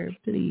clear,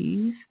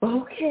 please.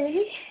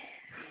 Okay,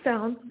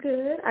 sounds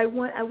good.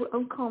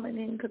 I'm calling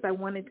in because I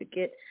wanted to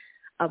get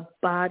a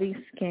body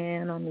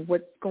scan on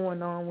what's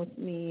going on with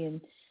me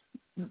and,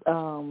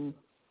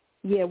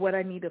 what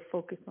I need to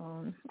focus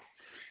on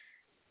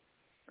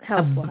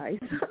health-wise.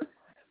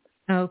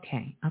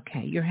 Okay.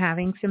 You're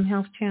having some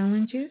health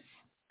challenges?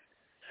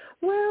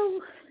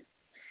 Well,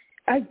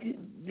 I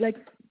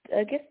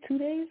guess 2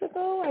 days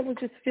ago, I was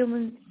just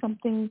feeling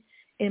something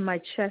in my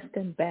chest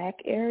and back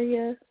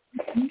area.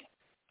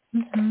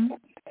 Mm-hmm.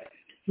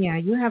 Yeah,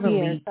 you have a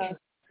leak. So,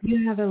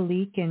 You have a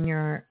leak in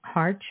your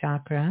heart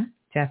chakra,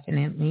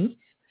 definitely.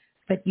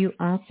 But you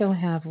also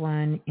have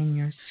one in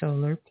your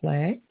solar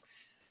plex,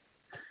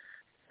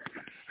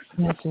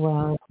 as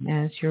well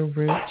as your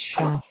root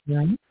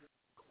chakra.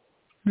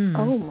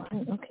 oh my,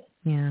 okay.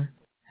 Yeah.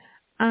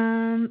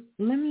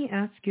 Let me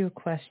ask you a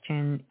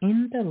question.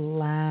 In the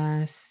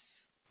last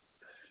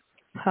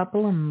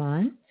couple of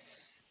months,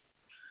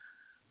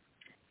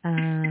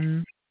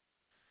 I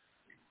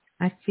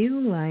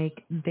feel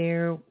like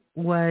there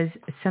was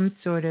some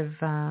sort of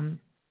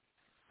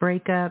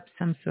breakup,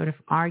 some sort of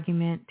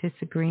argument,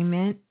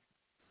 disagreement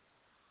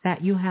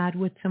that you had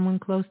with someone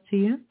close to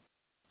you.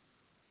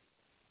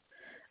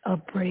 A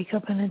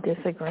breakup and a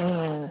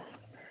disagreement.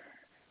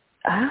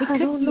 I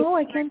don't know.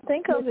 I can't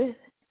think of it.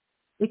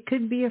 It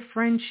could be a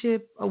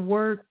friendship, a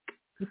work.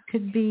 It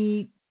could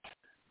be.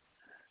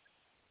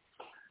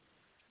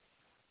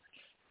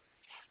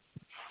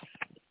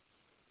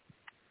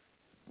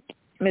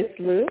 Miss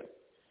Lou?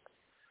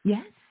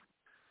 Yes.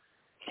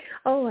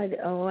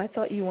 I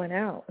thought you went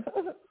out.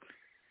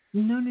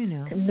 No.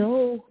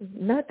 No,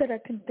 not that I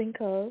can think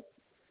of.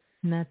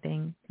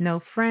 Nothing. No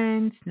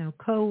friends, no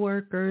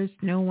coworkers.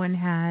 No one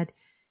had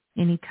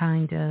any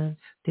kind of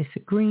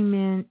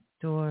disagreement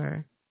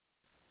or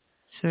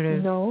sort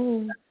of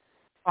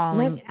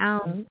falling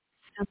out,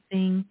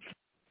 something,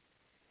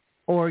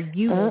 or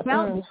you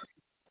felt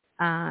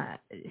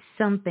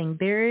something.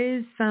 There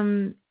is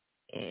some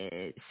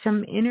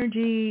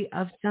energy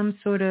of some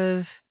sort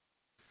of.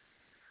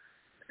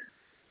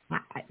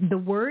 The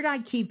word I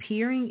keep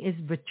hearing is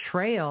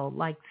betrayal,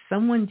 like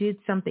someone did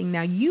something.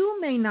 Now,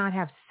 you may not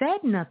have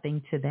said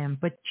nothing to them,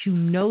 but you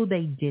know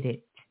they did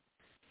it.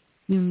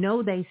 You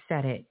know they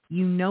said it.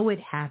 You know it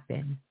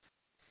happened.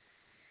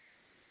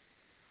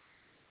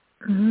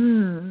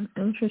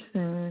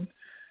 Interesting.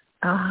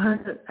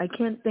 I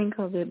can't think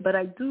of it, but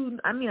I do.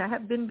 I mean, I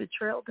have been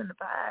betrayed in the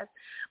past,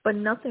 but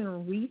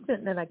nothing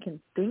recent that I can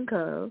think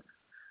of.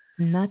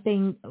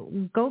 Nothing.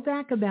 Go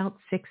back about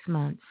 6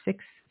 months.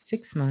 Six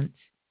months.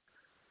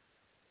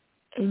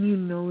 And you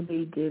know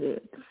they did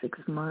it. 6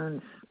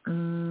 months.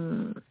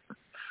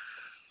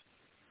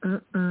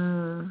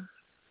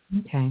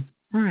 Okay.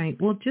 All right.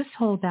 Well, just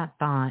hold that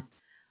thought.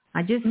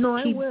 I will.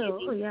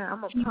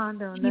 I'm gonna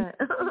ponder on that.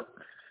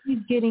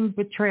 Keep getting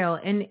betrayal,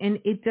 and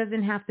it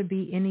doesn't have to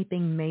be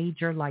anything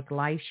major like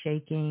life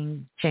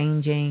shaking,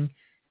 changing.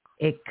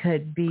 It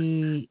could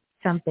be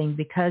something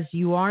because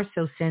you are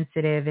so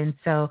sensitive, and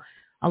so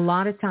a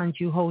lot of times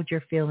you hold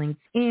your feelings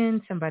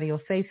in. Somebody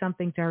will say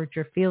something to hurt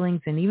your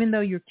feelings, and even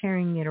though you're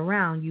carrying it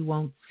around, you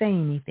won't say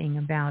anything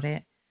about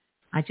it.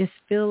 I just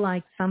feel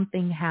like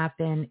something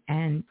happened,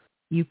 and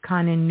you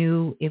kind of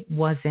knew it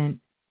wasn't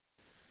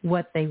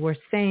what they were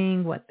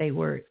saying, what they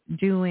were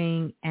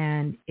doing,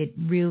 and it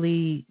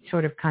really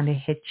sort of kind of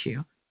hit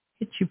you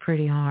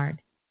pretty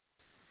hard.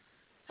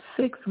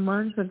 6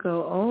 months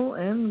ago,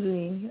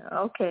 OMG.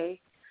 Okay.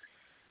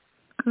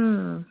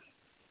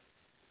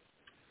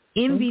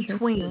 In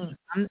between,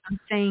 I'm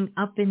saying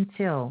up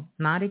until,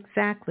 not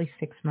exactly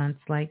 6 months.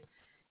 Like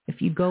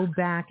if you go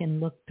back and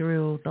look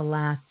through the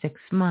last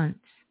 6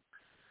 months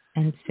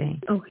and see.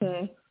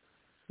 Okay.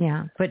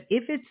 Yeah, but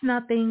if it's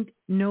nothing,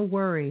 no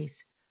worries.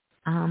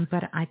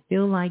 But I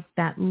feel like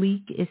that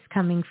leak is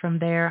coming from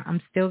there.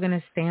 I'm still going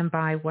to stand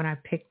by what I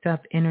picked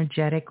up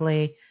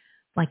energetically,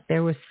 like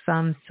there was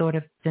some sort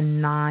of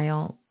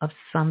denial of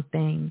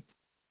something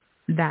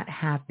that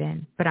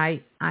happened. But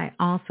I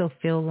also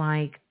feel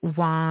like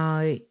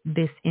why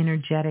this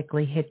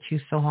energetically hit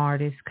you so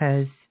hard is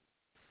because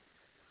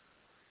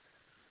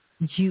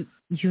you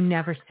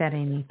never said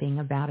anything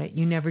about it.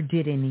 You never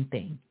did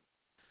anything.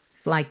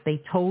 It's like they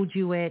told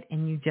you it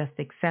and you just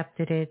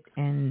accepted it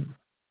and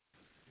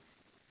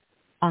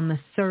on the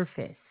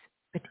surface,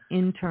 but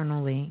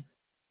internally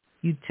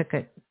you took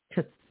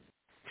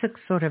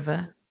sort of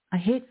a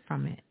hit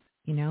from it.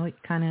 You know, it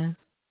kind of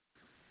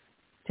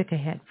took a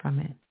hit from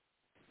it.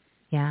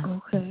 Yeah.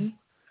 Okay.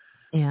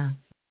 Yeah.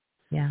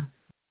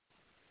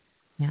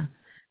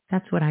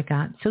 That's what I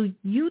got. So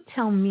you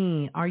tell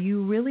me, are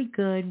you really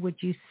good?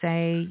 Would you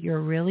say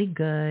you're really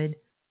good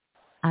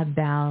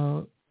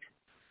about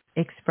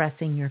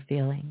expressing your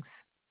feelings?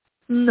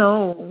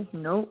 No.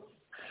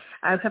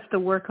 I have to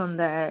work on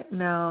that.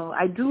 No,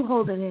 I do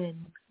hold it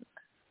in.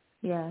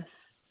 Yes.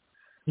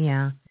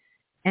 Yeah.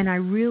 And I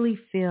really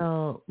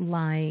feel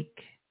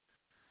like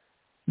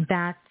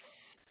that's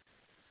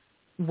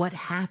what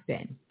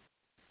happened.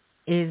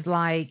 Is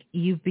like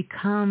you've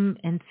become,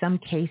 in some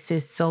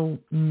cases, so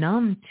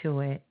numb to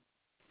it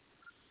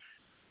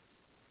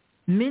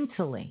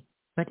mentally,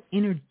 but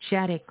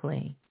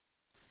energetically,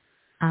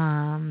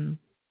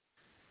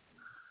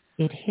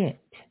 it hit.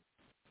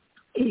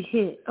 It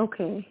hit.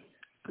 Okay.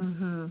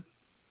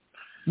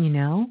 You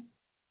know?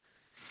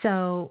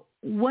 So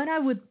what I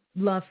would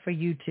love for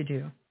you to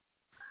do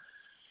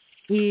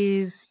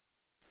is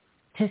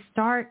to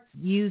start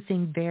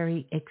using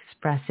very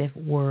expressive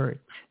words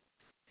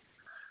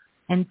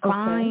and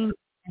find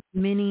as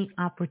many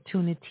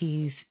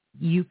opportunities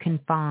you can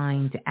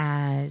find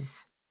as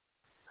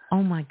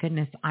oh my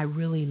goodness, I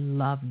really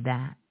love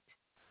that.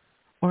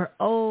 Or,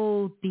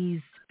 oh,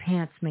 these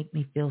pants make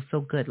me feel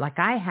so good. Like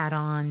I had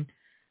on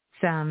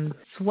some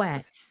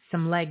sweats,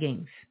 some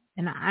leggings,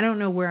 and I don't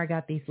know where I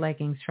got these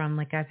leggings from.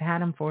 Like I've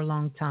had them for a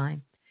long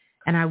time,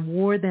 and I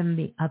wore them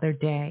the other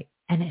day.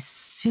 And as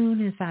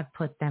soon as I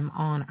put them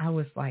on, I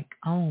was like,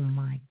 oh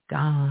my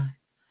God,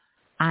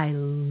 I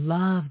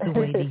love the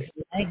way these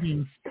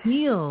leggings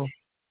feel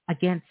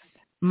against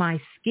my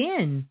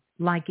skin,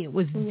 like it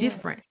was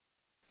different,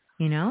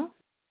 you know?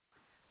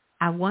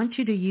 I want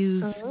you to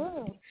use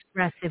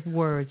expressive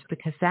words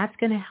because that's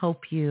going to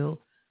help you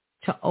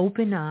to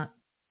open up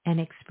and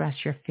express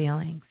your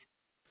feelings.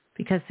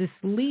 Because this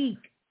leak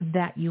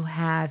that you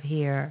have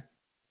here,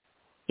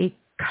 it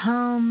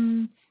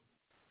comes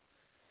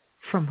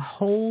from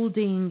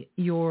holding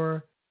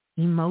your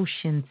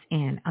emotions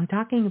in. I'm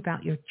talking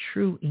about your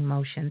true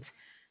emotions,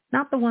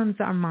 not the ones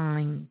our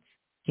minds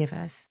give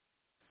us,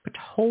 but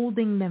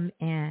holding them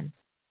in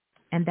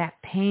and that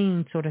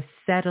pain sort of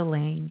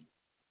settling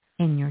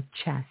in your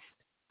chest,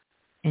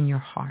 in your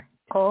heart.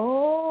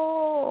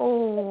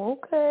 Oh,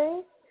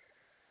 okay.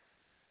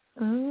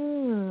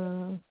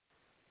 True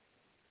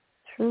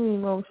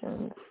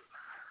emotions.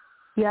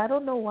 Yeah, I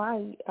don't know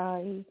why.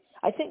 I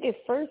think at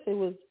first it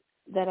was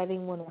that I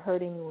didn't want to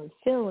hurt anyone's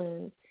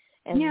feelings,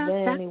 and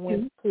then it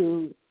went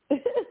to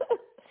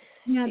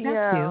yeah,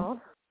 that's you.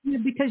 Yeah,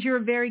 because you're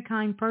a very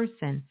kind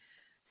person.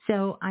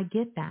 So I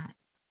get that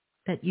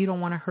you don't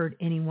want to hurt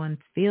anyone's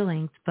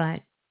feelings,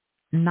 but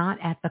not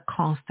at the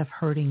cost of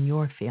hurting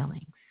your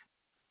feelings.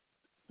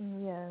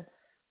 Yes.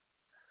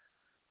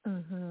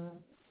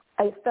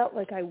 I felt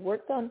like I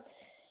worked on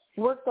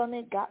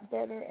it, got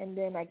better, and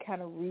then I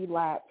kind of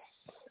relapsed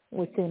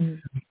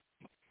within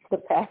the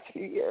past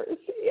few years.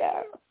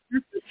 Yeah.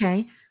 That's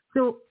okay.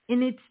 So,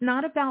 and it's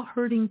not about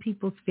hurting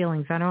people's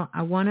feelings.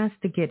 I want us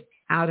to get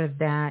out of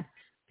that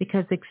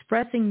because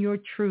expressing your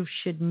truth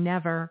should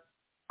never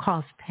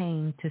cause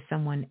pain to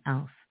someone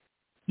else.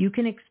 You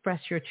can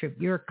express your truth.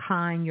 You're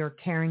kind, you're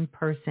a caring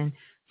person.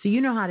 So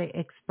you know how to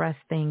express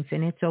things,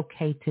 and it's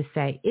okay to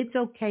say. It's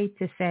okay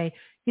to say,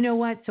 you know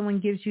what, someone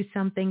gives you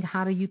something,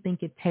 how do you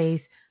think it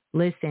tastes?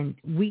 Listen,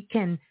 we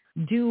can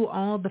do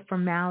all the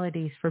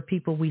formalities for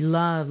people we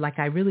love. Like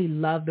I really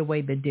love the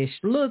way the dish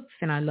looks,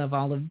 and I love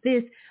all of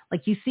this.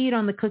 Like you see it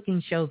on the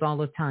cooking shows all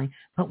the time.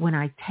 But when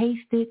I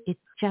taste it, it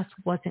just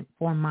wasn't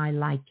for my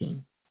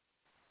liking.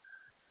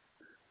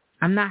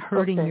 I'm not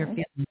hurting your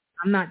feelings.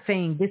 I'm not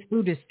saying this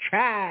food is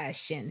trash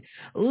and,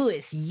 ooh,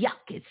 it's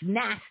yuck, it's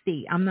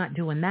nasty. I'm not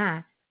doing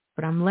that.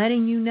 But I'm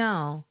letting you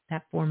know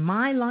that for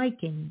my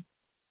liking,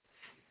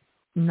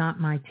 not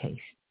my taste.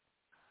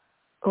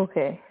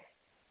 Okay.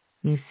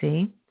 You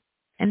see?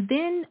 And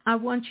then I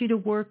want you to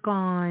work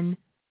on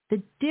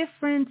the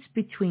difference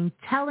between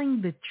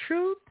telling the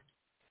truth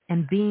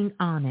and being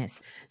honest.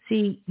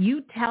 See,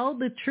 you tell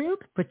the truth,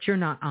 but you're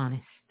not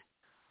honest.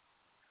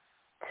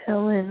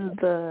 Telling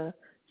the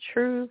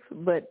truth,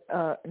 but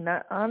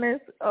not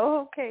honest.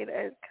 Oh, okay,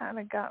 that kind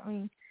of got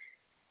me.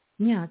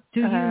 Yeah. Do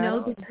you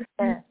know the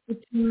difference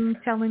between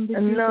telling the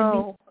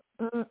truth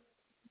and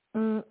being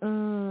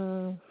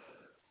honest?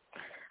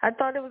 I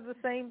thought it was the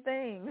same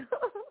thing.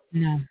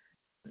 No.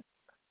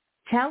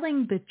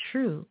 Telling the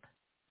truth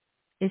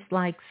is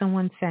like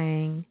someone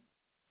saying,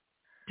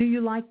 do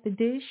you like the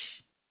dish?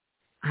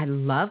 I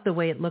love the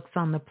way it looks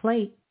on the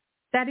plate.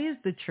 That is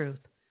the truth.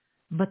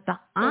 But the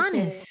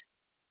honest,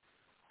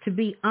 to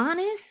be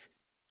honest,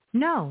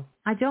 no,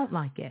 I don't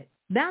like it.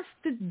 That's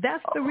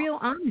the real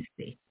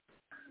honesty.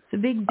 It's a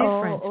big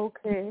difference. Oh,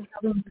 okay.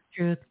 Telling the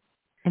truth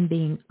and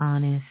being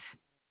honest.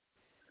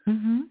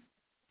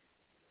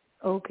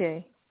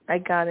 Okay. I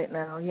got it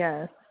now.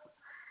 Yes.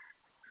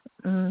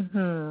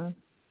 The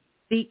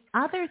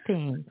other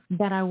thing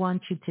that I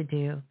want you to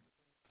do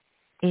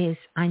is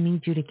I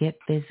need you to get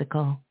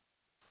physical.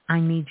 I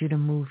need you to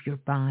move your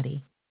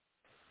body.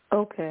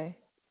 Okay.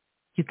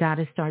 You got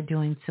to start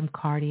doing some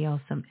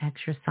cardio, some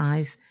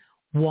exercise,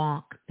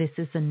 walk. This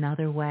is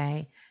another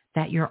way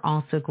that you're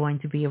also going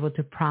to be able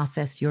to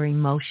process your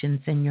emotions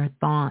and your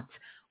thoughts.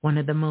 One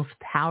of the most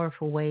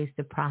powerful ways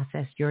to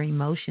process your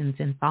emotions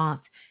and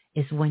thoughts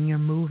is when you're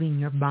moving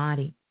your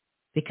body.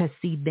 Because,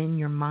 see, then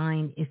your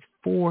mind is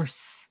forced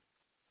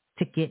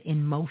to get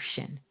in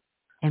motion.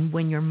 And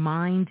when your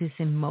mind is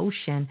in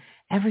motion,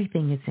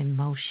 everything is in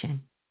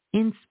motion.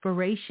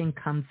 Inspiration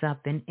comes up,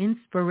 and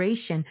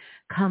inspiration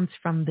comes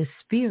from the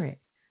spirit.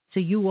 So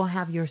you will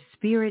have your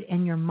spirit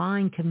and your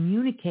mind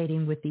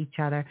communicating with each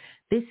other.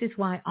 This is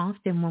why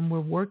often when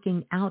we're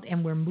working out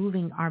and we're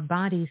moving our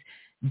bodies,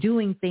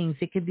 doing things,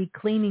 it could be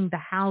cleaning the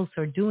house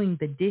or doing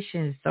the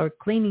dishes or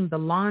cleaning the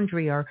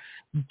laundry or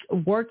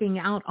working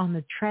out on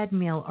the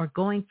treadmill or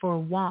going for a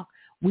walk,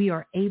 we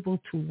are able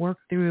to work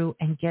through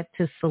and get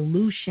to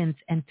solutions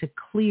and to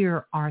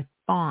clear our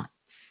thoughts.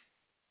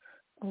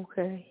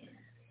 Okay.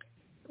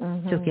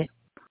 So get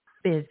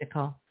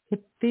physical.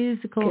 Get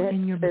physical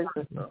in your body.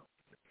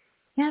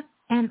 Yep.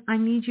 And I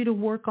need you to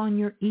work on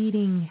your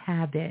eating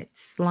habits,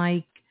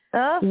 like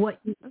what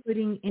you're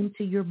putting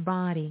into your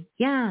body.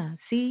 Yeah.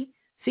 See,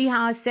 See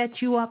how I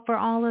set you up for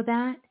all of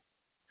that?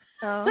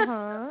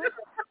 Uh-huh.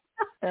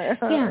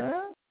 Yeah.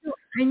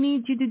 I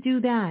need you to do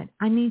that.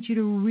 I need you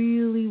to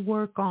really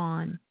work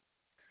on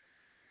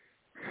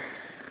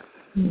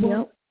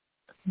what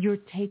you're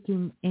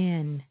taking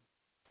in.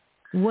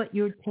 What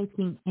you're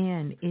taking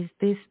in. Is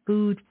this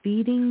food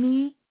feeding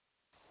me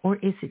or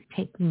is it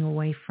taking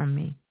away from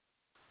me?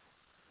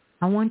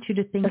 I want you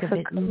to think of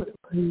it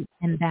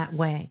in that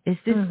way. Is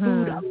this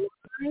food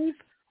alive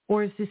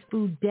or is this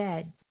food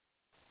dead?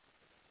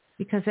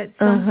 Because at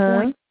some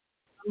point,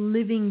 a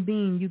living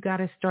being, you got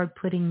to start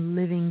putting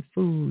living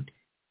food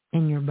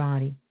in your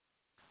body.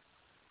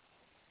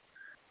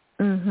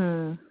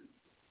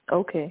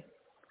 Okay.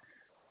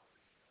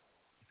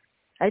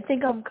 I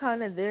think I'm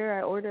kind of there.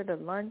 I ordered a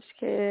lunch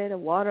kit, a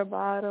water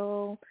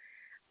bottle,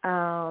 so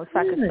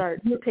I could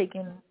start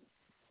taking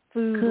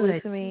food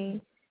with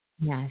me.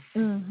 Yes.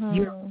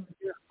 You're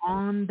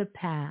on the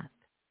path.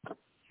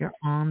 You're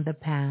on the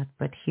path.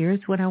 But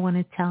here's what I want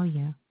to tell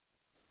you.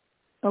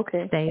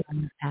 Okay. Stay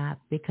on the path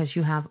because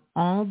you have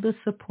all the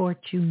support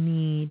you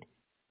need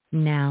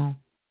now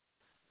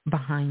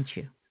behind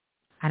you.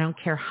 I don't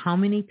care how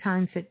many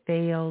times it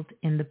failed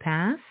in the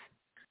past.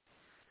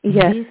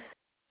 Yes. This is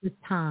the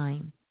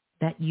time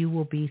that you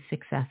will be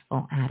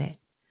successful at it.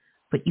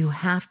 But you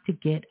have to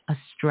get a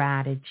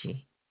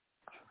strategy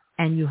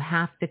and you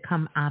have to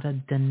come out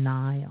of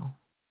denial.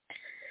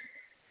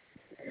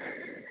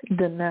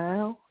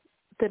 Denial?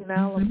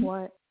 Denial of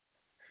what?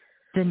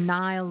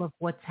 Denial of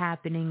what's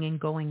happening and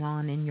going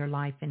on in your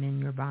life and in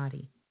your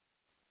body.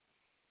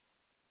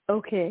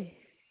 Okay.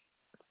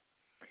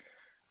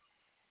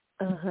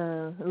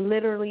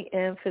 Literally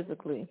and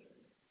physically.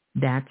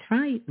 That's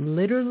right.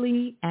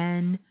 Literally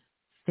and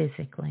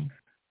physically.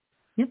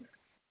 Yep.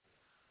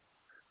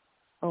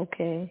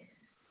 Okay.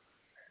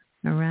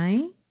 All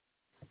right.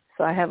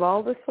 So I have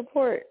all the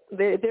support.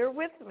 They're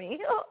with me.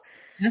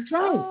 That's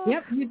right.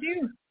 Yep, you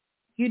do.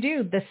 You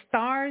do. The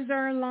stars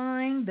are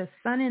aligned, the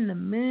sun and the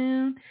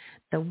moon,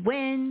 the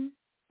wind,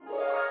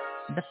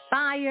 the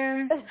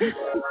fire,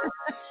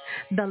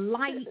 the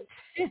light,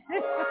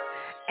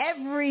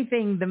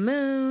 everything, the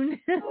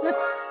moon,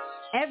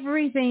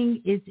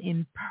 everything is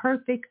in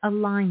perfect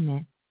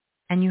alignment.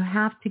 And you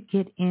have to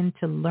get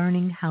into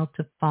learning how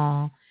to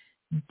fall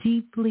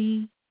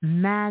deeply,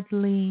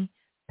 madly,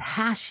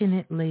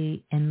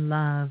 passionately in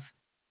love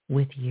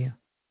with you.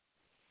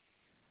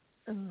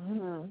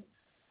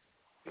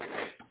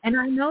 And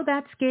I know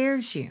that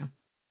scares you.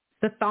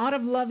 The thought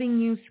of loving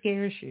you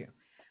scares you.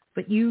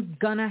 But you're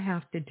going to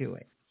have to do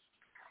it.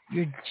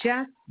 You're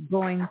just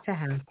going to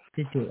have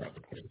to do it.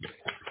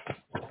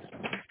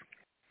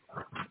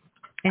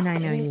 And I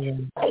know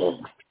you will.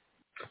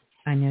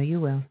 I know you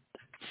will.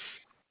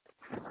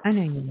 I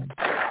know you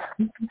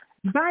will.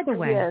 By the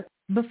way,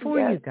 before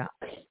you go,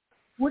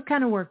 what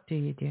kind of work do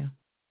you do?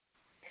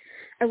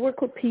 I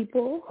work with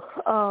people.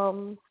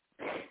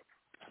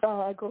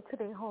 I go to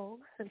their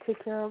homes and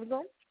take care of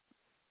them.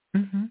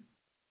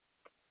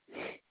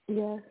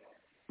 Yes.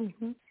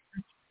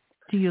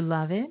 Do you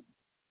love it?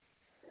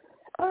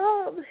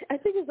 I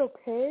think it's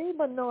okay,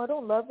 but no, I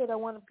don't love it. I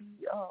want to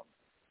be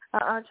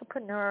an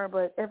entrepreneur,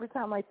 but every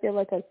time I feel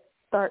like I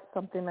start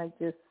something,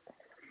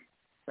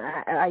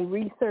 I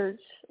research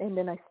and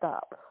then I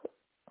stop.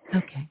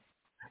 Okay.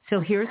 So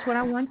here's what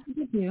I want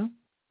you to do.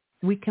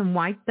 We can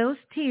wipe those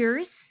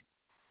tears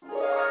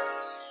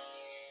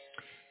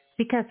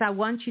because I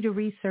want you to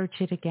research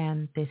it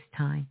again this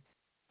time.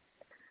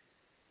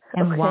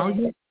 And while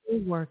you're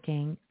still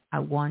working, I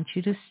want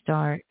you to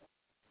start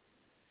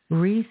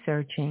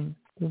researching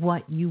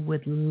what you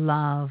would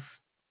love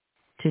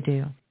to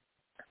do.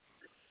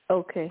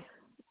 Okay.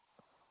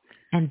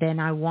 And then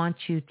I want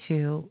you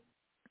to,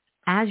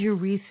 as you're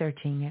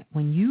researching it,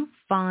 when you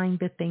find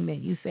the thing that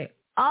you say,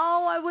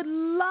 oh, I would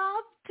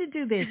love to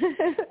do this,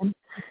 and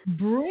it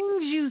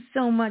brings you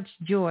so much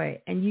joy,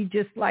 and you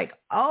just like,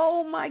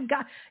 oh my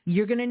God,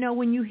 you're going to know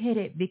when you hit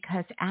it,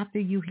 because after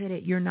you hit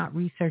it, you're not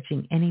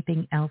researching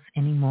anything else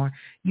anymore.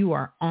 You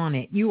are on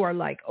it. You are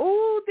like,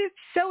 oh, this is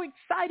so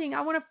exciting.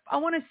 I want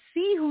to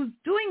see who's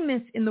doing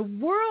this in the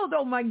world.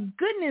 Oh my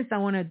goodness. I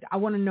want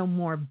to know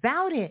more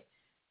about it.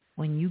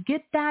 When you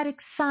get that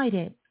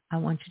excited, I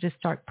want you to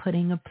start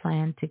putting a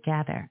plan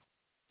together,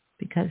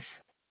 because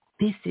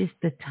this is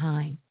the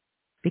time.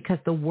 Because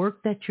the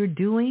work that you're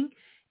doing,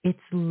 it's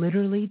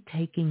literally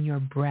taking your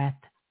breath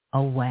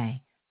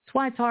away. That's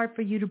why it's hard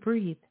for you to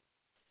breathe.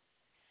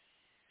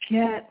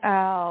 Get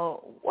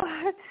out.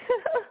 What?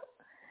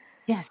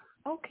 Yes.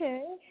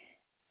 Okay.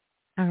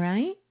 All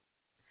right?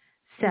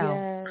 So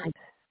yes.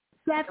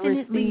 I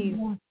definitely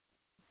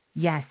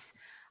yes.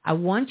 I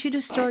want you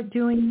to start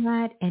doing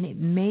that, and it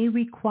may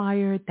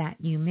require that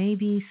you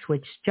maybe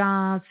switch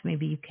jobs.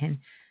 Maybe you can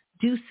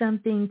do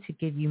something to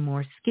give you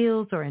more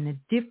skills, or in a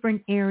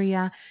different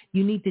area.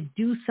 You need to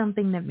do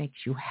something that makes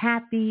you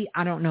happy.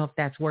 I don't know if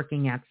that's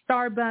working at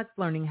Starbucks,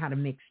 learning how to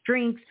mix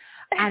drinks.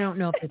 I don't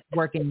know if it's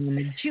working in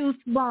a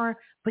juice bar,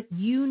 but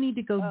you need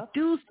to go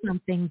do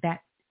something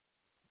that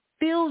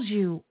fills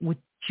you with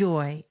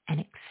joy and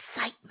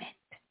excitement.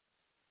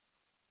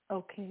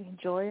 Okay,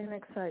 joy and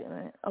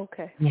excitement.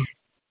 Okay. Yes.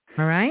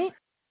 All right?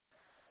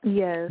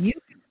 Yes.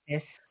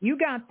 You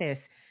got this.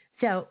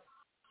 So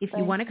if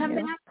you want to come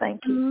back,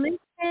 thank you.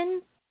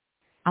 Listen,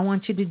 I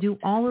want you to do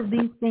all of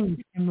these things.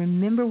 And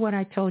remember what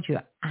I told you.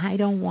 I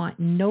don't want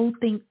no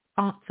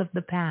thoughts of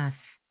the past.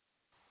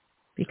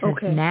 Because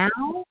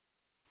now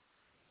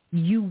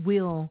you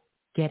will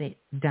get it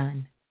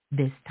done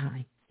this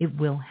time. It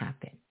will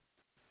happen.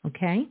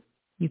 Okay?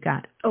 You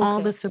got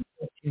all the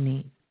support you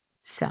need.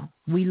 So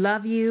we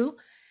love you,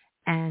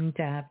 and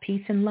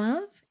peace and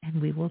love,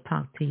 and we will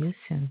talk to you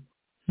soon.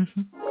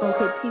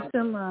 Okay, peace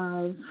and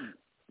love.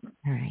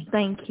 All right.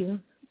 Thank you.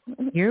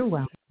 You're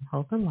welcome.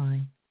 Hold the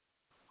line.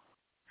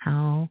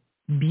 How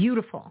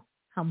beautiful.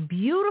 How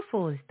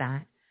beautiful is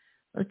that?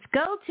 Let's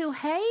go to,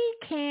 hey,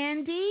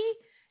 Candy.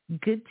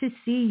 Good to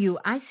see you.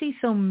 I see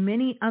so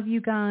many of you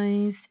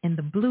guys in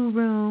the Blue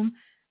Room.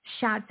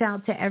 Shouts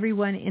out to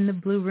everyone in the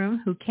Blue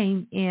Room who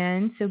came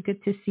in. So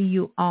good to see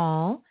you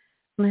all.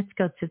 Let's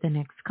go to the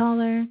next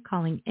caller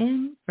calling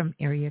in from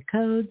area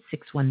code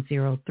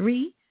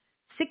 6103.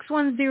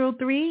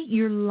 6103,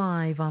 you're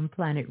live on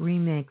Planet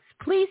Remix.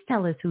 Please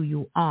tell us who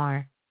you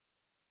are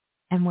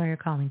and where you're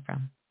calling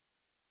from.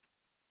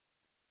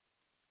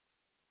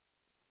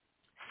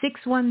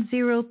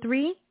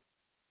 6103,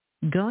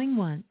 going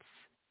once,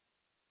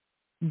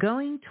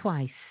 going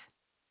twice,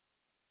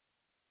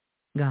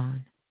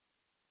 gone.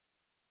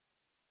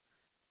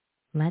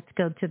 Let's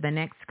go to the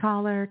next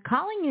caller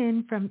calling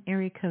in from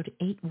area code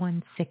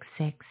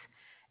 8166.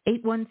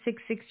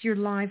 8166, you're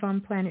live on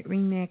Planet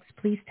Remix.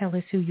 Please tell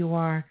us who you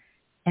are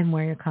and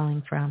where you're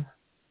calling from.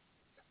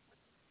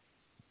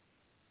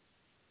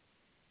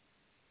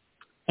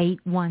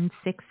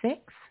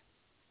 8166.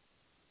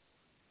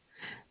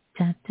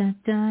 Da, da,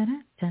 da,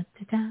 da, da,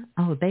 da, da.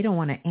 Oh, they don't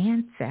want to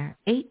answer.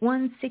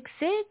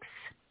 8166.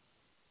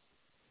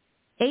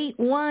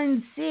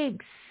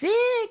 8166.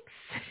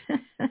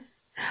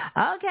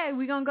 Okay,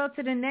 we're going to go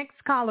to the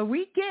next caller.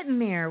 We're getting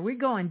there. We're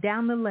going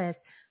down the list.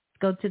 Let's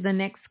go to the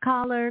next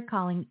caller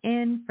calling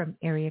in from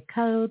area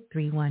code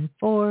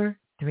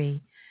 3143.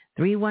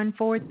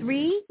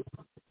 3143.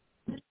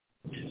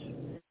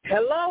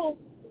 Hello,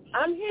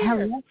 I'm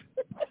here.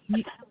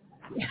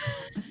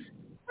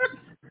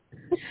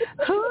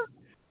 Hello.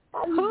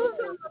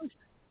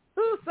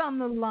 Who's on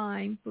the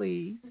line,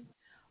 please?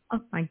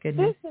 Oh, my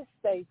goodness. This is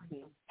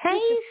Stacy.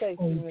 Hey,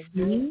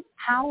 Stacy.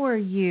 How are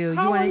you?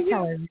 How are you?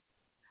 Tell her?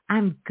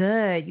 I'm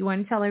good. You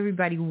want to tell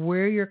everybody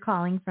where you're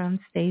calling from,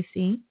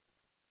 Stacy?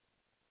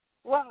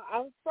 Well,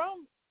 I'm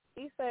from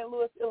East St.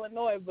 Louis,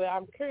 Illinois, but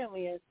I'm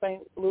currently in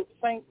St.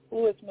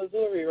 Louis,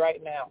 Missouri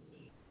right now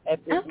at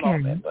this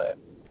moment. But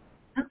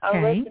I'm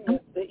repping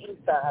the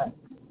east side.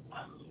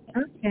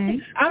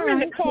 Okay. I'm in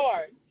the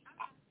car.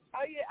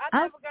 Oh, yeah, I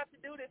never got to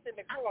do this in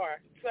the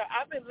car. So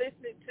I've been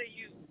listening to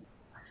you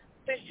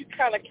since you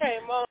kind of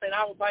came on, and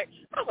I was like,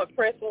 I'm going to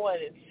press one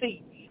and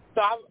see.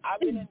 So I've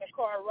been in the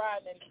car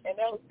riding, and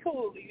that was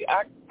cool.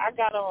 I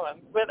got on.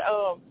 But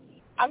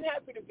I'm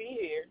happy to be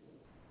here.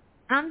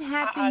 I'm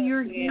happy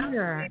you're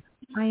here.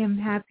 I am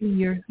happy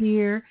you're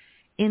here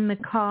in the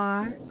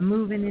car,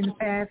 moving in a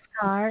fast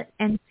car.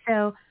 And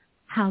so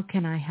how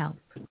can I help?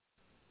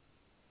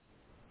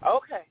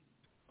 Okay.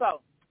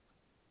 So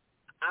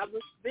I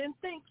was been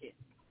thinking.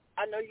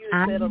 I know you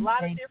said a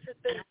lot of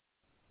different things.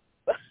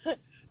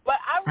 But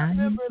I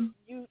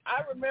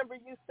remember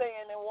you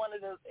saying in one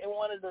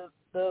of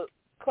the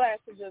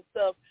classes and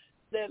stuff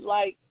that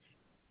like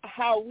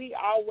how we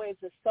always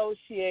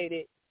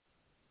associated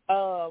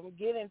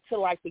getting to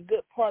like the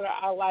good part of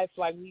our life,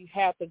 like we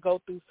have to go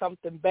through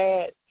something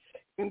bad.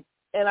 And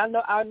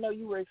I know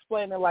you were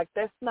explaining like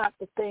that's not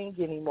the thing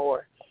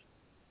anymore.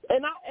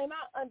 And I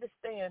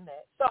understand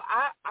that. So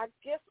I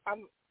guess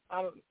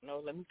I don't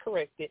know, let me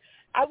correct it.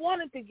 I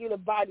wanted to get a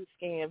body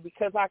scan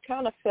because I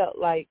kind of felt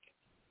like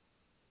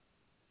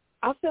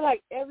I feel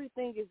like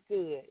everything is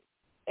good.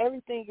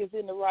 Everything is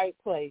in the right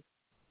place.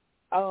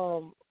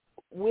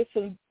 With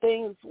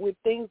things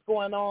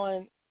going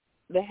on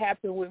that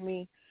happened with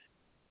me,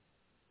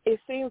 it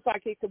seems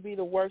like it could be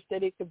the worst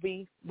that it could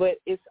be, but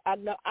I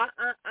know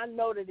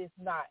that it's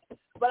not.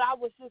 But I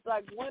was just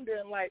like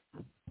wondering, like,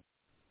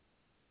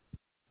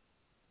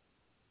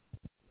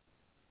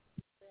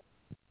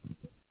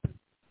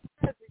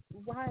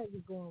 why is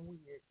it going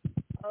weird?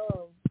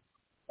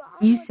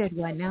 You said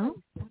what now?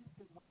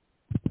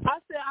 I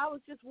said I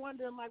was just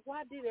wondering, like,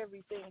 why did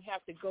everything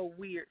have to go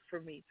weird for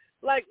me?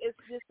 Like, it's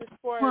just as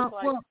far as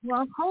like.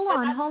 Well, hold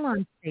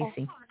on,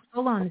 Stacey.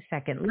 Hold on a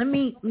second. Let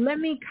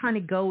me kind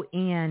of go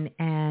in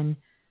and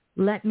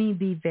let me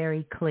be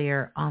very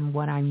clear on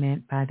what I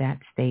meant by that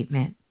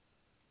statement.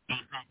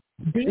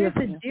 There's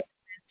a difference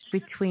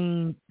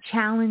between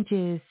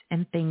challenges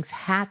and things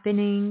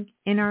happening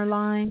in our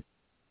lives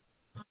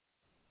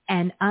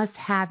and us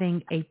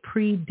having a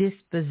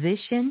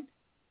predisposition,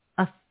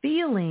 a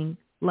feeling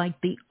like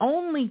the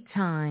only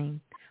time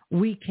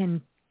we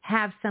can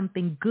have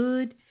something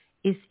good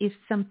is if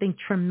something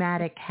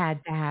traumatic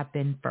had to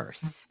happen first.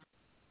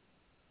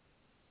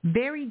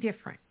 Very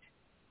different.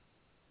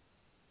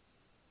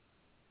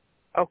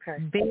 Okay.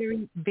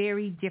 Very,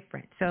 very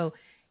different. So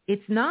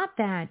it's not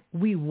that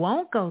we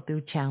won't go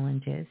through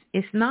challenges.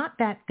 It's not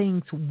that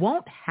things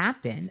won't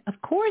happen.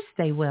 Of course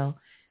they will.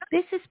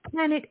 This is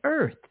planet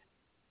Earth.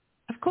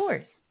 Of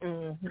course.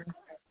 Mm-hmm.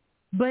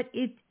 But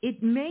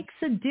it makes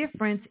a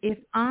difference if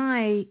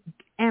I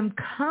am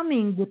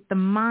coming with the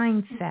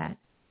mindset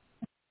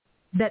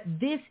that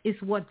this is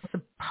what's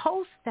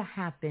supposed to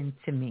happen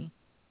to me.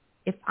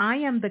 If I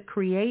am the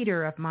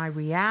creator of my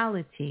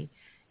reality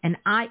and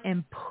I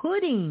am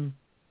putting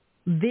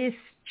this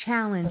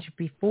challenge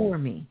before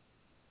me,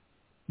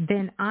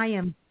 then I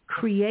am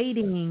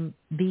creating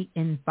the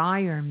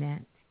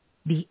environment,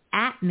 the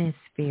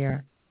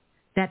atmosphere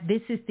that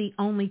this is the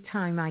only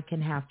time I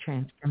can have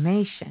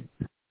transformation.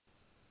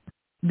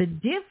 The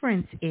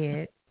difference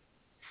is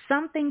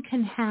something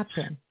can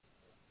happen.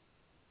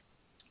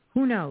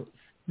 Who knows?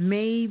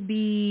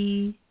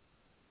 Maybe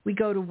we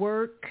go to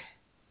work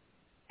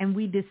and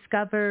we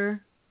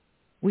discover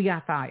we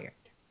got fired.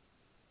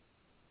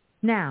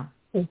 Now,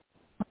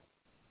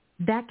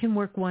 that can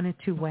work one of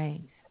two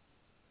ways.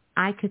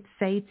 I could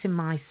say to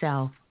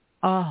myself,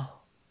 oh,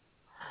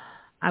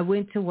 I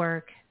went to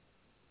work.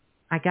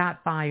 I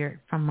got fired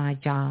from my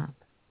job.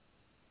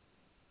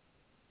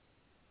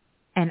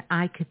 And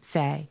I could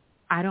say,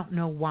 I don't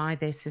know why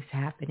this is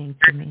happening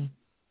to me.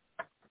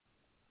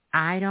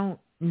 I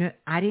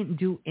didn't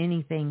do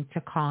anything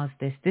to cause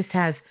this. This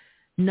has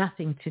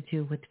nothing to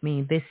do with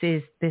me. This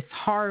is this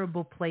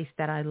horrible place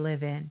that I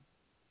live in.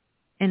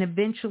 And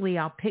eventually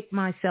I'll pick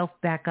myself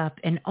back up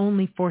and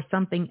only for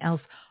something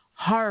else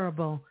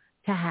horrible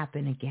to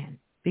happen again,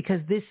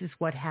 because this is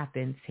what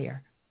happens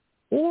here.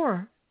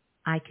 Or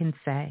I can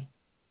say,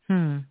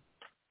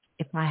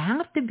 if I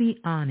have to be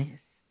honest,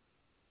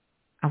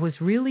 I was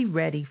really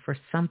ready for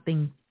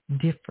something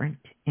different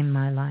in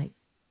my life.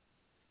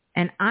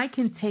 And I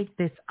can take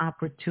this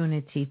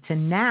opportunity to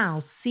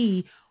now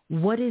see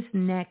what is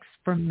next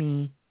for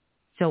me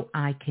so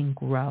I can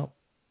grow.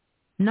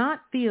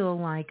 Not feel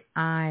like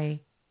I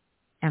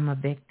am a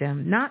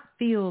victim, not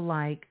feel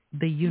like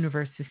the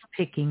universe is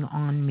picking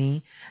on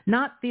me,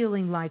 not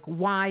feeling like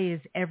why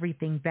is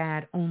everything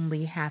bad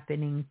only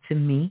happening to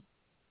me.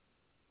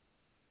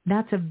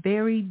 That's a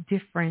very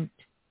different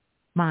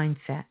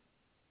mindset.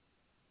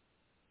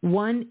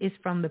 One is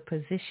from the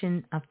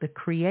position of the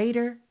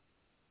creator,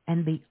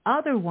 and the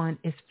other one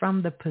is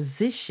from the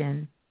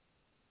position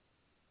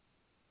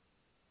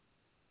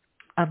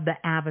of the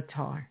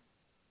avatar.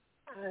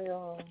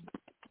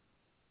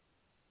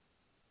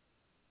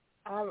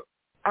 I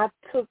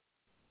took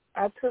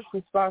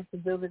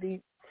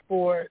responsibility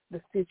for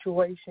the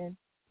situation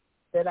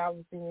that I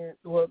was in.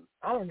 Well,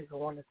 I don't even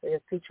want to say a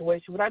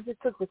situation, but I just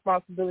took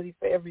responsibility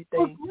for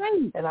everything. Oh,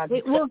 great. And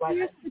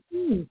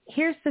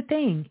Here's the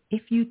thing.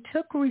 If you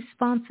took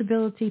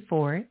responsibility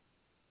for it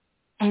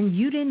and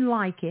you didn't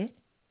like it,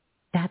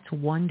 that's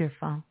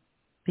wonderful,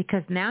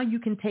 because now you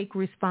can take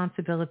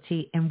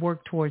responsibility and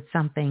work towards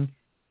something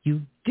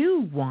you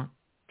do want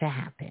to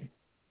happen.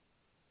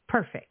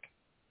 Perfect.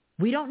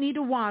 We don't need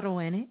to waddle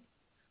in it.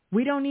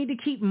 We don't need to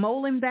keep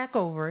mulling back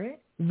over it.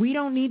 We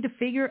don't need to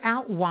figure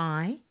out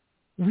why.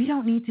 We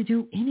don't need to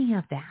do any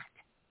of that,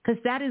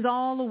 because that is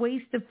all a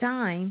waste of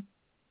time.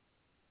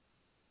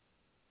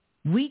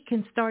 We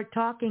can start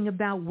talking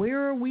about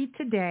where are we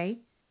today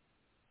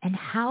and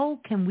how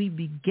can we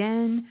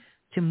begin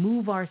to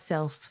move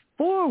ourselves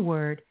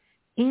forward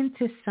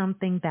into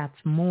something that's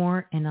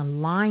more in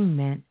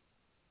alignment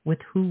with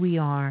who we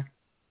are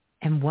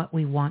and what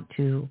we want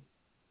to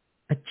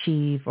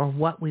achieve, or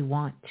what we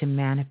want to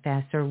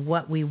manifest, or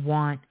what we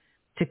want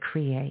to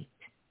create.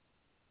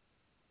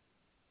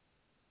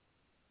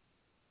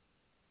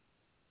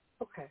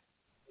 Okay.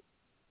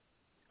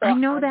 So I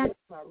know that.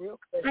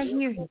 I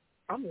hear you.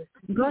 I'm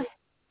listening. Go ahead.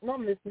 No,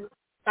 I'm listening.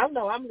 I'm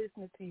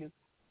listening to you.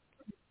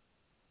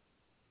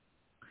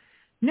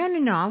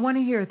 No. I want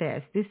to hear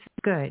this. This is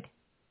good.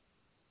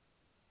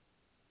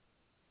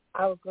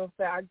 I was going to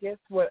say, I guess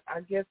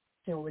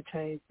it would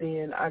change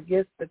then. I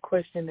guess the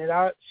question that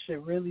I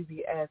should really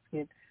be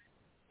asking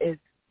is,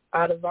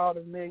 out of all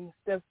the million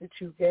steps that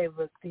you gave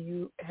us, do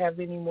you have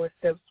any more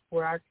steps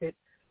where I could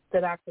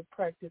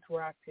practice,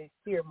 where I could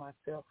hear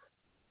myself?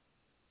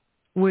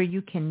 Where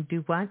you can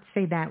do what?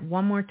 Say that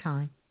one more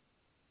time.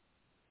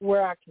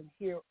 Where I can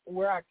hear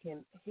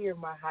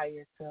my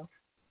higher self.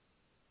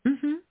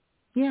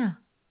 Yeah.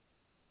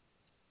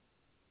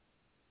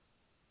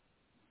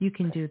 You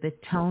can do the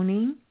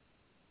toning,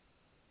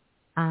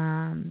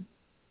 the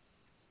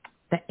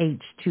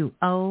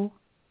H2O.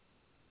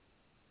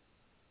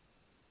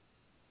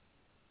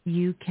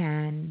 You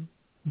can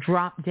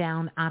drop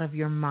down out of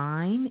your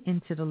mind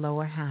into the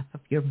lower half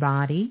of your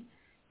body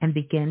and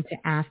begin to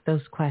ask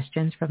those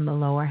questions from the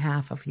lower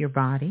half of your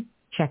body,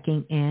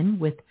 checking in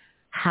with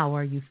how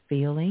are you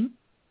feeling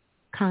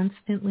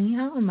constantly?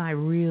 How am I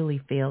really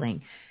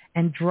feeling?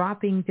 And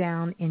dropping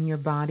down in your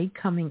body,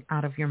 coming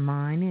out of your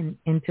mind and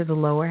into the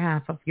lower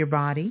half of your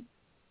body,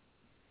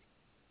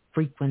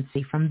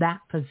 frequency from that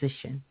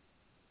position.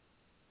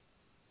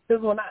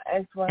 Because when I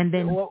asked myself,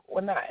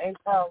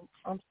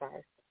 I'm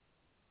sorry.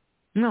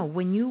 No,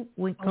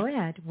 go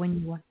ahead.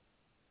 When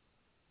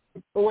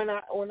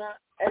I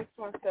ask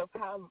myself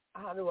how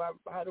do I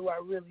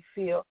really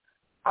feel,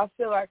 I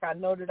feel like I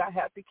know that I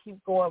have to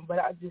keep going, but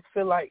I just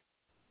feel like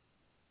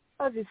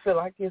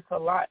it's a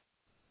lot.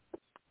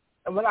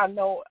 But I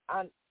know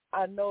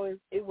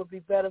it would be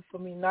better for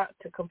me not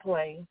to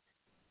complain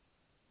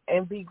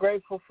and be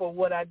grateful for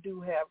what I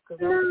do have,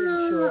 because I'm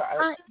pretty sure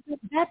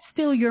that's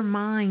still your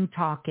mind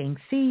talking.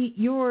 See,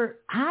 your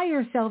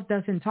higher self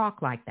doesn't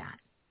talk like that.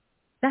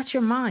 That's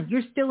your mind.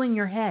 You're still in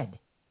your head.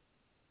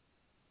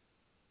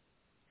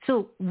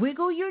 So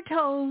wiggle your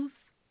toes,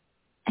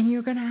 and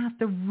you're going to have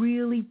to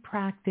really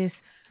practice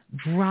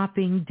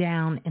dropping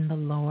down in the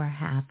lower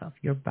half of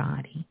your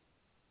body.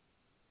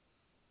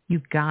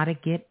 You got to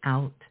get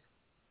out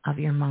of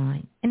your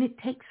mind. And it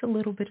takes a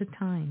little bit of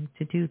time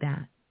to do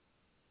that.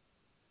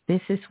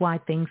 This is why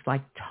things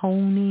like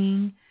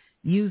toning,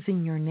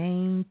 using your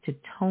name to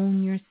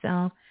tone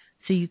yourself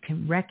so you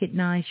can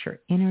recognize your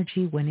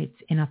energy when it's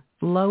in a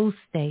flow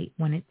state,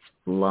 when it's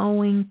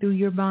flowing through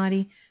your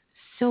body,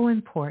 so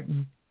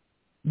important.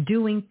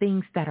 Doing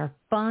things that are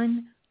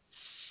fun,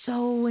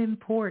 so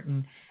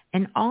important.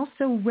 And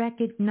also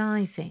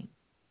recognizing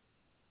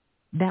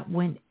that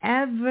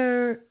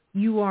whenever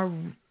you are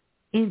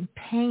in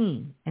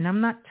pain, and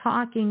I'm not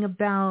talking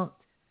about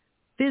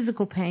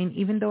physical pain,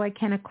 even though I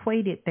can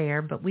equate it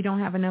there, but we don't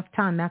have enough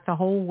time. That's a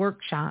whole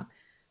workshop.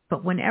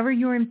 But whenever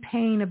you're in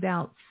pain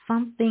about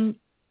something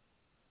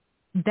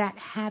that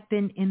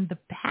happened in the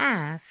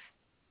past,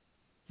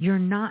 you're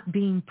not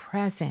being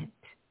present.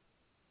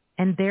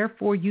 And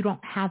therefore, you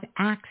don't have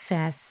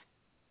access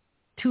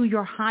to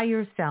your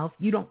higher self.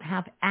 You don't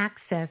have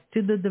access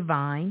to the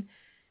divine.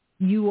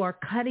 You are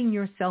cutting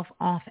yourself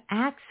off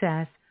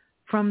access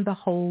from the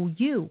whole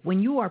you.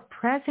 When you are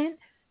present,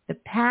 the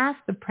past,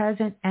 the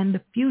present, and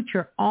the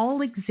future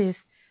all exist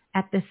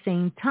at the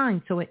same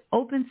time. So it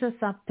opens us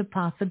up to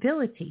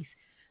possibilities.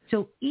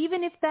 So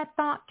even if that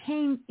thought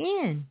came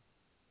in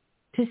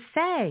to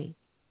say,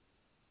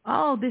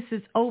 oh, this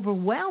is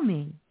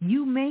overwhelming,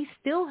 you may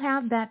still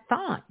have that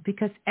thought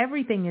because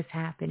everything is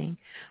happening.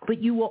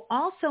 But you will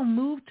also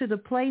move to the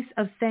place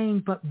of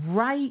saying, but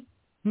right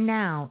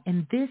now,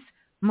 in this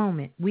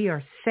moment, we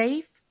are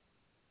safe,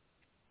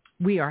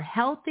 we are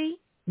healthy,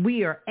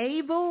 we are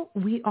able,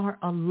 we are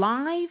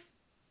alive,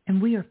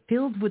 and we are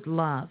filled with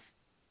love.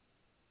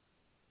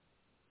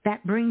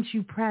 That brings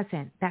you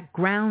present, that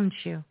grounds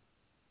you.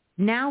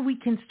 Now we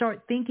can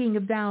start thinking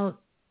about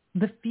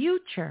the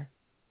future.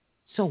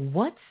 So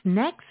what's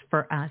next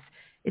for us?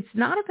 It's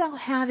not about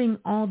having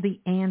all the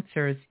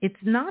answers. It's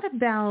not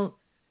about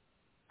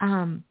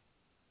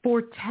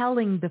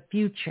foretelling the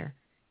future.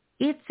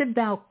 It's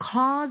about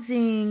cause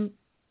and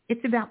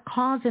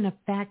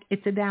effect.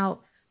 It's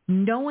about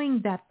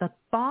knowing that the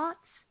thoughts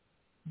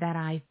that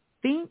I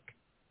think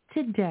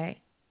today,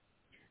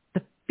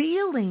 the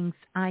feelings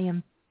I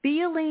am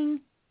feeling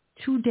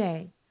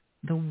today,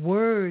 the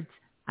words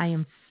I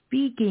am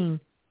speaking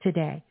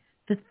today,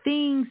 the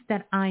things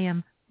that I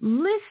am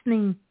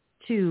listening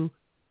to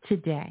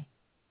today,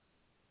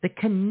 the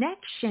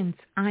connections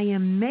I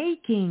am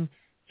making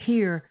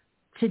here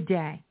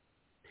today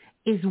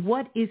is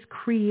what is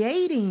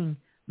creating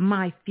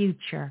my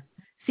future.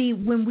 See,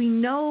 when we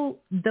know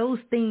those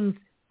things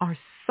are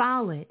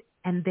solid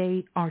and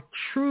they are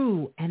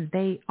true and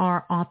they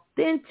are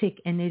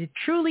authentic and it is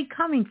truly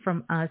coming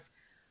from us,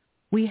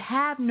 we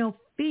have no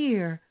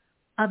fear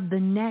of the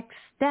next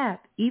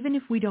step. Even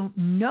if we don't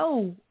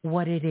know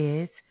what it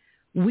is,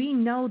 we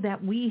know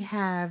that we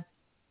have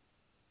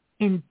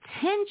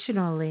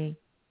intentionally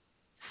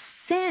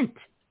sent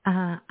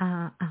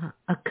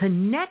a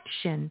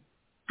connection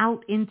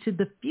out into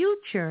the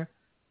future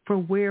for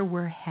where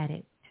we're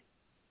headed.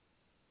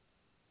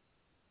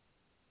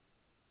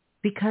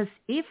 Because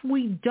if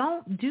we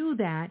don't do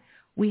that,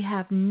 we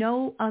have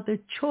no other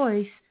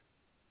choice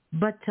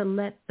but to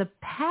let the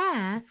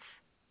past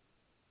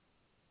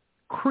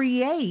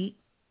create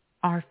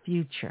our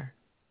future.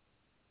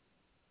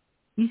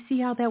 You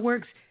see how that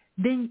works?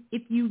 Then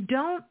if you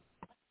don't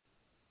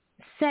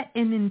set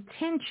an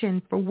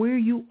intention for where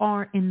you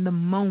are in the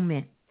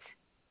moment,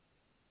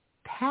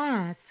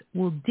 past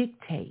will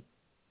dictate.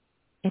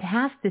 It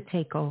has to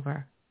take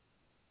over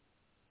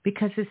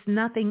because there's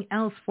nothing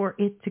else for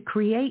it to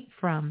create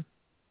from.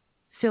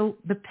 So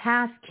the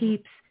past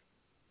keeps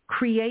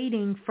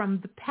creating from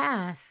the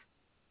past,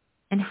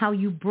 and how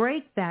you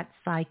break that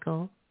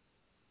cycle,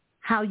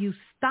 how you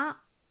stop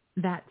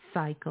that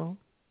cycle,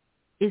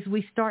 is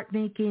we start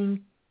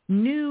making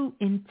new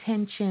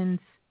intentions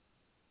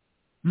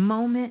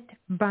moment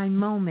by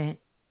moment,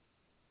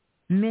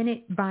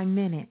 minute by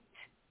minute.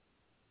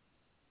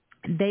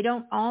 They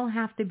don't all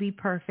have to be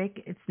perfect.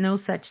 It's no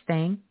such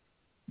thing.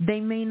 They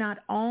may not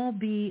all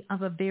be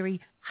of a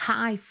very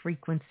high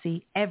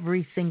frequency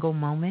every single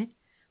moment,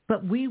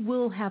 but we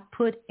will have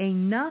put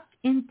enough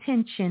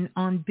intention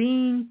on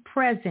being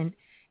present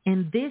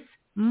in this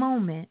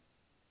moment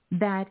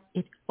that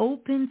it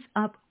opens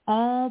up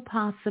all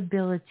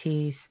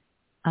possibilities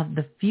of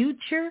the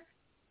future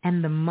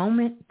and the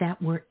moment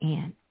that we're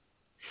in.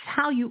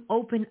 how you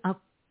open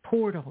up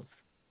portals.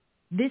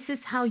 This is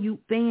how you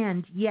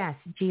band, yes,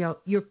 Gio,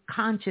 your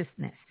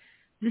consciousness.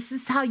 This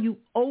is how you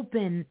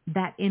open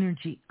that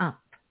energy up.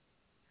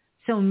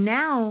 So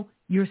now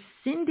you're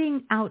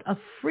sending out a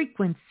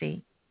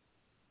frequency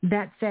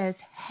that says,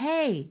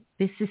 hey,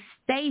 this is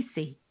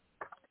Stacy.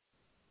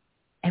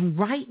 And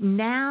right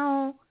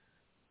now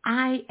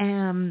I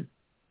am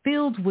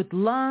filled with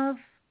love.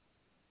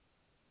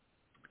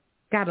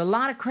 Got a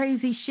lot of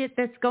crazy shit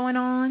that's going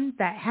on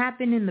that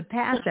happened in the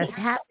past, that's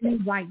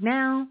happening right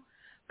now.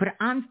 But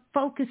I'm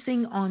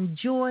focusing on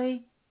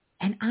joy,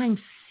 and I am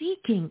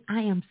seeking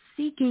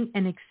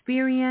an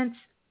experience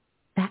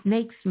that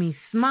makes me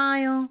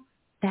smile,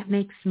 that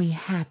makes me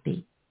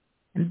happy.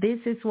 And this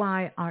is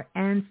why our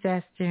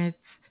ancestors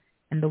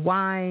and the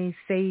wise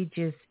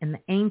sages and the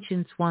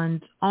ancient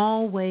ones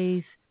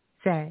always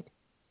said,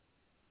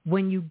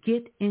 when you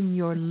get in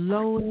your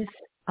lowest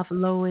of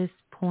lowest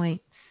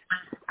points,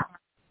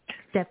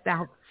 step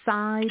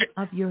outside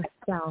of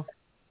yourself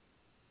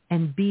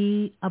and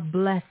be a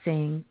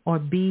blessing or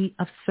be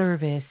of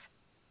service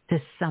to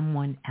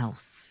someone else.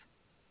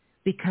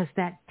 Because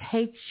that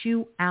takes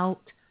you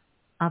out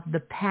of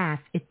the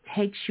past. It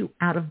takes you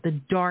out of the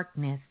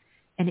darkness,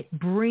 and it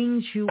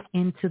brings you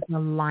into the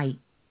light.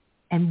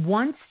 And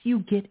once you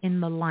get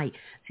in the light,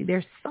 see,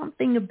 there's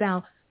something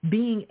about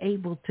being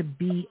able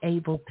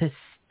to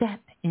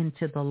step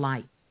into the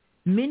light.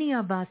 Many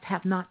of us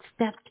have not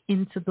stepped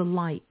into the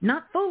light,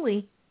 not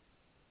fully.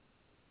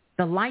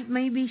 The light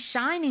may be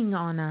shining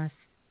on us.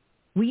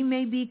 We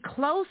may be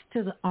close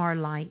to our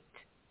light.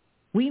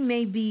 We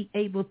may be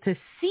able to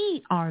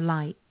see our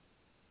light,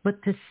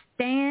 but to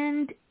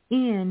stand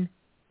in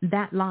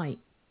that light,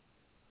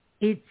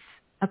 it's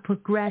a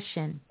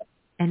progression,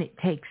 and it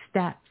takes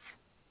steps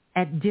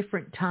at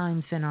different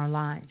times in our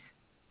lives.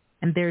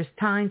 And there's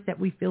times that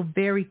we feel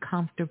very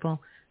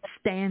comfortable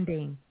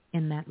standing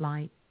in that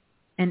light.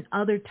 And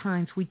other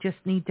times we just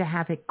need to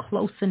have it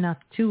close enough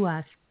to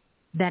us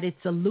that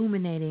it's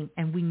illuminating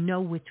and we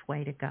know which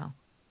way to go.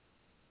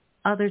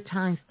 Other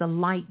times the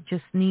light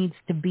just needs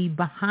to be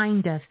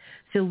behind us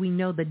so we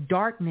know the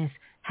darkness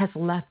has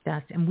left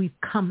us and we've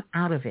come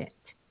out of it.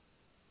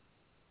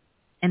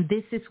 And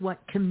this is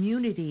what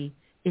community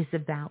is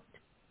about.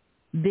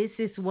 This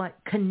is what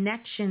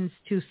connections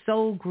to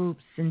soul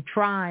groups and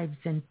tribes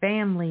and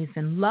families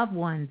and loved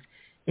ones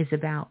is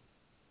about.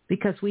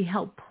 Because we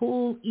help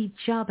pull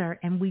each other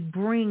and we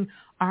bring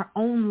our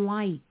own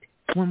light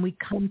when we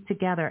come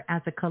together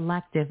as a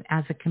collective,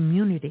 as a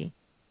community.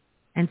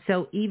 And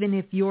so even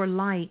if your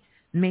light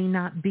may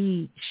not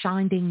be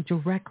shining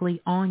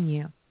directly on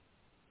you,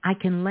 I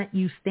can let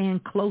you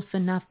stand close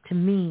enough to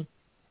me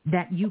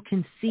that you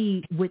can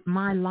see with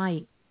my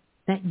light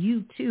that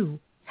you too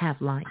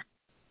have light.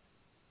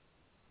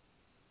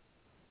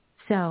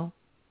 So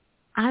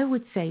I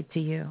would say to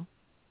you,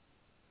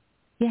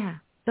 yeah,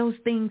 those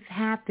things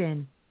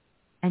happen.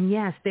 And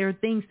yes, there are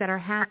things that are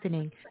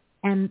happening.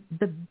 And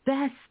the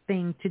best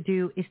thing to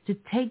do is to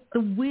take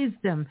the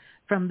wisdom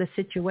from the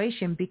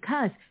situation,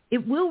 because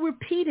it will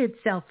repeat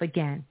itself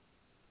again.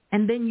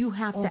 And then you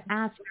have to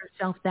ask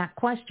yourself that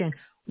question: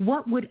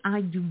 what would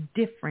I do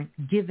different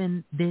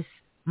given this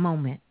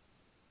moment?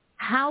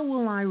 How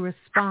will I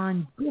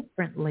respond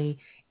differently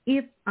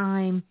if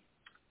I'm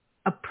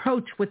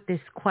approached with this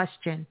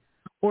question,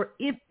 or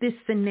if this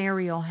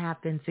scenario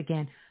happens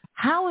again?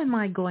 How am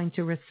I going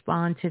to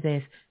respond to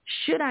this?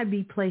 Should I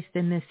be placed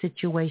in this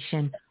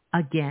situation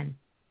again?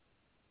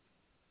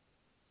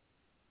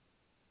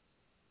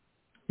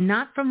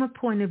 Not from a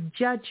point of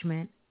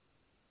judgment,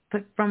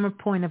 but from a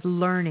point of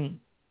learning.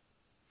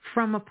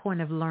 From a point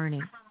of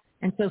learning.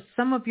 And so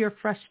some of your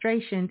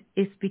frustration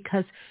is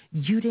because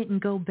you didn't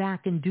go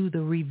back and do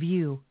the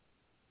review.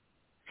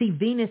 See,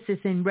 Venus is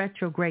in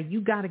retrograde.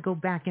 You got to go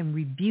back and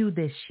review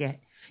this shit.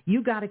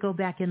 You got to go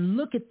back and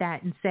look at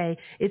that and say,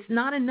 it's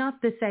not enough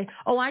to say,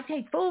 oh, I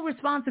take full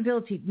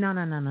responsibility. No.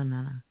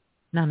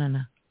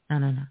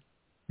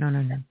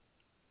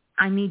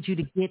 I need you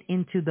to get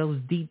into those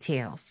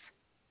details.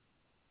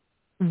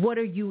 What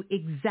are you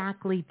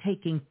exactly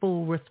taking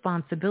full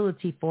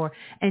responsibility for?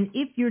 And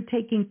if you're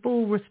taking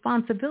full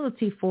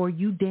responsibility for,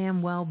 you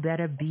damn well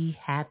better be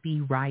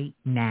happy right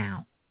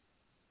now.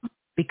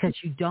 Because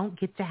you don't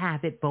get to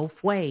have it both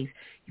ways.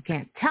 You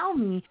can't tell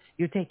me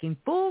you're taking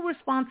full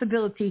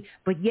responsibility,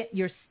 but yet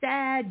you're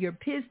sad, you're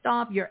pissed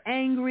off, you're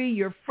angry,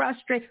 you're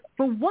frustrated.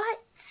 For what?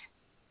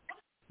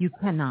 You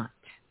cannot.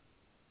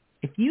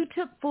 If you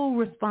took full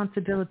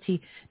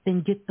responsibility,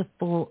 then get the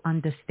full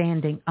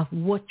understanding of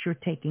what you're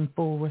taking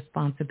full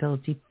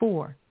responsibility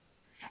for.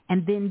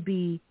 And then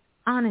be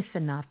honest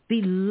enough,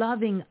 be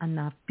loving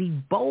enough, be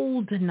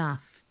bold enough,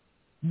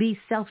 be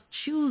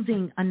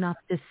self-choosing enough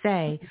to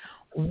say,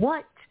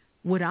 what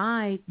would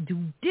I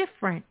do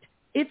different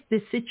if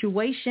this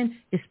situation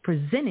is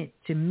presented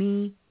to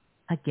me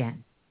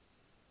again?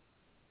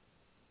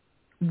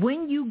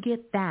 When you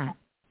get that,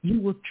 you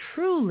will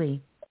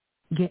truly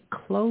get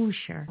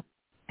closure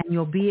and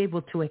you'll be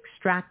able to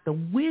extract the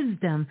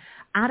wisdom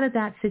out of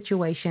that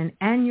situation,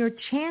 and your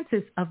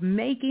chances of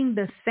making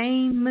the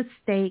same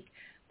mistake,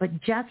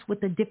 but just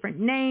with a different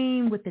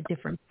name, with a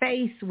different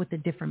face, with a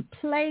different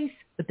place,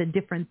 with a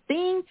different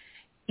thing,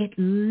 it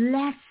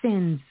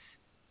lessens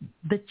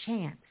the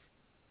chance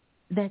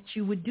that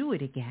you would do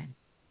it again.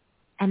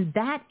 And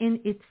that in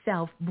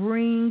itself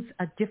brings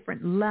a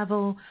different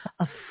level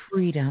of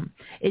freedom.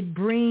 It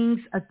brings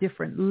a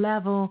different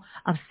level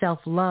of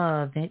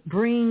self-love. It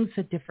brings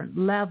a different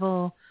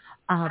level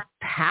of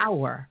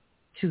power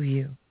to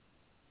you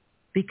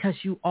because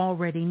you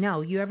already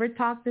know. You ever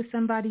talk to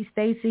somebody,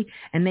 Stacey,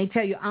 and they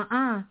tell you,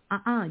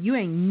 you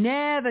ain't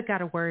never got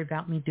to worry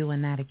about me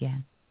doing that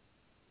again.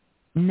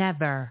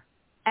 Never,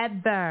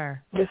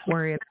 ever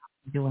worry about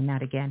me doing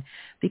that again.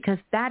 Because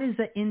that is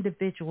an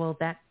individual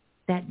that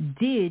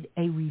did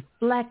a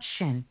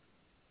reflection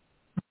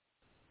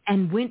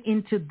and went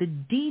into the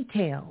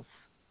details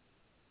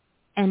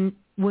and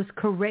was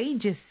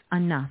courageous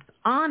enough,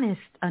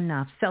 honest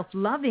enough,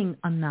 self-loving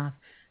enough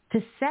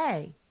to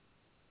say,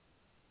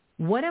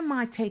 what am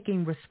I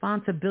taking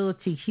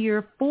responsibility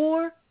here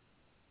for?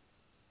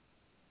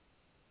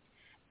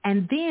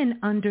 And then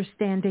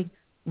understanding,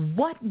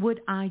 what would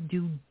I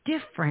do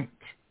different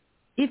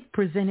if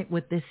presented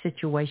with this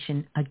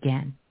situation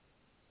again?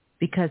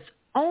 Because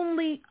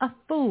only a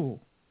fool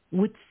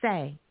would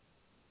say,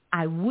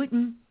 I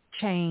wouldn't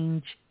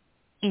change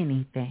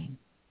anything.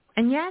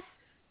 And yes,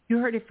 you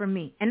heard it from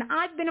me. And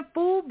I've been a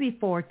fool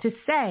before to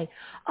say,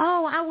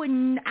 I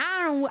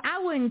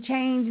wouldn't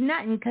change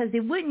nothing because it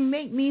wouldn't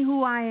make me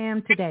who I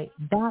am today.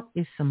 That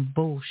is some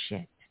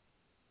bullshit.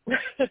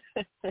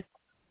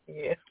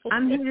 Yeah.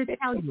 I'm here to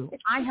tell you,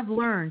 I have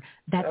learned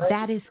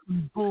that is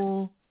some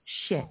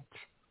bullshit.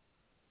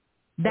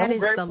 That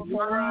is the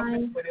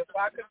lie. But if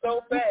I could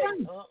go back,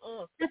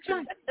 That's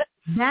right.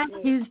 That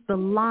is the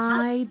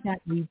lie that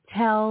we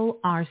tell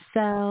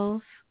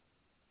ourselves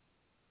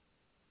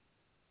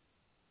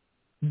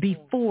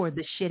before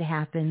the shit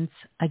happens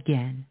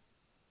again.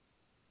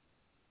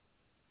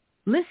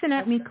 Listen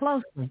at me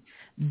closely.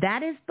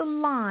 That is the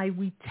lie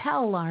we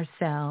tell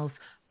ourselves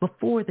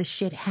before the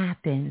shit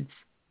happens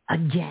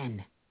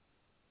again.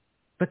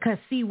 Because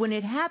see, when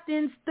it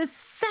happens the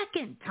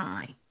second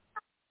time,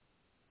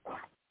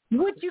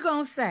 what you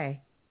gonna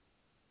say?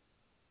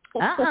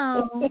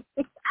 Uh-oh.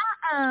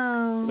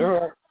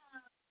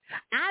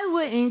 I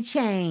wouldn't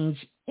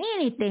change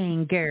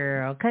anything,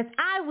 girl, because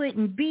I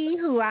wouldn't be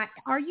who I...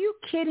 Are you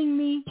kidding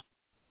me?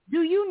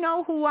 Do you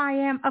know who I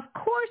am? Of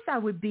course I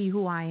would be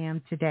who I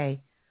am today.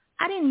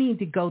 I didn't need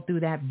to go through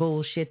that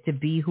bullshit to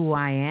be who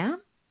I am.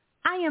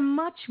 I am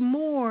much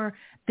more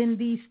than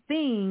these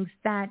things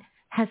that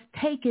has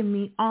taken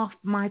me off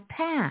my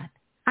path.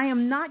 I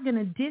am not going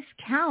to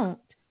discount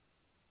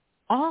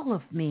all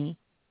of me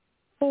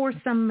for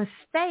some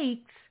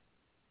mistakes,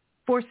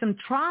 for some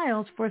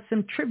trials, for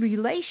some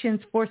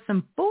tribulations, for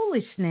some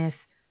foolishness.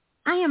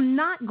 I am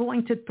not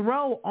going to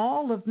throw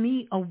all of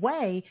me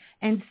away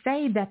and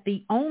say that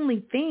the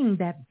only thing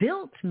that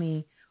built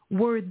me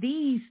were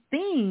these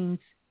things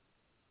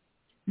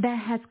that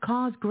has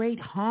caused great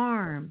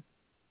harm,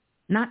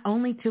 not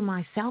only to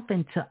myself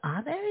and to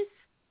others.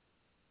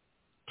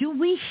 Do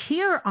we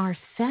hear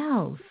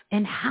ourselves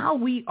and how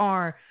we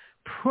are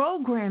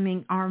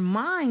programming our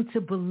mind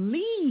to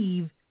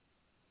believe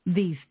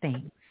these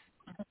things?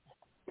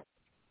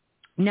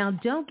 Now,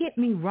 don't get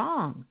me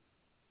wrong.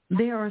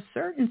 There are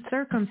certain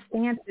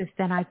circumstances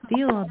that I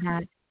feel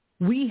that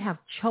we have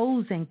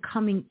chosen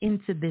coming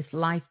into this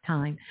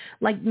lifetime,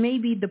 like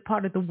maybe the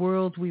part of the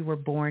world we were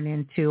born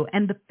into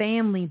and the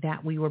family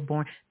that we were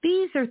born.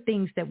 These are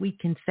things that we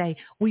can say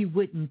we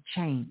wouldn't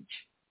change.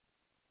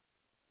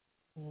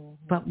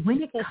 But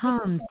when it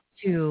comes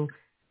to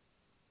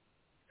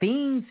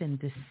things and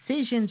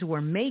decisions we're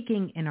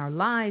making in our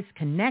lives,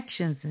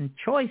 connections and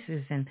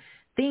choices and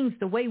things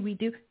the way we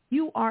do,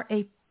 you are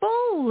a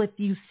fool if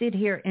you sit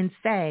here and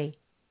say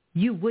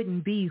you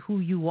wouldn't be who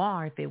you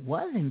are if it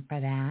wasn't for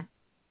that.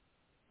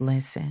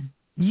 Listen,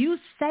 you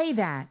say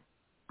that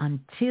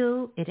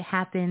until it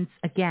happens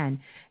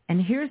again.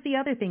 And here's the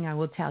other thing I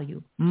will tell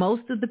you.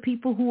 Most of the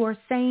people who are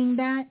saying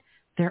that,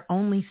 they're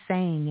only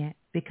saying it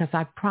because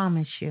I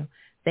promise you,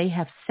 they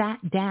have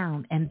sat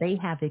down and they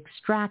have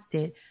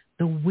extracted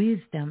the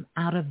wisdom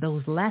out of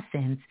those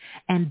lessons,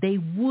 and they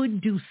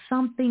would do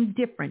something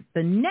different.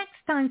 The next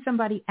time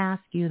somebody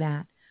asks you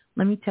that,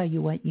 let me tell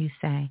you what you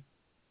say.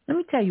 Let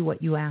me tell you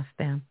what you ask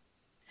them.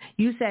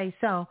 You say,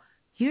 so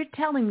you're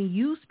telling me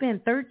you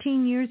spent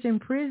 13 years in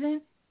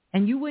prison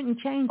and you wouldn't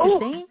change a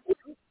thing?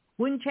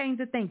 Wouldn't change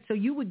a thing. So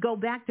you would go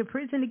back to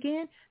prison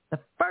again? The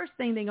first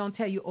thing they're going to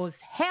tell you is,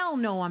 hell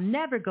no, I'm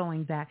never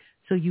going back.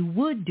 So you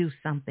would do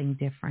something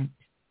different.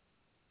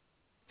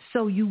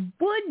 So you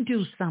would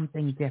do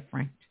something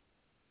different.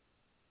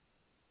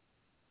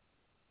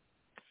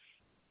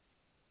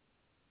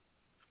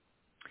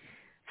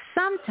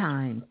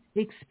 Sometimes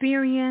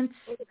experience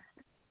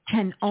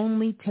can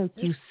only take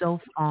you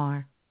so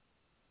far.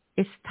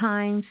 It's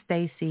time,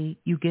 Stacey,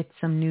 you get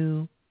some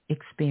new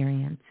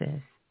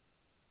experiences.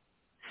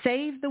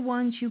 Save the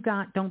ones you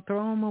got. Don't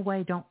throw them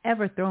away. Don't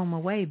ever throw them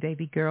away,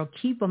 baby girl.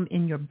 Keep them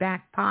in your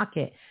back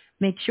pocket.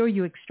 Make sure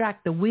you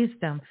extract the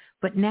wisdom.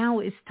 But now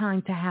it's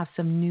time to have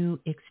some new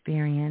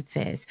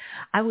experiences.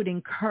 I would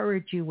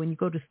encourage you when you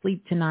go to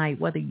sleep tonight,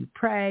 whether you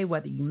pray,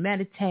 whether you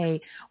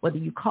meditate, whether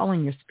you call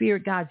on your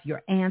spirit guides,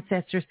 your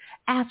ancestors,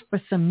 ask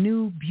for some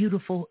new,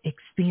 beautiful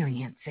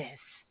experiences.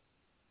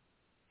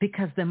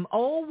 Because them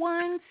old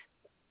ones,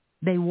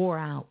 they wore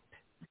out.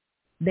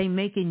 They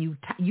making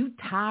you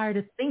tired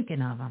of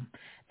thinking of them.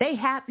 They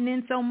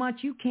happening so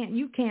much you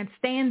can't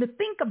stand to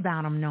think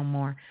about them no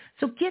more.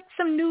 So get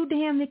some new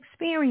damn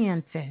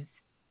experiences.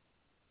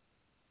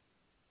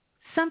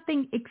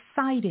 Something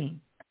exciting.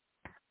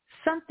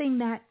 Something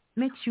that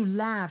makes you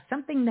laugh.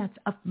 Something that's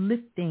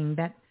uplifting,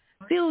 that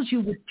fills you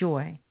with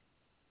joy.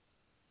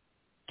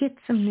 Get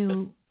some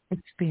new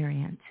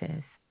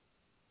experiences.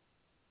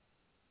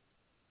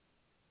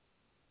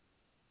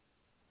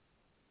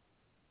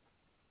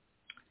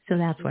 So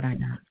that's what I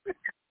got.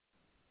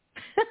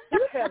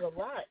 You have a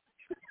lot.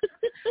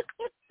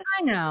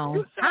 I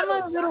know. I'm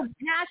a little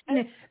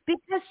passionate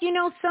because,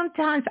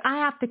 sometimes I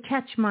have to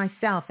catch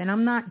myself, and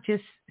I'm not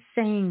just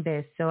saying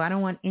this, so I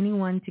don't want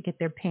anyone to get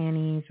their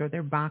panties or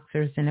their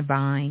boxers in a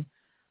bind.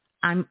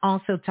 I'm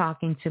also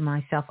talking to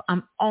myself.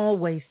 I'm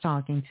always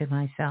talking to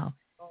myself.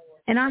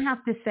 And I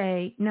have to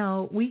say,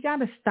 no, we got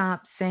to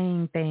stop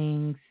saying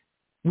things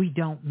we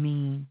don't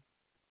mean.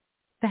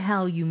 The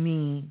hell you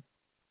mean?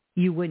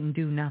 You wouldn't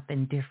do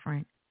nothing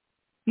different.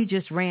 You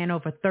just ran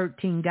over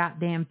 13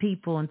 goddamn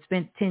people and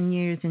spent 10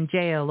 years in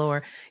jail,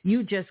 or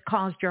you just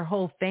caused your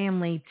whole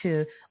family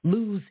to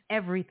lose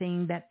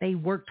everything that they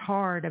worked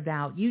hard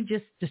about. You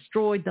just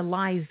destroyed the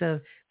lives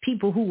of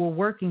people who were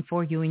working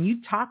for you, and you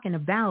talking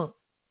about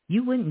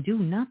you wouldn't do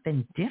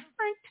nothing different?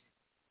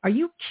 Are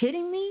you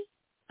kidding me?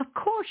 Of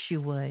course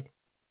you would.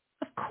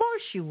 Of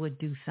course you would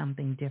do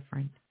something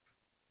different.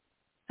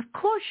 Of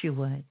course you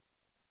would.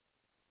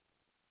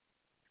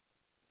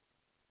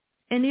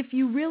 And if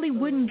you really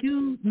wouldn't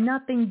do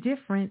nothing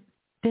different,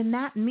 then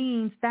that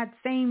means that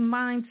same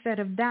mindset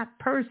of that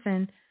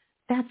person,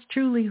 that's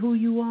truly who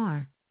you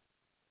are.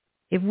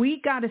 If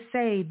we got to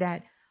say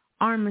that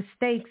our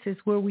mistakes is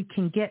where we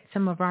can get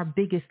some of our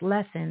biggest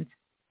lessons,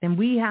 then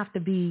we have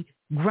to be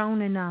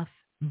grown enough,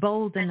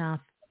 bold enough,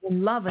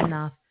 and love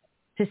enough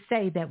to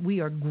say that we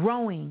are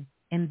growing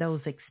in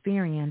those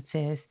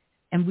experiences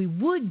and we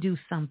would do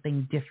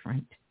something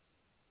different.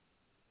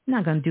 I'm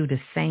not going to do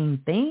the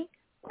same thing.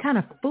 What kind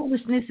of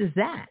foolishness is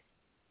that?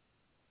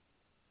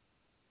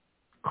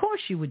 Of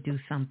course you would do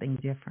something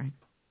different.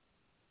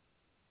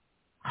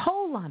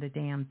 Whole lot of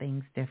damn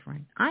things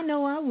different. I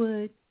know I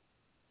would.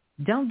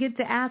 Don't get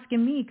to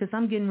asking me because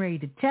I'm getting ready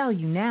to tell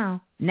you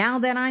now. Now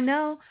that I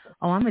know,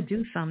 I'm going to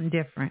do something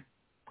different.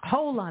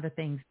 Whole lot of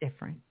things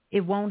different. It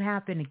won't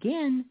happen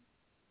again.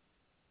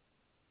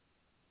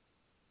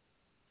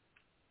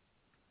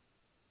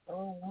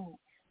 Oh,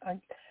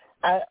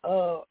 I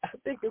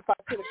think if I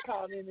could have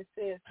called in and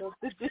said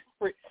something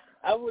different,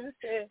 I would have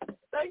said,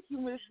 "Thank you,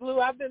 Miss Blue.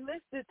 I've been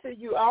listening to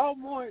you all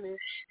morning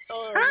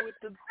with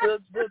the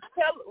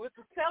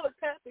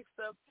telepathic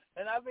stuff,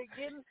 and I've been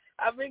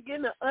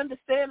getting an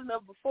understanding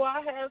of before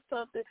I have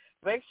something,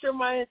 make sure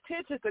my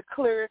intentions are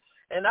clear,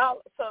 and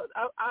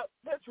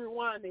let's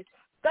rewind this.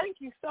 Thank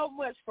you so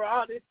much for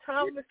all this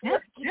time and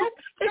work you're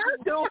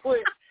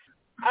doing.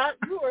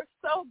 You are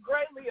so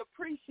greatly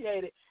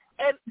appreciated."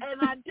 And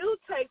I do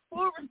take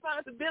full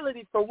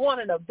responsibility for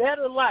wanting a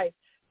better life.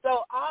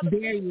 So all the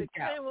things that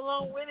came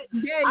along with it,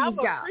 I'm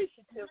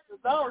appreciative for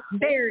those.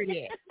 There it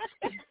is.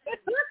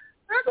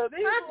 So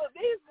these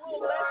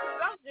little lessons,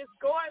 I'm just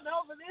going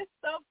over this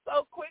stuff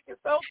so quick and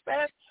so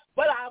fast,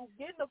 but I'm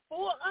getting a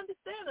full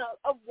understanding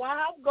of why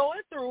I'm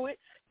going through it,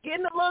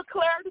 getting a little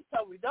clarity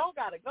so we don't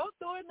got to go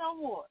through it no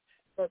more.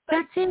 So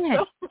That's it.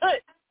 So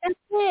much. That's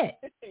it.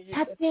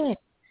 That's it.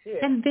 Yeah.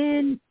 And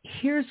then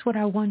here's what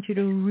I want you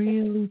to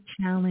really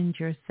challenge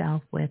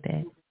yourself with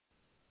it.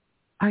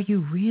 Are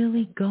you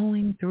really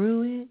going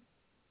through it?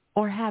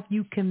 Or have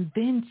you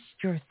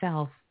convinced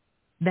yourself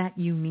that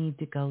you need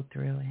to go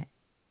through it?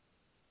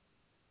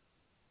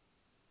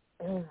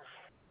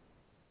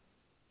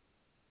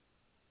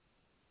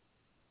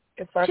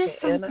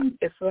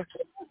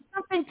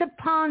 Something to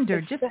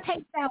ponder. Just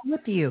take that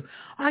with you.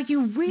 Are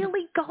you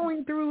really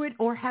going through it,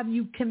 or have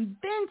you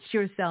convinced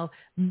yourself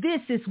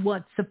this is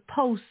what's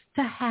supposed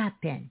to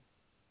happen?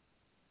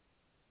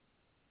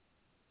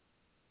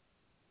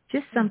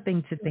 Just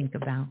something to think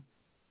about.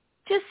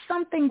 Just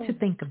something to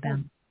think about.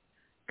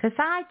 Because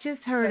I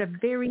just heard a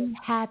very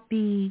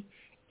happy,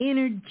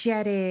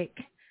 energetic,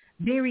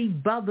 very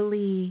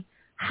bubbly,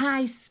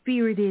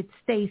 high-spirited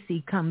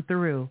Stacy come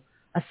through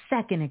a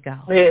second ago.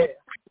 Yeah.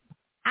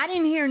 I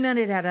didn't hear none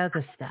of that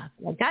other stuff.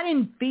 Like, I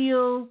didn't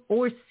feel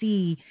or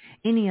see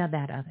any of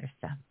that other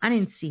stuff. I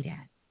didn't see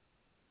that.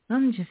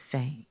 I'm just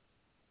saying.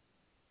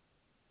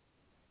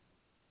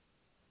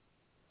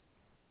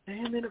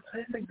 Damn, in a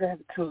place of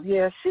gratitude.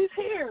 Yeah, she's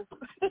here.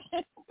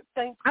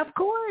 Thank you. Of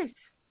course.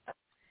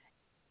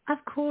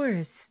 Of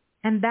course.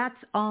 And that's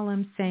all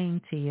I'm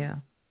saying to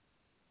you.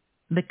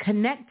 The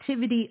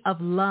connectivity of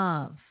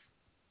love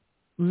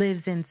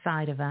lives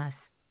inside of us.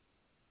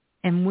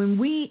 And when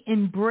we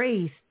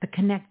embrace the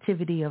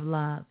connectivity of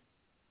love,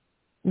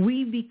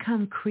 we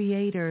become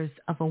creators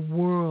of a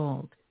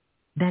world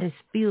that is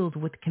filled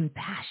with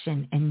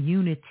compassion and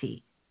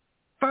unity,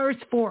 first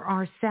for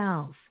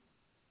ourselves.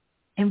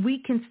 And we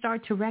can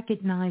start to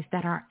recognize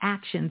that our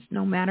actions,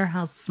 no matter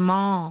how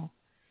small,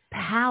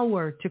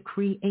 power to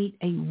create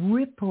a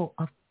ripple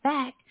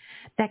effect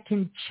that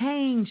can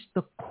change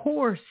the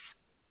course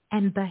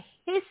and the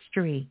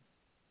history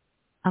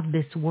of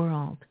this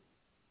world.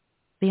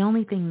 The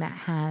only thing that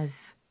has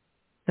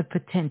the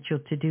potential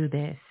to do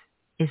this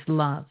is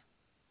love.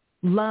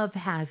 Love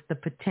has the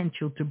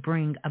potential to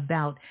bring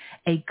about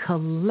a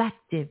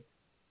collective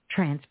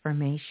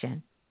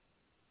transformation.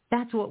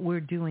 That's what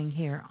we're doing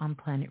here on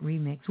Planet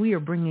Remix. We are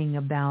bringing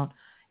about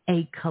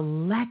a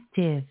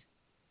collective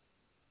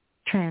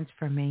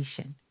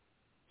transformation.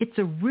 It's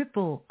a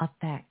ripple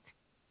effect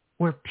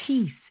where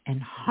peace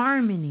and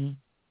harmony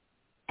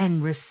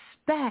and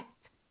respect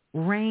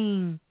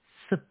reign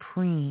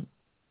supreme.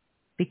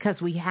 Because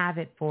we have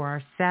it for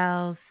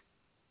ourselves,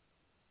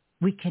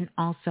 we can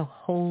also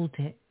hold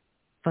it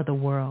for the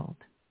world.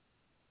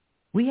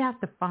 We have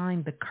to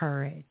find the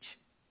courage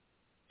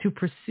to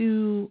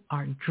pursue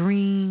our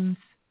dreams,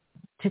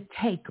 to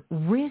take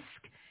risk,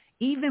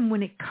 even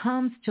when it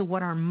comes to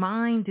what our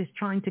mind is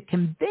trying to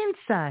convince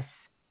us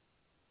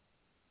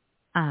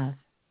of.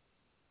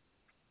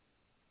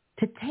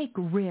 To take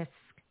risk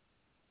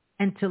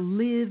and to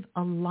live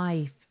a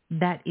life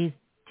that is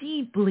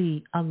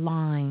deeply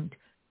aligned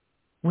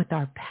with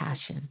our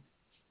passion.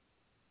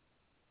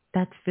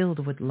 That's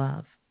filled with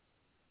love.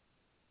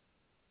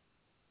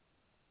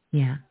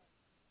 Yeah.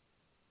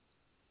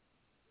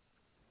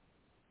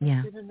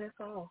 Yeah. That's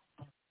all.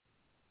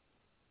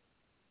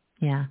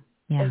 Yeah.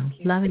 Yeah.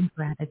 Love and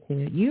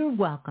gratitude. You're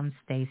welcome,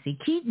 Stacy.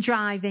 Keep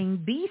driving.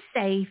 Be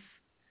safe.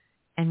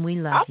 And we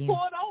love you. I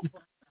pulled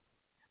over.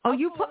 Oh,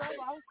 you put. I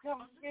was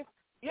coming to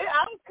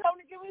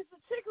give me some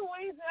chicken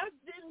wings, and I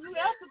didn't. You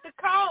answered the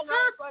call. And I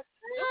was like,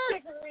 the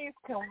chicken wings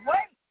can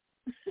wait.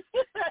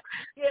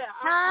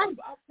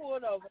 I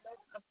pulled over.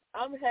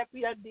 I'm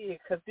happy I did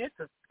because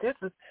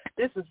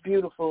this is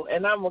beautiful,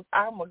 and I'm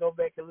gonna go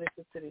back and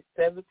listen to this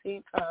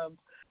 17 times.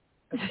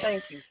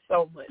 Thank you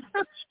so much.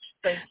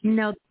 Thank you.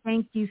 No,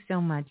 thank you so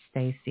much,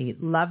 Stacy.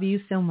 Love you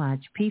so much.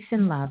 Peace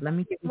and love. Let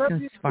me give you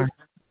some spark.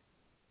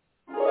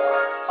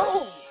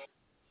 Oh.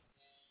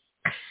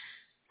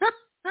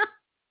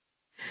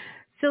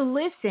 So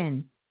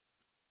listen,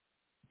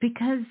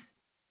 because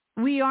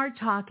we are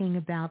talking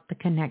about the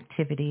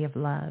connectivity of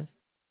love.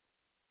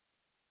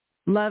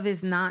 Love is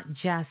not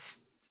just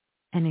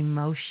an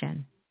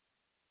emotion.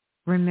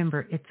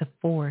 Remember, it's a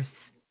force.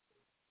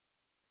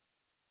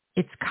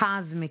 It's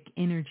cosmic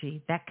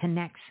energy that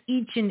connects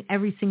each and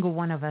every single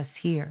one of us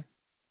here.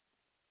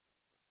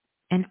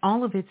 And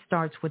all of it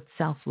starts with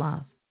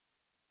self-love.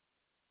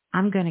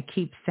 I'm going to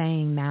keep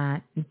saying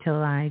that until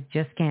I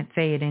just can't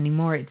say it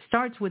anymore. It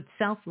starts with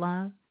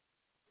self-love,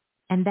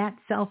 and that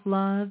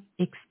self-love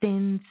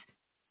extends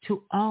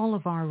to all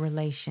of our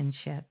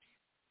relationships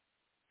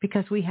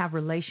because we have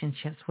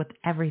relationships with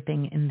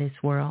everything in this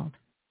world.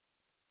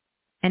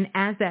 And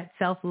as that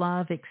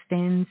self-love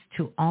extends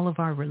to all of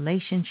our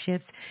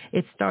relationships,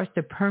 it starts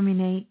to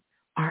permeate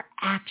our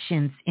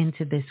actions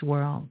into this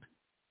world.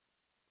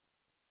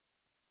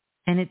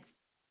 And it's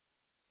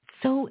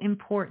so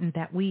important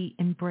that we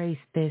embrace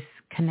this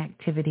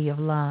connectivity of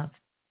love,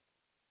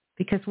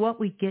 because what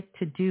we get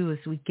to do is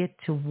we get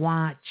to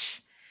watch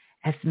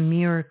as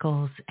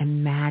miracles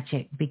and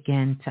magic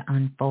begin to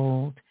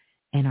unfold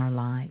in our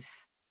lives.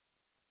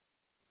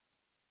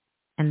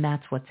 And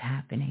that's what's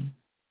happening.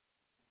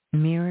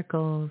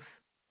 Miracles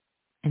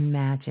and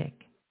magic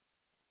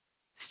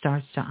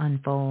starts to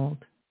unfold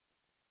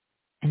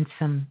in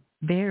some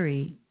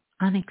very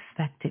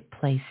unexpected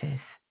places.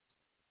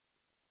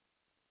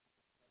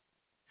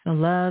 So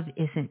love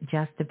isn't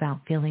just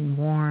about feeling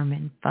warm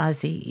and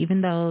fuzzy,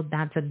 even though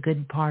that's a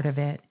good part of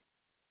it.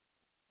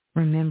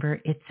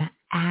 Remember, it's an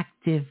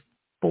active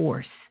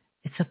force.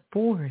 It's a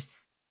force.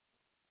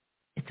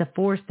 It's a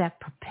force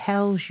that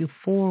propels you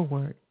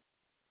forward.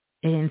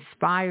 It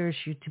inspires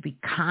you to be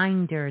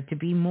kinder, to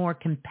be more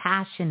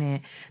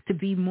compassionate, to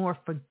be more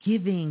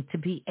forgiving, to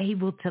be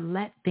able to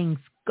let things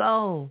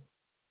go.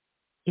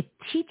 It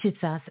teaches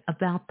us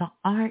about the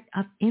art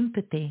of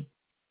empathy,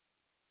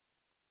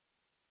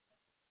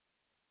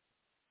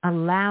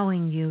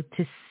 allowing you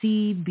to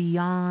see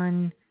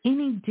beyond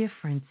any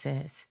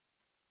differences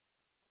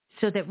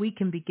so that we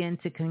can begin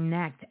to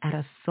connect at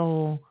a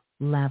soul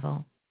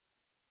level.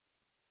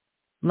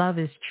 Love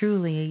is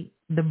truly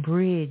the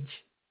bridge.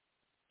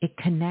 It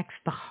connects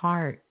the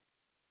heart,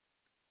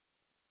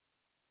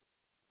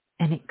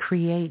 and it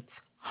creates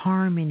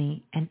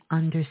harmony and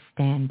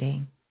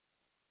understanding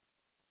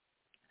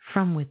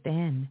from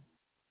within.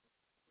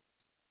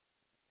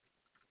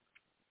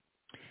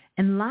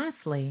 And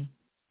lastly,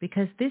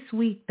 because this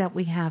week that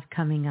we have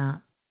coming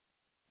up,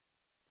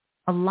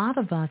 a lot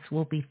of us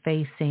will be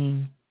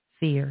facing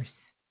fears.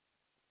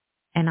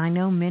 And I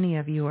know many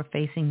of you are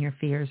facing your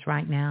fears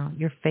right now.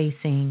 You're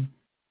facing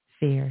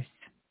fears.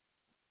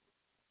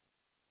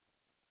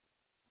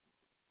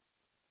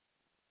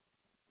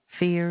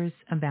 Fears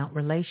about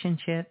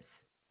relationships,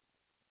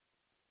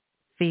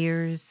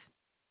 fears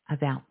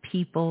about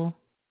people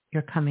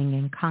you're coming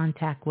in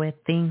contact with,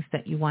 things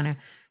that you want to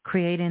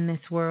create in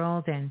this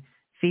world, and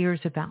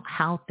fears about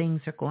how things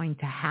are going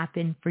to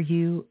happen for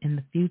you in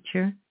the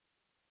future.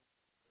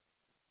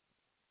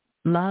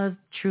 Love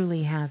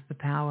truly has the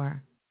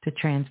power to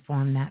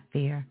transform that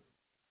fear,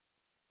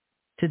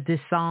 to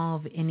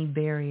dissolve any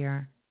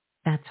barrier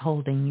that's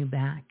holding you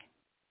back.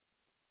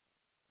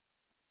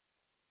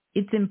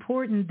 It's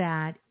important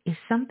that if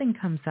something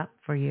comes up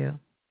for you,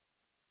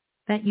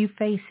 that you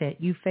face it.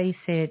 You face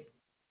it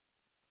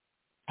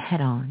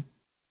head on.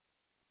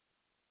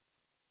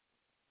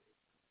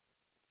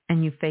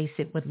 And you face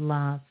it with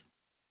love.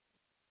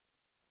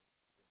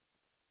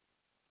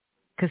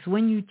 Because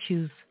when you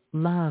choose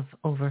love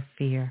over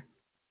fear,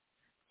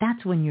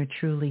 that's when you're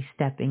truly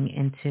stepping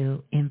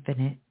into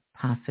infinite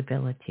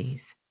possibilities.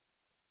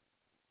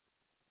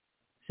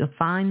 So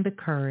find the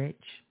courage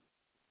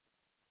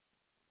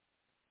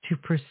to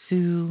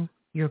pursue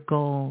your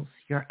goals,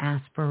 your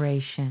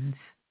aspirations.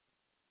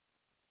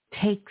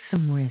 Take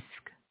some risk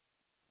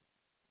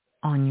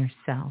on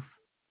yourself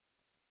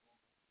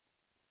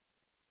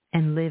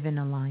and live in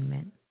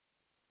alignment.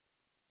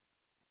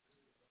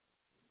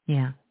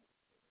 Yeah.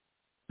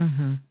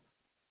 Mhm.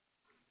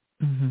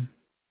 Mhm.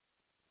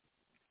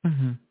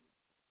 Mhm.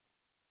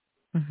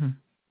 Mhm.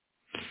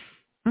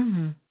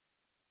 Mhm.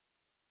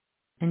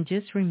 And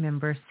just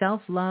remember,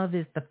 self-love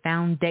is the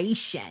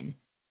foundation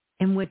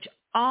in which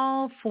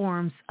all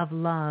forms of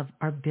love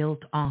are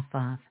built off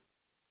of.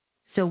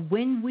 So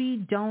when we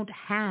don't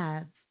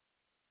have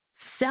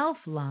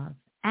self-love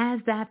as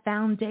that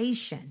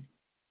foundation,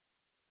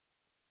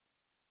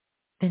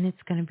 then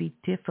it's going to be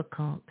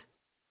difficult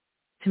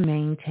to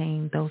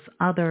maintain those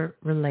other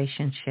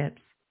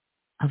relationships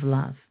of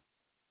love.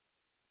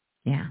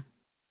 Yeah.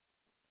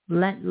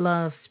 Let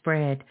love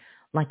spread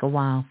like a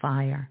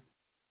wildfire.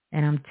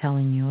 And I'm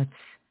telling you,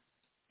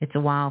 it's a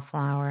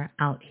wildflower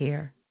out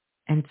here,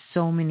 and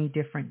so many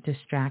different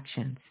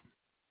distractions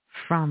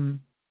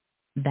from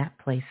that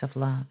place of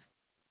love.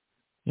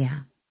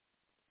 Yeah.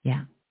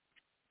 Yeah.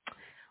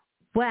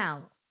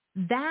 Well,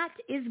 that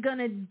is going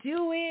to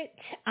do it.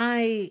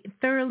 I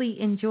thoroughly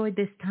enjoyed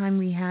this time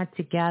we had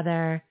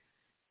together,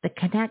 the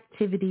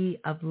connectivity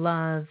of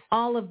love,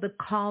 all of the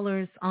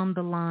callers on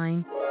the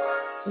line.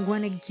 We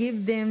want to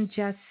give them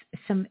just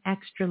some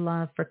extra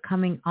love for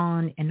coming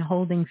on and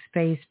holding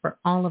space for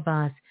all of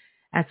us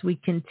as we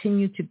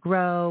continue to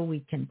grow,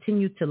 we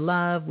continue to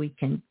love, we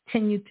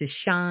continue to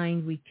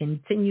shine, we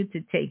continue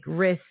to take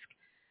risk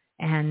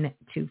and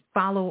to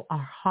follow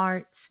our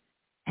hearts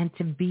and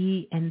to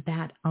be in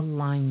that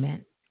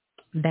alignment.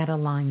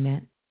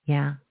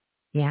 Yeah.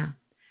 Yeah.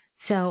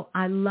 So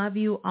I love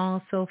you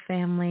also,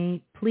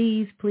 family.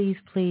 Please, please,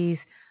 please.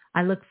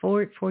 I look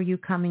forward for you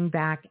coming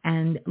back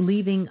and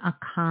leaving a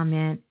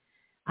comment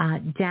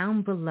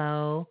down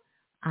below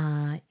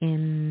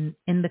in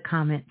the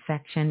comment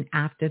section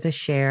after the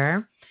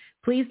share.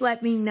 Please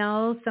let me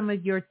know some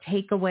of your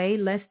takeaway.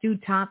 Let's do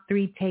top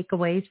 3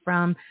 takeaways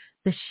from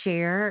the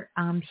share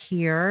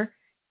here.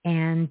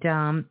 And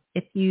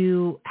if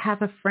you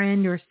have a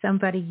friend or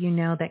somebody you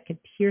know that could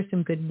hear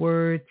some good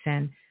words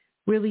and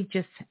really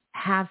just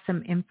have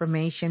some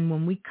information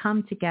when we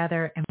come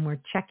together and we're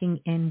checking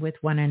in with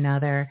one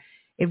another,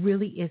 it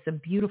really is a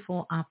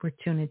beautiful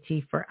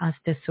opportunity for us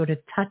to sort of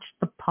touch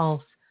the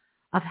pulse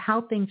of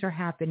how things are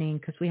happening,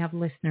 because we have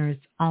listeners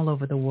all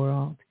over the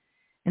world.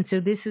 And so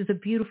this is a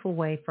beautiful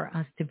way for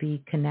us to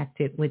be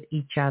connected with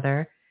each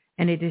other.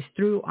 And it is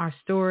through our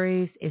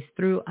stories, it's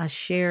through us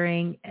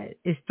sharing,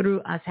 it's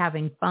through us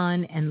having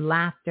fun and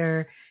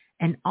laughter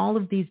and all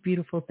of these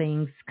beautiful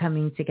things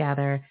coming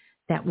together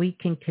that we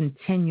can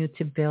continue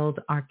to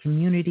build our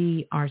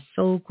community, our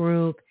soul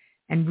group,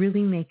 and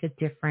really make a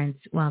difference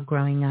while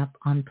growing up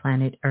on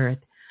planet Earth.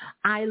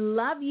 I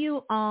love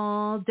you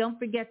all. Don't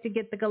forget to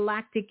get the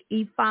Galactic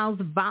E-Files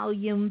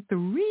Volume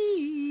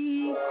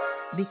 3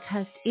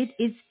 because it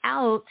is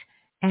out.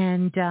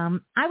 And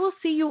I will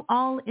see you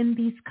all in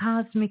these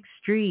cosmic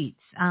streets.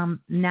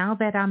 Now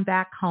that I'm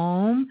back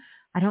home,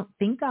 I don't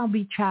think I'll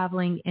be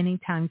traveling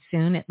anytime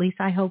soon. At least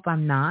I hope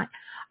I'm not.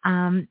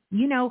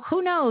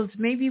 Who knows?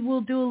 Maybe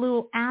we'll do a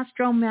little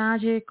astro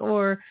magic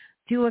or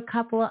do a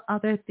couple of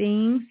other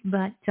things.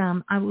 But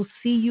I will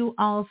see you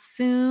all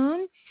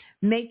soon.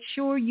 Make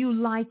sure you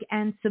like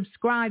and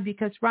subscribe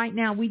because right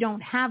now we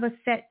don't have a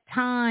set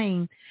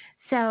time.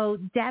 So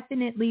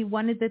definitely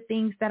one of the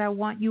things that I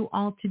want you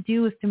all to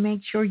do is to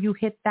make sure you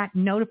hit that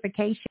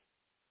notification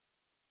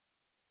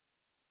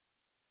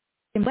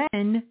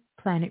when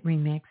Planet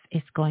Remix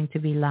is going to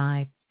be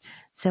live.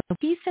 So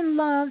peace and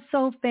love,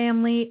 soul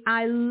family.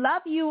 I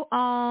love you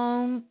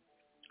all.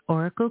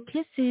 Oracle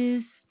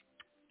kisses.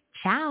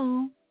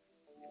 Ciao.